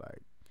dance, or,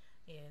 like,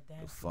 yeah,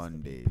 the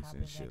fun days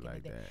and shit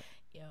like that.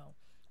 Yo,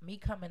 me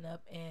coming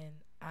up and,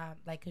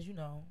 like, cause you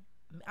know,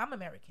 I'm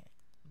American,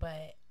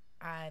 but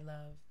I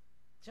love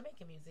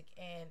Jamaican music,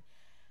 and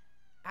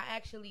I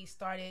actually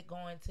started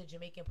going to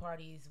Jamaican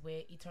parties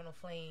with Eternal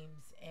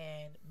Flames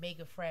and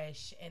Mega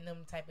Fresh and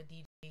them type of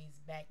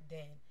DJs back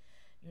then,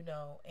 you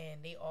know,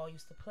 and they all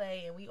used to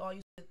play, and it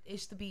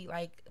used to be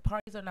like,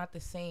 parties are not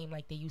the same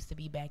like they used to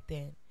be back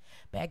then.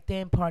 Back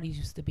then, parties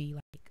used to be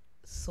like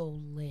so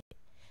lit.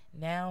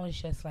 Now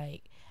it's just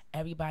like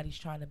everybody's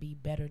trying to be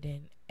better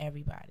than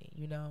everybody,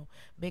 you know.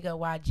 Big up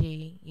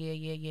YG, yeah,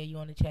 you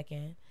on the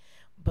check-in,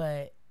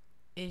 but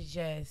it's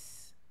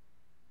just,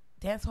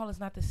 dance hall is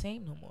not the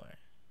same no more.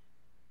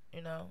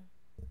 You know,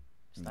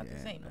 it's not the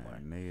same no more.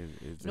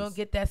 Niggas, you don't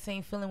get that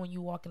same feeling when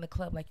you walk in the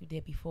club like you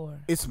did before.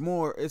 It's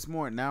more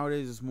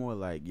nowadays. It's more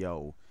like,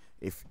 yo,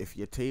 if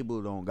your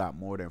table don't got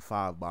more than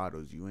 5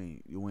 bottles, you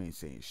ain't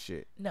saying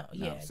shit. No,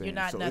 you know you're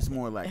not. So nothing. It's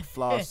more like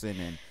flossing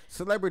and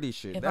celebrity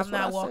shit. If That's I'm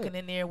not what I walking said.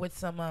 in there with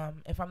some,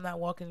 if I'm not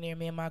walking in there,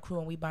 me and my crew,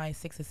 and we buying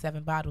 6 or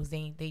 7 bottles,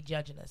 they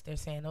judging us. They're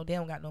saying, no, they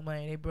don't got no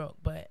money, they broke.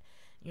 But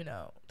you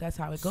know, that's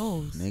how it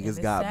goes.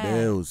 Niggas got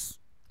bills.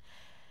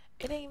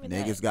 It ain't even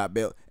niggas that. got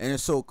built, and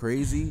it's so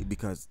crazy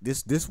because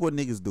this what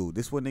niggas do.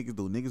 This what niggas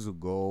do. Niggas will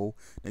go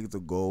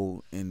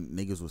and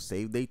niggas will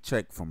save they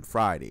check from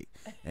Friday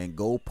and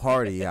go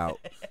party out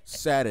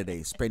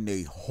Saturday. Spend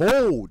the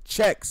whole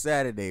check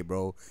Saturday,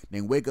 bro.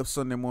 Then wake up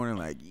Sunday morning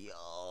like,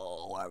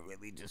 yo, I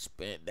really just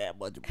spent that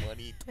much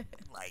money.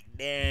 Like,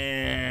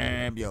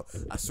 damn, yo.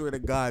 I swear to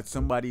God,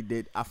 somebody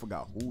did. I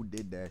forgot who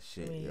did that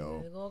shit,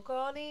 yo.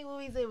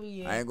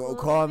 I ain't gonna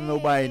call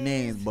nobody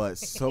names, but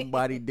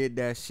somebody did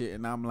that shit,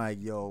 and I'm like,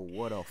 yo,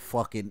 what a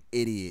fucking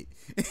idiot.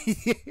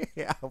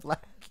 I'm like,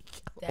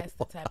 that's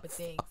the type of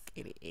things.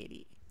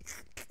 Idiot.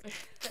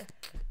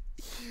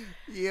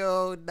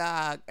 Yo,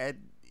 dog, and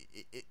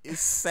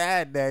it's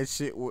sad that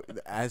shit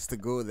has to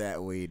go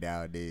that way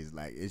nowadays.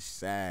 Like, it's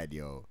sad,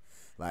 yo.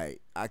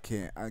 Like, I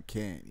can't,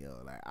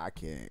 yo. Like, I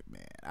can't,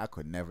 man. I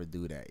could never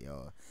do that,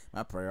 yo.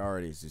 My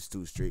priorities is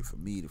too straight for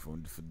me to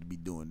be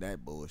doing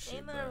that bullshit.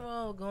 Ain't nothing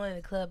wrong with going to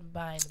the club and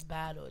buying a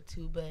bottle or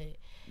two, but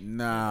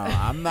nah,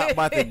 I'm not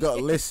about to go.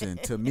 Listen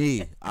to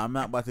me. I'm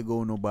not about to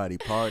go nobody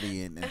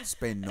partying and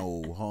spend nah.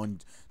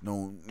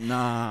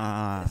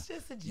 It's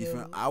just a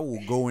joke. I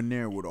will go in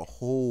there with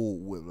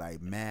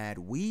like mad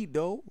weed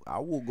though. I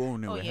will go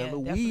in there with hella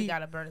weed.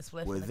 Gotta burn a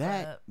spliff with in the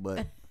that, club.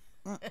 but.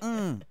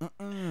 I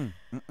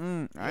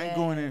ain't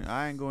going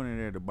in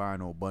there to buy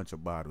no bunch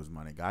of bottles,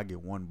 my nigga. I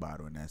get one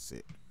bottle and that's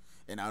it,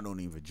 and I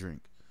don't even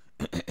drink.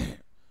 You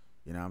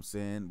know what I'm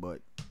saying? But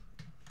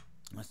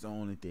that's the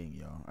only thing,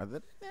 yo. Other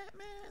than that,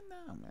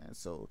 man.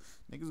 So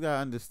niggas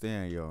gotta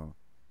understand, yo.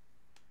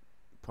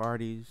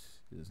 Parties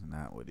is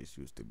not what it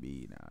used to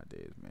be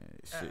nowadays, man.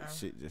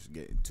 Shit just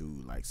getting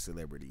too like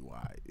celebrity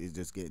wide. It's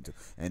just getting too,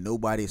 and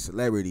nobody's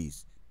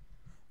celebrities.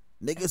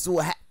 Niggas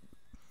will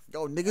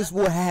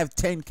have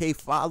 10K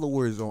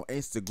followers on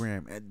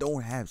Instagram and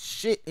don't have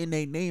shit in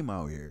their name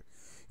out here.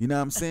 You know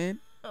what I'm saying?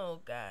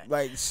 Oh God.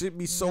 Like, shit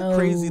be so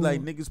crazy.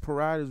 Like, niggas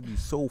parameters be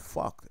so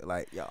fucked.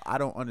 Like, yo, I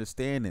don't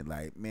understand it.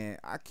 Like, man,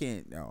 I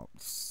can't. Yo,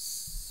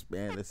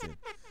 man,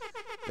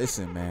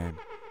 listen, man.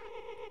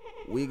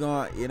 We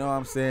gonna, you know what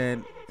I'm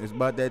saying? It's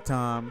about that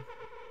time.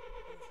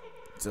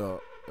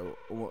 So,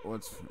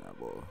 what's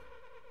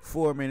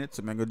 4 minutes?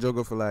 I'm gonna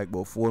juggle for like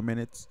about 4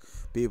 minutes.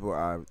 People,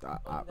 I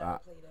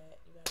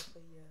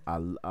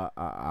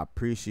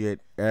appreciate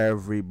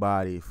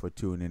everybody for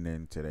tuning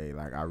in today.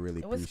 Like, I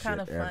really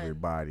appreciate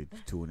everybody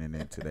tuning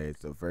in today.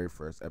 It's the very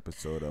first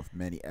episode of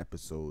many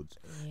episodes.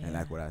 Yeah. And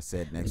like what I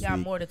said, next week we got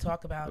more to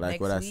talk about.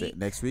 Like I said,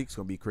 next week's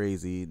gonna be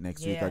crazy.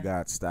 Next week I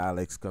got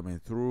Stylex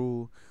coming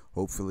through.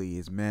 Hopefully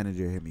his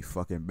manager hit me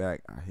fucking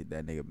back. I hit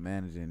that nigga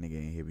manager,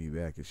 nigga ain't hit me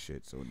back and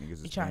shit. So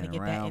niggas is trying to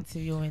get around. That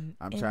interview in.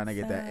 I'm trying to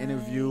get that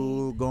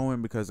interview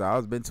going because I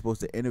was been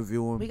supposed to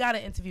interview him. We gotta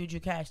interview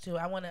Drew Cash too.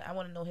 I wanna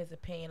know his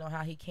opinion on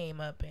how he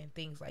came up and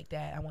things like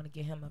that. I wanna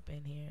get him up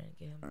in here and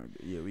get him.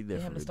 We definitely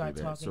get him to start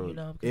do that. talking. So you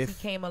know, because he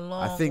came a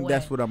long way. I think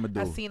that's what I'm gonna do.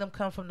 I seen him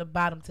come from the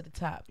bottom to the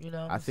top. You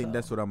know. I think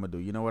that's what I'm gonna do.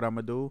 You know what I'm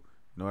gonna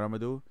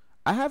do?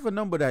 I have a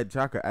number that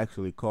y'all could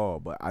actually call,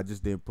 but I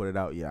just didn't put it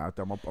out yet.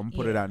 I'm gonna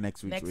put it out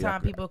next week. Next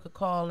time people could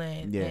call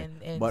in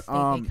and but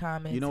state their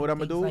comments. You know what I'm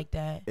gonna do? Like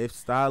that. If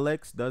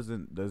Stylex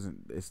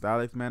if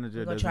Stylex manager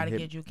you're gonna try to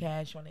get Drew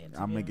Cash on the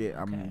interview.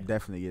 I'm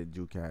definitely getting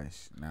Drew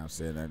Cash. Now I'm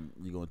saying that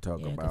you're gonna talk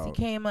about. Because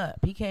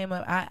he came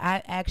up.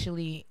 I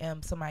actually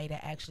am somebody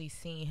that actually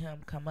seen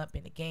him come up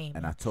in the game.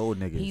 And I told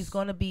niggas he's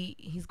gonna be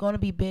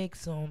big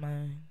soon,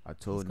 man. I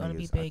told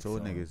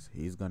niggas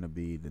he's gonna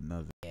be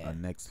a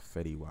next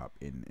Fetty Wap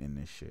in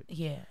this shit.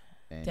 Yeah,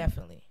 and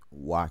definitely.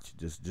 Watch,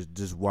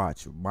 just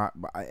watch. My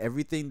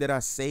everything that I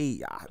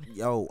say,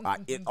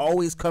 it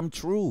always come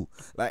true.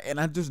 Like, and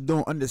I just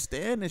don't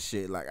understand this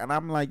shit. Like, and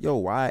I'm like, yo,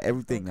 why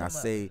everything I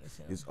say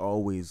is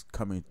always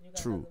coming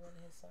true?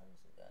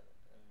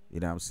 You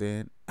know what I'm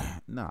saying?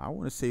 No, I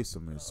want to save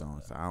some of his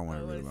songs. I don't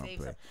want to really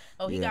play.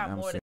 Oh, he got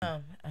more to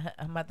come.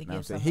 I'm about to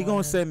get some. He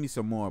gonna send me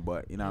some more,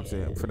 but you know what I'm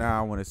saying. For now,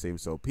 I want to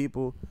save. So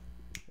people,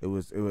 it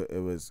was.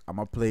 I'm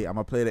gonna play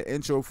the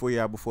intro for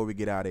y'all before we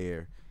get out of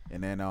here,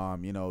 and then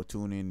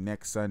tune in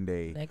next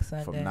Sunday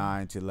from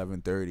 9 to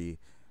 11:30.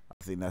 I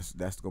think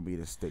that's gonna be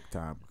the stick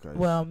time.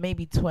 Well,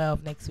 maybe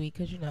 12 next week,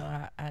 cause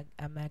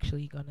I'm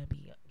actually gonna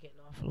be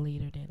getting off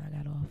later than I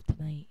got off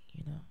tonight.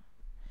 You know.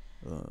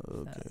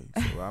 Okay,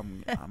 so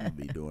I'm gonna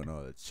be doing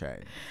all the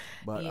chatting,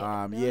 but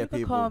you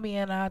can call me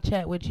and I'll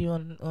chat with you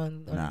on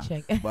the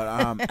check. But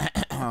I'm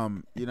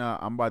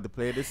about to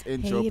play this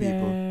intro,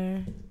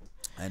 people,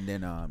 and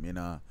then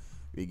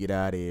we get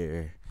out of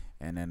here,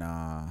 and then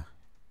I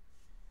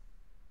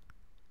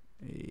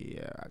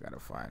gotta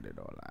find it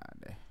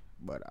online there.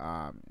 But you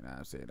know what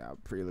I'm saying, I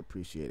really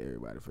appreciate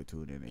everybody for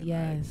tuning in.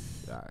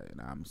 Yes, you know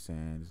what I'm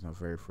saying, it's my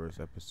very first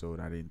episode.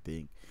 I didn't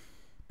think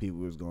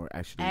people was going to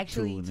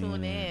actually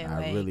tune in.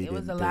 I really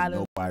didn't think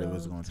nobody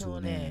was going to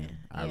tune in.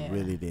 I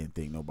really didn't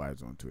think nobody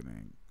was going to tune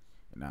in.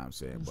 You know what I'm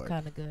saying? It's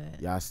kind of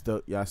good. Y'all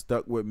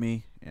stuck with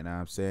me. You know what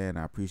I'm saying?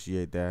 I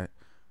appreciate that.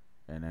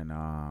 And then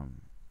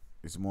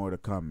it's more to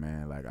come,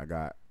 man. Like, I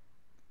got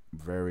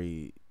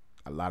a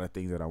lot of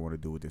things that I want to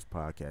do with this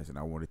podcast, and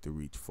I want it to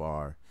reach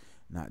far,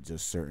 not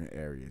just certain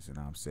areas. You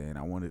know what I'm saying?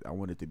 I want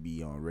it to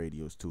be on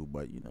radios too,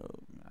 but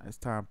as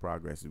time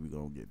progresses, we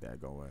gonna get that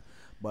going.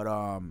 But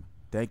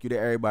thank you to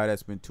everybody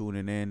that's been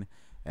tuning in,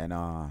 and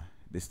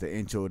this is the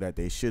intro that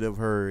they should have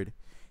heard.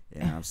 You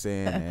know what I'm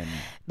saying? And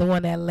the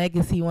one that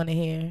legacy want to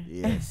hear.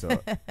 yeah, so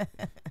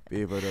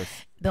people just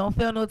don't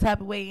feel no type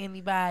of way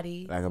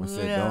anybody. like I'm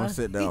saying, don't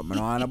sit down. Man,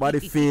 don't want nobody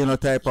feel no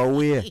type of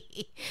way.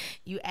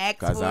 You ask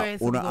for Cause it,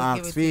 so we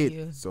gonna give it to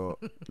you. So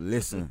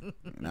listen.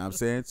 You know what I'm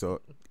saying?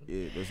 So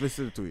yeah, just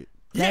listen to it.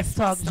 Let's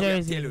talk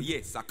Jersey. Tell you,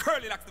 yes,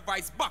 Curly Locks the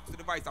voice box to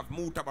the voice of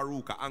Muta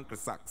Baruka, Uncle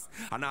Sax,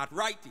 and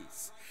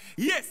arthritis.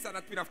 Yes, and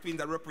that Twin of Twins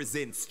that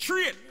represents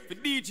straight for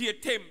DJ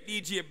Temp,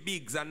 DJ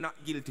Biggs, and Not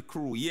Guilty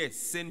Crew. Yes,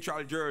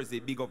 Central Jersey,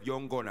 big up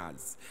Young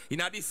Gunners.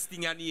 In a this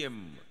thing a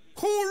name,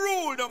 who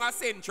ruled on a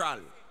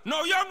Central?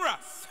 No, Young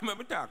Ras. Let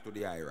me talk to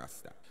the eye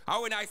Rasta.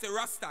 And when I say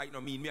Rasta, it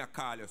don't mean me a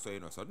call you, so you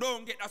know. So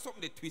don't get that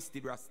something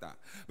twisted Rasta.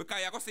 Because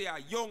you're going to say a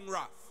Young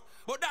Ras.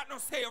 But that not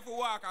say if you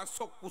walk and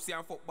suck pussy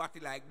and fuck body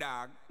like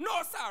dog. No,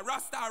 sir,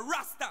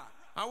 Rasta.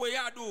 And what you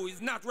do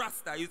is not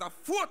Rasta, it's a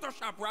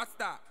Photoshop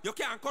Rasta. You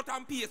can't cut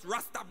and paste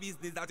Rasta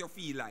business that you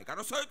feel like. And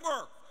that's how it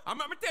works. I'm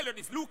going to tell you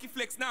this, Lukey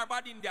Flex, now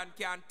bad Indian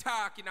can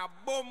talk in a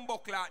bumbo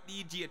clock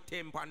DJ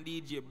Temp and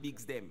DJ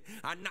Biggs them.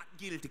 And Not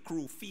Guilty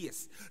Crew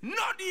face.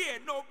 Not here,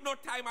 no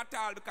time at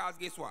all, because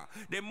guess what?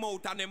 Them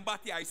mouth and them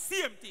body are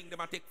same thing,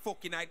 them a take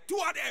fucking like two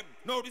of them.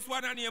 Now this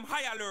one name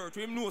High Alert,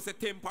 him know say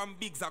Temp and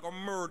Biggs are going to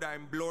murder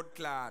him blood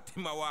clot.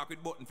 Him a walk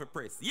with button for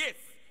press. Yes,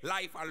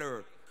 Life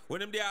Alert. When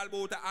them they all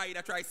about the eye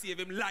that try save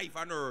him life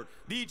on earth.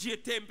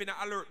 DJ Temp in a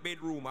alert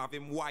bedroom have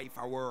him wife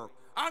at work.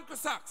 Uncle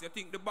Sax, you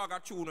think the bag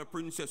of tuna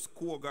Princess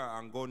Koga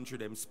and gun through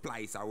them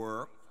splice at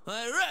work?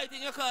 Alright,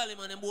 thing you call him,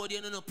 man, them body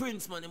you know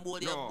prince, man, them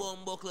body no.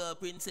 Bumbo club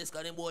princess,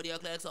 cause them body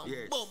like some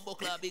bumbo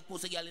club big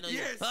pussy girl, you know.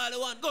 Yes. All the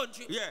one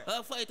country,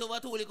 yeah. Fight over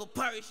two little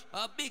parish,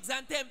 Biggs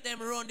and Temp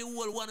them around the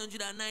whole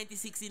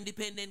 196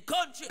 independent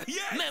country.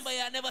 Yes. Remember,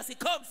 you never see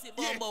come see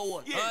bumbo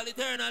one. Yes. All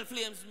Eternal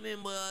Flames,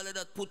 remember all of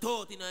that put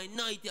out in a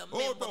night, you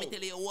remember me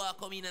tell you walk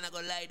come in and I go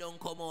lie down,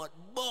 come out.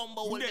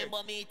 Bumbo will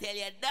remember me tell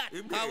you that.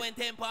 Cause when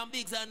Temp and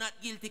Biggs are Not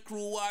Guilty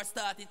Crew war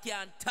started,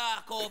 can't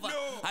talk over.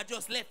 No. I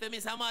just left them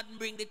Mr. Madden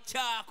bring the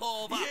chalk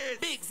over. Yes.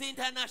 Biggs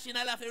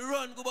International have to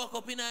run go back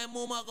up in a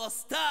mama go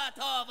start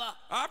over.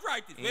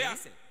 Arthritis, where you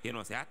say? You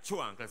know, say a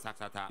true Uncle Sax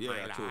attack,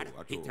 my lad.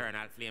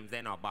 Eternal Flames,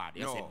 they not bad.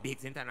 You say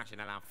Biggs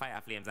International and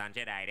Fire Flames and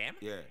Jedi them.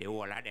 Yeah. The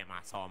whole of them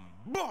are some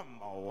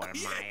bumbo,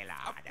 my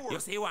lad. You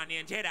see one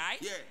in Jedi?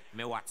 Yeah.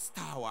 Me watch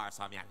Star Wars,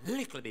 so me a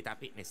little bit of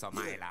fitness on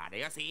my lad.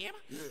 You see him?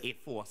 He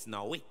force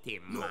now with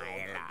him, my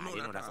lad.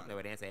 You know that's something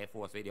where they say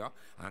force with you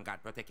and God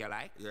protect your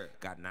life. Yeah.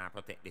 God now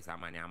protect this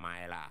man,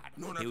 my lad.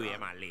 No, the way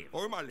man live.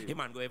 Oh, man live. The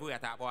man go everywhere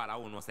talk about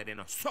all who know say they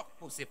no suck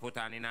pussy put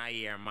on in a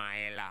ear,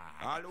 my lad.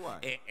 All the while.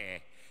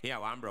 Yeah,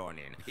 one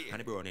Browning. And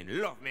the Browning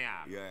love me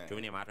up. Yeah. To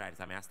me name arthritis,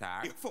 I'm a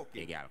star. You fuck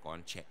it. The girl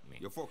come check me.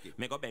 You fuck it.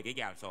 Me go beg a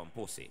girl some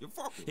pussy. You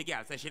fuck it. The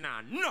girl say she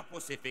nah no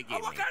pussy for give me.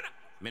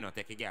 Me not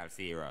take a girl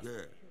serious. Yeah.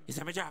 You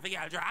say me drop a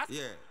girl dress?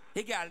 Yeah.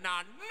 The girl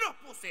nah no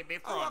pussy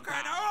before. What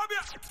kind of hobby?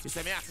 You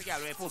say me ask the girl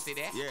where pussy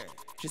there? Yeah.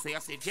 She say you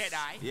see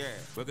Jedi? Yeah.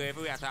 We go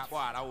everywhere talk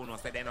about who know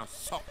say they no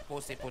suck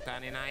pussy put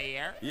on in her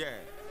ear? Yeah.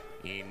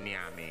 In near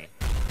me.